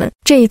成全你们。”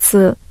这一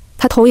次，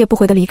他头也不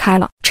回地离开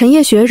了。陈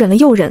叶雪忍了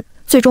又忍，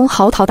最终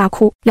嚎啕大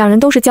哭。两人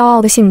都是骄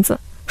傲的性子，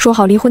说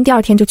好离婚第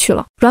二天就去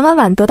了。阮婉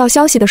婉得到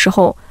消息的时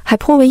候还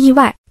颇为意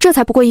外，这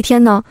才不过一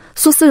天呢，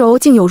苏思柔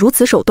竟有如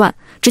此手段，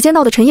直接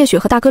闹得陈叶雪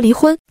和大哥离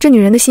婚。这女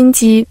人的心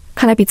机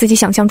看来比自己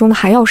想象中的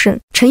还要深。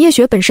陈叶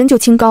雪本身就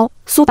清高，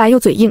苏白又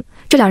嘴硬，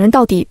这两人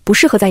到底不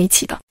适合在一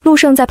起的。陆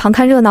胜在旁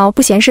看热闹，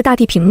不嫌事大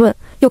地评论，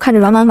又看着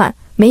阮婉婉，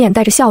眉眼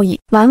带着笑意：“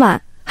婉婉，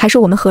还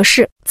说我们合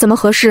适？怎么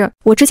合适？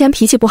我之前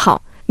脾气不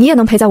好，你也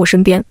能陪在我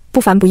身边，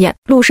不烦不厌。”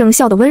陆胜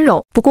笑得温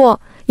柔：“不过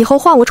以后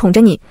换我宠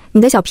着你，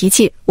你的小脾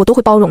气我都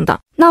会包容的。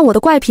那我的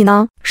怪癖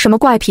呢？什么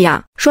怪癖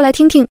啊？说来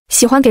听听。”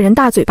喜欢给人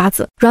大嘴巴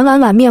子。阮婉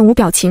婉面无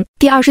表情。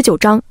第29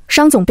章，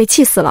商总被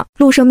气死了。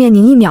陆胜面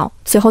凝一秒，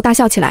随后大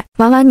笑起来：“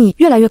婉婉，你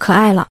越来越可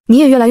爱了，你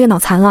也越来越脑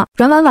残了。”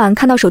阮婉婉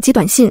看到手机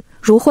短信，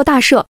如获大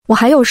赦：“我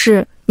还有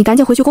事，你赶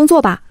紧回去工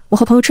作吧，我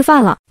和朋友吃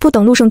饭了。”不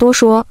等陆胜多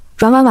说，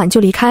阮婉婉就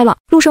离开了。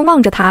陆胜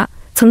望着他。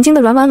曾经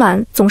的阮婉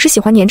婉总是喜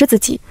欢黏着自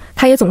己，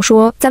她也总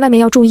说在外面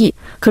要注意，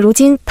可如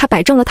今她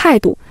摆正了态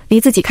度，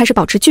离自己开始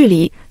保持距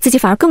离，自己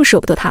反而更舍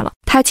不得她了。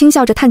她轻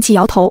笑着叹气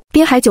摇头。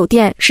滨海酒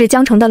店是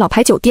江城的老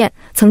牌酒店，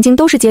曾经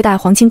都是接待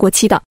皇亲国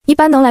戚的，一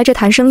般能来这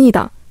谈生意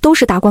的都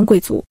是达官贵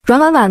族。阮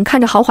婉婉看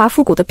着豪华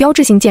复古的标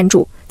志性建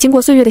筑，经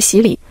过岁月的洗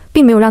礼，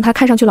并没有让她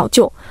看上去老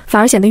旧，反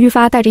而显得愈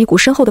发带着一股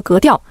深厚的格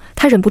调。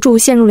她忍不住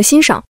陷入了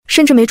欣赏，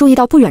甚至没注意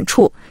到不远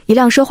处一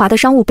辆奢华的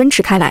商务奔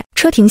驰开来，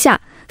车停下，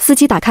司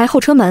机打开后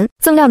车门，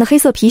锃亮的黑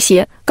色皮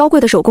鞋，高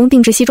贵的手工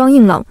定制西装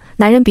硬冷，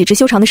男人笔直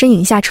修长的身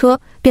影一下车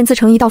便自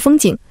成一道风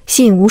景，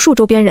吸引无数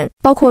周边人，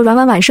包括阮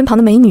婉婉身旁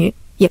的美女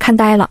也看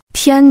呆了。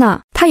天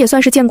哪，她也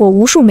算是见过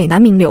无数美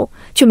男名流，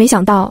却没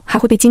想到还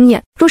会被惊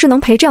艳。若是能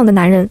陪这样的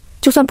男人，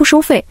就算不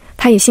收费，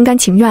她也心甘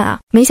情愿啊。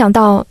没想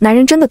到男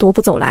人真的踱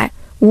步走来，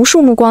无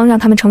数目光让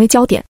他们成为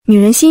焦点。女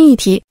人心一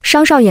提，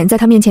商少爷在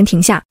她面前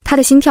停下，她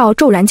的心跳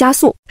骤然加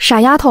速。傻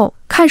丫头，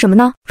看什么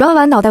呢？阮婉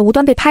婉脑袋无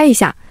端被拍一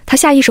下，她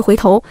下意识回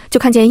头，就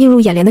看见映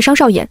入眼帘的商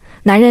少爷。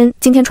男人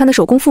今天穿的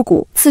手工复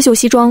古刺绣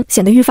西装，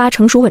显得愈发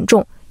成熟稳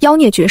重，妖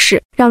孽绝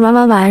世，让阮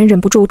婉婉忍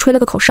不住吹了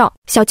个口哨：“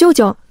小舅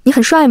舅，你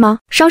很帅吗？”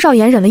商少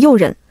爷忍了又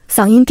忍，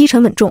嗓音低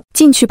沉稳重：“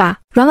进去吧。”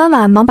阮婉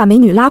婉忙把美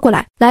女拉过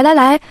来：“来来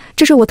来，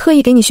这是我特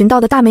意给你寻到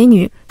的大美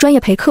女，专业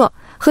陪客，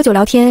喝酒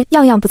聊天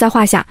样样不在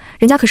话下，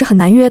人家可是很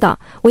难约的，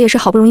我也是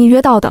好不容易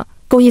约到的，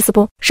够意思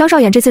不？”商少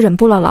爷这次忍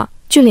不了，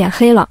俊脸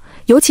黑了，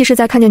尤其是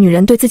在看见女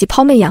人对自己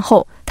抛媚眼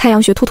后，太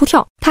阳穴突突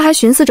跳。他还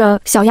寻思着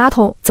小丫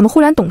头怎么忽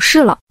然懂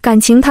事了，感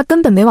情他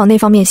根本没往那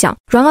方面想。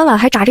阮婉婉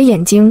还眨着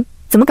眼睛，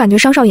怎么感觉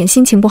商少爷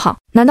心情不好？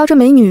难道这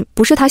美女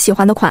不是他喜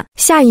欢的款？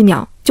下一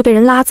秒就被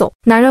人拉走，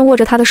男人握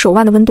着她的手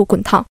腕的温度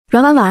滚烫。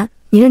阮婉婉，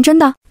你认真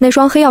的？那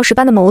双黑曜石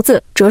般的眸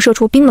子折射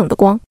出冰冷的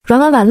光。阮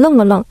婉婉愣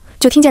了愣，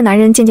就听见男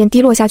人渐渐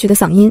低落下去的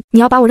嗓音：“你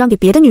要把我让给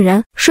别的女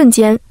人？”瞬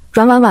间，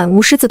阮婉婉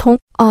无师自通。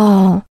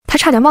哦，她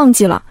差点忘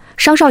记了，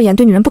商少爷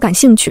对女人不感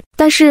兴趣。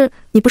但是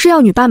你不是要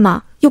女伴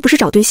吗？又不是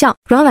找对象。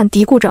阮婉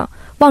嘀咕着，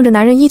望着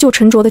男人依旧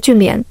沉着的俊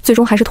脸，最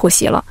终还是妥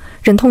协了，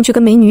忍痛去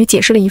跟美女解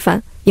释了一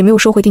番，也没有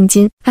收回定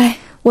金。哎，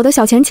我的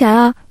小钱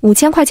啊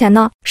，5000块钱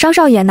呢。商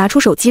少爷拿出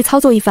手机操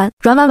作一番，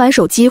阮婉婉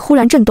手机忽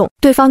然震动，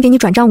对方给你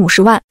转账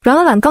50万。阮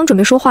婉婉刚准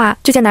备说话，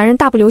就见男人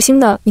大步流星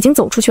的已经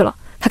走出去了，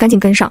他赶紧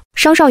跟上。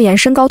商少爷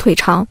身高腿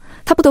长，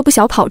他不得不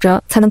小跑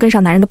着才能跟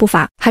上男人的步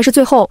伐，还是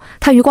最后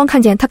他余光看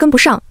见他跟不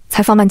上，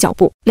才放慢脚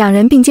步。两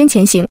人并肩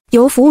前行，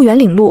由服务员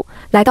领路，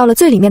来到了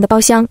最里面的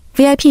包厢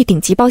VIP 顶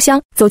级包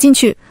厢。走进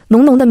去，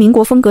浓浓的民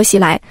国风格袭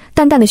来，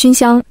淡淡的熏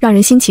香让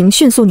人心情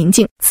迅速宁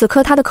静。此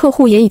刻他的客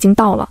户也已经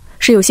到了，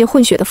是有些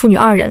混血的父女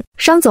2人。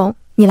商总，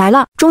你来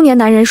了。中年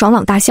男人爽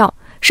朗大笑，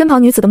身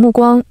旁女子的目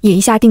光也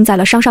一下定在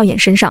了商少爷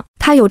身上。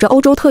他有着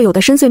欧洲特有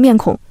的深邃面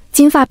孔，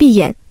金发碧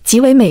眼，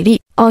极为美丽。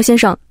哦，先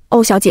生。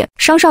哦，小姐。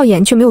商少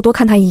爷却没有多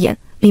看他一眼，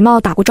礼貌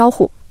打过招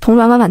呼，同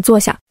阮婉婉坐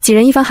下，几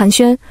人一番寒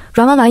暄。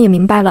阮婉婉也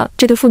明白了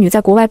这对父女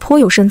在国外颇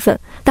有身份，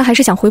但还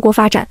是想回国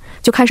发展，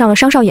就看上了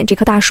商少衍这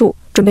棵大树，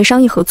准备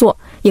商议合作。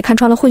也看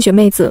穿了混血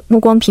妹子目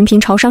光频频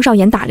朝商少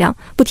衍打量，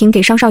不停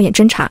给商少衍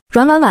侦查。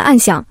阮婉婉暗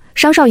想，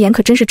商少衍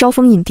可真是招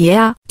蜂引蝶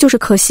呀，就是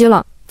可惜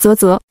了。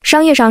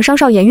商业上商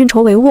少衍运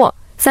筹帷幄，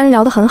三人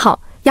聊得很好，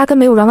压根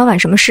没有阮婉婉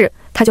什么事，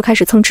他就开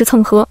始蹭吃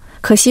蹭喝。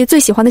可惜最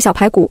喜欢的小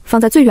排骨放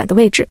在最远的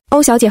位置。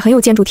欧小姐很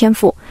有建筑天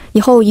赋，以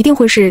后一定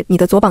会是你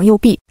的左膀右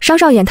臂。商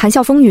少衍谈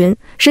笑风云，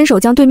伸手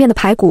将对面的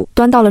排骨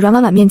端到了阮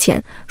婉婉面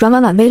前。阮婉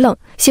婉微愣，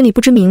心里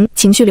不知名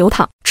情绪流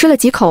淌，吃了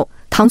几口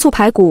糖醋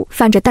排骨，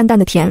泛着淡淡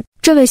的甜。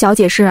这位小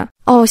姐是？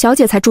哦，小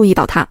姐才注意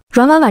到她。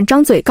阮婉婉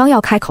张嘴刚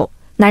要开口，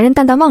男人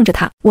淡淡望着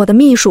她，我的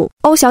秘书。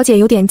欧小姐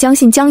有点将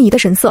信将疑的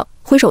神色，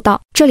挥手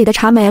道，这里的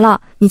茶没了，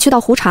你去倒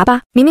壶茶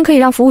吧。明明可以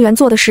让服务员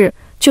做的事，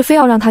却非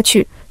要让他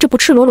去，这不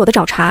赤裸裸的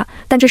找茬。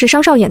但这是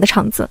商少衍的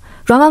场子，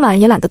阮婉婉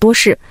也懒得多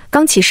事，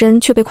刚起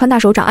身却被宽大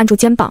手掌按住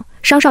肩膀。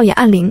商少衍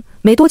按铃，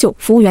没多久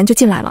服务员就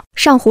进来了，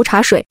上壶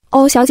茶水。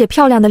欧小姐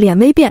漂亮的脸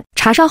微变，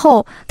茶上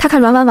后她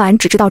看阮婉婉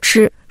只知道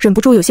吃，忍不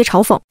住有些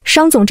嘲讽，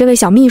商总这位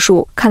小秘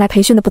书看来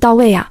培训的不到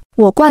位啊。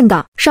我惯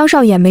的。商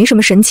少衍没什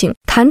么神情，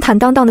坦坦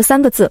荡荡的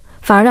3个字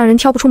反而让人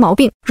挑不出毛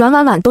病。阮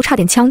婉婉都差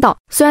点呛到，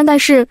虽然但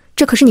是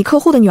这可是你客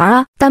户的女儿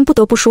啊。但不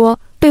得不说，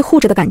被护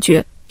着的感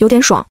觉有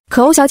点爽。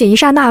可欧小姐一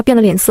刹那变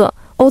了脸色，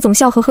欧总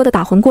笑呵呵地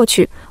打混过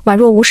去，宛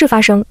若无事发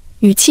生，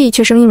语气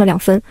却生硬了2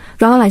分。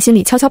阮婉婉心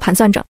里悄悄盘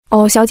算着。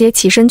欧小姐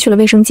起身去了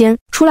卫生间，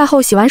出来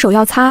后洗完手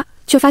要擦，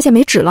却发现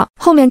没纸了，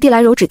后面递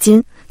来柔纸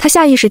巾，她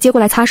下意识接过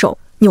来擦手，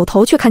扭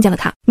头却看见了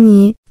她。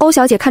你？欧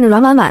小姐看着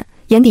阮婉婉，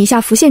眼底下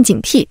浮现警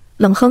惕，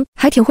冷哼，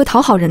还挺会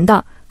讨好人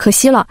的，可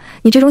惜了，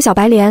你这种小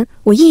白脸，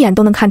我一眼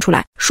都能看出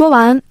来。说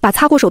完，把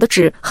擦过手的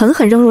纸狠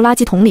狠扔入垃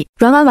圾桶里。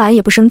阮婉婉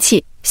也不生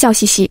气，笑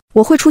嘻嘻，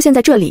我会出现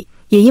在这里，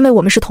也因为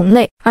我们是同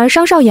类，而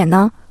商少衍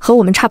呢，和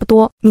我们差不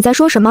多。你在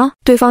说什么？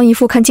对方一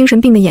副看精神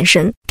病的眼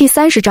神。第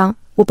30章，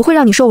我不会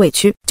让你受委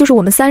屈，就是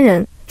我们3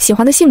人喜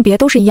欢的性别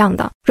都是一样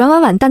的。阮婉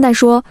婉淡淡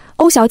说，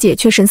欧小姐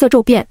却神色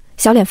骤变，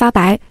小脸发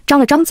白，张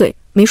了张嘴，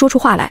没说出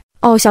话来。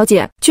哦，小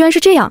姐，居然是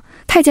这样，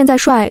太监再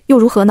帅又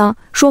如何呢？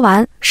说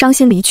完，伤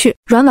心离去。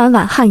阮婉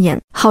婉汗颜，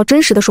好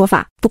真实的说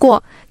法。不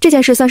过这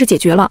件事算是解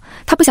决了，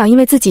她不想因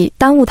为自己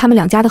耽误他们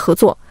2家的合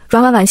作。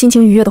阮婉婉心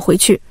情愉悦地回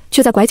去，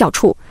却在拐角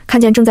处看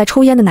见正在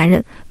抽烟的男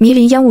人，迷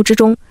离烟雾之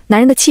中，男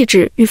人的气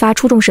质愈发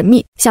出众神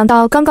秘。想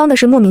到刚刚的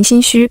事，莫名心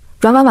虚。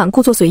阮婉婉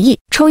故作随意，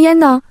抽烟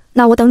呢？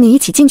那我等你一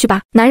起进去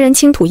吧。男人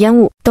轻吐烟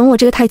雾，等我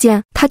这个太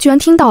监。他居然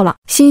听到了，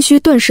心虚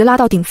顿时拉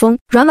到顶峰。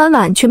阮婉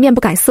婉却面不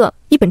改色，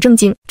一本正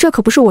经，这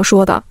可不是我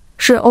说的，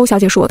是欧小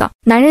姐说的。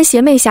男人邪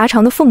魅狭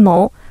长的凤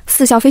眸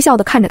似笑非笑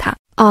地看着他。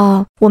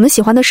哦，我们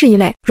喜欢的是一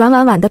类。阮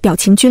婉婉的表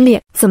情皲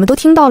裂，怎么都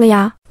听到了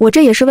呀？我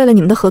这也是为了你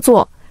们的合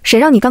作，谁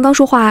让你刚刚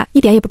说话一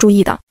点也不注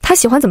意的？他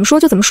喜欢怎么说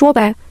就怎么说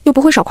呗，又不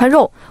会少块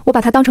肉，我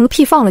把他当成个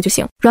屁放了就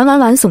行。阮婉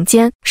婉耸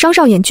肩，商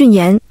少衍俊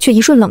颜却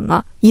一瞬冷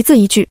了，一字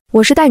一句，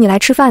我是带你来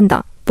吃饭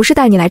的，不是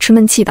带你来吃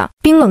闷气的。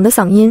冰冷的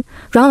嗓音，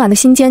阮婉婉的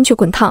心间却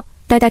滚烫，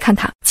呆呆看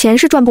他，钱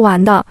是赚不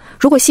完的，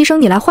如果牺牲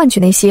你来换取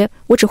那些，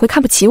我只会看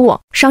不起我。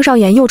商少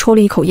衍又抽了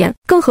一口烟，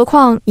更何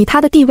况以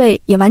他的地位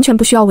也完全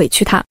不需要委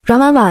屈他。阮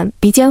婉婉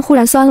鼻尖忽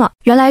然酸了，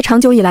原来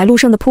长久以来陆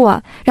胜的破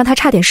让他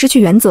差点失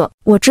去原则。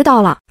我知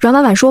道了。阮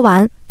婉婉说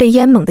完，被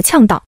烟猛地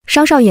呛到，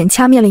商少衍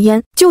掐灭了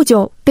烟，舅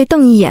舅。被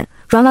瞪一眼，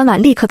阮婉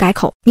婉立刻改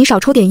口，你少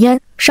抽点烟，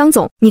商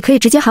总，你可以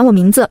直接喊我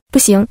名字。不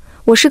行，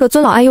我是个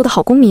尊老爱幼的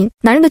好公民。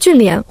男人的俊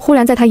脸忽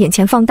然在他眼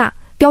前放大，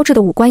标志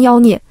的五官妖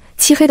孽，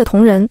漆黑的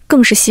瞳仁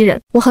更是吸人。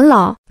我很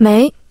老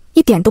没？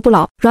一点都不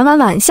老。阮婉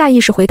婉下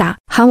意识回答，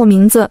喊我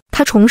名字。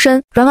他重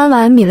申。阮婉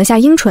婉抿了下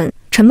樱唇，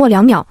沉默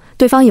2秒，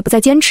对方也不再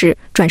坚持，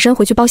转身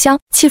回去包厢，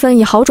气氛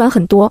也好转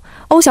很多。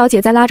欧小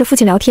姐在拉着父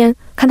亲聊天，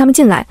看他们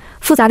进来，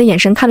复杂的眼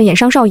神看了眼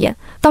商少衍，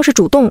倒是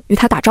主动与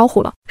他打招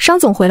呼了。商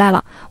总回来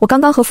了，我刚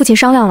刚和父亲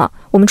商量了，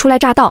我们初来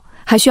乍到，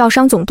还需要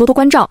商总多多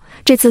关照，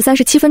这次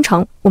37分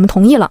成，我们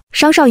同意了。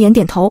商少衍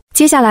点头。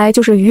接下来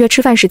就是愉悦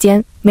吃饭时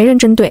间，没人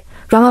针对，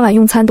阮婉婉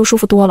用餐都舒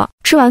服多了。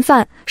吃完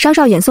饭，商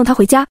少衍送她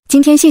回家，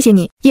今天谢谢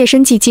你。夜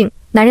深寂静，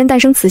男人淡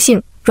声磁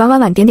性，阮婉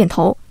婉点点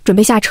头，准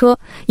备下车。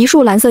一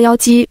束蓝色妖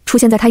姬出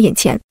现在她眼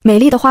前，美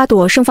丽的花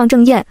朵盛放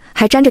正艳，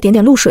还沾着点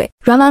点露水。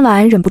阮婉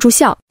婉忍不住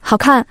笑，好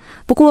看，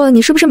不过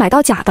你是不是买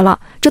到假的了？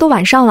这都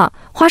晚上了，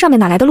花上面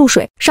哪来的露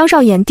水？商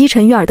少衍低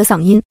沉悦耳的嗓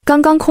音，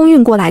刚刚空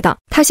运过来的。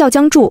他笑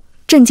僵住，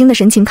震惊的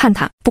神情看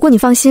他。不过你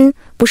放心，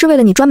不是为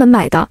了你专门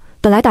买的，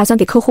本来打算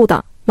给客户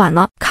的，晚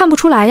了。看不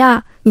出来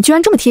呀，你居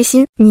然这么贴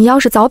心。你要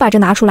是早把这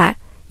拿出来，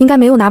应该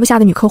没有拿不下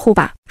的女客户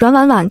吧？阮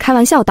婉婉开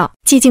玩笑道。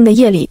寂静的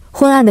夜里，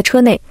昏暗的车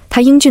内，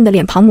她英俊的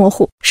脸庞模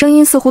糊，声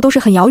音似乎都是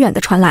很遥远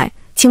的传来，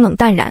清冷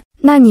淡然。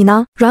那你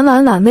呢？阮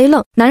婉婉微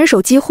愣，男人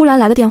手机忽然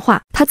来了电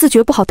话，她自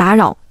觉不好打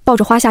扰，抱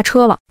着花下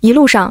车了。一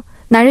路上，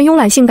男人慵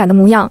懒性感的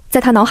模样在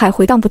她脑海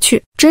回荡不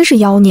去，真是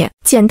妖孽，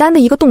简单的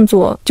一个动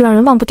作就让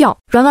人忘不掉。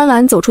阮婉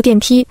婉走出电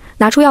梯，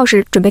拿出钥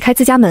匙准备开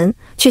自家门，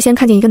却先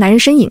看见一个男人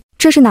身影。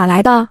这是哪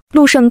来的？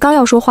陆胜刚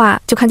要说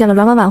话，就看见了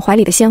阮婉婉怀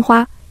里的鲜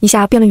花，一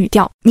下变了语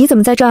调：“你怎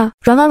么在这？”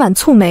阮婉婉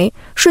蹙眉，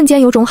瞬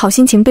间有种好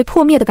心情被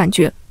破灭的感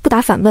觉，不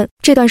答反问：“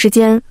这段时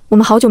间我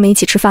们好久没一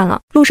起吃饭了。”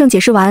陆胜解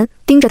释完，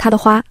盯着他的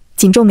花，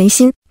紧皱眉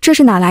心：“这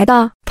是哪来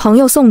的？朋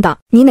友送的。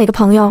你哪个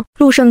朋友？”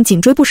陆胜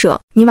紧追不舍：“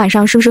你晚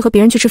上是不是和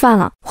别人去吃饭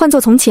了？”换作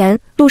从前，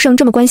陆胜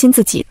这么关心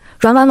自己，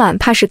阮婉婉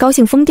怕是高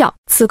兴疯掉，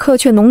此刻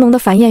却浓浓的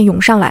烦厌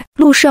涌上来。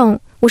陆胜，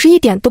我是一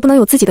点都不能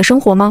有自己的生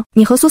活吗？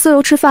你和苏思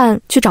柔吃饭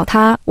去找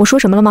他，我说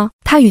什么了吗？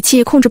他语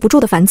气控制不住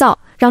的烦躁，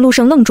让陆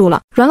胜愣住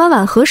了。阮婉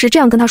婉何时这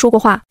样跟他说过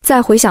话？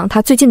再回想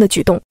他最近的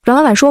举动，阮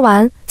婉婉说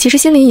完，其实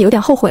心里也有点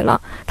后悔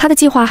了。他的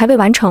计划还未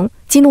完成，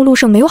激怒陆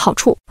胜没有好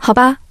处。好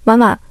吧，婉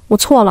婉，我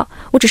错了，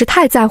我只是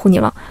太在乎你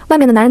了。外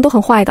面的男人都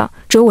很坏的，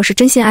只有我是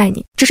真心爱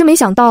你。只是没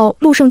想到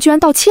陆胜居然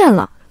道歉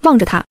了。望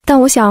着他，但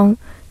我想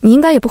你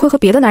应该也不会和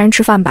别的男人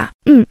吃饭吧？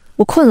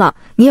我困了，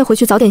你也回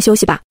去早点休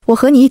息吧，我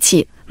和你一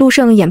起。陆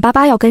胜眼巴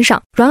巴要跟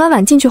上，阮婉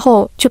婉进去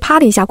后却啪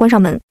的一下关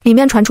上门，里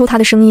面传出他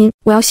的声音：“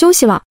我要休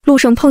息了。”陆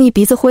胜碰一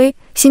鼻子灰，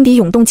心底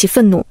涌动起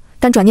愤怒，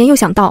但转念又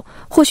想到，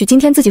或许今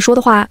天自己说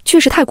的话确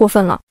实太过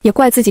分了，也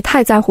怪自己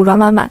太在乎阮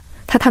婉婉。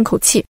他叹口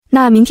气：“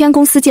那明天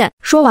公司见。”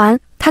说完，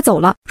他走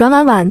了。阮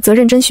婉婉则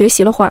认真学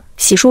习了会儿，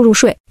洗漱入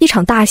睡。一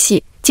场大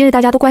戏，今日大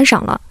家都观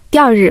赏了。第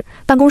二日，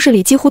办公室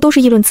里几乎都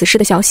是议论此事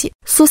的消息。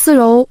苏思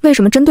柔为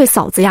什么针对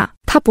嫂子呀？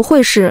她不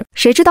会是……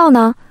谁知道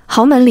呢？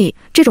豪门里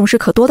这种事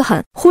可多得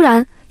很。忽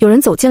然有人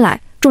走进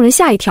来，众人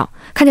吓一跳，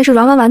看见是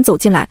阮婉婉走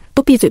进来，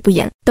都闭嘴不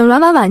言。等阮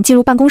婉婉进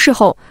入办公室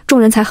后，众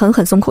人才狠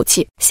狠松口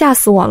气。吓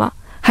死我了，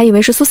还以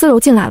为是苏思柔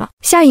进来了。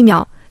下一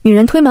秒，女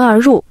人推门而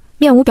入，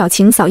面无表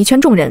情扫一圈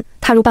众人，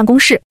踏入办公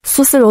室。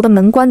苏思柔的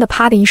门关得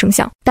啪的一声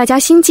响，大家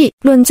心悸。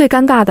论最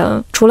尴尬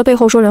的，除了背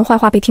后说人坏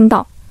话被听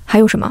到，还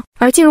有什么？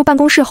而进入办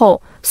公室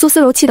后，苏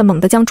思柔气得猛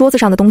地将桌子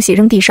上的东西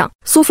扔地上。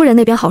苏夫人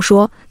那边好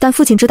说，但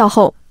父亲知道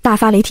后大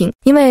发雷霆，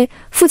因为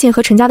父亲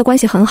和陈家的关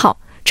系很好，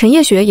陈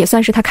叶雪也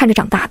算是他看着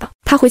长大的。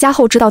他回家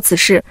后知道此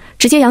事，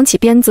直接扬起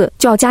鞭子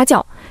就要家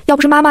教，要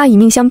不是妈妈以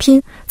命相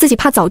拼，自己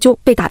怕早就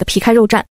被打得皮开肉绽。